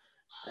film.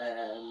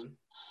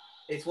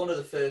 It's one of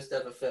the first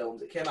ever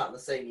films. It came out in the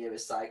same year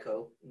as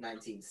Psycho,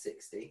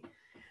 1960.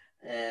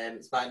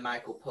 It's by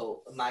Michael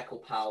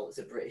Powell. It's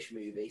a British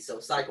movie. So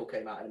Psycho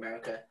came out in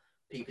America.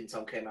 Peeping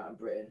Tom came out in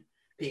Britain.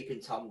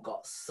 Peeping Tom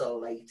got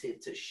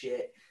slated to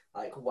shit.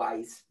 Like, why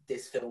is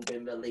this film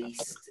been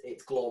released?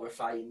 It's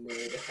glorifying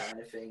murder kind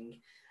of thing.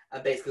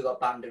 And basically got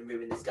banned and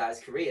ruined this guy's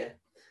career.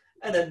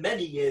 And then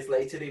many years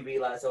later, he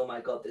realised, oh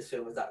my God, this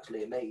film is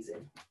actually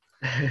amazing.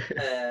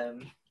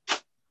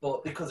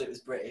 But because it was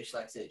British,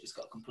 like I said, it just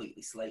got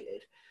completely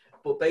slated.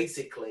 But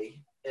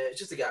basically, it's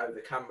just a guy with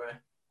a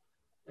camera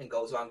and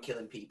goes around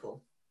killing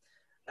people.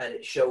 And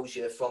it shows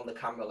you from the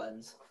camera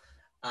lens.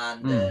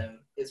 And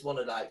it's one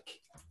of like...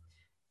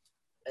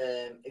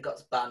 it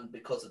got banned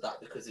because of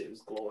that, because it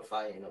was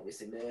glorifying,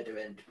 obviously, murder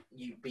and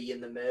you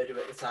being the murderer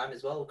at the time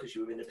as well, because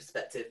you were in a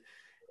perspective.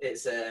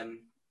 It's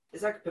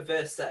like a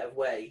perverse set of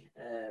way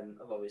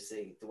of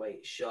obviously the way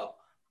it's shot.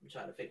 I'm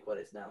trying to think what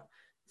it's now.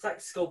 It's like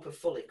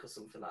scopophilic or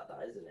something like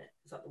that, isn't it?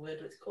 Is that the word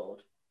it's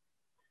called?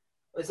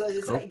 It's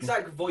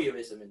like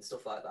voyeurism and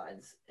stuff like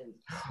that.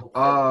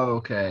 Oh,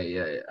 okay,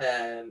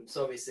 yeah.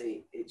 So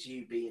obviously it's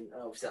you being,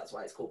 obviously that's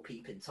why it's called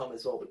Peeping Tom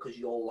as well, because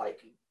you're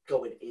like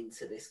going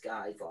into this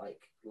guy's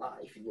like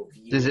life and you're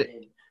viewing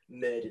him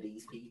murder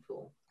these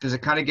people. Does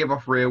it kind of give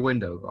off Rear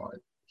Window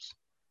vibes?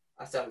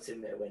 I still haven't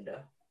seen Rear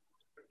Window.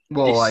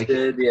 Well,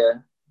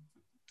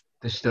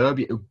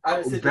 Disturbia.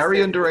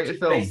 Very underrated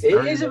film.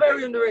 It is a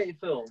very underrated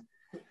film.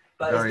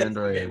 But Very it's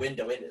underrated. Rear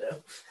Window, isn't it,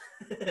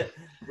 though?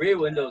 Rear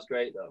Window's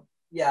great, though.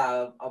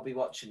 Yeah, I'll be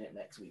watching it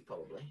next week,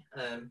 probably.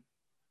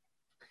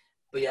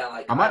 But yeah,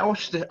 like... I might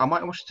watch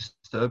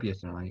Disturbia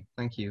tonight.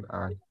 Thank you,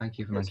 Aaron. Thank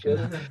you for mentioning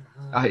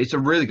that. It's a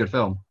really good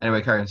film.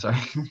 Anyway, carry on, sorry.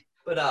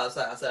 But no,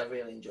 I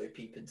really enjoy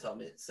Peeping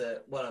Tom. It's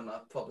one of my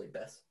probably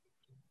best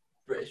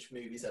British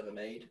movies ever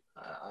made.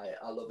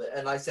 I love it.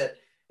 And like I said,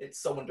 it's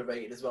so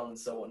underrated as well and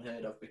so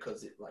unheard of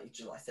because it, like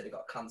I said, it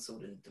got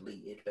cancelled and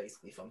deleted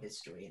basically from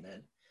history and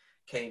then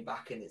came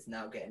back and it's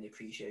now getting the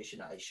appreciation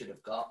that it should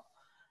have got.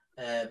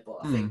 But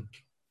I think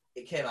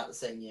it came out the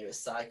same year as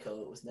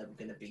Psycho. It was never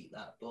going to beat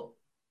that, but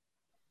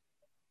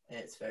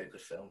it's a very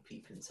good film,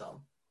 Peeping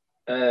Tom.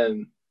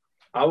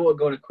 I will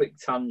go on a quick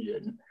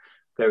tangent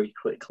very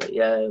quickly.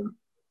 Has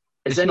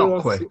It's anyone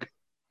not quick.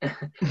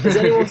 Has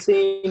anyone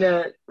seen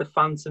The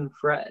Phantom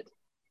Thread?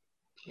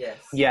 Yes.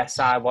 Yes,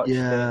 I watched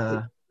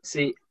Yeah.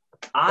 See,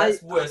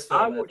 That's worst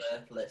film watched,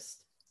 ever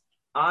list.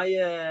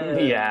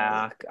 it.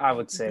 Yeah, I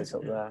would say it's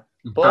up there.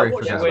 Very But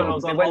watched they this when I forgettable.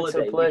 was on went to a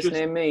holiday. place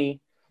near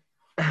me.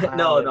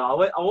 No, I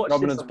watched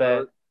Robin this Hood's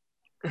Bay.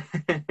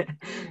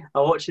 I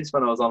watched this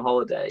when I was on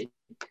holiday,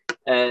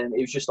 and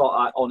it was just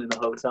like on in the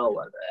hotel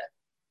right there.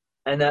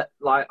 And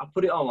like I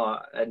put it on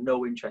like and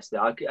no interest.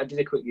 I did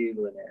a quick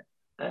Google in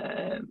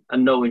it,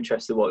 and no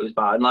interest in what it was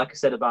about. And like I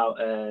said about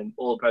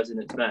All the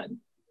President's Men,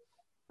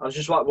 I was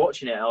just like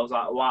watching it. I was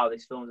like, wow,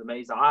 this film's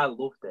amazing. I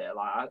loved it.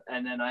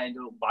 And then I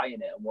ended up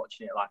buying it and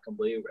watching it like on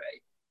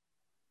Blu-ray,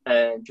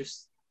 and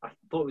just. I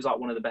thought it was like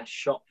one of the best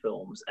shot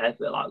films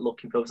ever, like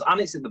looking films,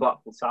 and it's in the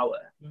Blackpool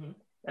Tower.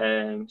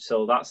 Mm-hmm.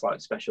 So that's like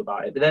special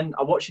about it. But then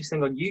I watched this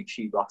thing on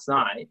YouTube last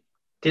night.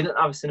 Didn't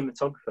have a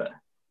cinematographer.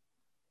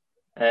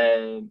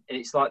 And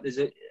it's like there's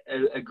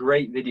a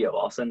great video.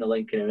 I'll send the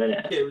link in a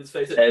minute. Kieran's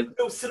face.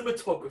 No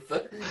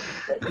cinematographer.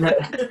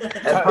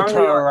 Apparently,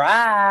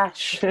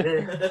 Trash.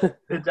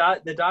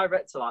 the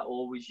director like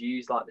always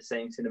used like the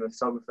same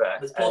cinematographer.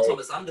 There's Paul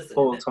Thomas Anderson.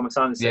 Paul Thomas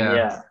Anderson,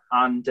 Yeah.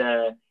 and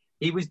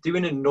he was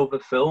doing another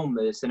film,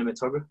 the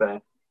cinematographer,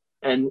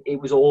 and it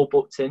was all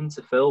booked in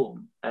to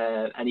film,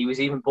 and he was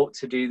even booked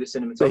to do the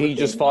cinematography. So he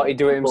just thought he'd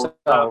do it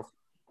himself.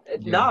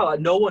 No, like,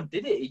 no one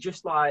did it. He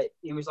just like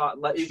he was like,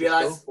 let's just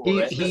go for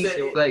it.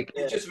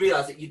 You just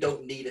realise that you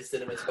don't need a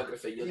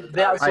cinematographer. You're the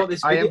That's what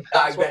this video.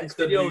 That's what this direct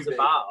the video is movie.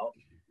 about.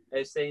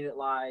 It's saying that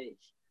like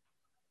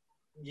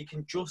you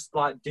can just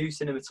like do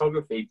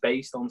cinematography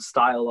based on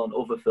style on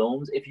other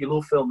films. If you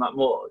love film that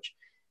much,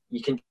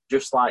 you can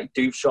just like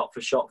do shot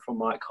for shot from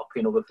like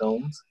copying other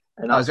films,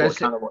 and that's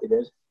kind of what he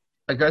did.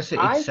 I guess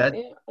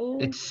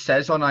it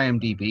says on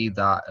IMDb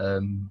that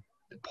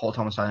Paul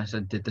Thomas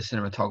Anderson did the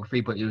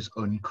cinematography, but he was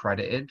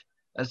uncredited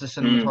as the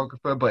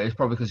cinematographer. But it's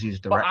probably because he's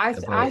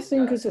director. But I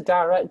think as a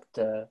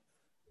director,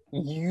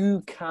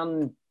 you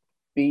can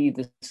be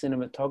the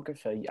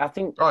cinematographer. I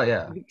think. Oh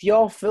yeah. With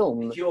your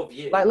film, It's your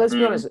view. like let's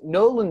be honest,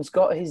 Nolan's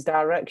got his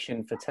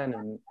direction for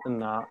Tenet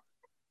and that.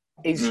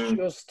 It's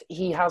just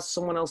he has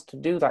someone else to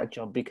do that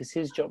job because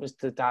his job is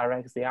to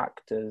direct the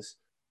actors.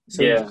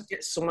 So he just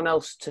gets someone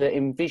else to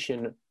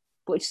envision,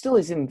 but it's still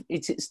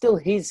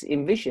his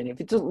envision. If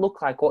it doesn't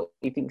look like what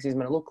he thinks he's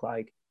going to look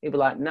like, he'll be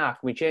like, "Nah,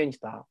 can we change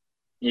that?"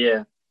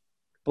 Yeah,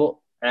 but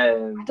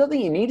I don't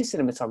think you need a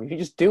cinematographer. You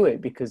just do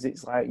it because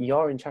it's like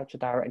you're in charge of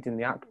directing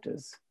the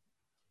actors.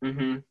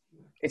 Mm-hmm.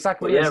 It's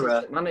like an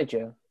assistant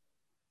manager.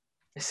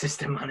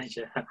 Assistant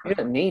manager. You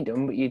don't need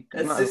them, but you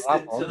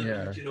assistant to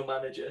the regional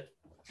manager.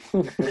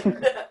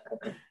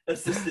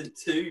 Assistant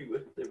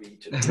to the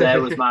region. There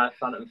was my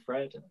Phantom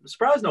Thread. I'm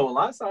surprised no one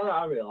likes it.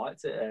 I really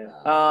liked it.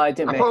 It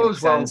didn't make any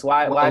sense.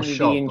 Why did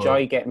he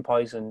enjoy getting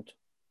poisoned?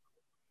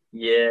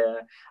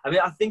 Yeah, I mean,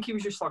 I think he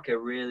was just like a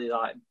really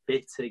like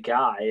bitter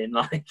guy, and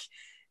like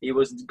he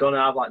was gonna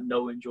have like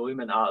no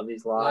enjoyment out of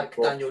his life.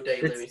 Like Daniel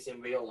Day-Lewis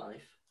in real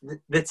life.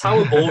 The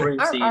Tower Ballroom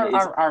scene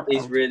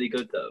is really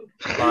good though.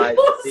 Like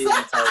seeing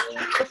the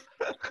Tower.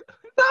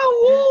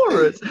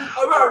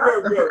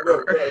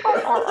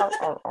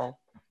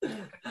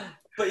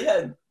 But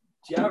yeah,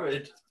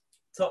 Jarad,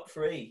 top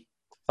three.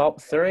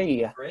 Top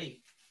three.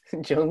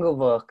 Jungle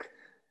Book.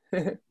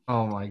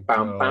 Oh my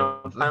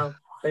god.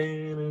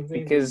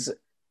 Because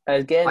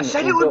again, I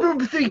said it was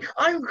number 3.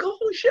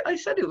 Holy shit! I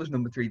said it was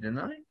number 3, didn't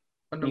I?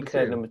 You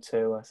said number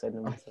 2. I said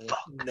number 2.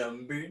 Fuck.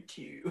 Number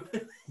 2.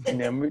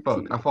 Number 2.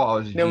 Fuck, I thought I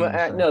was.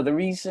 No, the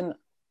reason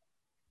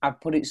I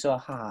put it so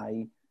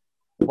high,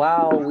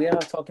 while we are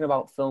talking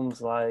about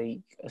films like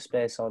A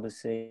Space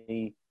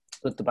Odyssey,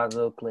 Good, the Bad,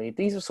 the Ugly,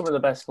 these are some of the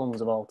best films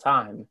of all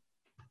time.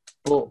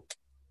 But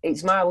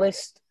it's my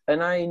list,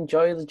 and I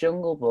enjoy The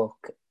Jungle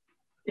Book.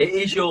 It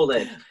is your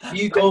list.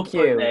 You go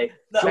for it, mate.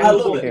 No, I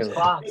love it.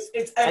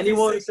 It's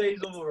anyone who says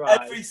otherwise.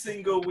 Every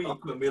single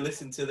week when we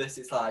listen to this,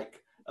 it's like,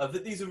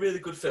 these are really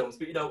good films,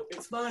 but you know,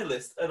 it's my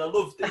list, and I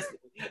love Disney,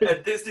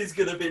 and Disney's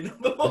gonna be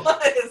number 1.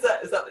 Is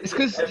that? It's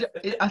because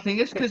I think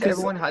it's because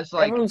everyone has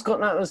like everyone's got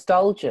that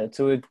nostalgia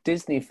to a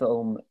Disney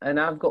film, and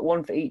I've got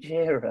one for each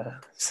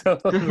era. So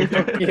fuck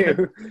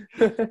you.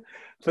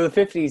 For the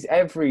 50s,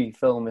 every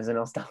film is a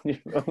nostalgia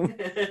film.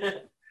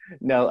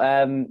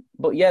 No,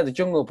 but yeah, The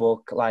Jungle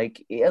Book,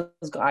 like, it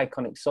has got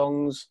iconic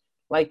songs.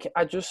 Like,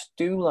 I just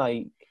do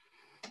like.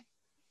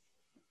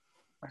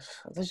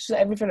 There's just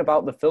everything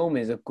about the film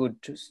is a good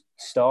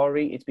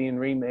story. It's being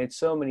remade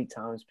so many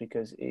times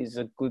because it is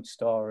a good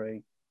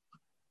story.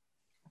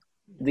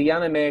 The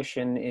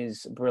animation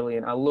is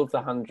brilliant. I love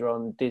the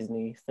hand-drawn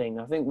Disney thing.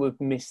 I think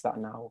we've missed that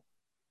now.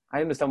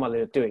 I understand why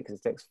they do it because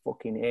it takes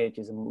fucking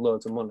ages and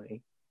loads of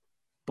money.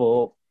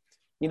 But,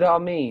 you know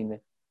what I mean?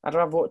 I'd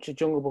rather watch a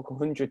Jungle Book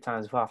 100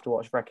 times if I have to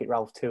watch Wreck-It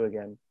Ralph 2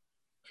 again.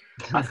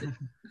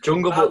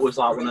 Jungle Book was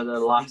like one of the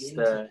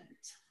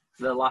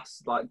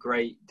last like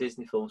great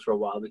Disney films for a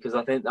while because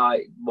I think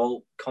like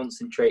Walt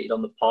concentrated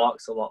on the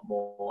parks a lot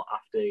more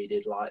after he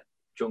did like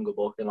Jungle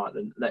Book in like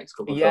the next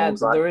couple of Yeah,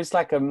 films. Like, there is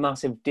like a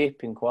massive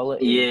dip in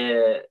quality.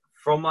 yeah,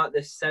 from like the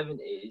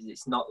 70s,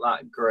 it's not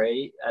that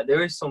great.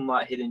 There is some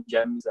like hidden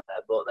gems there,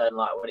 but then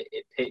like when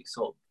it picks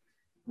up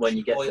when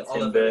you get to Tim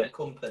Oliver Burton. and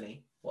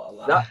Company. What a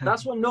lad.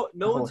 That's what no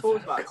one Oliver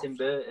talks about Tim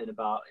Burton,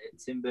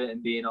 Tim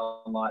Burton being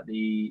on like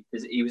he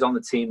was on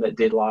the team that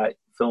did like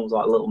films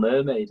like Little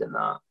Mermaid and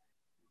that.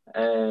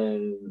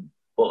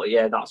 But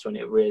yeah, that's when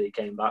it really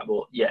came back.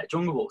 But yeah,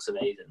 Jungle Book's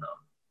amazing though.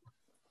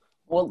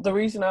 Well, the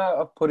reason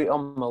I put it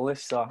on my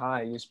list so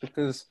high is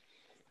because,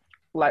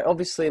 like,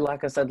 obviously,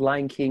 like I said,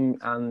 Lion King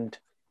and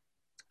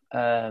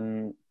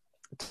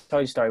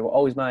Toy Story were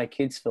always my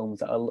kids' films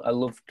that I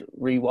loved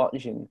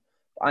rewatching.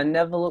 I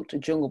never looked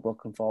at Jungle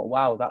Book and thought,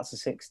 wow, that's a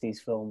 60s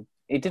film.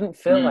 It didn't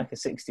feel like a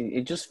 60s.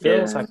 It just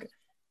feels like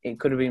it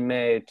could have been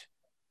made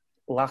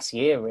last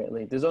year,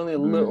 really. There's only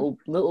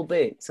little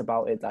bits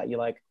about it that you're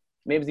like,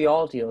 maybe the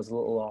audio's a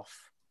little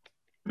off.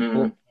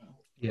 But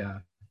yeah.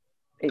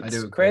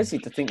 it's crazy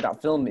to think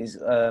that film is,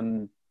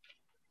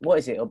 what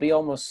is it? It'll be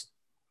almost,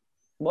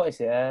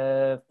 50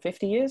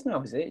 years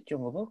now, is it,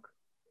 Jungle Book?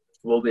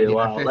 Will be a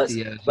while. 50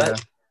 years,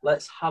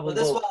 Let's have a look.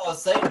 That's what I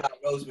was saying about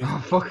Rosemary. Oh,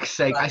 fuck's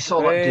sake. I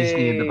saw that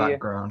Disney in the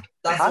background.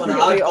 That's How one did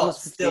it I've be got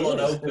almost 50 still years?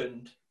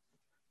 unopened.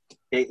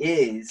 It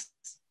is.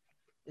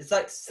 It's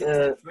like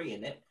 63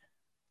 in it.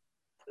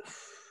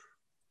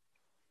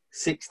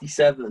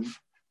 67.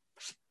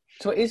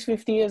 So it is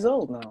 50 years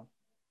old now.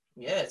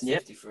 Yeah, it's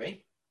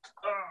 53.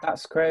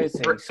 That's crazy.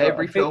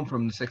 Every film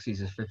from the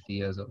 60s is 50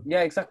 years old.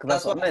 Yeah, exactly.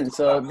 That's what I meant.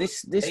 So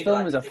this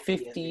film is a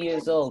 50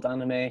 years old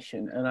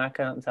animation, and I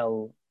can't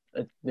tell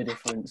the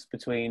difference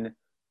between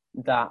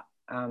that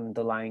and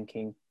The Lion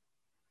King.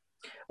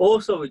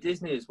 Also with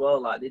Disney as well,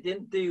 like they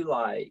didn't do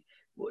like,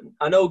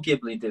 I know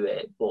Ghibli do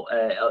it, but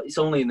it's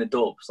only in the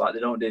dubs. Like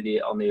they don't do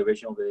it on the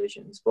original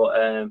versions.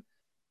 But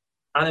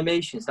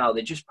animations now,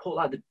 they just put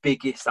like the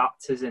biggest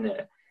actors in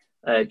it,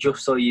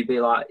 just so you'd be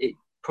like, it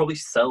probably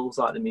sells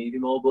like the movie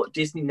more. But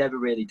Disney never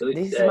really do it.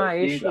 This is my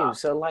issue. That.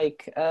 So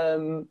like,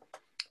 Well,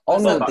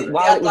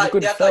 while it was a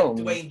good film,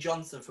 like Dwayne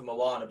Johnson from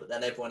Moana, but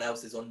then everyone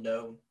else is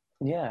unknown.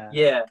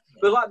 Yeah.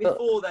 But like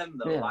before them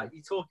though, like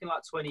you're talking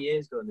like 20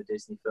 years ago in the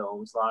Disney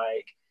films.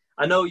 Like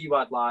I know you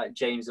had like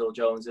James Earl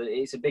Jones.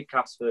 It's a big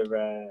cast for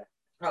Lion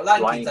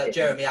King's like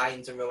Jeremy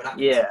Irons and Rowan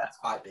Atkinson. Yeah, that's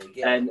quite big.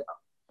 Yeah.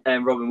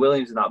 And Robin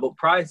Williams and that. But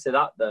prior to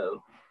that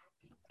though,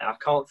 I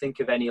can't think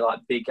of any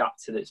like big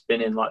actor that's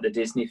been in like the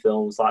Disney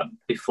films like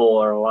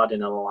before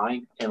Aladdin and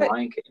Lion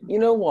King. You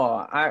know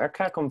what? I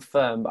can't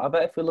confirm, but I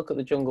bet if we look at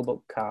the Jungle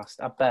Book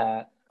cast, I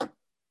bet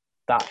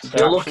that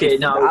you'll look at it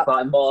now with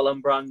like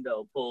Marlon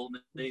Brando, Paul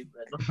Newman.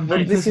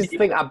 Well, this is the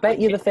thing. I bet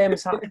you the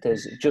famous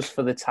actors just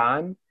for the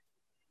time.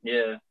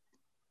 Yeah.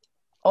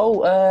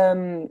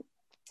 Oh,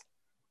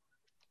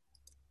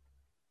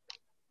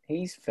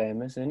 he's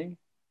famous, isn't he?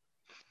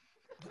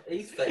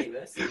 He's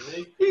famous,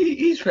 isn't he?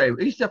 He's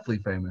famous. He's definitely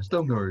famous.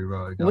 Don't get me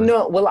wrong. Well,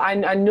 no. Well, I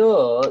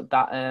know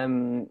that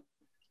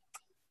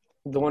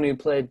the one who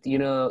played,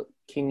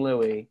 King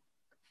Louis,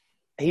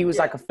 he was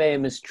like a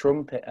famous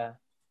trumpeter.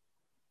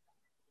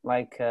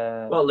 Like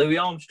Louis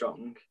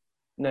Armstrong?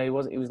 No, he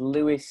wasn't. It was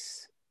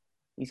Louis.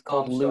 He's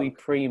called Armstrong. Louis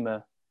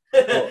Prima.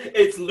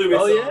 It's Louis.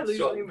 Oh yeah,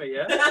 Armstrong. Louis Prima.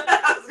 Yeah.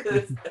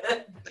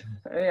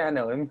 Yeah, I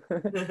know him.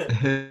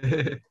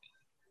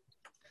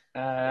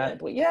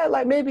 But yeah,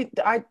 like maybe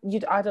I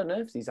don't know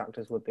if these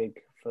actors were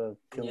big for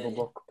Jungle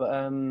Book,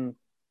 but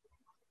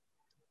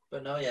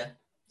no, yeah.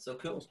 So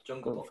cool,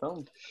 Jungle Book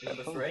film.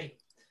 Number 3,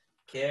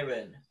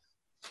 Kieran.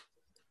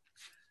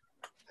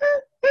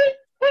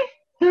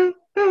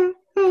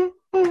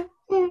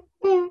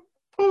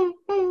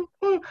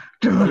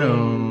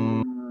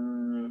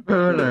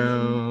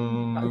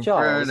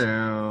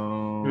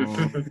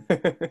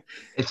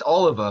 It's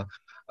Oliver.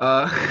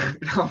 No,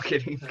 I'm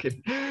kidding.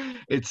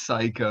 It's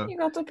Psycho. You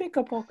got to pick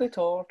a pocket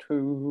or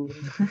two.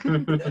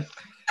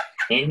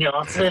 The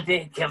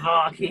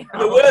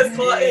worst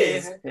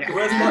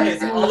part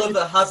is,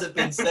 Oliver hasn't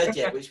been said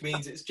yet, which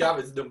means it's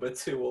Jared's number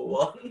 2 or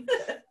 1.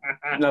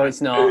 No, it's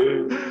not.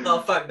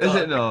 Oh, thank God. Is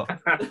it not?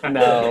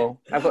 No,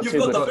 I've got You've two.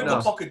 got But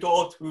the pocket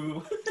or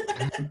 2.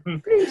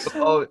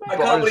 Oh, I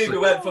can't believe we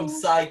went from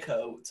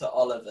Psycho to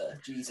Oliver.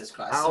 Jesus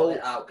Christ, sort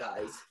it out,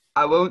 guys.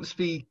 I won't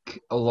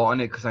speak a lot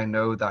on it because I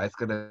know that it's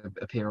going to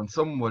appear on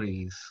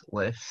somebody's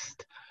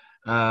list.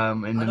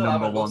 In the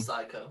number 1.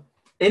 Psycho.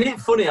 Isn't it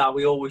funny how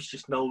we always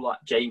just know like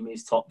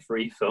Jamie's top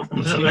 3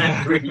 films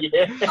every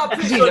year? I'm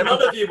pretty sure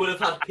none of you would have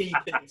had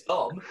Peeping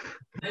Tom.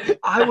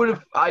 I would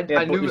have. I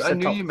Yeah, knew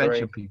top you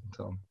mentioned Peeping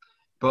Tom,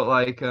 but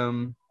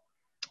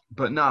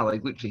but now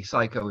like literally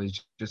Psycho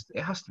is just,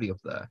 it has to be up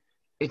there.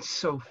 It's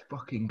so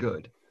fucking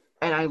good,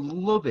 and I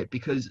love it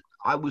because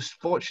I was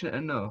fortunate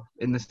enough,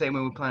 in the same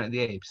way with Planet of the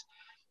Apes,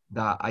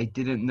 that I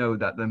didn't know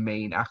that the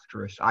main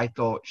actress, I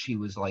thought she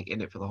was like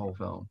in it for the whole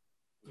film.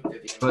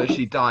 But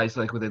she dies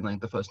like within like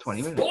the first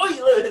 20 minutes.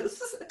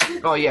 Spoilers!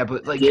 Oh yeah,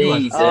 but like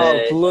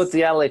oh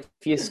bloody hell! If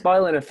you're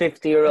spoiling a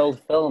 50-year-old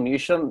film, you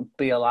shouldn't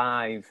be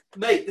alive.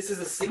 Mate, this is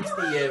a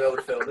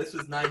 60-year-old film. This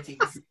was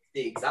 1960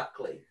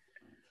 exactly.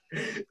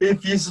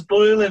 If you're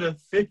spoiling a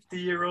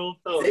 50-year-old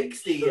film,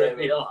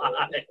 60-year-old.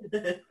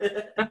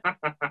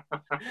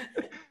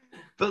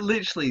 But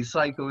literally,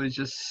 Psycho is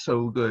just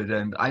so good,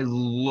 and I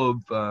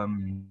love.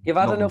 You've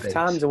had Norman enough Bates.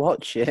 time to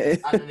watch it.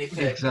 Anthony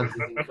Perkins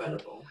Exactly. is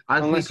incredible.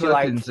 Anthony Unless you're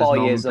like Perkins as 4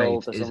 Norman years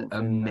old Bates or is something. then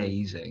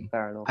amazing.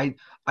 Fair enough.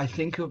 I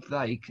think of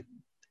I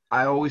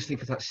always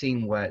think of that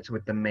scene where it's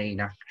with the main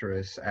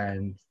actress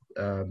and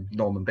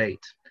Norman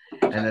Bates,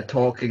 and they're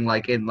talking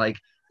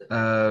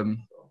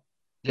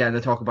and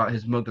they talk about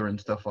his mother and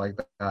stuff like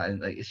that,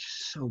 and like it's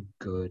just so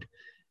good.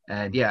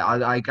 And yeah,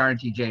 I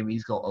guarantee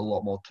Jamie's got a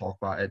lot more to talk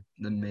about it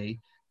than me,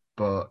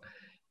 but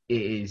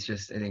it is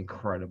just an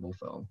incredible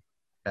film,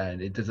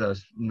 and it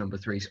deserves number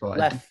 3 spot.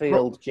 Left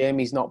field.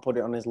 Jamie's not put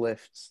it on his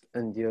list,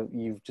 and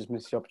you've just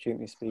missed the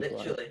opportunity to speak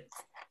about it. Literally.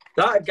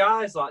 That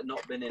guy's like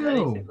not been in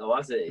anything though,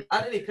 has he?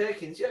 Anthony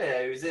Perkins,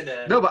 yeah, he was in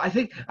a. No, but I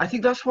think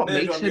that's what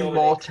Murder makes on the him Orient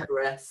more.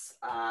 Express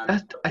and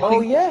I Oh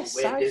think- yes,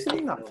 Weird I've Disney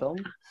seen that film.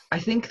 I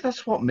think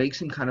that's what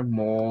makes him kind of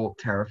more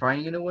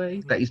terrifying in a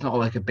way. That he's not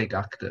like a big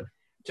actor.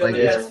 Do you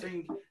know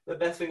Like, the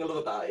best thing I love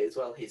about it as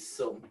well? His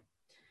son.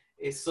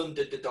 His son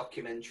did the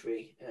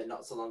documentary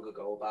not so long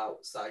ago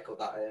about Psycho,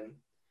 that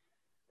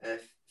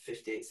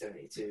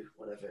 5872,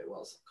 whatever it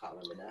was. I can't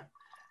remember now.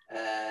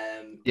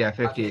 Yeah, and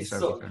 58, his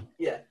 72. son,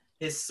 yeah,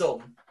 his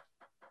son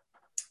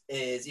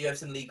is. You have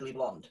seen Legally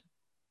Blonde?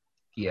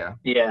 Yeah.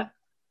 Yeah.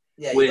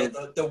 Yeah, With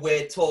the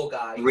weird tall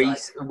guy.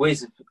 Reese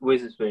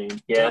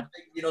Witherspoon. Yeah.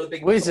 You know the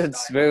big Wizard tall guy?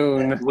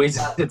 Spoon.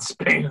 Wizard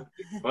Spoon.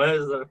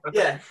 Where's the?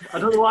 Yeah. I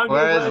don't know why I'm doing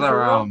Where's the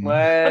rum? I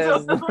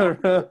Where's don't know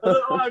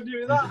the why I'm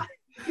doing that.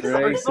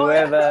 Reese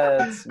Sorry.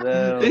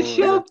 Witherspoon?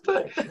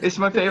 It's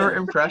my favorite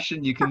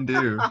impression you can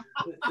do.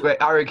 Wait,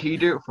 Eric, can you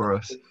do it for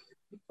us?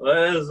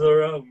 Where's the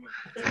rum?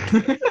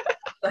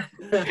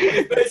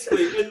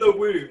 Basically in the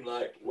womb,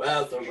 like,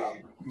 where's the rum?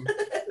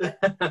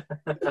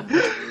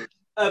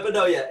 But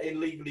no, yeah, in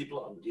Legally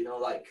Blonde, you know,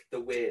 like the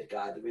weird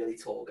guy, the really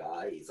tall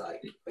guy, he's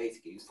like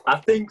basically. I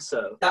think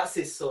so. That's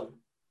his son.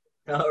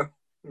 Oh,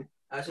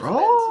 That's just Ben's son.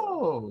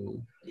 Oh.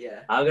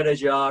 Yeah. I'm gonna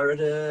jar of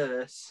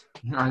this.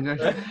 I'm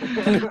gonna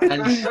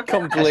and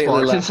Completely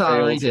what's left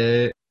inside field.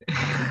 it.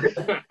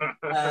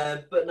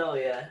 But no,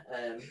 yeah.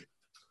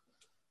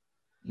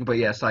 But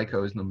yeah,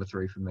 Psycho is number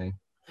 3 for me.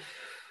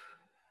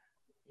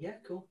 Yeah,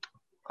 cool.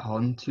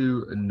 On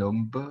to Aaron,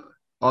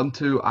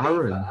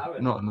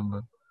 Aaron. not a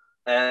number.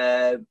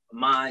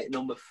 My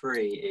number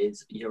 3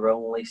 is You're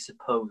Only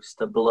Supposed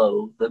to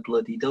Blow the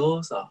Bloody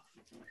Doors Off.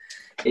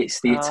 It's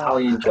the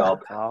Italian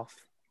Job. Off.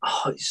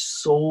 Oh, it's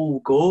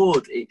so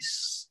good.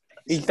 Is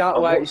that I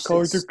why watched it's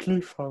called this- a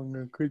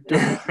cliffhanger? The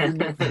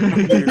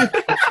cliffhanger.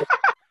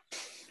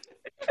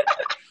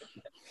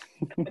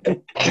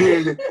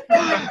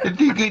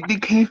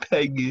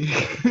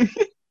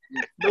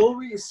 No,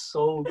 it's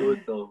so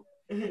good though.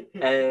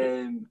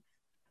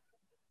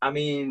 I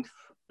mean,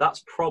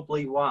 that's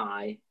probably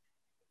why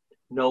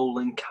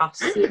Nolan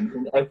cast him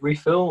in every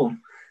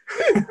film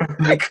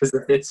because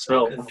of this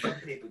film. Because some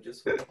people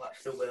just want to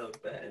watch the world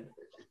burn.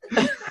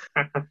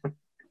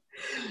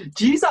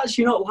 Do you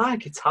actually not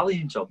like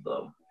Italian Job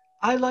though?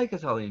 I like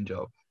Italian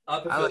Job. I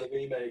prefer the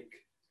remake.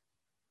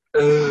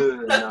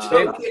 No,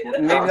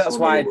 Maybe that's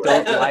why I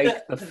don't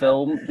like the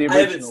film, the I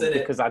haven't original, seen it.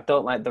 because I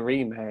don't like the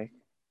remake.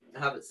 I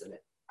haven't seen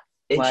it.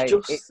 It's Like,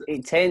 just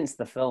it taints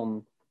the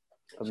film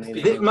for me.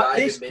 Just this,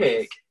 Driving this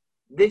pick,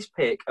 this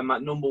pick, and my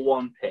number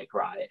 1 pick,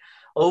 right?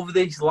 Over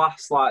these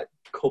last like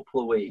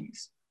couple of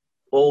weeks,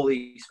 all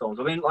these films,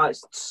 I mean, like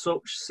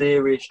such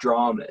serious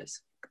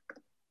dramas,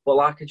 but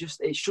like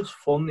it's just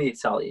fun. The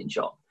Italian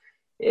Job,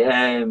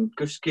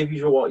 just give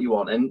you what you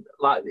want, and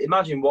like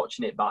imagine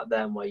watching it back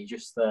then, where you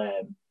just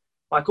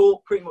like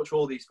pretty much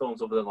all these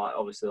films, other than like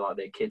obviously like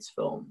their kids'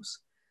 films,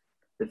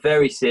 they're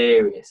very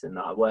serious and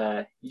that,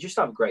 where you just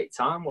have a great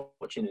time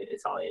watching the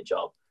Italian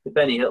Job. The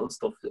Benny Hill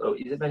stuff. Oh,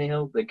 is it Benny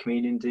Hill, the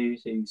comedian dude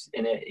who's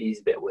in it? He's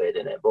a bit weird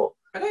in it, but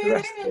the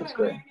rest of it's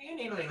great.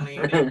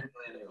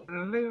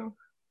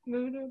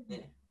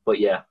 But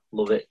yeah,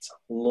 love it,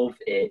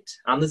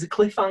 and there's a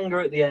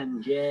cliffhanger at the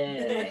end.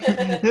 Yeah.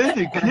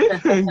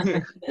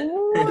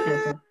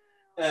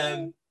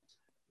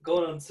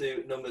 Going on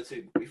to number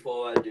 2.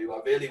 Before I do, I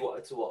really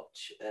wanted to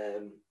watch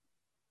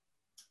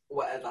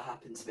Whatever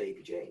Happened to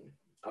Baby Jane.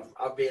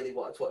 I really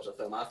wanted to watch that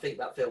film. I think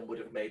that film would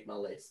have made my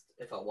list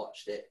if I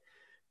watched it.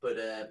 But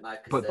like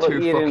I But said, too you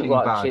didn't fucking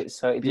watch bad. it,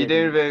 so it You're didn't.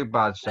 doing very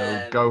bad,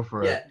 so go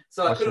for it. yeah,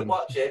 so I couldn't Listen.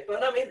 watch it.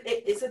 But I mean,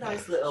 it's a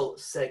nice little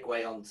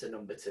segue on to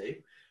number 2.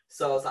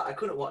 So I was like, I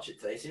couldn't watch it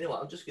today. So you know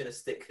what? I'm just going to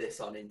stick this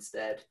on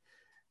instead.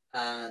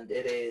 And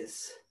it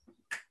is...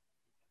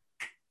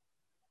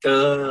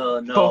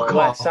 Oh no! Fuck off.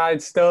 West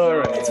Side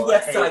Story. It's Oh, I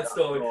West hate Side that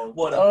Story. film.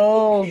 What a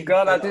Oh fucking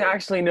god, I film. didn't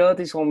actually know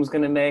this one was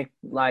gonna make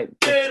like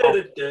the top.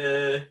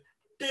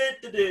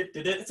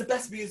 It's the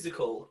best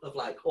musical of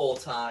like all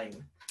time.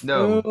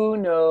 No. Who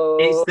knows?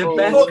 It's the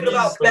best. Talking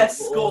about musical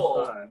best of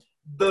all score. time.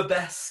 The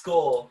best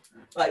score.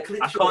 Like I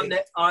literally.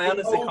 can't. I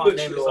honestly can't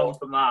name a song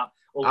from that.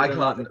 I other than,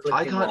 like, can't- the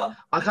clicking one.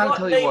 I can't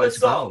tell you name what a it's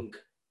about. song.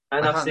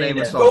 And I I've can't seen name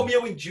a it. song.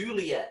 Romeo and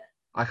Juliet.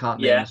 I can't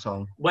name Yeah. a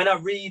song. When I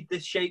read the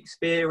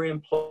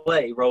Shakespearean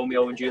play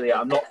Romeo and Juliet,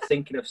 I'm not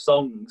thinking of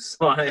songs.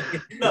 Like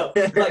No,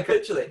 like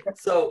literally.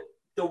 So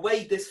the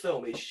way this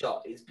film is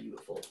shot is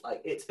beautiful.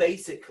 Like it's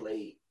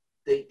basically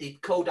they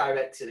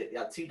co-directed it. They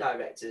had two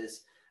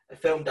directors, a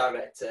film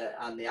director,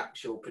 and the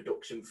actual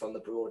production from the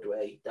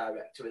Broadway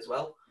director as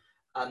well.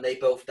 And they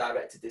both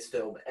directed this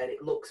film, and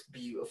it looks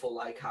beautiful,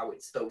 like how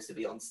it's supposed to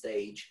be on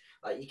stage.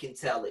 Like you can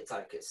tell it's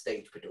like a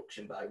stage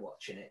production by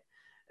watching it.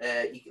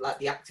 Like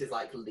the actors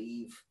like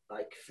leave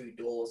like through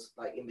doors,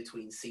 like in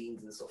between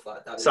scenes and stuff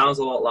like that. sounds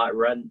a lot like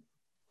Rent.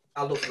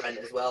 I love Rent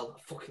as well.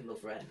 I fucking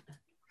love Rent.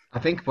 I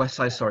think West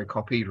Side Story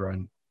copied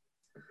Rent.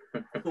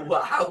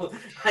 Wow,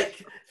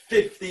 like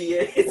 50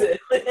 years.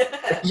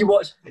 You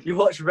watch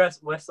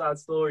West Side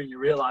Story and you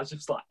realise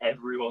just like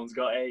everyone's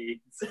got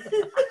AIDS.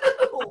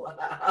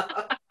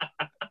 Wow.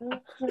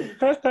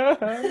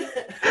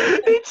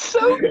 It's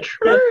so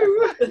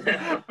true.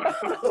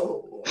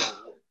 Oh, wow.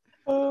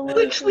 Oh my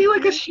Literally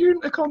like a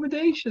student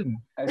accommodation.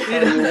 I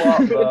tell you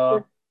what,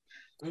 though,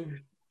 But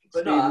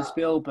Steven no,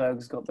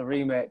 Spielberg's got the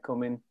remake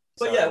coming.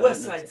 but Sorry, yeah, I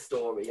West don't need Side to-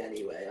 Story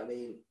anyway. I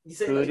mean, you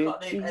say that you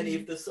can't name any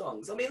of the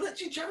songs. I mean,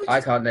 literally, Jared I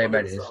just can't name one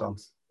of any the of the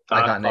songs. songs.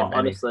 I can't name any.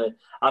 honestly.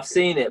 I've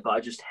seen it, but I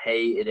just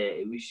hated it.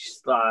 It was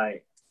just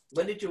like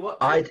When did you watch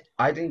I it?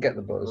 didn't get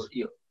the buzz.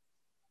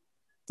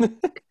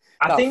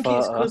 I That think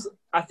it's photo. because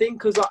I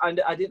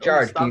didn't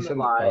Jared, can you understand it, send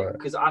the like photo?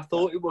 because I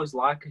thought it was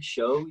like a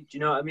show. Do you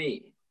know what I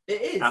mean?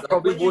 It is. I Like,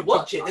 probably when you would-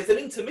 watch it, there's an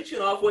intermission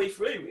halfway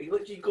through. It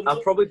literally comes I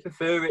up. probably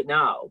prefer it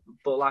now,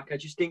 but like I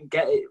just didn't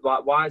get it.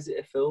 Like, why is it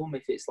a film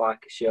if it's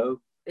like a show?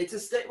 It's a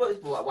state. Why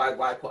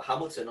put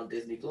Hamilton on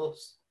Disney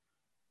Plus?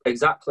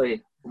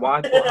 Exactly.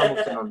 Why put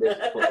Hamilton on this?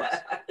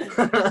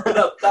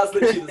 No, that's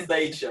literally the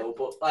stage show.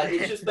 But like,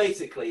 it's just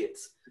basically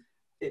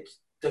it's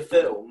the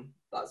film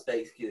that's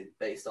basically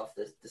based off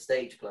the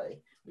stage play,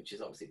 which is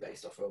obviously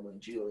based off Romeo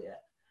and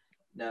Juliet.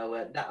 No,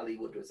 Natalie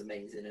Wood was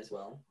amazing as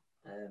well.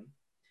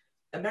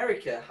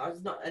 America, how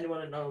does not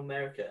anyone know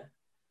America?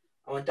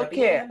 I want to be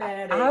Okay,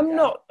 America. I'm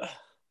not.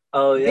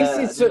 Oh yeah. This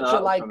I is didn't such know a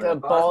that was like from a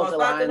it.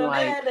 borderline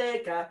like.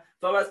 America,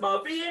 for a small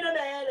free in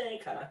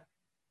America.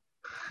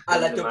 I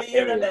like to my be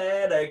in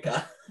area.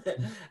 America.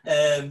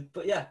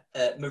 But yeah,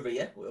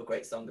 Maria, what a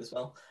great song as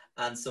well.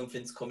 And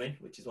Something's Coming,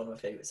 which is one of my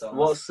favourite songs.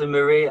 What's the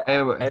Maria?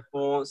 Anyway,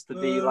 Everyone wants to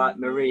be like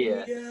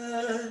Maria.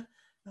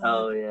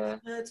 Oh yeah.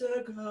 Let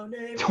her go,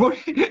 named What?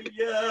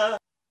 Maria.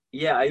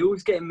 Yeah, I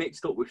always get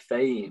mixed up with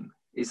Fame.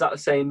 Is that the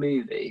same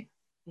movie?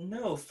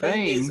 No, Fame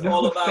Fame, is no,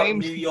 all about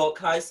Fame's- New York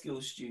high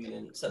school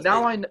students. That's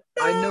now big.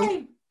 I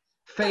know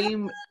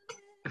Fame!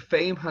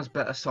 Fame has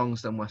better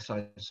songs than West Side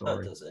No, it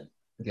Story. doesn't.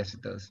 I guess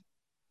it does.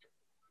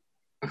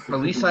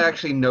 At least I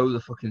actually know the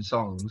fucking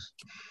songs.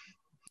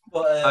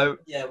 But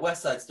yeah,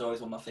 West Side Story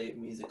is one of my favourite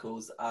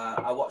musicals.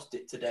 I watched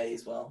it today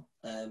as well,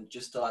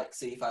 just to like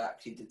see if I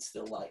actually did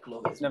still like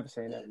love it. Never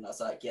seen it. And I was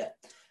like, yeah,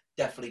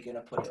 definitely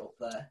gonna put it up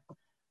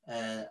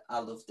there. I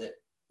loved it.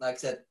 Like I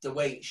said, the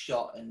way it's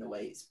shot and the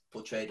way it's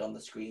portrayed on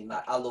the screen,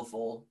 like I love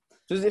all.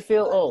 Does it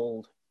feel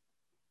old?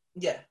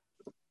 Yeah,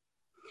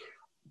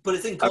 but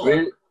it's in I colour,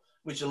 really,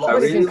 which a lot I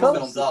of really these love-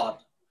 films are.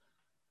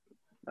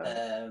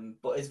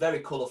 But it's very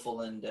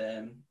colourful and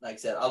like I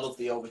said, I love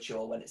the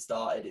overture when it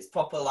started. It's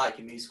proper like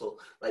a musical.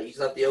 Like you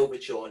just have the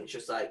overture and it's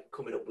just like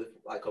coming up with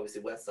like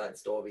obviously West Side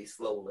Story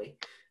slowly,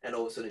 and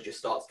all of a sudden it just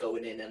starts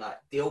going in and like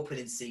the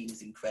opening scene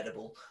is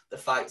incredible. The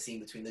fight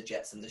scene between the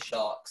Jets and the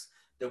Sharks,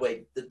 the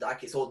way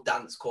like it's all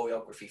dance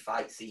choreography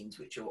fight scenes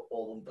which are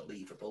all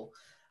unbelievable.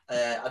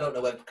 I don't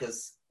know whether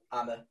because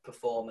I'm a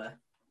performer.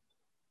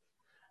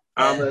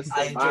 I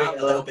enjoy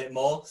it a little bit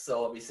more,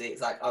 so obviously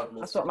it's like I would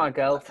love That's to what do my that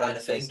girlfriend kind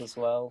of says thing. as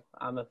well.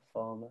 I'm a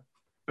performer.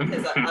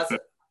 It's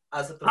like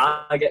as a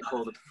performer, I get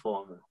called a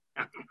performer.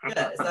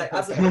 yeah, it's like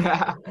as a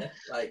performer,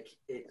 like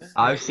it's.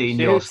 I've seen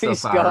your Shooty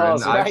stuff, Aaron.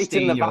 scores I've right in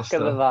seen the your back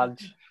of the stuff.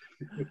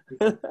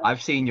 badge.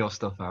 I've seen your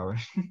stuff, Aaron.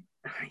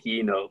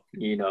 You know.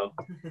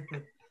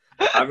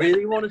 I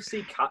really want to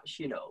see Cats.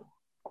 You know,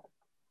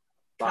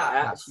 but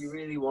I Cats. actually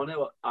really want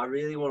to. I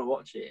really want to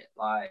watch it.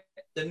 Like,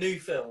 The new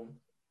film.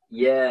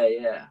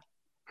 yeah.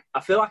 I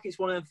feel like it's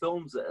one of them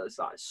films that is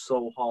like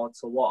so hard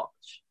to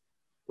watch.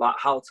 Like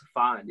how to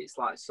find it's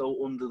like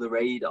so under the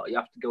radar. You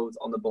have to go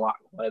on the black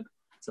web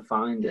to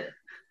find it.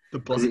 The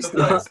Because it's The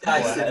not. Black Sky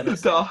Well, Cinema.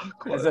 The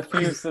dark There's a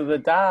few to the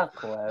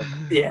dark web.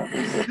 Yeah.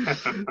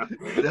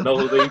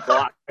 No, the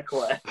black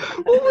web.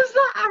 What was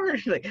that,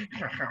 Aaron? Like,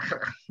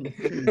 you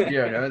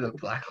don't know the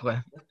black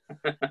web.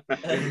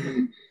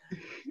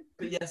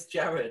 But yes,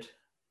 Jared.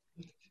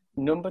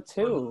 Number Number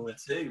 2.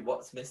 2.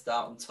 What's missed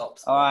out on top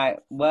spot? All right.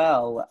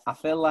 Well, I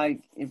feel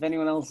like if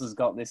anyone else has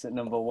got this at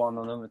number 1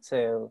 or number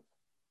 2,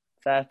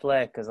 fair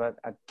play, because I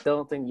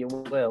don't think you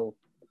will.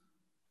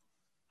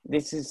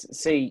 This is,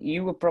 see,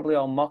 you were probably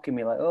all mocking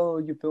me like, oh,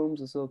 your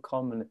films are so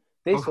common.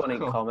 This Oh, one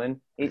ain't God.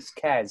 common. It's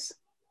Kez.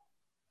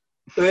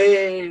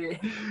 Hey.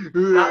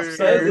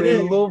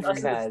 Absolutely love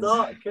That's the Kez.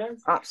 start, Kez.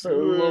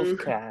 Absolutely love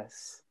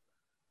Kez.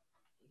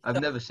 I've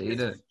never seen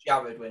it.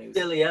 Jared when he was.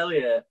 Billy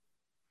Elliot.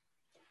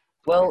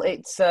 Well,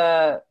 it's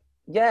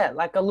yeah,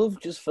 like I love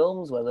just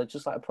films where they're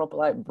just like proper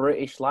like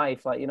British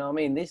life, like you know what I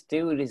mean. This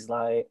dude is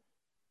like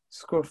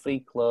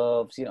scruffy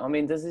clothes, you know what I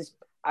mean. There's this.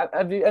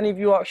 Have you any of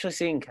you actually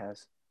seen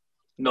Kez?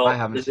 No, I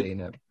haven't seen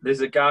it.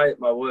 There's a guy at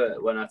my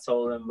work when I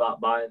told him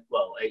about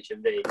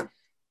HMV,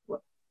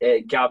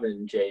 Gavin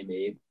and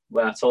Jamie.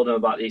 When I told him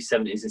about these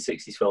 70s and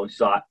 60s films, he's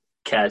like,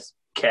 Kez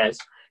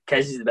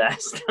is the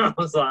best. I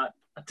was like,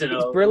 I don't know.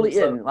 It's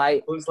brilliant.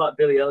 Looks like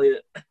Billy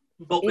Elliot,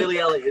 but Billy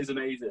Elliot is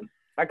amazing.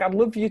 Like I'd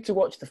love for you to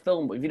watch the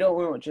film, but if you don't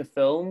want to watch a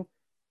film,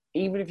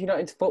 even if you're not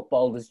into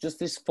football, there's just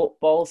this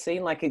football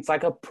scene. Like it's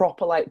like a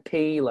proper like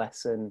PE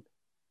lesson,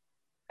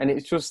 and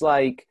it's just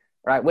like,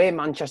 right, we're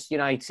Manchester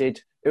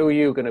United. Who are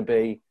you going to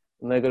be?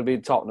 And they're going to be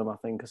Tottenham, I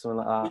think, or something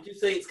like that. Would you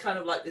say it's kind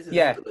of like This Is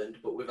Yeah. England,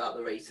 but without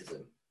the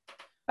racism?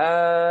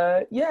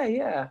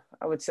 Yeah,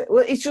 I would say.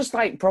 Well, it's just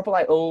like proper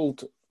like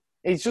old.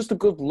 It's just a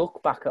good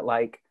look back at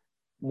like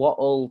what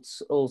old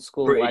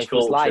school British life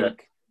was culture.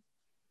 like.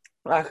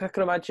 Like I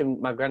can imagine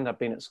my granddad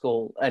being at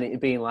school and it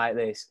being like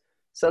this.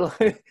 So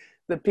like,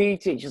 the PE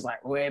teacher's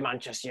like, "We're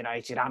Manchester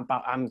United.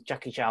 I'm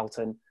Jackie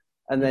Charlton,"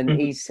 and then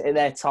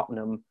they're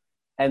Tottenham,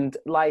 and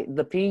like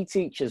the PE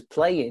teacher's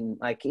playing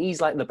like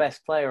he's like the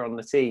best player on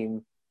the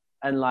team,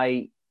 and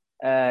like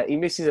he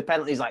misses a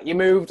penalty. He's like, "You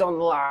moved on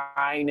the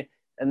line."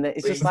 And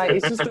it's just like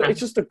it's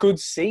just a good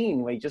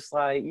scene where you're just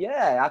like,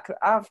 yeah,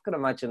 I can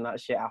imagine that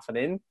shit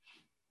happening.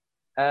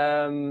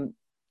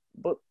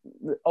 But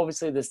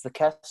obviously there's the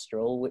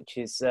Kestrel, which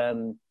is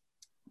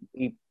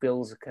he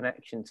builds a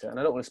connection to, and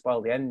I don't want to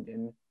spoil the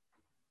ending,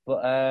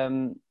 but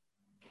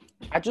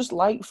I just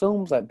like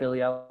films like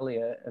Billy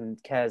Elliot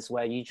and Kes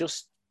where you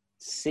just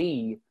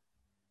see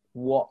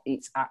what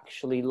it's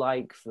actually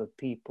like for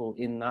people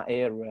in that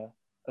era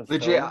of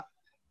film.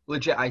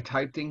 Legit, I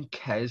typed in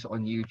Kez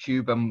on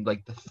YouTube and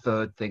like the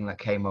third thing that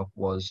came up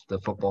was the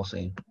football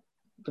scene.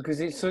 Because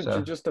it's such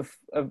a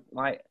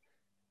like,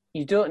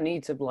 you don't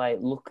need to like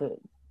look at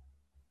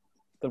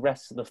the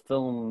rest of the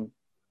film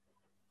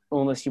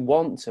unless you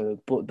want to.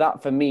 But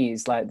that for me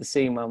is like the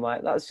scene where I'm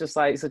like, that's just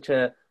like such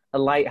a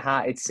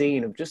light-hearted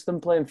scene of just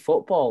them playing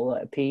football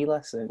at a PE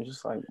lesson. It's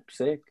just like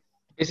sick.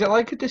 Is it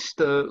like is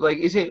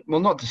it,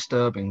 well, not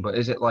disturbing, but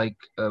is it like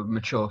a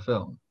mature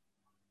film?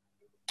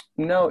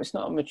 No, it's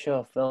not a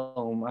mature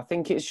film. I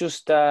think it's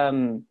just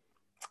What?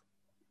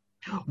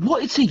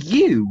 It's a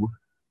you?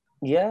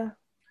 yeah.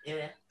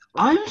 Yeah.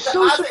 I'm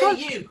so How's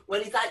surprised. it you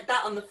when he's like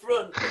that on the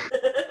front?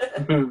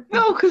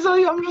 No, because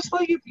I'm just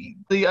like,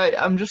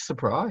 I'm just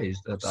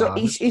surprised at that. So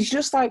he's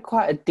just like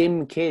quite a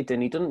dim kid,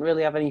 and he doesn't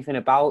really have anything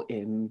about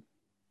him.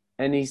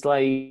 And he's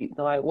like,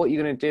 they're like, what are you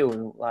gonna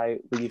do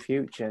like with your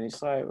future? And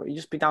it's like, you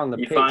just be down the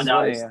You pits, find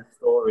out won't it's the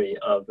story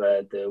of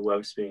the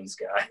Weatherspoons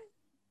guy.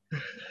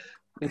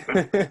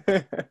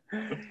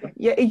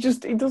 Yeah, he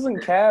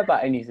doesn't care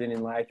about anything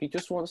in life. He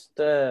just wants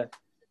to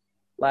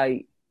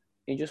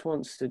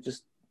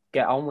just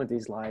get on with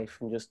his life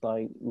and just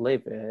like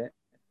live it,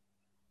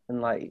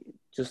 and like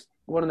just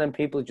one of them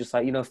people who just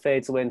like, you know,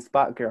 fades away into the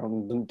background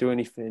and doesn't do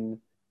anything.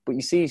 But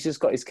you see, he's just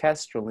got his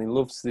kestrel and he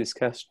loves this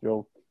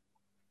kestrel.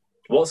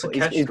 What's a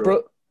But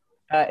kestrel?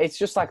 it's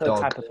just like a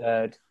Dog. type of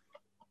bird.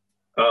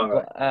 Oh,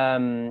 right.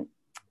 But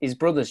his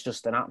brother's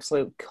just an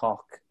absolute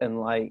cock, and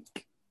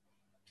like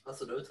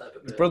That's another type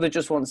of his bird. brother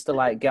just wants to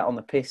like get on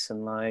the piss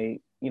and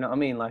like, you know what I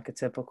mean, like a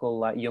typical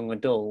like young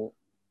adult,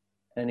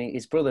 and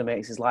his brother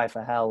makes his life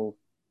a hell,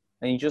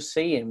 and you just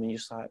see him and you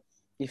just like,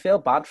 you feel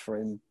bad for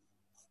him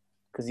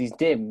because he's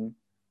dim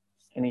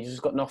and he's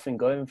just got nothing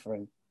going for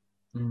him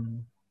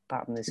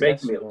apart from this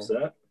Making me kestrel.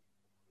 upset.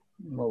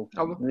 Well,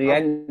 Oh, the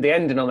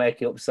ending will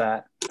make you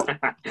upset.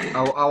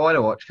 I want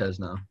to watch Kez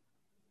now.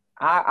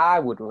 I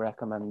would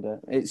recommend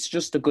it. It's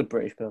just a good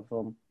British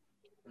film.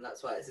 And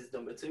that's why it's his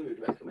number 2. We'd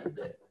recommend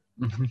it.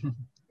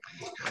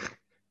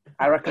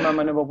 I recommend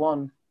my number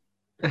 1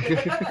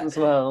 as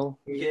well.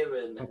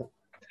 Kieran.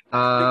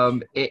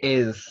 It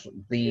is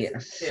the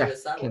Is it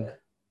second. Kurosawa?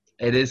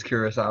 It is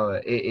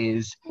Kurosawa. It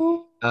is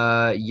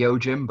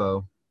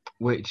Yojimbo,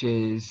 which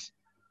is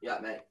Yeah,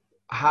 mate.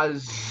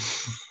 has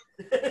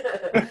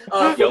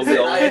Oh, Yo, Bill.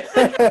 Do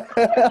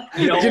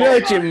know you know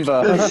what?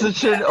 Jimbo? It's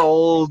such an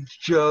old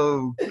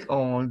joke.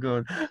 Oh my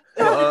god.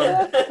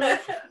 I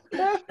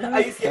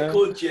used to get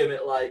called Jim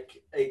at like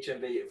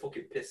HMV. It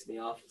fucking pissed me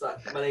off. It's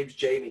like, my name's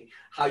Jamie.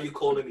 How you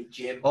calling me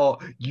Jim? Oh,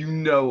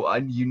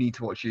 and you need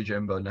to watch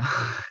Yojimbo now.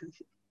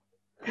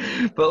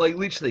 But like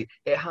literally,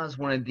 it has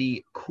one of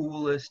the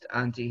coolest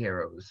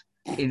anti-heroes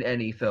in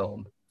any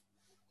film.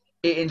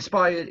 It's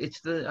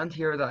the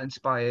anti-hero that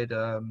inspired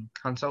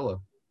Han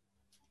Solo.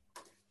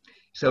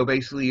 So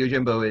basically,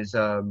 Yojimbo is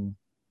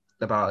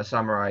about a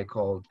samurai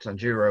called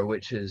Sanjuro,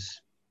 which is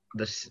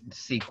the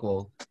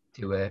sequel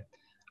to it,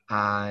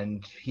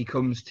 and he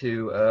goes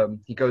to a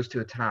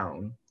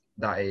town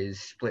that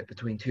is split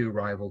between 2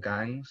 rival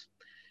gangs,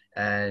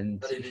 and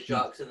But he did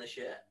sharks in the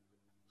shit.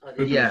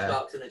 Yeah.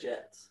 Sharks in the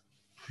jets.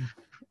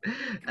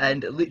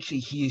 and literally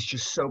he is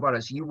just so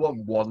badass. You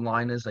want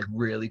one-liners, like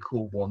really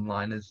cool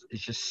one-liners.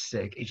 It's just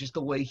sick. It's just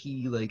the way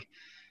he like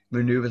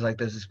maneuvers. Like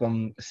there's this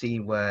one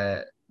scene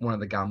where one of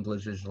the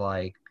gamblers is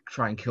like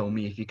try and kill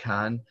me if you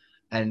can.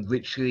 And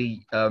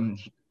literally,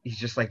 he's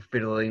just like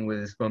fiddling with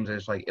his thumbs and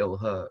it's like, it'll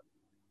hurt.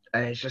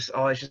 And it's just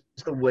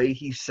the way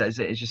he says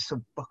it is just so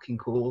fucking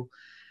cool.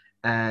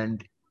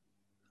 And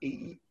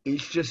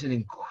it's just an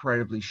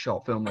incredibly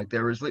shot film. Like,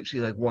 there is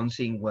literally like one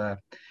scene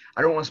where,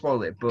 I don't want to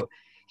spoil it, but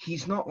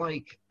he's not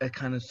like a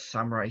kind of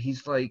samurai.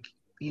 He's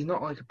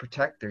not like a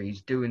protector.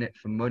 He's doing it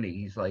for money.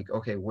 He's like,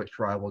 okay, which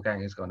rival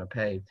gang is going to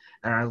pay?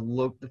 And I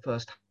love the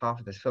first half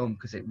of this film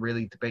because it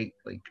really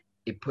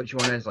it puts you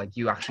on edge. Like,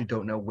 you actually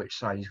don't know which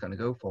side he's going to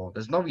go for.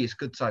 There's an obvious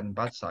good side and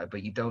bad side,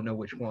 but you don't know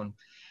which one.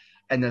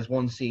 And there's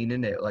one scene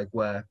in it like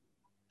where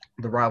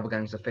the rival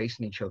gangs are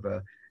facing each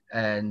other,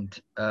 and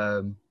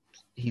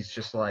he's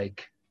just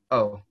like,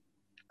 oh,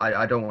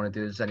 I don't want to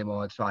do this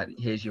anymore. It's fine.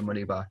 Here's your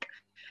money back.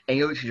 And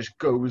he literally just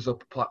goes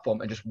up a platform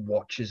and just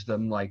watches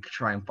them like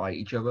try and fight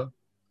each other.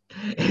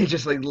 He's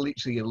just like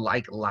literally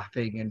like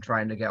laughing and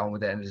trying to get on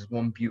with it. And there's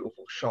one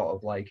beautiful shot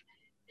of like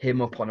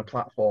him up on a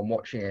platform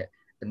watching it,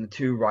 and the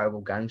two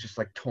rival gangs just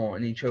like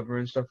taunting each other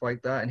and stuff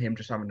like that, and him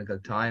just having a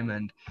good time.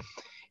 And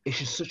it's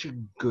just such a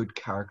good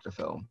character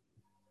film.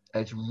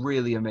 It's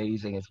really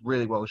amazing. It's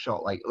really well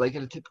shot, like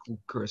in a typical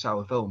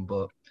Kurosawa film.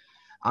 But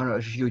I don't know,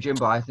 it's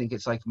Yojimbo. I think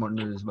it's like one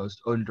of his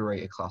most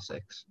underrated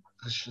classics.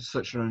 It's just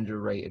such an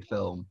underrated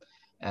film.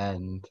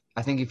 And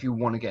I think if you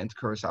want to get into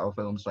Kurosawa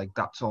films, like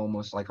that's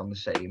almost like on the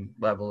same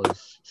level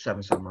as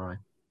Seven Samurai.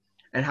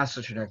 And it has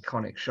such an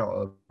iconic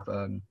shot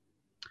of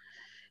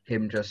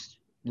him just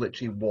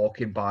literally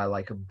walking by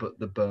like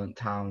the burnt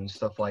town and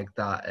stuff like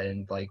that,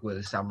 and like with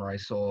a samurai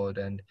sword,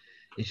 and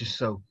it's just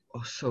so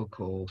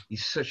cool.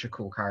 He's such a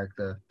cool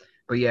character.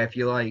 But yeah, if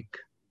you like,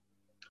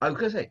 I was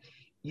gonna say,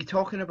 you're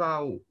talking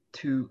about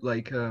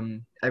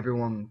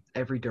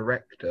every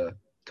director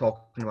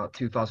talking about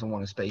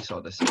 2001: A Space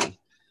Odyssey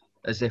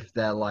as if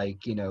they're like,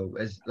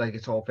 as like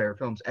it's all favorite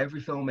films.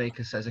 Every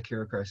filmmaker says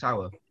Akira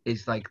Kurosawa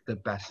is like the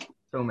best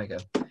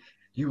filmmaker.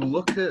 You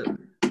look at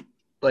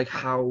like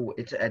how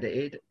it's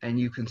edited, and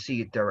you can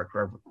see a direct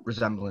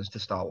resemblance to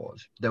Star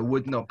Wars. There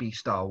would not be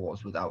Star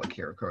Wars without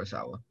Akira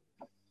Kurosawa.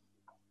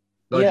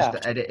 Not just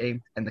the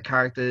editing and the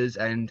characters,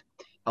 and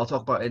I'll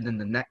talk about it in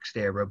the next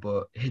era,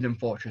 but Hidden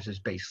Fortress is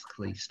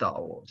basically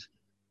Star Wars.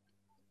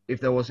 If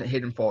there wasn't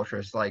Hidden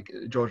Fortress, like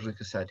George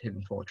Lucas said,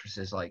 Hidden Fortress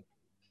is like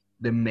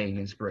the main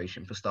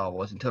inspiration for Star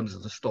Wars in terms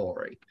of the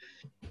story.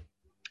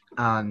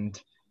 And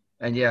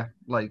yeah,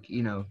 like,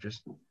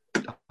 just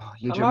am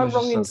I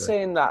wrong in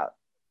saying that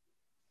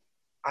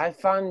I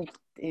find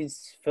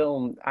his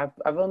film, I've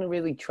only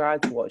really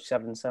tried to watch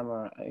Seven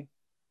Samurai,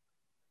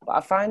 but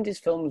I find his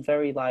films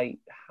very like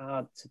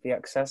hard to be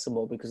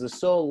accessible because they're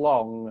so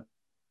long.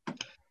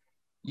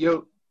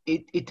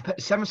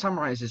 Seven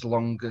Samurai is his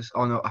longest.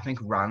 Oh no, I think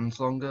Ran's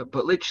longer.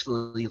 But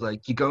literally,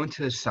 like, you go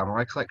into his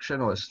samurai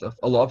collection or his stuff.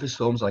 A lot of his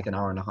films like an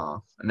hour and a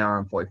half, an hour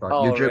and 45.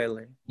 Oh,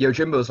 really?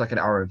 Yojimbo's like an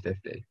hour and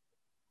 50.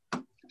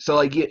 So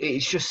like,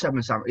 it's just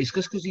Seven Samurai. It's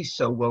just because he's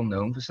so well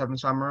known for Seven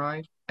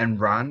Samurai and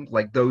Ran.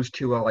 Like, those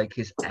two are like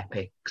his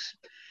epics,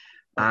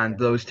 and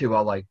those two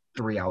are like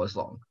 3 hours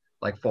long,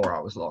 like 4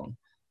 hours long.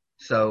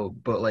 So,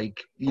 but like,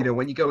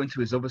 when you go into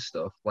his other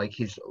stuff, like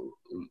his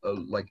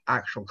like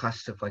actual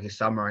classic stuff, like his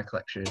samurai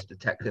collection, his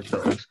detective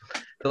films,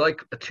 they're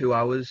like 2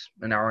 hours,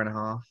 an hour and a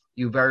half.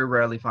 You very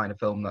rarely find a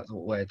film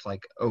where it's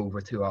like over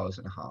 2 hours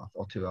and a half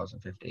or 2 hours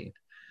and 15.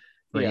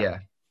 But yeah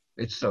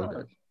it's so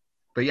good.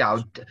 But yeah,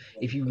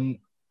 if you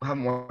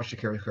haven't watched a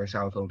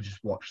Kurosawa film,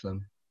 just watch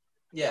them.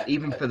 Yeah.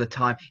 Even for the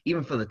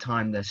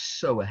time, they're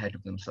so ahead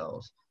of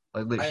themselves.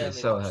 Like, literally, I only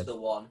so watched ahead. the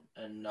one,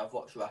 and I've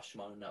watched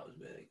Rashomon, and that was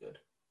really good.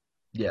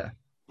 Yeah,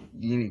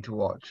 you need to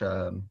watch.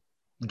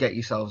 Get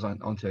yourselves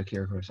onto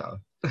Akira Kurosawa.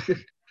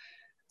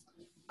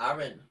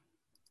 Aaron,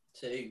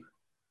 2.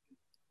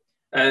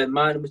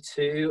 My number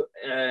 2.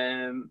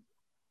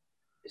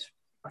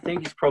 I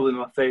think it's probably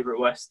my favourite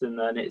Western.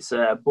 Then it's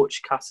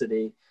Butch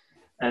Cassidy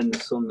and the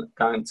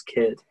Sundance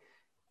Kid.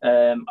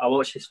 I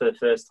watched this for the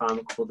first time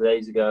a couple of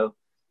days ago,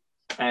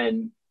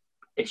 and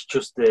it's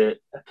just a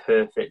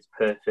perfect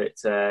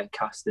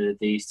casting of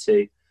these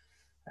two.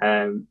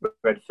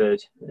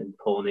 Redford and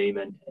Paul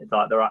Newman,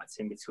 like they're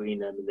acting between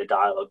them, and the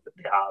dialogue that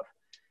they have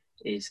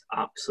is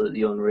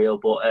absolutely unreal.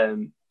 But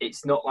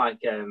it's not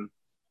like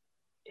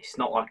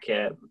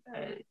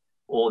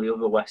all the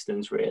other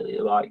westerns really.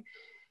 Like,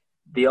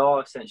 they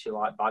are essentially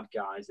like bad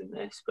guys in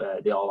this,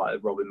 but they are like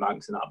Robin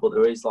Banks and that. But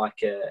there is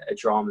like a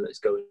drama that's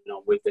going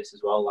on with this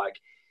as well. Like,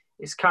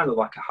 it's kind of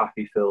like a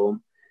happy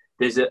film.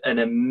 There's an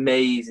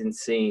amazing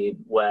scene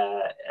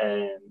where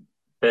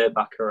Burt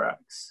Bacharach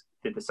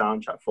did the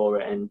soundtrack for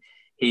it, and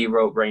he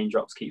wrote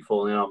 "Raindrops Keep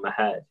Falling on My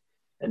Head,"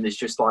 and there's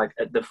just like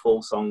the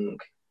full song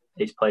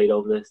is played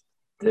over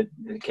the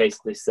case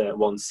of this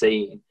one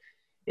scene.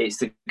 It's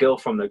the girl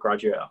from The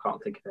Graduate. I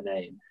can't think of the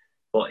name,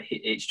 but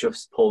it's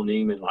just Paul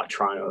Newman like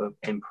trying to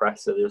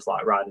impress her, just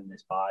like riding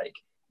this bike,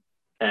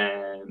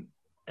 and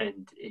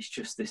it's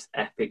just this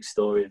epic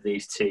story of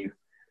these two,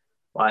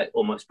 like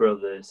almost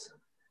brothers,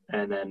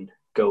 and then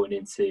going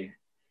into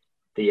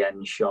the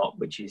end shot,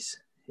 which is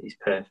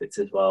perfect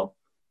as well.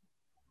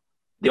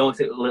 The only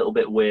thing, a little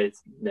bit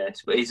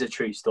weirdness, but it's a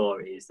true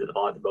story, is that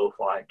they're both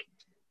like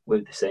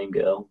with the same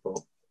girl, but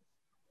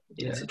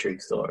it's a true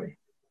story.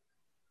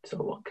 So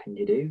what can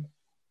you do?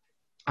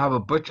 But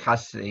Butch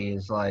Cassidy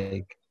is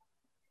like,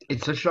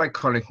 it's such an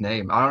iconic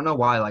name. I don't know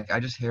why. Like, I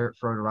just hear it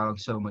thrown around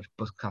so much.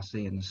 Butch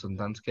Cassidy and the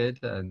Sundance Kid,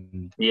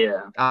 and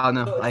Yeah, I don't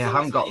know. So I it's haven't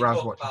always got when you around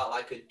to talk watching. about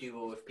like a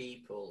duo of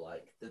people,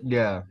 like the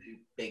Yeah. two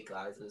big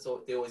guys.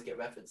 They always get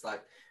referenced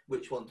like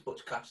which one's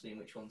Butch Cassidy and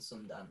which one's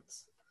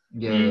Sundance.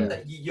 Yeah.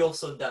 Like, your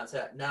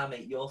Sundance, nah,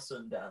 mate, your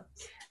Sundance.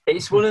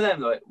 it's one of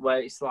them like,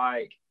 where it's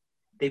like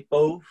they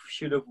both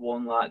should have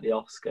won like the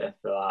Oscar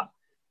for that.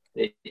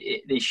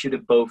 They should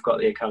have both got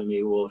the Academy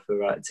Award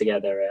for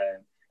together.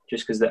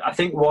 Just because I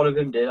think one of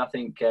them did. I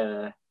think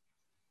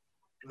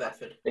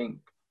Redford.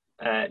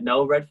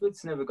 No,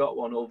 Redford's never got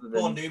one other than.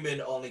 Paul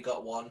Newman only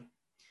got one.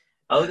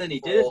 Oh, then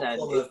he did it then.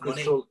 Colour of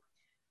Money.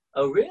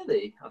 Oh,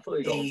 really? I thought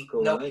he got one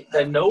for Colour of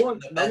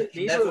Money.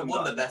 He Neither never of them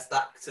won got the Best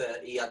Actor.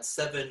 He had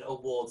 7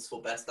 awards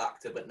for Best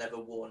Actor, but never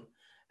won.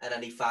 And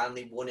then he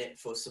finally won it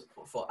for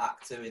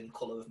actor in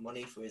Colour of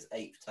Money for his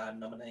 8th time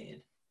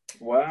nominated.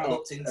 Wow. I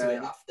looked into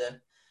it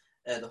after.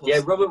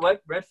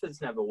 Robert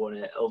Redford's never won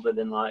it, other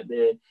than like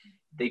the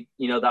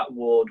that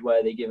award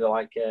where they give it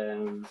like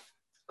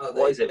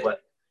what is it?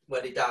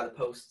 Where they die the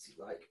post,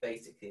 like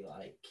basically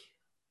like.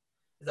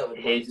 Is that what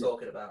you're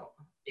talking about?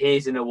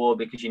 Here's an award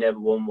because you never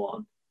won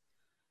one.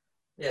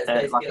 Yeah, it's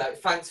basically like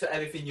thanks for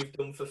everything you've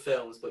done for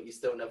films, but you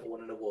still never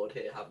won an award.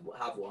 Here,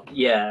 have one.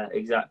 Yeah,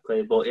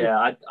 exactly. But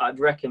yeah, I'd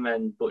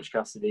recommend Butch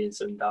Cassidy and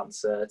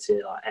Sundance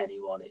to like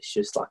anyone. It's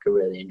just like a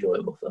really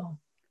enjoyable film.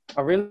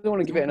 I really want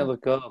to give it another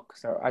go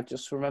because I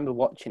just remember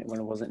watching it when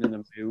I wasn't in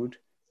the mood.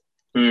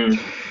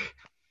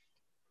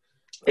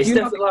 It's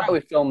definitely like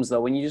with films though,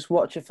 when you just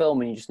watch a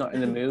film and you're just not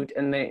in the mood,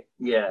 and the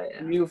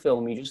new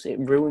film, it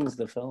ruins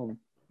the film.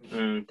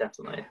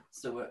 Definitely.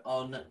 So we're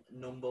on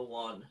number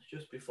 1.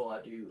 Just before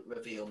I do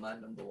reveal my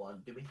number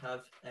 1, do we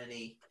have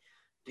any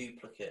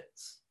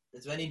duplicates?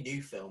 Is there any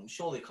new films?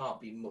 Surely there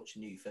can't be much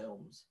new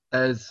films.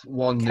 There's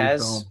one new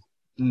film.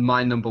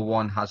 My number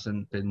 1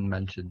 hasn't been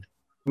mentioned.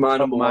 My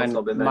number one's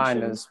not been mentioned.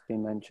 Mine has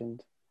been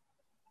mentioned.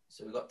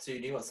 So we've got 2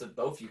 new ones. So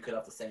both of you could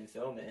have the same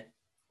film here.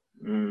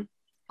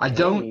 I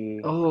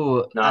don't.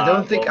 Oh, no, I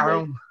don't think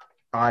Aaron.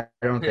 I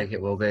don't think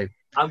it will be.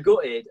 I'm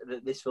gutted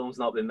that this film's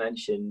not been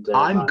mentioned.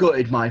 I'm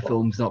gutted my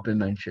film's not been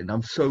mentioned.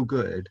 I'm so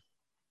gutted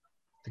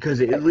because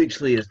it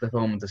literally is the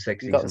film of the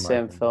 60s. You got the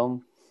same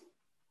film.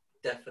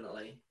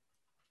 Definitely.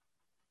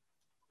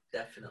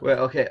 Wait,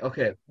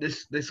 okay.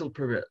 This will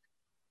prove it.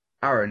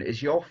 Aaron,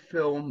 is your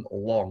film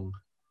long?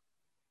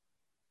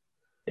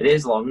 It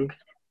is long.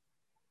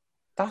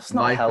 That's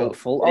not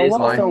helpful. A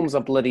lot of films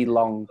are bloody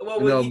long.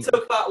 Well, when you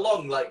talk about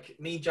long, like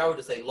me and Jarad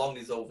would say long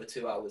is over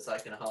 2 hours,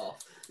 like and a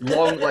half.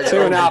 Long, like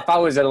 2.5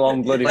 hours is a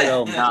long bloody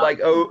film.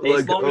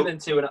 It's longer than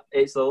 2.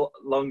 It's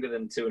longer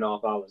than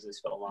 2.5 hours. This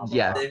film.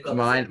 Yeah,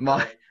 mine.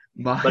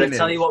 But I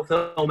tell you what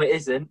film it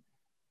isn't.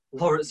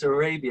 Lawrence of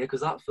Arabia,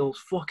 because that film's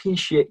fucking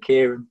shit,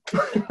 Kieran.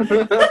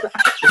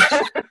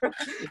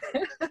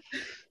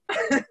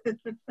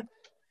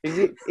 Is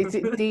it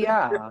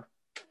DR?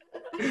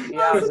 Can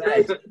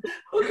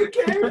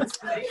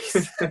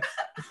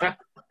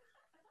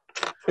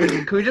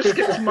we just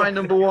get to my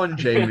number 1,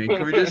 Jamie?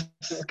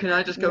 Can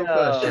I just go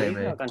first,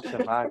 Jamie?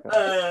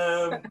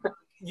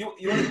 You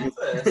want to go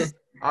first?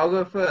 I'll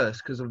go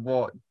first because of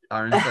what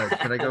Aaron said.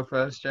 Can I go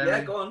first, Jamie?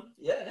 Yeah, go on.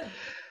 Yeah.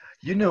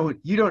 You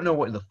don't know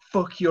what the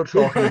fuck you're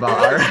talking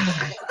about, Aaron.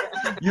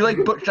 You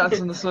like Butch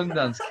Cassidy and the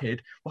Sundance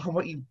Kid. Well, how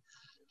about you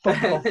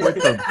fuck off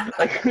with them?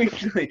 Like,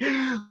 literally,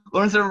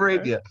 Lawrence of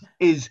Arabia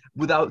is,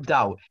 without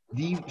doubt,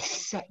 the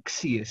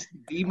sexiest,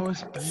 the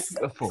most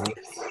beautiful,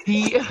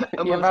 the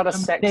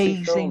most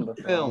amazing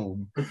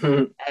film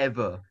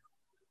ever.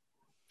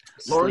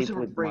 Lawrence of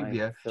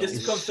Arabia.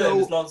 Just to confirm,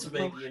 is Lawrence of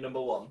Arabia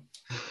number 1?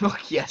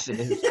 Fuck yes, it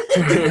is.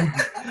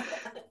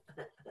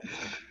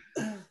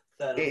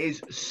 It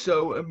is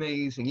so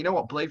amazing. You know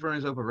what? Blade Runner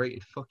is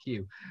overrated. Fuck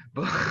you.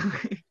 But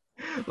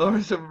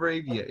Lawrence of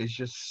Arabia is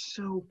just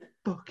so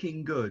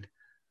fucking good.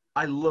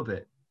 I love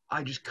it.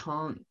 I just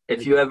can't.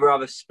 If you ever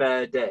have a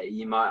spare day,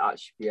 you might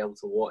actually be able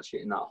to watch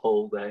it in that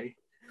whole day.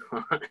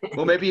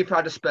 Well, maybe if I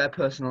had a spare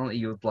personality,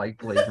 you would like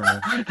Blade Runner.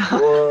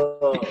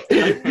 Whoa.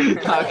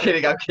 I'm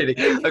kidding.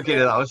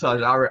 That was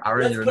hard.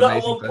 Aaron, you're an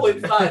amazing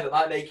person. 1.5, it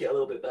might make it a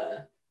little bit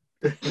better.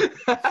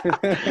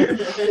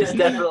 It's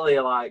definitely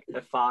like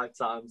a 5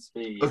 times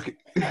speed. Okay.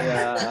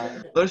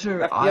 Yeah. Those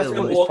are I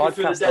love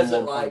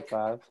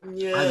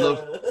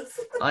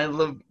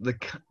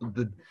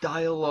the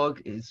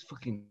dialogue is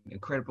fucking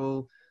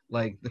incredible.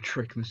 Like the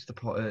trick Mr.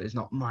 Potter is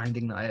not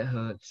minding that it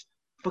hurts.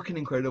 Fucking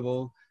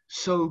incredible.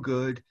 So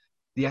good.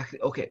 We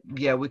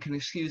can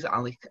excuse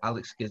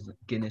Alex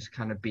Guinness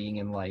kind of being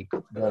in like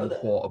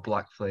 1/4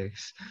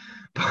 blackface,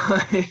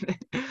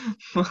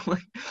 but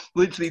like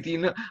literally, do you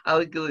know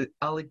Alec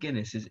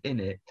Guinness is in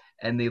it,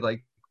 and they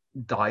like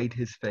dyed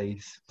his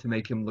face to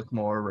make him look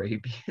more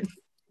Arabian.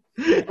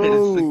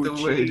 Oh, it's like the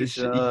weirdest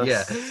shit. Jesus.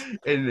 Yeah,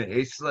 and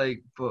it's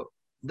like, but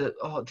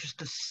just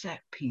the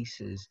set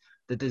pieces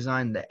the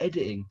design, the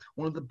editing.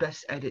 One of the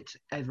best edits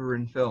ever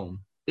in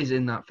film is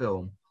in that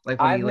film. Like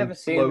when I've he like never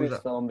seen blows this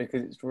up. film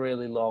because it's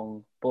really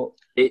long, but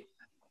It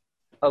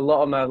a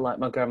lot of my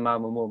grandma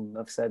and my mum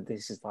have said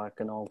this is like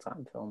an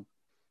all-time film.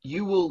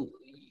 You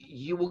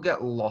will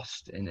get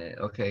lost in it.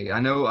 Okay, I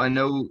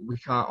know we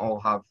can't all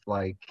have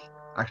like.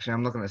 Actually,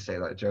 I'm not going to say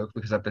that joke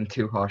because I've been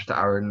too harsh to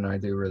Aaron, and I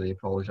do really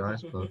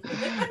apologize. But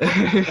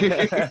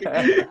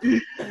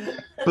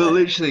but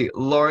literally,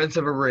 Lawrence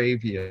of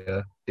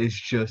Arabia is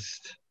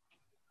just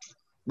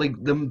like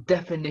the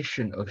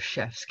definition of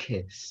chef's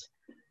kiss.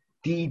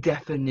 The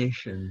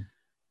definition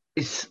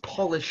is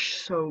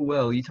polished so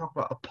well. You talk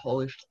about a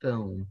polished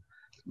film.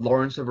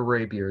 Lawrence of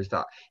Arabia is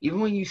that. Even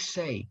when you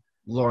say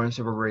Lawrence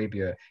of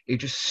Arabia, it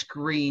just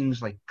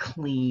screams like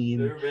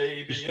clean.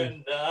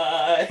 Arabian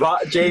Night.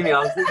 Right, Jamie, I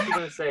was literally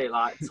going to say,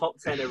 like, top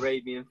 10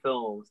 Arabian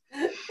films,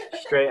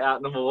 straight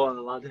out #1,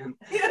 Aladdin.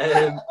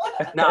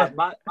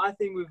 My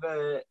thing with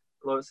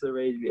Lawrence of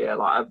Arabia,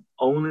 like, I've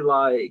only,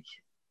 like,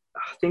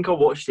 I think I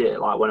watched it,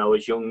 like, when I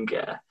was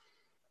younger.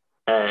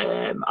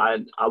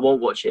 I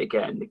won't watch it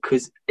again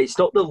because it's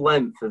not the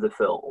length of the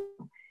film.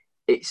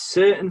 It's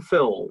certain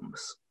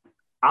films.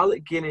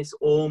 Alec Guinness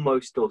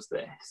almost does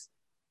this.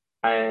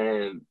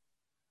 I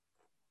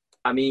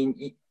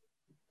mean,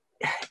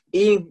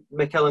 Ian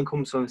McKellen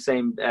comes from the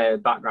same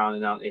background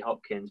as Anthony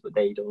Hopkins, but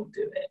they don't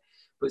do it.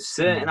 But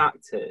certain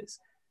actors,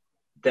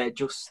 they're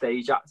just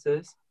stage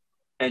actors,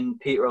 and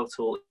Peter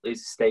O'Toole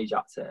is a stage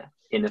actor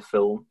in a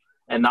film,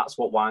 and that's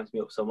what winds me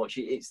up so much.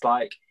 It's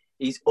like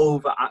he's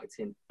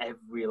overacting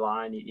every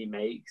line he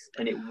makes,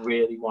 and it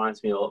really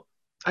winds me up.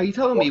 Are you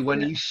telling me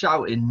when he's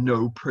shouting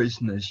 "no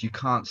prisoners," you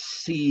can't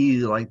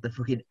see like the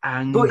fucking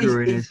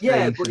anger in his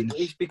face? But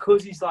it's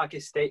because he's like a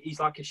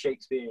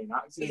Shakespearean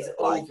actor. He's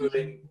like, over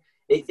him.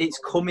 It's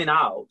coming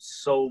out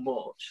so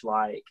much,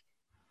 like,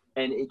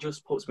 and it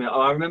just puts me.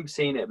 I remember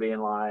seeing it being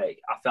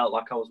like, I felt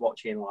like I was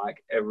watching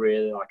like a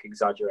really like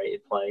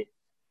exaggerated play.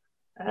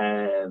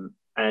 And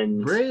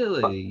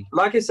really,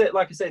 like I said,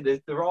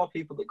 there are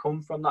people that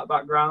come from that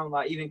background.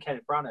 Like even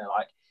Kenneth Branagh,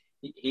 like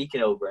he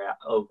can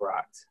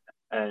overact.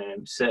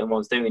 Certain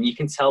ones do, and you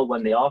can tell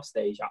when they are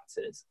stage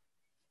actors.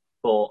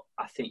 But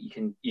I think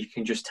you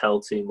can just tell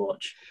too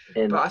much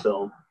in the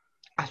film.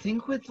 I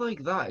think with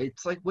like that,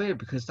 it's like weird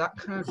because that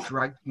kind of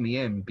dragged me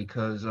in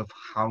because of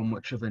how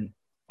much of an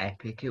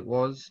epic it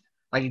was.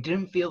 Like it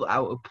didn't feel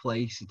out of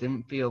place. It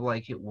didn't feel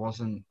like it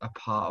wasn't a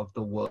part of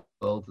the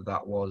world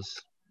that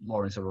was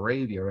Lawrence of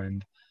Arabia.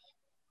 And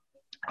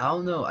I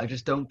don't know. I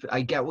just don't.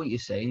 I get what you're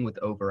saying with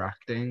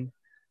overacting,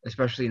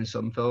 especially in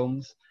some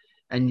films,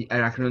 and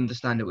I can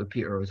understand it with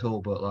Peter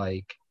O'Toole. But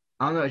like,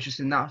 I don't know. It's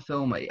just in that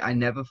film, I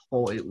never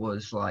thought it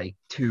was like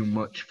too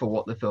much for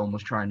what the film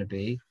was trying to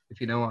be.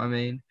 If you know what I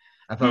mean.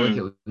 I felt like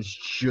it was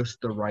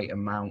just the right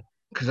amount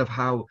because of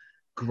how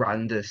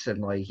grandest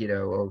and like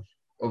of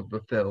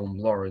the film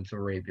Lawrence of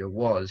Arabia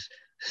was.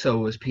 So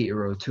was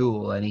Peter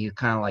O'Toole, and he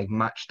kind of like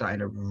matched that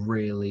in a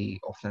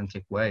really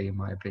authentic way, in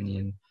my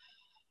opinion.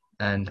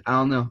 And I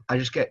don't know, I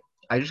just get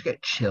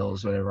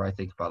chills whenever I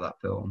think about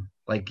that film.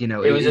 Like it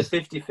was a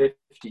 50-50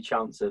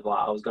 chance of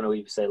like I was going to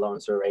either say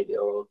Lawrence of Arabia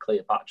or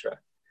Cleopatra,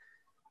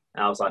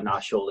 and I was like, nah,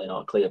 surely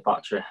not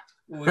Cleopatra.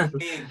 Me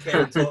and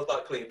Kieran talked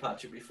about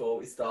Cleopatra before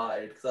we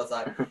started because I was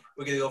like,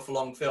 we're going to go for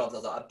long films. I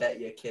was like, I bet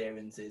you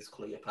Kieran's is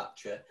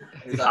Cleopatra.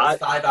 And he was like,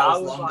 it's 5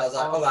 hours long. I was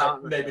like, all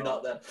right, maybe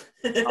not then.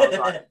 I was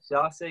like, should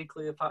I say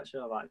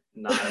Cleopatra? I'm like,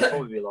 nah, it'll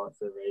probably be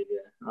Lawrence of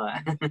Arabia.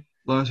 Like,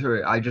 Lawrence of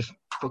Arabia, I just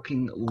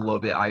fucking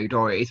love it. I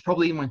adore it. It's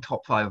probably in my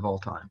top 5 of all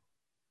time.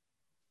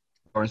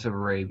 Lawrence of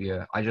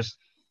Arabia.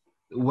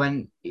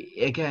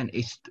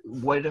 It's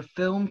what a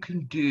film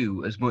can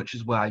do as much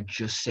as where I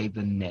just say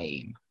the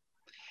name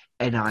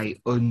and I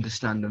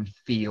understand and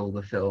feel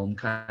the film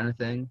kind of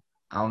thing.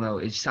 I don't know.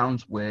 It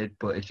sounds weird,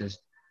 but I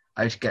just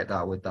get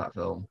that with that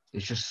film.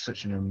 It's just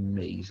such an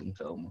amazing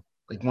film.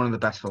 Like one of the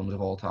best films of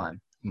all time,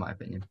 in my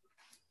opinion.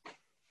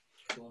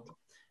 Cool.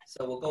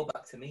 So we'll go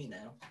back to me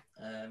now.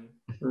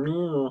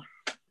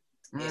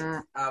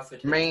 It's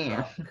Alfred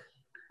Hitchcock.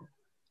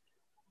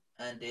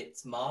 And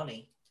it's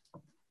Marnie.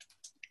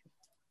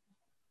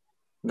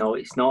 no,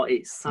 it's not.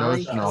 It's Psycho. No,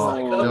 it's not.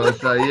 No,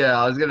 it's not.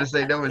 Yeah, I was gonna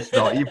say no, it's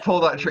not. You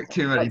pull that trick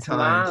too many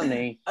times.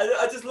 Marnie.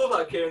 I just love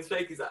how Kieran's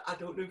fake. He's like, I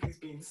don't know if he's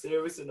being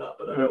serious or not,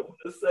 but I don't want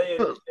to say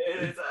it.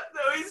 And it's like,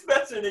 no, he's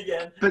messing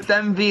again. But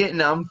then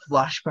Vietnam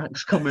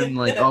flashbacks come in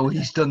like, oh,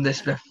 he's done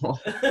this before.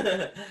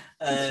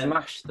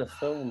 Smash the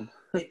film.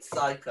 It's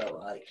Psycho.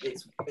 Like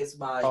it's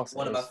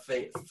one of my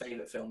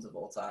favorite films of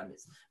all time.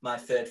 It's my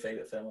third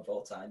favorite film of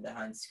all time,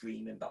 behind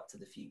Scream and Back to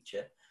the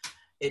Future.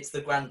 It's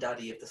the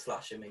granddaddy of the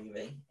slasher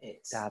movie.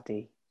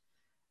 Daddy.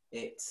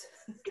 It's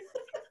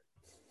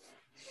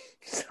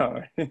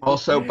Sorry.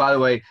 Also, by the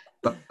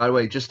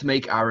way, just to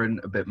make Aaron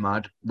a bit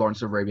mad,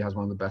 Lawrence of Arabia has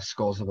one of the best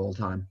scores of all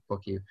time.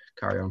 Fuck you.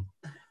 Carry on.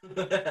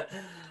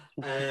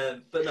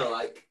 But no,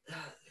 like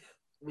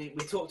we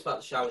talked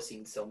about the shower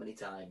scene so many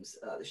times.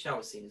 The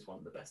shower scene is one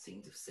of the best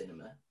scenes of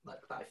cinema,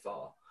 like by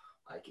far.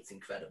 Like it's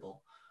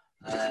incredible.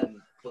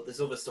 But there's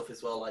other stuff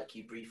as well, like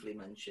you briefly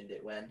mentioned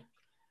it when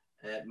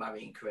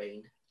Marion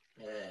Crane,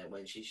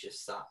 when she's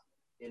just sat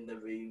in the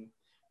room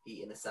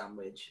eating a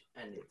sandwich,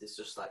 and there's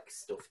just like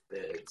stuffed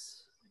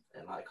birds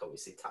and like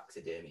obviously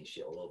taxidermy and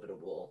shit all over the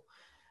wall,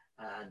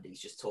 and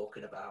he's just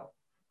talking about,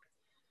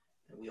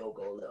 and we all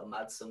go a little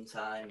mad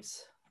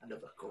sometimes.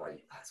 Another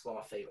great, that's one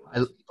of my favourite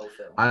lines of the whole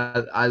film.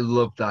 I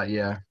love that,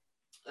 yeah.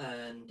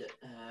 And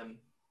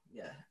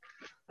yeah,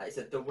 like I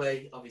said, the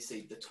way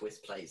obviously the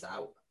twist plays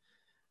out,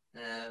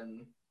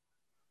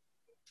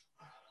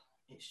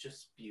 it's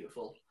just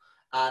beautiful.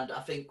 And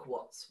I think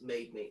what's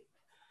made me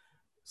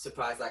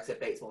surprised, like I said,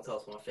 Bates Motel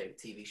is one of my favourite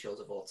TV shows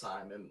of all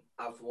time, and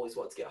I've always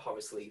wanted to get a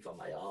horror sleeve on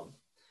my arm.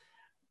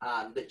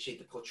 And literally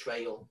the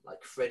portrayal,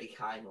 like Freddie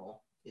Highmore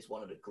is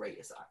one of the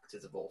greatest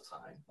actors of all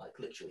time. Like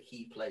literally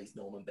he plays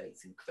Norman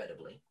Bates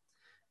incredibly.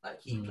 Like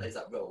he plays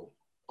that role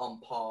on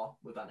par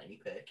with Anthony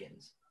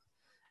Perkins.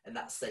 And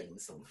that's saying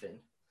something.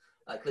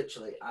 Like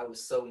literally I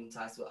was so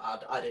enticed, but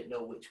I didn't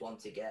know which one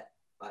to get.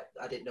 Like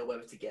I didn't know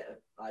whether to get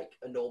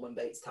a Norman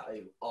Bates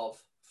tattoo of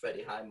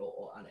Freddie Highmore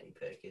or Anthony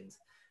Perkins,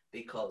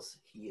 because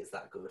he is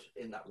that good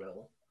in that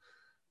role.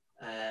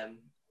 And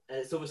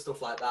it's other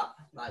stuff like that,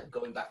 like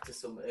going back to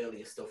some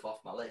earlier stuff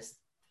off my list.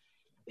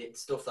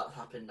 It's stuff that's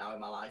happened now in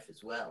my life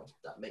as well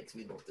that makes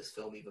me love this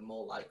film even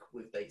more, like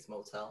with Bates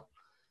Motel.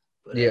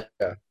 But Yeah.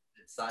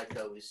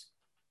 Psycho is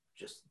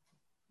just,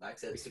 like I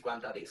said, it's the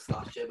granddaddy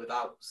slasher.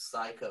 Without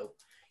Psycho,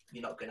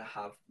 you're not going to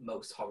have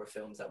most horror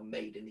films that were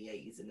made in the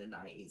 80s and the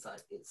 90s.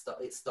 Like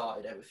it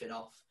started everything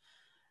off.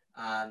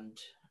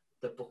 And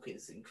the book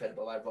is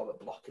incredible, by Robert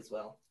Bloch as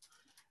well.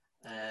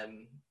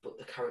 But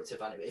the character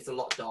of Annie, it's a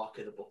lot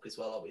darker, the book as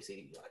well,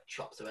 obviously, like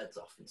chops her heads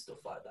off and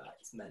stuff like that.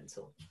 It's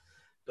mental.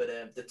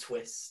 But the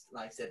twist,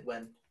 like I said,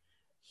 when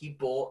he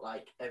bought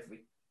like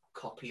every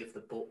copy of the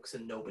books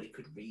and nobody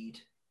could read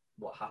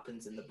what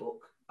happens in the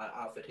book,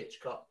 Alfred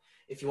Hitchcock.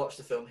 If you watch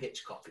the film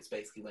Hitchcock, it's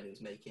basically when he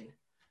was making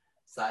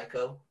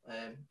Psycho.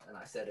 And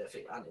I said, I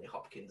think Anthony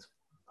Hopkins,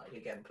 like,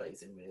 again,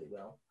 plays him really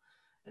well.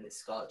 And it's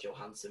Scarlett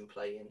Johansson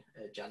playing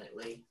Janet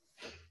Leigh.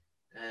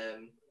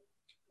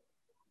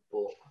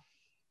 But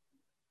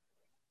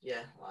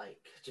yeah, like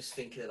just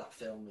thinking of that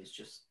film is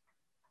just,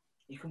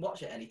 you can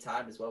watch it any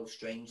time as well.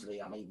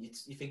 Strangely, I mean,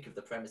 you think of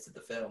the premise of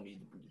the film, you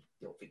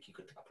don't think you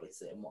could happily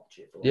sit and watch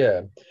it. But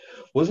Yeah,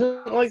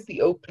 wasn't like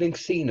the opening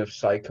scene of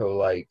Psycho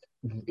like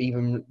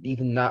even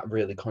that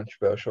really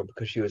controversial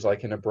because she was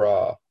like in a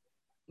bra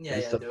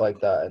and stuff like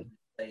that, and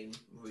same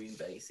room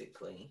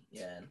basically,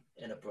 yeah,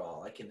 in a bra,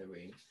 like in the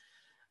room,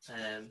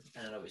 and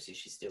then obviously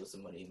she steals the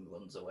money and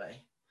runs away.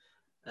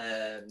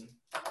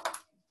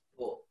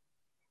 But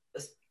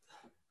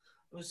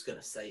I'm just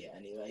gonna say it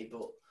anyway.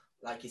 But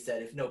like you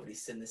said, if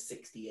nobody's seen this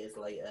 60 years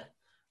later,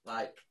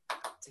 like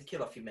to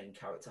kill off your main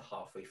character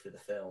halfway through the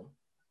film.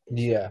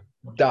 Yeah,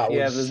 that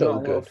was there's so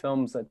not a good. lot of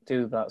films that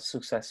do that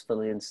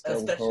successfully and still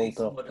especially hold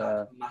someone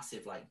up. like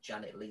massive like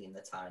Janet Leigh in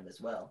the time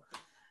as well.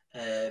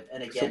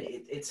 And again,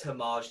 it's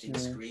homaged in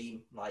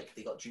Scream. Like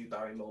they got Drew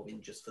Barrymore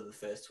in just for the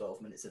first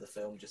 12 minutes of the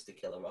film just to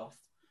kill her off.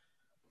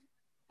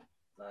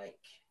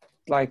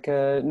 Like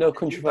No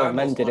Country for Old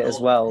Men did it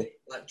as well.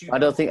 I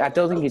don't think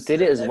he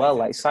did it as well.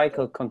 Like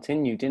Psycho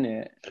continued, didn't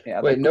it?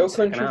 Wait, No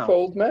Country for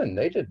Old Men?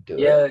 They did do it.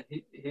 Yeah,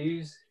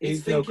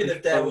 he's thinking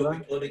of There Will Be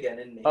Blood again,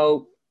 isn't he?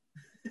 Oh,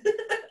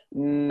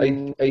 are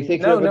you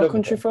thinking no, of No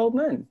Country for Old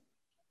Men.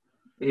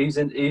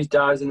 Who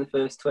dies in the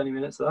first 20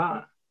 minutes of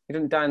that? He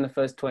didn't die in the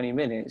first 20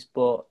 minutes,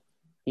 but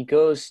he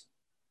dies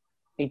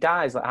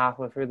like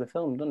halfway through the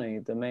film, doesn't he?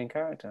 The main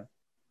character.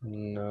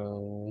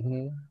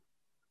 No.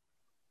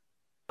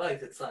 I think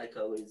that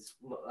Psycho is,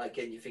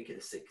 again, you think of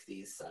the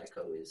 60s,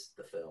 Psycho is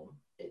the film.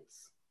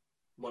 It's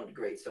one of the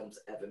greatest films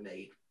ever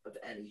made of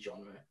any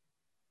genre.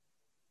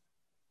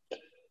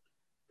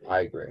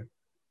 I agree.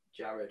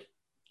 Jarad.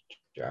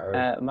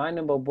 My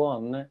number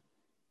one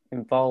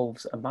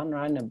involves a man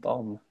riding a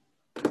bomb.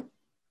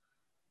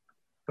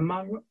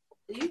 Are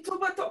you talking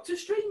about Doctor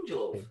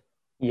Strangelove?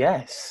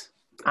 Yes,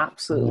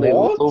 absolutely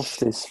love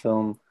this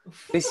film.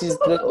 This is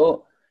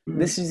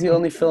the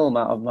only film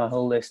out of my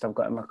whole list I've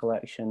got in my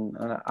collection,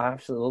 and I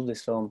absolutely love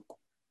this film.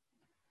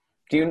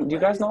 Do you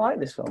guys not like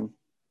this film?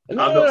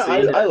 No,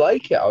 I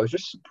like it. I was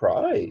just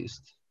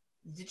surprised.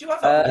 Did you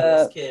have that on your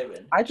list,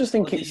 Kieran? I just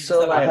think it's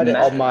so. I had it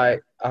on my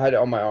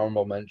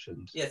honorable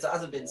mentions. Yes, it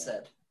hasn't been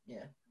said.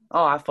 Yeah.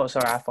 Oh, I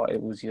thought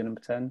it was your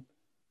number 10.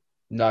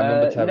 No,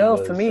 number 10 No,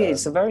 was, for me,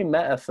 it's a very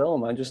meta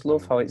film. I just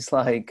love how it's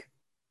like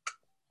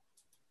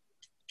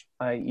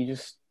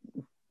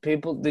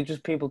people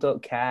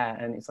don't care,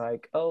 and it's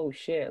like, oh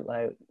shit,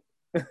 like.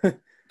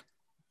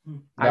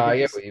 I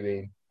get what you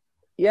mean.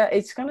 Yeah,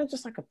 it's kind of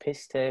just like a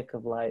piss take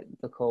of like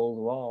the Cold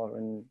War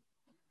and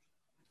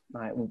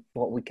like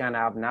what we can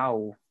have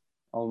now,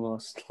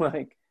 almost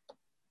like.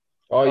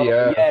 Oh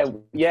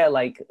yeah,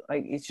 like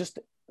it's just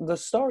the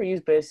story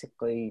is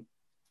basically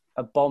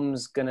a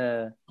bomb's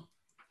gonna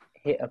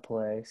hit a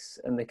place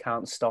and they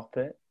can't stop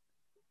it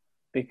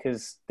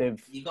because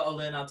they've. You got to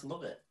learn how to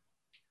love it.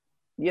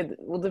 Yeah,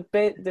 well, they've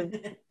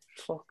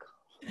fuck.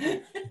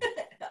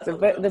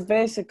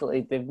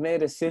 They've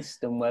made a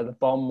system where the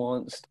bomb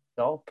won't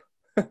stop.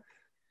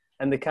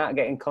 and they can't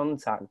get in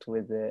contact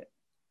with it.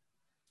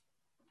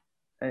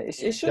 And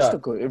it's just a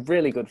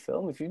really good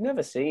film. If you've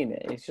never seen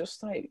it, it's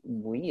just like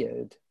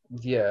weird.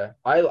 Yeah,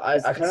 I kind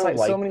It's of like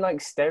like. so many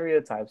like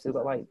stereotypes. They've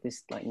got like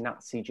this like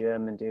Nazi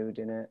German dude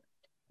in it,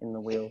 in the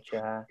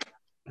wheelchair.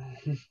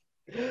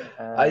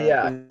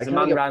 Yeah, There's a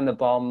man riding the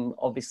bomb.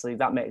 Obviously,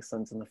 that makes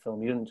sense in the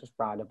film. You didn't just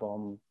ride a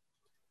bomb.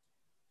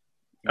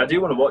 I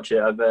do want to watch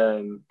it.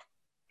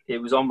 It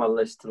was on my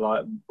list to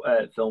like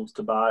films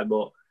to buy,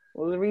 but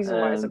Well, the reason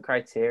why it's a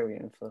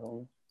Criterion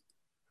film.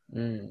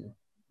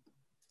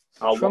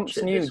 I'll Trump's watch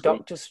it new this week.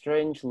 Doctor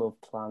Strangelove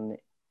plan,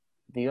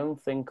 The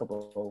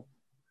Unthinkable.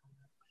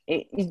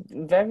 It is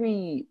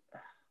very.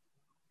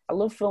 I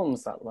love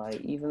films that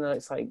like, even though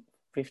it's like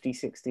 50,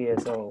 60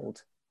 years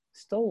old,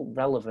 still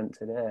relevant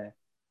today.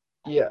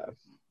 Yeah.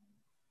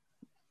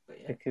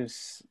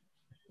 Because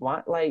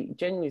why, like,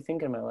 genuinely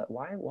thinking about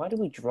like, why do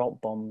we drop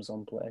bombs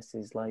on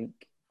places? Like,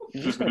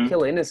 you're just gonna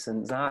kill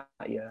innocents, aren't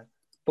you?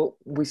 But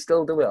we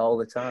still do it all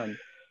the time.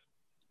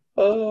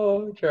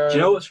 Oh, Jarad. Do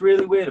you know what's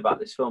really weird about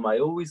this film? I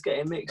always get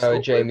it mixed up.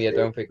 Oh, Jamie, I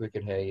don't think we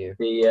can hear you.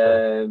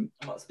 I'm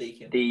not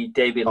speaking. The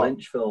David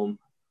Lynch film,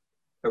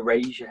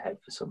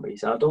 Eraserhead, for some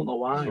reason. I don't know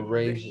why.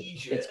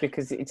 It's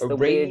because it's the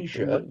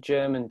weird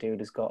German dude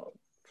who's got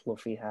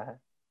fluffy hair.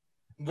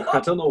 What? I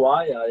don't know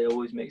why. I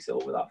always mix it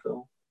up with that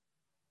film.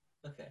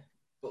 Okay,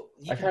 but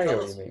I can't hear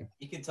what you mean.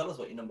 You can tell us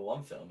what your number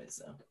one film is,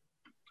 though.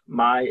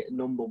 My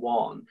number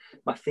one,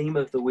 my theme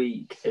of the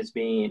week has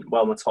been,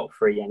 well, my top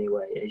three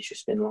anyway, it's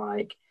just been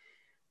like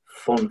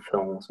fun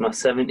films. My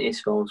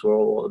 70s films were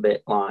all a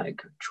bit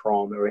like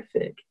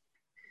traumerific.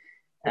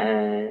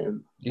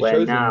 You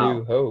chose A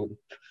New Hope.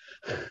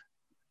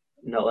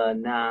 Not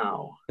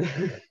now.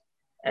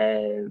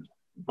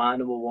 My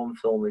number one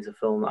film is a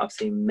film that I've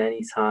seen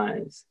many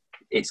times.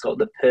 It's got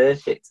the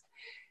perfect,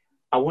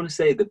 I want to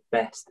say the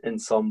best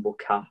ensemble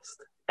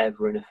cast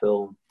ever in a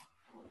film,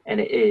 and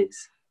it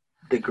is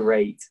The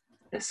Great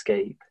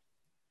Escape.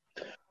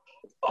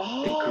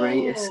 The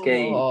Great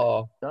Escape.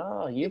 Oh,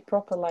 you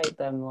proper like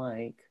them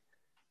like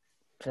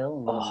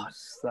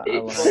films that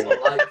are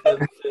like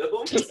them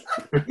films.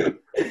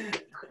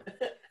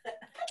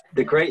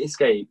 The Great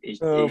Escape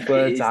is.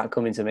 Words aren't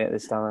coming to me at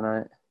this time of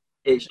night.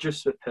 It's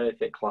just a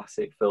perfect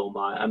classic film.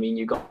 I mean,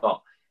 you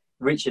got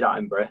Richard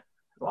Attenborough,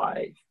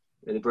 like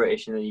the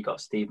British, and then you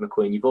got Steve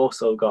McQueen. You've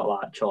also got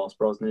like Charles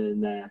Brosnan in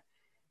there,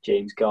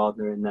 James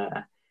Gardner in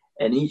there,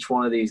 and each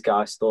one of these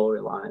guys'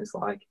 storylines,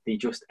 like they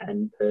just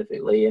end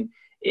perfectly, and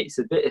it's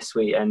a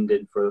bittersweet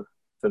ending for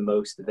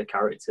most of the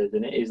characters,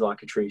 and it is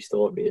like a true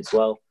story as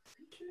well.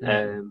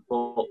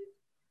 But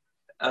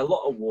a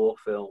lot of war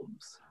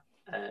films,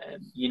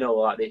 you know,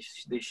 like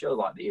they show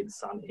like the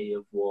insanity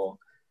of war,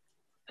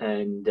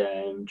 and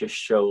just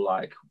show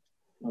like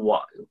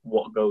what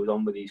goes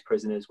on with these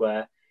prisoners.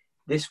 Where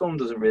this film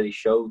doesn't really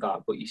show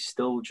that, but you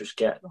still just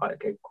get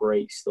like a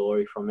great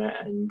story from it.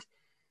 And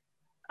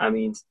I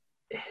mean,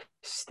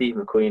 Steve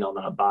McQueen on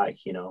that bike,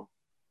 you know,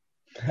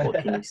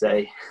 what can you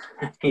say?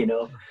 You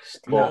know,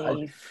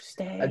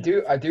 I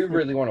do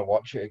really want to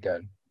watch it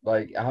again.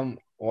 Like I haven't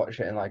watched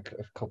it in like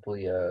a couple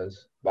of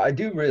years, but I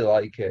do really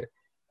like it.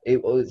 I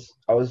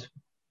was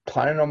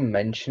planning on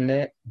mentioning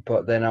it,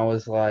 but then I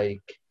was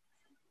like,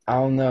 I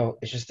don't know.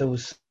 It's just there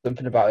was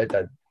something about it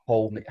that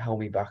held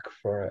me back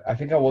for it. I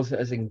think I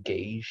wasn't as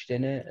engaged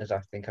in it as I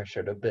think I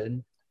should have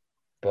been.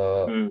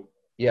 But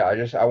yeah, I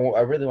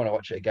really want to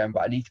watch it again,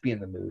 but I need to be in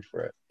the mood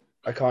for it.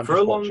 I can't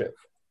just watch it.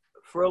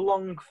 For a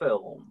long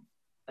film,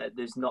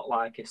 there's not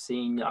like a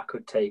scene I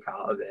could take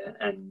out of it,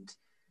 and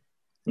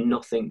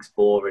nothing's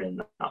boring in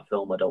that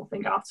film. I don't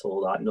think at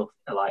all.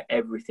 Like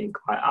everything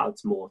like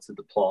adds more to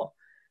the plot.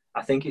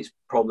 I think it's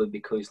probably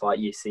because like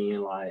you're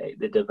seeing like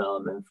the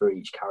development for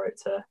each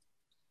character,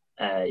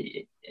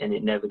 and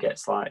it never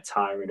gets like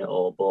tiring at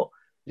all. But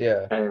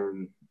yeah,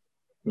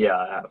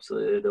 I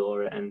absolutely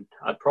adore it, and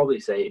I'd probably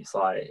say it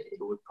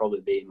would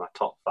probably be in my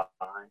top 5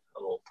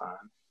 of all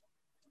time.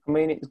 I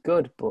mean, it's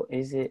good, but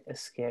is it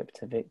Escape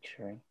to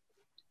Victory?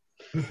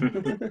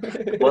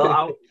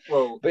 Well,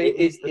 it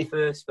is the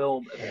first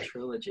film of a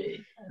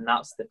trilogy, and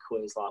that's the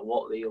quiz. Like,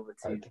 what are the other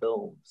 2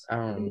 films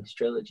in this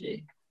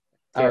trilogy?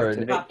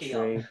 Aaron,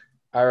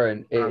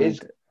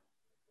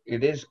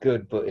 it is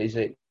good, but is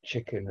it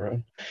Chicken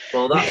Run?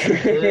 Well, that's the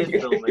third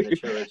film in the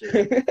trilogy.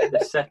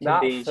 The second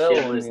being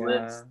Schindler's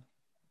List.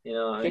 You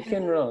know what I mean?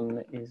 Chicken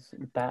Run is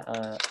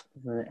better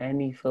than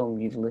any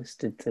film you've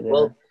listed today.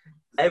 Well,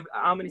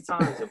 how many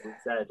times have we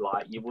said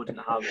like you wouldn't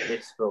have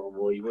this film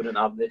or you wouldn't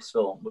have this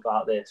film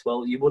without this?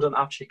 Well, you wouldn't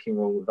have Chicken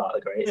Run without The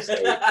Great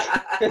Escape.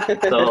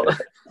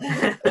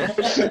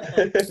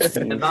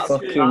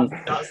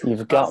 So,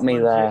 you've got me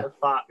there.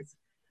 Fact.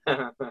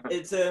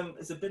 It's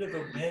a bit of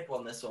a weird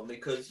one, this one,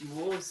 because you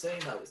were always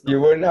saying that it's not. You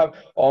wouldn't have.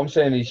 All I'm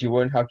saying is you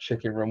wouldn't have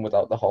Chicken Run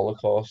without the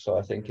Holocaust. So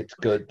I think it's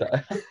good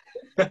that.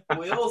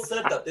 We all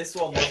said that this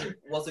one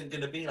wasn't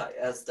going to be like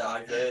as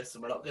diverse,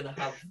 and we're not going to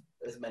have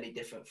as many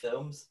different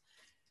films.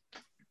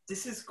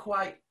 This is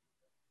quite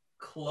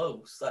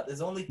close. Like,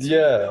 there's only 2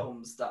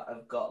 films that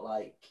have got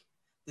like.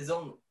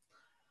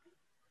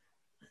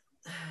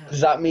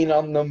 Does that mean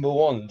our number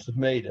ones have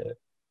made it?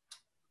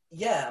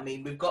 Yeah, I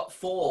mean, we've got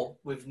 4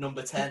 with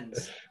number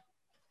 10s.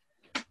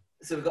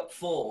 So we've got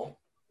 4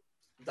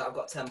 that have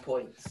got 10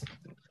 points.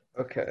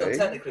 Okay. So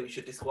technically we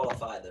should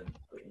disqualify them,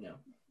 but you know.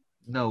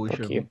 No, we Fuck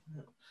shouldn't.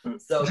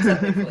 So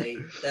technically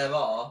there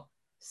are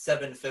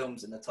 7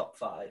 films in the top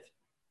 5.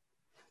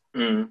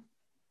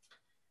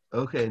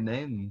 Okay,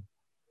 name.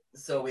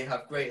 So we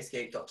have Great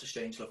Escape, Doctor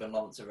Strangelove and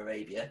Lawrence of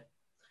Arabia.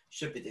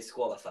 Should be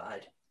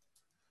disqualified.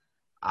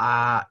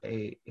 I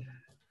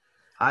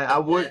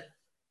would. Then-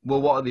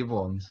 Well, what are the other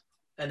ones?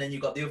 And then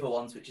you've got the other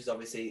ones, which is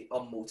obviously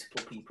on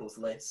multiple people's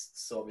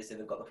lists. So obviously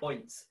they've got the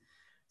points.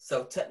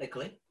 So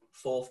technically,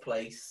 4th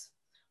place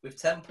with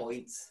 10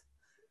 points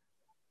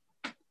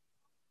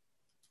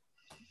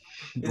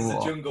is The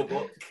What? Jungle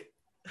Book.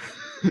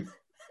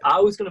 I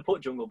was going to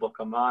put Jungle Book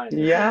on mine.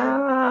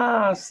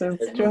 Yes,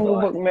 the Jungle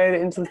Book made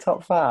it into the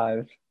top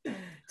 5.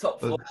 Top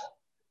 4. Books.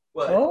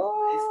 Well,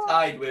 it's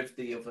tied with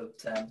the other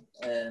 10.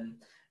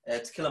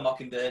 To Kill a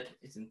Mockingbird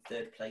is in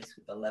 3rd place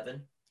with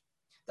 11.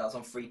 That's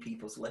on 3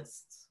 people's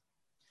lists.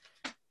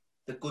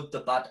 The Good, the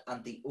Bad,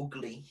 and the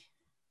Ugly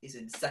is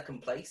in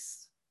 2nd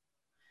place.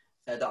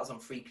 That's on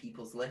 3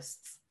 people's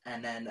lists.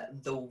 And then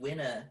the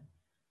winner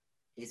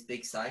is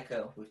Big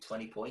Psycho with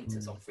 20 points.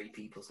 It's on 3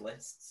 people's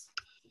lists.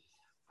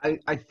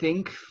 I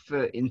think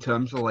in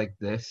terms of like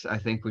this, I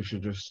think we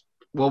should just.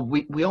 Well,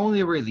 we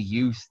only really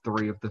use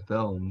 3 of the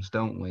films,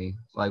 don't we?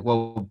 Like,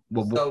 well,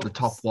 So- the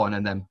top one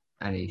and then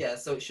any. Yeah,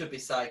 so it should be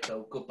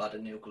Psycho, Good, Bad,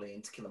 and the Ugly,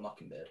 and To Kill a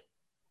Mockingbird.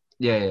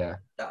 Yeah.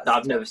 That's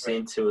I've the never top 3.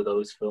 seen 2 of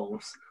those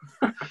films.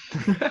 Oh,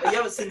 you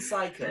haven't seen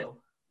Psycho?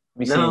 Have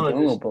you seen No,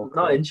 Jungle just Book?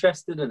 not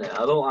interested in it. I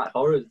don't like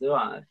horrors, do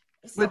I? not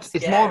It's more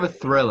of a scary.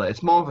 thriller.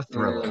 It's more of a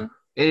thriller.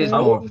 Yeah. It is I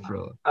more of would- a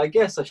thriller. I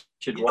guess I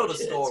should You know watch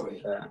the it. story. To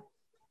be fair.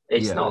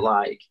 It's Yeah. not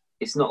like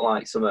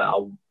something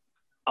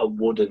I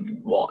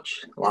wouldn't watch.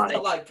 It's Like,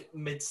 not like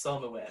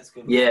Midsummer where it's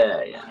good.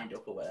 Yeah. Lined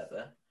up or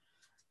whatever.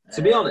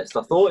 to be honest,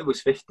 I thought it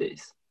was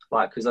 50s.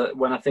 Like, because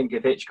when I think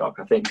of Hitchcock,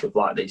 I think of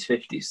like these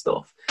 50s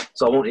stuff.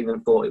 So I wouldn't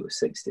even thought it was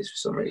 60s for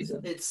some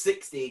reason. It's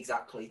 60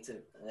 exactly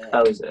to.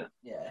 How is it?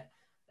 Yeah.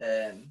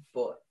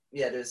 But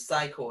yeah, there's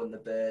Psycho and the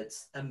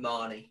Birds and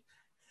Marnie.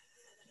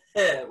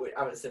 Wait, I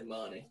haven't said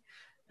Marnie.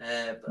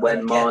 But When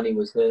again, Marnie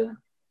was here.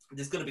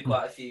 there's going to be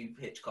quite a few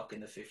Hitchcock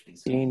in the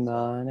 50s. Gene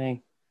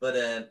Marnie.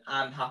 But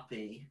I'm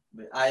happy.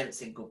 I haven't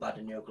seen Good, Bad,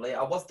 and the Ugly.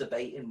 I was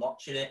debating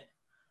watching it,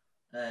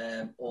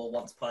 or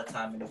Once Upon a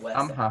Time in the West.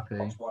 I'm I happy.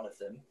 watched one of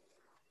them.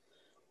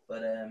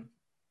 But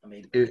I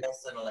mean, It-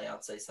 personally,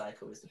 I'd say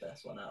Psycho is the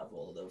best one out of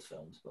all of those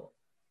films. But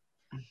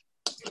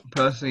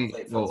Personally,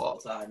 it well, all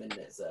time, isn't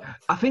it? So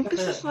I think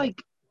this is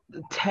like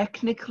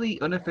technically,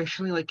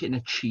 unofficially, like in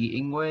a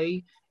cheating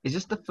way. Is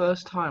this the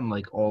first time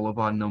like all of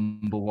our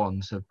number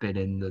ones have been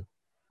in the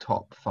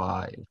top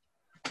 5?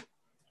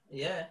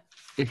 yeah,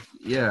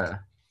 Yeah.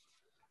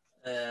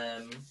 yeah,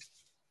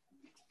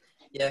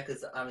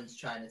 because Aaron's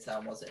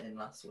Chinatown wasn't in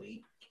last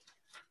week.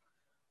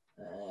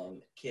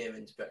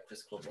 Kieran's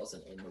Breakfast Club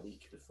wasn't in the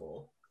week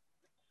before.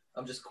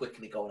 I'm just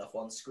quickly going off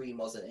one. Scream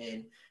wasn't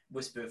in.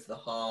 Whisper of the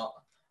Heart.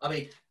 I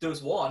mean, there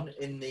was one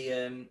in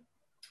the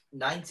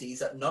 90s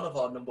that none of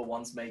our number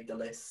ones made the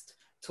list.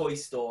 Toy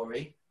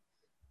Story.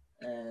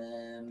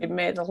 It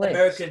made the list.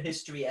 American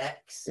History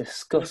X.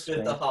 Disgust Whisper me.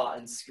 of the Heart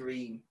and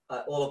Scream.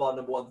 All of our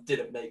number ones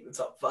didn't make the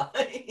top 5.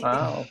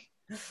 Wow.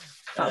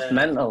 That's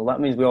mental. That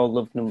means we all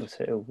love number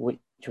 2, which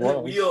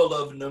was We all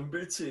love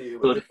number 2.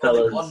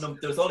 Goodfellas.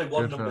 There was only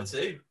one number Goodfellas.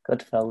 2.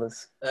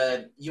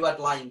 Goodfellas. You had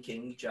Lion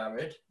King,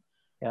 Jarad.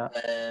 Yeah.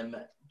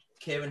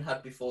 Kieran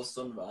had Before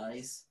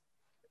Sunrise.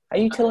 Are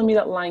you telling me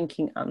that Lion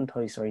King and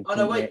Toy Story? Oh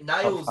no, didn't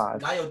wait. make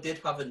top 5? Niall did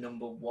have a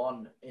number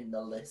 1 in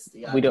the list.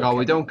 Yeah. We don't. No,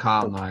 we count. don't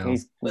count Niall.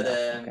 He's- But no,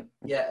 okay.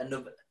 yeah,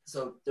 another.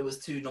 So there was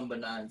 2 number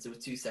 9s. There were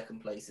 2 second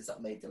places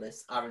that made the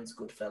list. Aaron's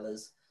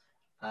Goodfellas,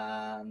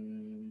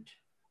 and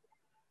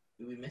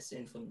who are we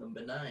missing from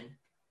number 9?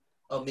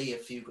 Oh, me, A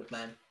Few Good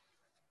Men.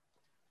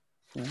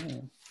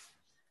 Mm.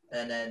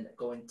 And then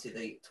going to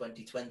the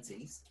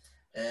 2020s,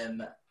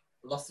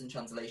 Lost in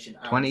Translation.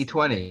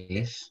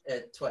 2020s.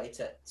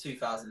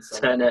 2000.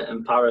 Sorry. Tenet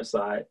and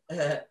Parasite.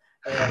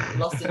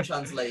 Lost in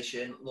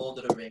Translation, Lord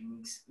of the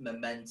Rings,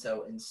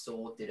 Memento, and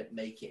Sword didn't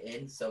make it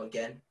in. So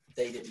again,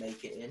 they didn't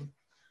make it in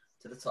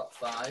to the top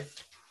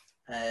 5.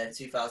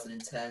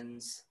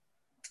 2010s,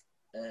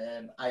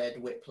 I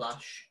had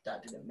Whiplash,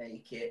 that didn't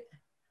make it.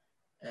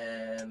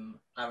 Aaron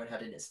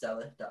had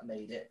Interstellar, that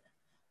made it.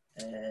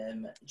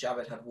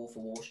 Jarad had Wolf of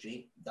Wall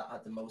Street, that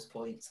had the most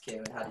points.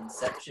 Kieran had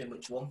Inception,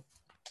 which won?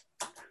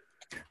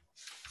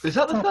 Is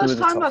that the Can't first believe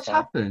the time top that's 5.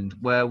 happened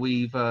where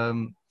we've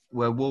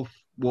where Wolf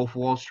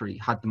Wall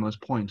Street had the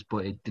most points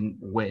but it didn't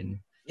win? Is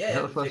Yeah,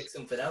 that we the first- picked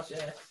something else,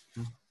 yeah.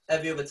 Hmm.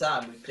 Every other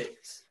time we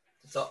picked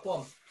the top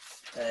one.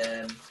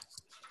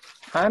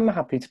 I'm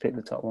happy to pick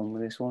the top one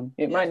with this one.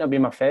 It Yeah. might not be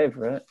my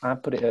favourite. I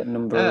put it at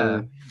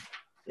number.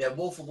 Yeah,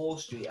 Wolf of Wall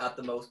Street had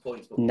the most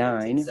points, but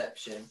 9.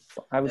 Inception.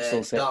 I would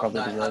still say it Dark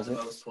probably Knight had deserves the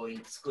it. most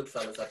points.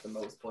 Goodfellas had the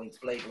most points.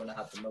 Blade Runner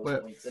had the most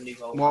Wait, points. A New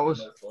Hope what had was-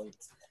 the most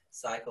points.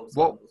 Psycho's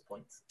what- got the most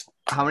points.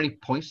 How many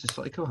points does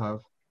Psycho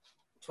have?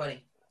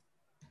 20.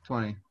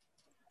 20.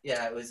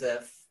 Yeah, it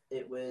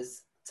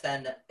was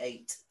 10,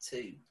 8,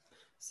 2.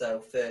 So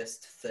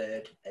first,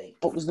 third, 8.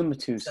 What was number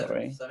 2?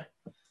 Seven, Sorry.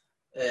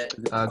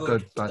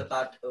 Good, Bad. the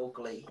bad,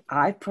 ugly.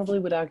 I probably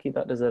would argue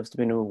that deserves to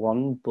be number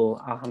 1, but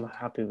I'm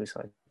happy with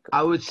Psycho.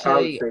 I would I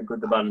would say say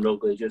Good, the Bad, and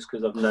Ugly just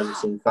because I've never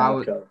seen I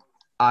would- Psycho.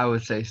 I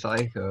would say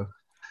Psycho.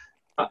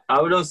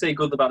 I would not say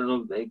Good, the Bad, and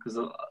Ugly because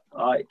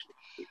like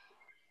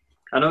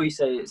I know you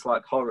say it's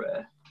like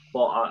horror,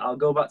 but I'll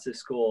go back to the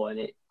score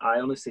and I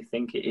honestly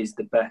think it is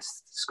the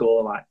best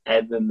score like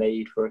ever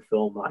made for a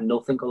film. Like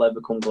nothing will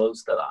ever come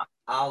close to that.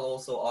 I'll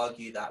also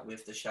argue that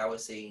with the shower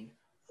scene.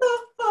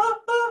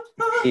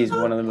 He's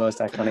one of the most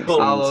iconic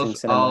I'll scenes in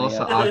cinema.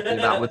 also argue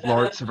that with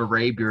Lawrence of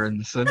Arabia and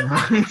the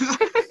Sunrise.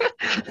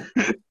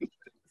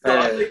 So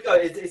I think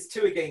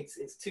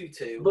it's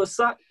 2-2. But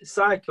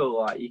Psycho,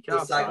 like you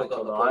can't Psycho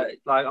got the point.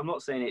 like I'm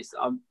not saying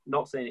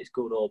it's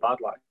good or bad,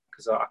 like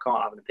because I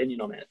can't have an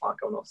opinion on it. Like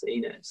I've not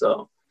seen it,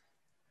 so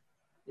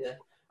yeah.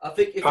 I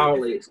think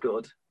apparently it's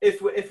good.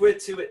 If we're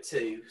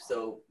 2-2,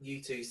 so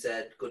you two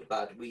said Good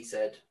Bad, we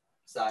said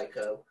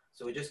Psycho,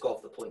 so we just go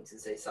off the points and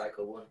say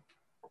Psycho won.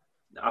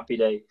 Happy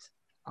days.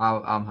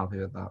 I'm happy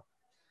with that.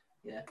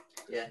 Yeah.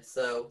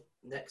 So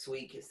next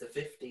week it's the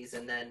 50s,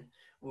 and then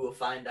we will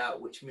find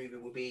out which movie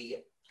will be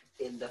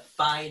in the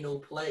final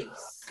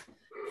place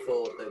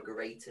for the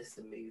greatest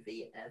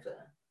movie ever.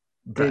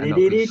 Better not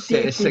be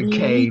Citizen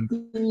Kane.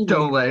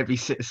 Don't let it be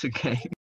Citizen Kane.